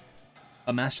question.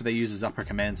 A master that uses upper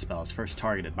command spells first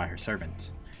targeted by her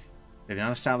servant. If they've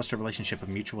not established a relationship of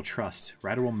mutual trust,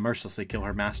 Ryder will mercilessly kill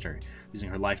her master, using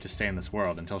her life to stay in this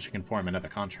world until she can form another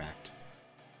contract.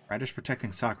 Ryder's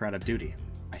protecting Sakura out of duty.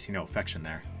 I see no affection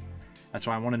there. That's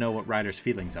why I want to know what Ryder's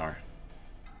feelings are.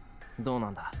 どうな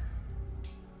んだ？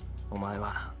お前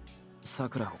はさ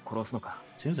くらを殺すのか？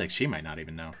 Seems like she might not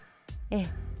even know. ええ。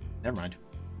 Never mind.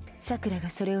 さくらが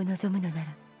それを望むのなら、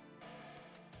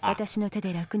私の手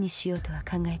で楽にしようとは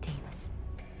考えています。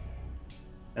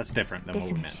That's different than で what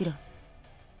す we がシロ、 meant.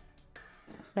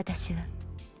 私は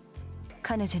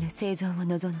彼女の生存を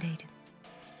望んでい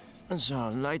る。じゃ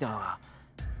あライダーは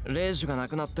霊樹がな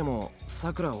くなっても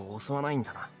さくらを襲わないん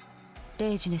だな。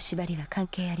霊樹の縛りは関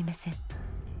係ありません。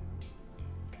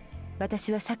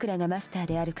私はさくらがマスター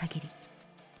である限り、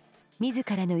自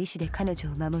らの意志で彼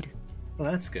女を守る。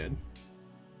Well, that's good.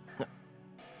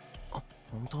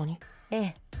 本当に？え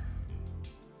え。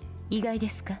意外で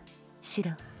すか、シ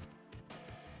ロ。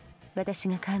私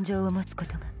が感情を持つこ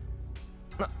と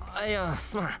が。いや、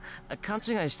すまん。勘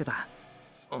違いしてた。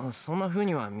そんな風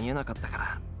には見えなかったか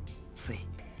ら、つい。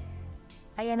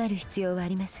謝る必要はあ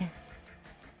りません。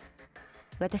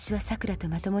私はさくらと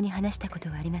まともに話したこと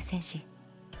はありませんし、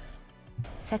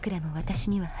さくらも私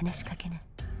には話しかけない。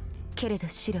けれど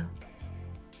シロ、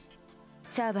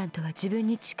サーバントは自分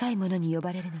に近いものに呼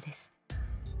ばれるのです。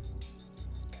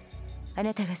あ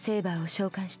なたがセーバーを召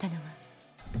喚したのは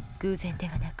偶然で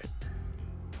はなく、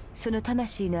その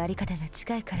魂の在り方が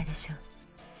近いからでしょう。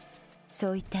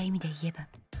そういった意味で言えば、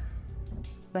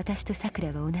私とさくら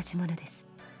は同じものです。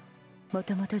も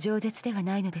ともと饒舌では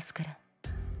ないのですから、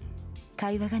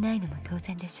会話がないのも当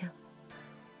然でしょう。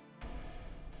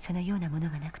そのようなもの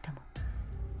がなくとも、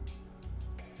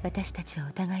私たちは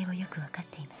お互いをよく分かっ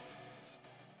ています。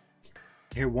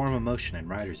I hear warm emotion in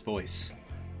Ryder's voice.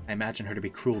 I imagine her to be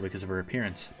cruel because of her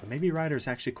appearance, but maybe Ryder is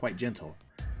actually quite gentle.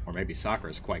 Or maybe Sakura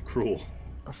is quite cruel.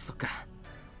 そっか。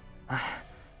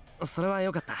それは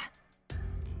よかった。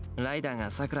ライダーが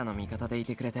さくらの味方でい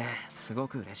てくれてすご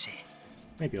く嬉しい。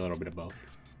Maybe a little bit of both.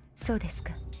 そうです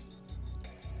か。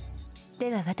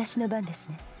では私の番です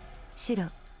ね。シロ、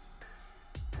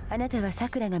あなたはさ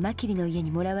くらがマキリの家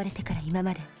にもらわれてから今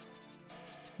まで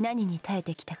何に耐え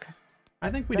てきたか。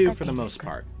I think we do for the most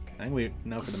part. I think we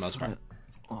know for the most part.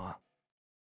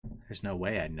 There's no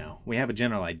way I'd know. We have a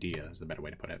general idea is the better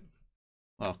way to put it.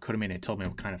 Well, Kurumine told me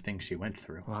what kind of things she went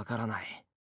through. わからない。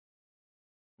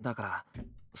だから、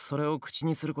それを口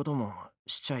にすることも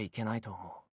しちゃいけないと思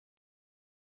う。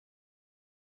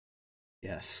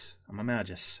Yes, I'm a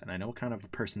magus, and I know what kind of a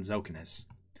person Zoken is.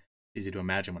 It's easy to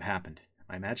imagine what happened.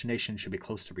 My imagination should be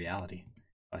close to reality.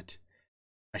 But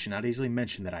I should not easily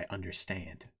mention that I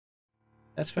understand.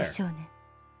 That's fair. でしょうね。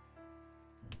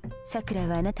さくら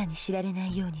はあなたに知られな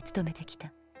いように努めてき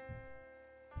た。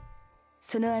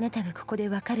そのあなたがここで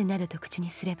わかるなどと口に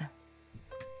すれば、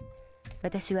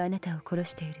私はあなたを殺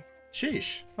している。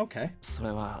Sheesh, okay. そ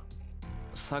れは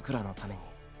さくらのために。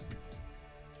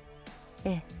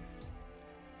ええ。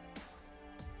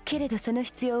けれどその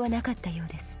必要はなかったよう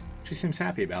です。She seems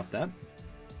happy about that.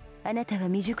 あなたは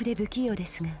未熟で不器用で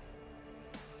すが、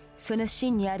その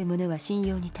真にあるものは信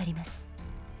用に足ります。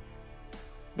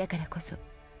だからこそ、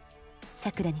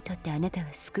さくらにとってあなた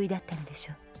は救いだったのでし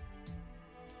ょう。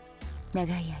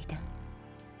長い間、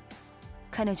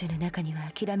彼女の中には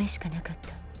諦めしかなかっ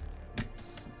た。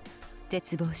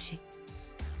絶望し、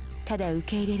ただ受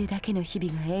け入れるだけの日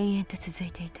々が延々と続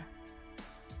いていた。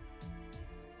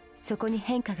そこに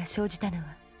変化が生じたのは、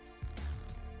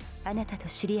あなたと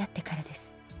知り合ってからで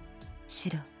す。シ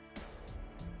ロ、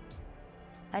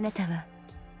あなたは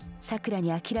さくらに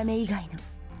諦め以外の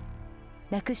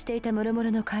なくしていた諸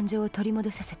々の感情を取り戻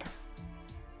させた。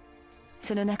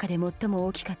その中で最も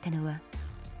大きかったのは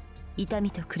痛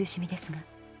みと苦しみですが、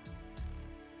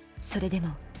それで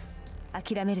も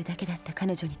諦めるだけだった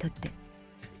彼女にとって、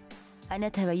あな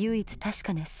たは唯一確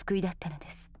かな救いだったので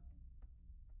す。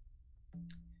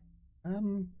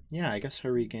Yeah, I guess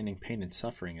her regaining pain and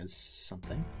suffering is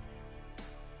something.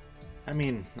 I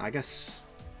mean, I guess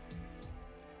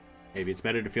maybe it's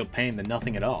better to feel pain than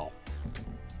nothing at all.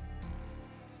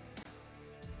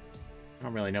 I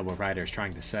don't really know what Ryder is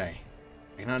trying to say.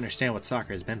 I can understand what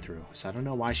Sakura has been through, so I don't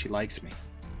know why she likes me.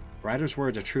 Ryder's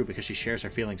words are true because she shares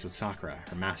her feelings with Sakura,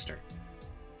 her master.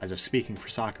 As if speaking for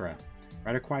Sakura,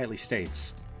 Ryder quietly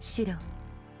states, シロ、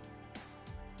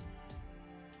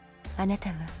あなた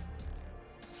は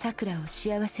さくらを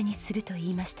幸せにすると言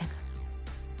いましたが、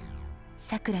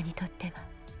さくらにとっては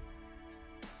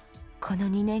この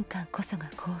2年間こそが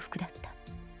幸福だった。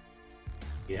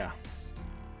 Yeah.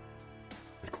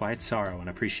 With quiet sorrow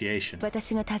and appreciation.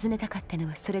 私が尋ねたかったの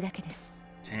はそれだけです。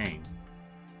 Dang.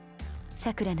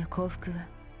 さくらの幸福は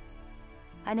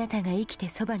あなたが生きて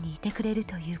そばにいてくれる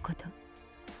ということ。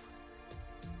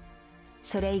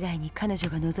それ以外に彼女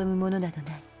が望むものなど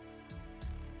ない。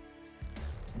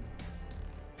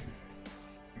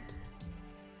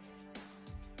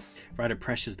Ryder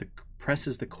presses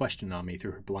the question on me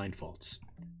through her blindfolds,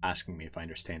 asking me if I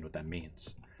understand what that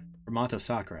means. For Mato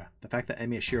Sakura, the fact that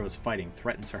Emiya Shiro is fighting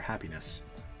threatens her happiness.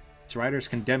 So Ryder is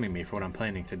condemning me for what I'm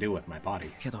planning to do with my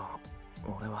body. けど、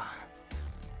俺は。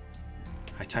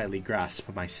I tightly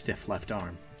grasp my stiff left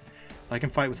arm. If I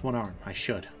can fight with one arm, I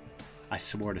should. I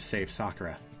swore to save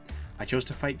Sakura. I chose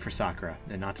to fight for Sakura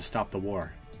and not to stop the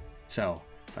war. So,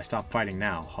 if I stop fighting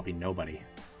now, I'll be nobody.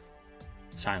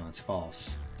 Silence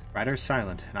falls. Ryder is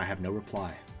silent, and I have no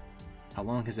reply. How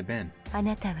long has it been? あ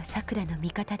なたは桜の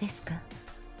味方ですか？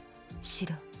シ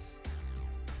ロ。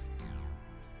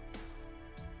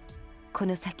こ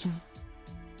の先に、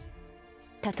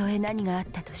たとえ何があっ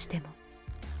たとしても。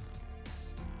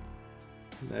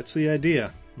That's the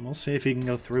idea. We'll see if he can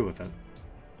go through with it.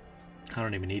 I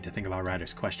don't even need to think about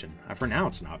Ryder's question. For now,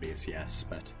 it's an obvious yes,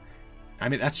 but... I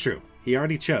mean, that's true. He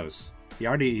already chose.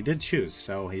 He did choose,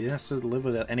 so he has to live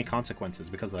with any consequences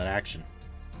because of that action.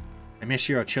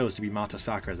 Emiya chose to be Mato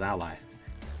Sakura's ally,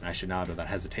 and I should nod without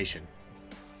hesitation.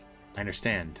 I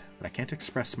understand, but I can't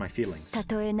express my feelings. た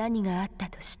とえ何があった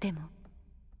としても。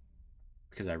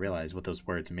Because I realize what those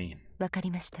words mean. わか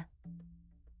りました。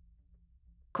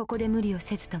ここで無理を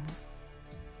せずとも、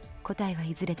答えは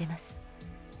いずれ出ます。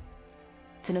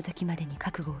その時までに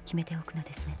覚悟を決めておくの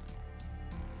ですね。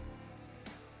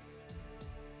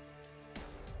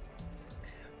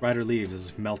Ryder leaves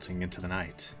as if melting into the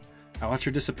night. I watch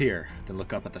her disappear, then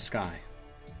look up at the sky.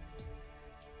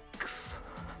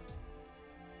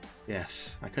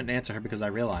 Yes, I couldn't answer her because I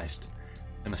realized.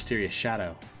 The mysterious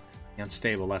shadow, the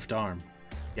unstable left arm,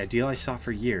 the ideal I sought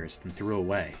for years, then threw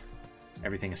away.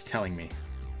 Everything is telling me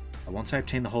that once I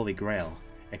obtain the Holy Grail,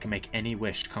 it can make any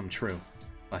wish come true.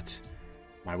 But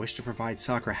my wish to provide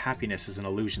Sakura happiness is an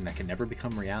illusion that can never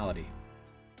become reality.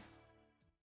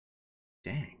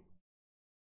 Dang.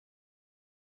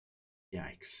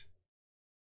 Yikes.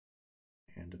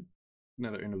 And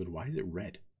another interlude. Why is it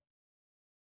red?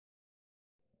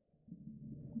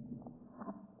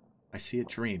 I see a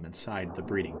dream inside the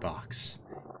breeding box.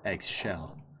 Egg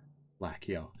shell. Black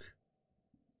yolk.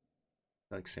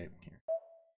 I like saving here.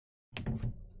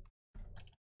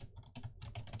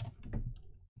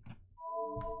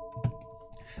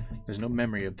 There's no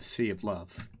memory of the sea of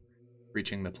love.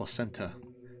 Reaching the placenta.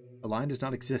 The line does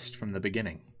not exist from the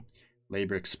beginning.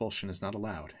 Labor expulsion is not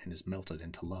allowed and is melted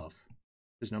into love.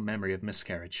 There's no memory of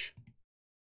miscarriage.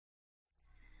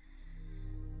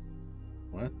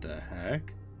 What the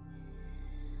heck?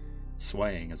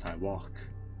 Swaying as I walk.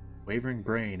 Wavering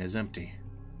brain is empty,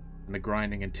 and the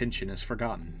grinding intention is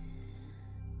forgotten.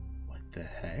 What the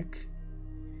heck?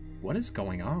 What is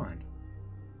going on?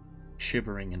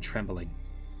 Shivering and trembling.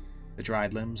 The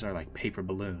dried limbs are like paper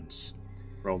balloons,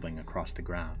 rolling across the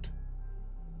ground.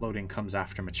 Floating comes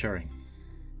after maturing.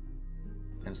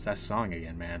 And it's that song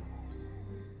again, man.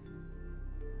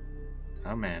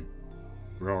 Oh man.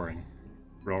 Roaring.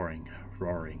 Roaring.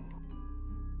 Roaring.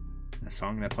 A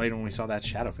song that played when we saw that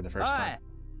shadow for the first time.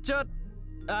 ちょ、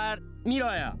見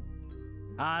ろよ。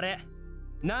あれ、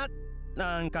な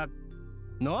んか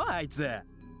のあいつ。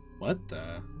What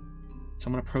the?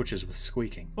 Someone approaches with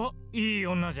squeaking. あ、いい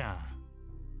女じゃん。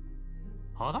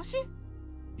裸足？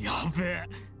やべえ。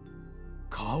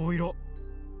顔色。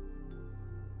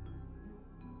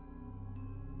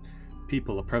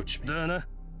People approach me. だな。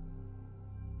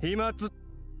飛沫。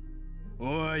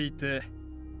お相手。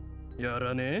や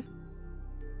らねえ？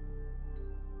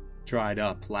 Dried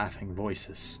up, laughing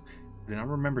voices. I do not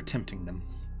remember tempting them.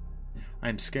 I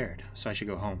am scared, so I should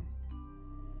go home.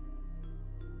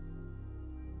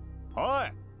 お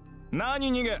い、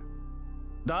何逃げ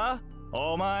だ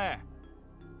お前。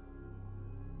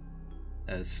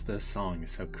As this song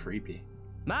is so creepy.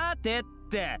 待てっ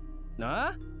て。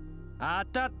な？あっ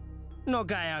たの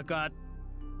かやか。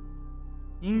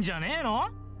いいんじゃねえの？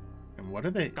 And what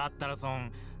are they? カッタラソ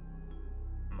ン。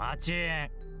町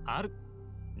へある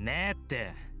ねえっ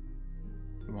て。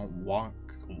You won't walk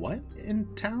what in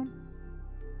town?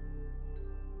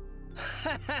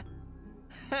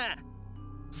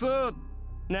 そう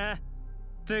なっ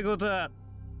てことは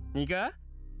いいか？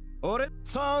俺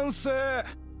賛成。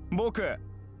僕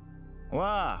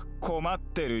は困っ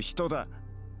てる人だ。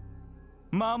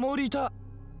守りた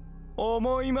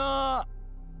思いま。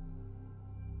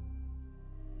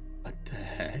 What the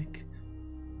heck?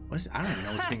 What is? I don't even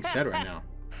know what's being said right now.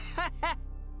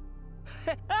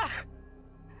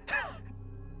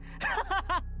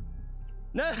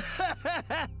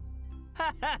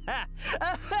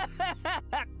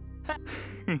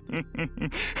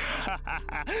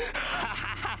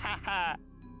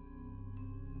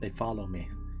 They follow me.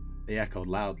 They echo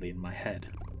loudly in my head,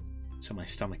 so my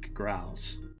stomach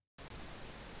growls.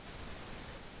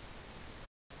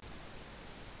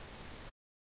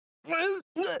 Jesus, that's a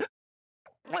horrifying sound.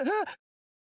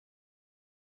 ごめんなさい。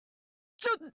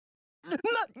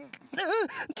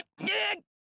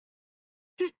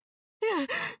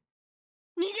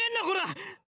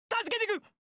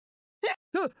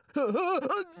 あー！ あ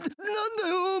ー！ なんだ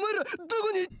よお前らど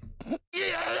こに。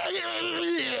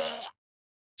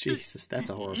 Jesus, that's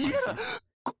a horrifying sound. ごめんなさい。 あー！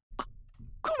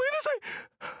 ごめんなさい。 あー！ ごめんなさい。 あー！ ごめんなさい。 あー！ ごめんなさい。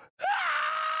 あ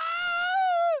ー！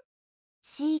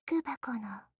飼育箱の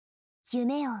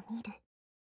夢を見る。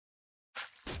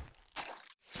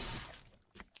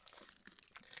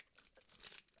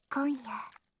今夜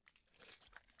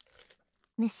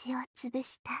虫を潰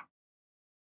した。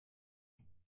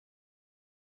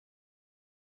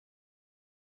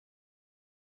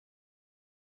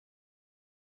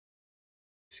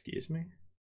Excuse me?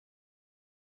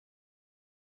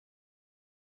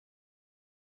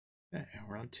 Okay,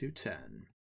 we're on 210.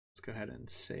 Let's go ahead and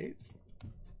save.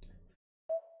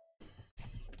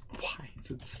 Why is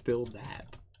it still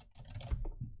that?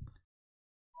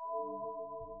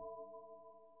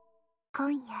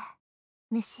 今夜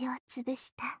虫を潰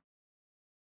した。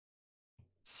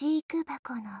飼育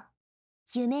箱の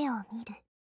夢を見る。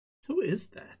Who is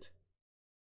that?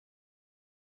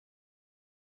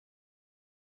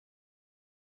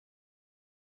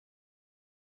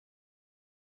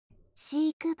 飼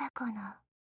育箱の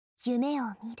夢を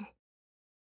見る。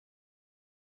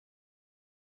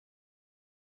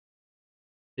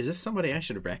Is this somebody I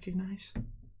should recognize?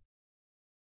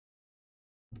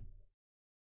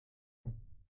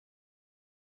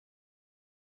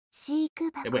 Wait,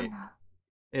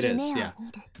 it is, yeah.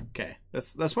 Okay,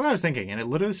 that's what I was thinking, and it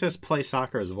literally says play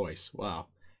Sakura's voice. Wow.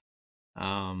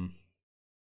 I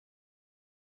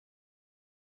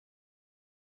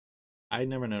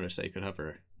never noticed that you could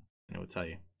hover, and it would tell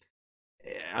you.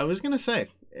 I was gonna say,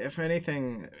 if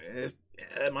anything,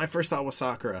 my first thought was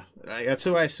Sakura. That's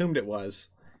who I assumed it was.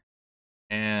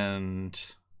 And...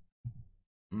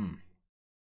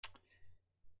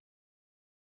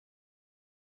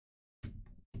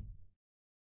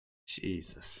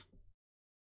 Jesus.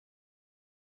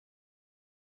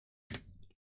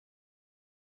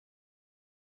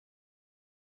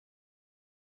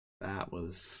 That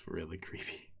was really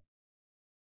creepy.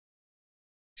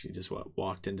 She just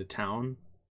walked into town,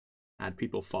 had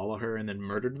people follow her, and then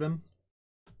murdered them?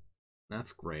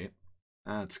 That's great.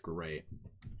 That's great.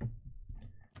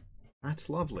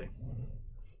 That's lovely.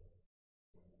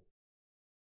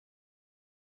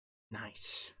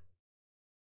 Nice.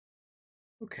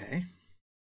 Okay.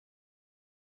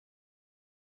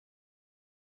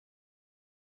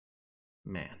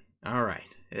 Man.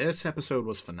 Alright. This episode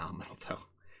was phenomenal, though.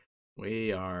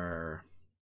 We're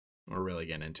really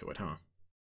getting into it, huh?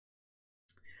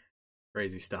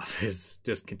 Crazy stuff is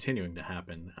just continuing to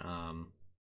happen.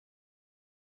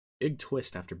 Big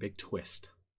twist after big twist.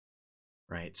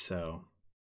 Right, so...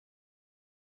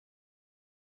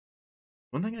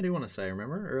 One thing I do want to say,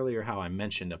 remember earlier how I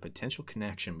mentioned a potential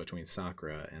connection between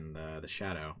Sakura and the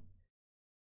Shadow?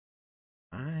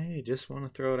 I just want to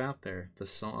throw it out there. The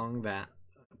song that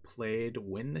played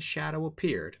when the Shadow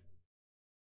appeared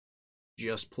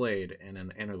just played in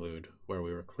an interlude where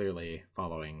we were clearly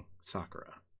following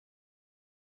Sakura.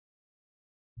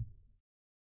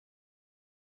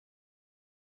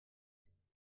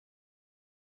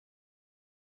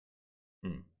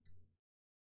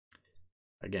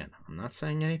 Again, I'm not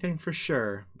saying anything for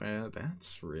sure, but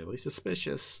that's really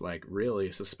suspicious. Like,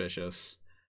 really suspicious.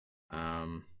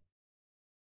 Jeez.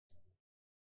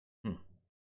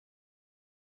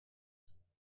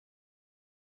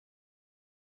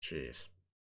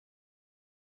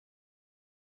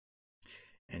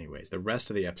 Anyways, the rest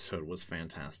of the episode was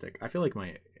fantastic. I feel like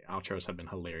my outros have been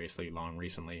hilariously long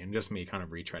recently, and just me kind of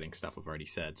retreading stuff I've already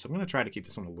said. So I'm going to try to keep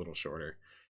this one a little shorter.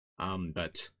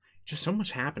 But just so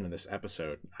much happened in this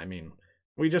episode. I mean,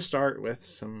 we just start with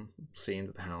some scenes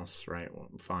at the house, right?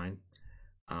 Well, fine.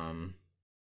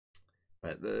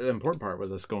 But the important part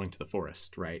was us going to the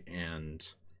forest, right? And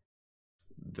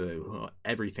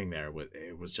everything there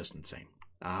was just insane.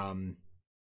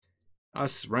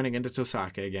 Us running into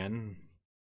Tosake again,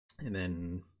 and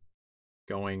then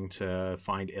going to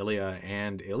find Illya,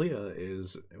 and Illya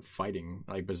is fighting,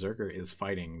 like Berserker is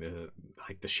fighting the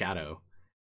Shadow.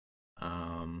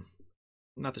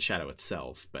 Not the Shadow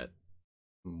itself, but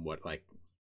no,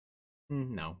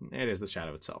 it is the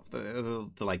Shadow itself.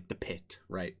 The pit,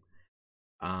 right?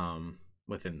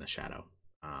 Within the Shadow.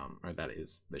 Or that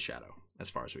is the Shadow, as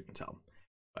far as we can tell.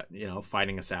 But,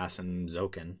 fighting Assassin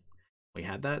Zoken. We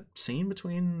had that scene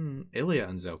between Illya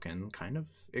and Zoken kind of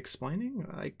explaining,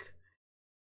 like,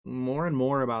 more and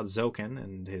more about Zoken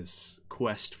and his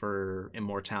quest for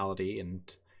immortality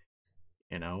and,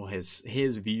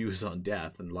 his views on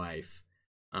death and life.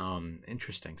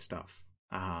 Interesting stuff.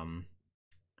 And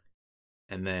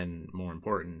then, more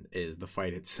important, is the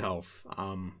fight itself.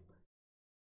 Found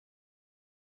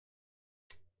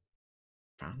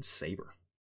Saber.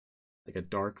 Like a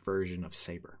dark version of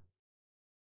Saber.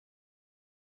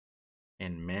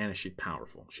 And man, is she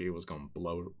powerful. She was going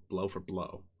blow for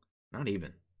blow. Not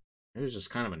even. It was just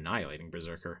kind of annihilating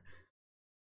Berserker.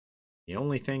 the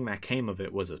only thing that came of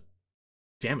it was a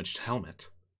damaged helmet,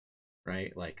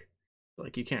 right? Like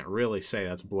you can't really say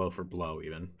that's blow for blow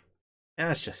even. And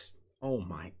that's just, oh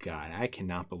my god, I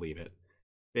cannot believe it.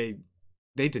 They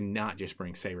did not just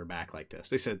bring Saber back like this.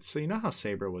 They said, so you know how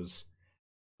Saber was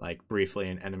like briefly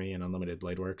an enemy in Unlimited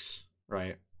Blade Works,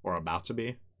 right? Or about to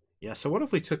be? Yeah, so what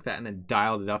if we took that and then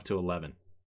dialed it up to 11?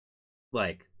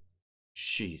 Like,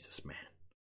 Jesus, man.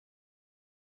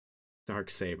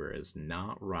 Dark Saber is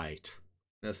not right.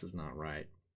 This is not right.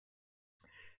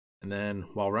 And then,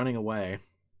 while running away,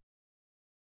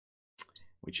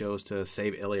 we chose to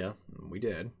save Illya. We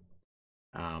did.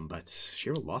 But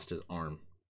Shiro lost his arm,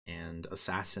 and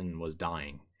Assassin was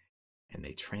dying. And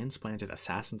they transplanted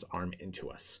Assassin's arm into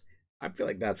us. I feel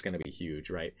like that's going to be huge,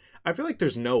 right? I feel like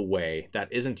there's no way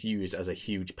that isn't used as a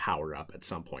huge power-up at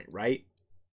some point, right?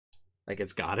 Like,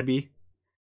 it's got to be.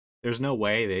 There's no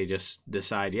way they just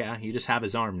decide, yeah, you just have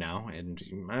his arm now, and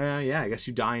yeah, I guess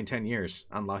you die in 10 years.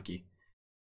 Unlucky,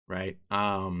 right?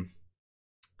 I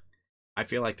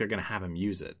feel like they're going to have him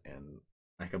use it, and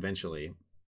like eventually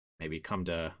maybe come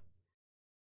to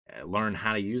learn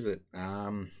how to use it.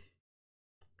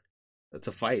 It's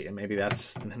a fight, and maybe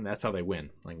that's how they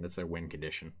win. Like, that's their win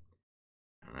condition.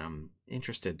 And I'm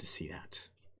interested to see that.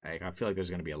 I feel like there's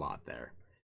going to be a lot there.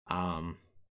 Of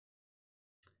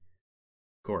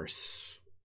course,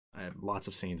 I have lots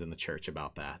of scenes in the church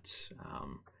about that.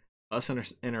 Us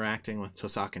interacting with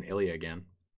Tosaka and Illya again.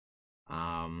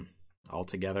 All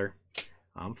together.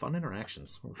 Fun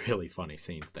interactions. Really funny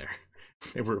scenes there.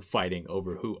 They were fighting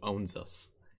over who owns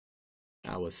us.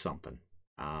 That was something.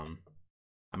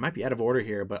 I might be out of order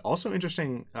here, but also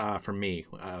interesting for me,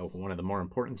 one of the more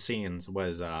important scenes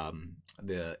was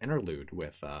the interlude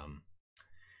with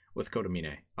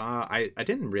Kotomine. I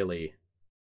didn't really...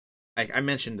 I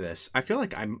mentioned this. I feel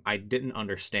like I didn't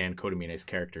understand Kotomine's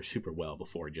character super well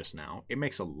before just now. He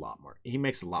makes a lot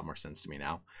more sense to me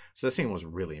now. So this scene was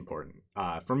really important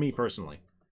for me personally.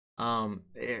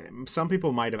 Some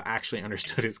people might have actually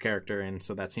understood his character, and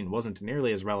so that scene wasn't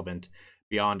nearly as relevant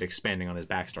beyond expanding on his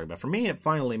backstory. But for me, it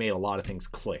finally made a lot of things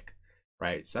click,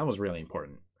 right? So that was really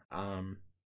important. But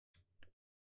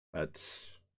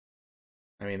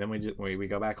I mean, then we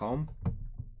go back home.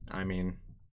 I mean,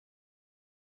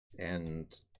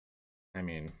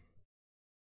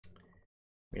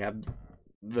 we have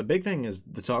the big thing is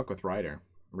the talk with Ryder,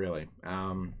 really.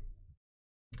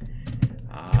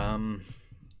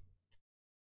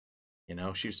 You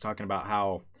know, she was talking about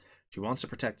how she wants to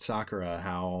protect Sakura,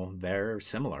 how they're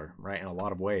similar, right, in a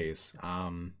lot of ways.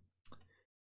 And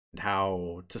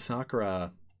how to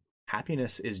Sakura,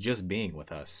 happiness is just being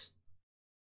with us.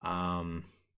 And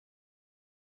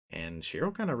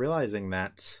Shiro kind of realizing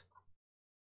that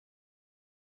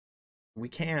we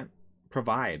can't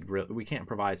provide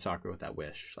Sakura with that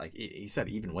wish. Like he said,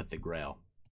 even with the Grail,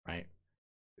 right?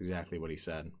 Exactly what he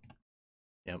said.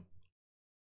 Yep.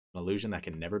 An illusion that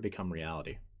can never become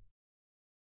reality.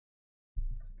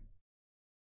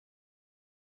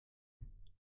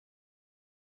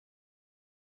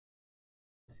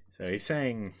 So he's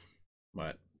saying,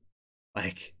 what?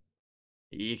 Like,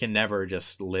 you can never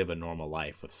just live a normal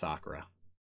life with Sakura.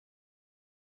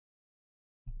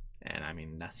 And I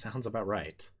mean, that sounds about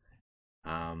right.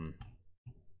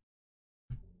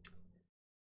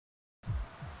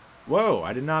 Whoa,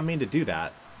 I did not mean to do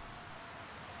that.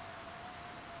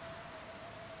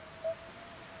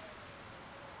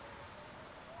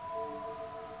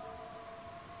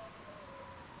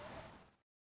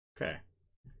 Okay.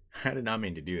 I did not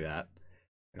mean to do that.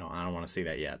 I don't want to see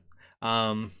that yet.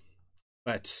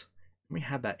 But we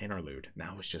had that interlude.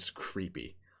 That was just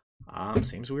creepy.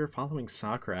 Seems we were following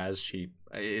Sakura as she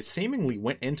seemingly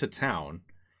went into town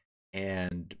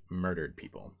and murdered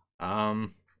people.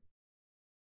 And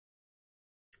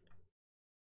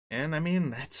I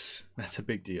mean, that's a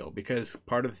big deal, because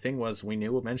part of the thing was we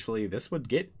knew eventually this would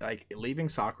get, like, leaving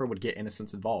Sakura would get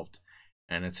innocents involved,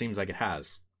 and it seems like it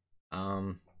has.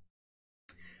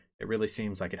 It really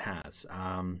seems like it has.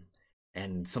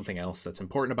 And something else that's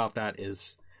important about that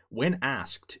is when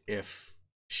asked if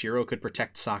Shiro could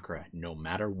protect Sakura no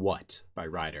matter what by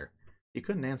Ryder, he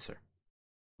couldn't answer,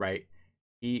 right?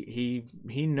 He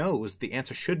knows the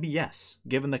answer should be yes,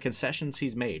 given the concessions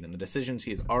he's made and the decisions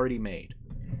he's already made.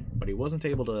 But he wasn't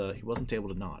able to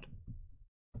nod.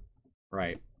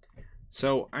 Right.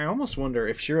 So I almost wonder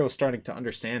if Shiro's starting to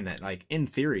understand that, like, in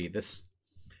theory, this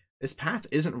path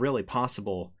isn't really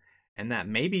possible, and that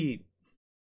maybe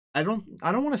I don't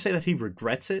want to say that he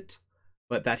regrets it,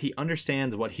 but that he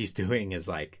understands what he's doing is,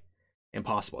 like,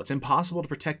 impossible. It's impossible to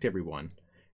protect everyone,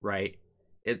 right?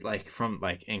 it like from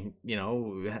like, and you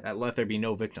know, let there be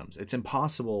no victims. It's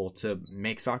impossible to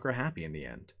make Sakura happy in the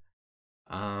end.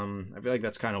 I feel like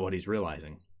that's kind of what he's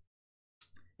realizing.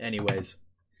 Anyways,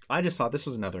 I just thought this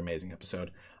was another amazing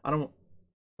episode.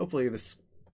 Hopefully this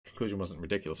conclusion wasn't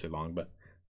ridiculously long, but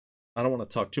I don't want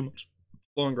to talk too much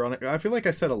longer on it. I feel like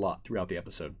I said a lot throughout the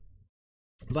episode.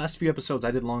 The last few episodes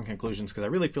I did long conclusions because I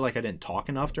really feel like I didn't talk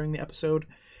enough during the episode,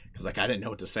 because like I didn't know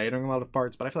what to say during a lot of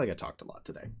parts, but I feel like I talked a lot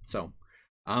today. So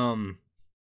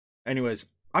anyways,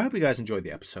 I hope you guys enjoyed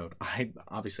the episode.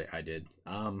 Obviously I did.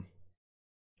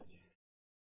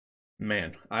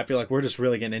 Man, I feel like we're just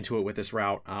really getting into it with this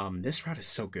route. This route is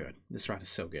so good.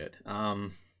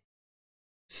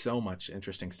 So much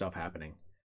interesting stuff happening.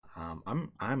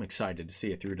 I'm excited to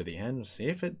see it through to the end. See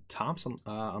if it tops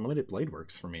Unlimited Blade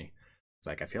Works for me. It's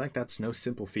like I feel like that's no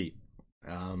simple feat.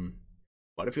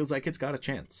 But it feels like it's got a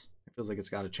chance.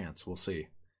 We'll see.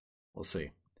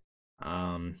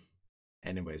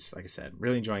 Anyways, like I said,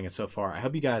 really enjoying it so far. I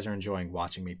hope you guys are enjoying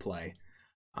watching me play.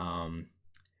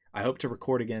 I hope to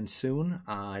record again soon.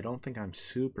 I don't think I'm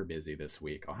super busy this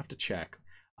week. I'll have to check.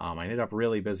 I ended up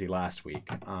really busy last week.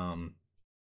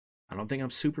 I don't think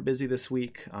I'm super busy this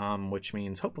week, which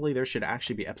means hopefully there should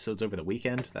actually be episodes over the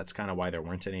weekend. That's kind of why there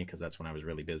weren't any, because that's when I was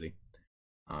really busy.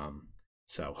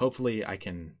 So hopefully I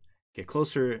can get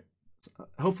closer.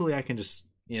 Hopefully I can just,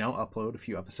 upload a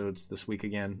few episodes this week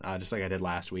again, just like I did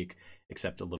last week,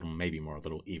 except a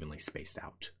little evenly spaced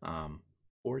out,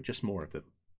 or just more of them.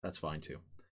 That's fine too.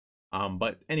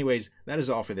 But anyways, that is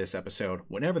all for this episode.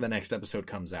 Whenever the next episode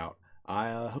comes out,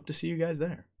 I hope to see you guys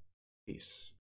there. Peace.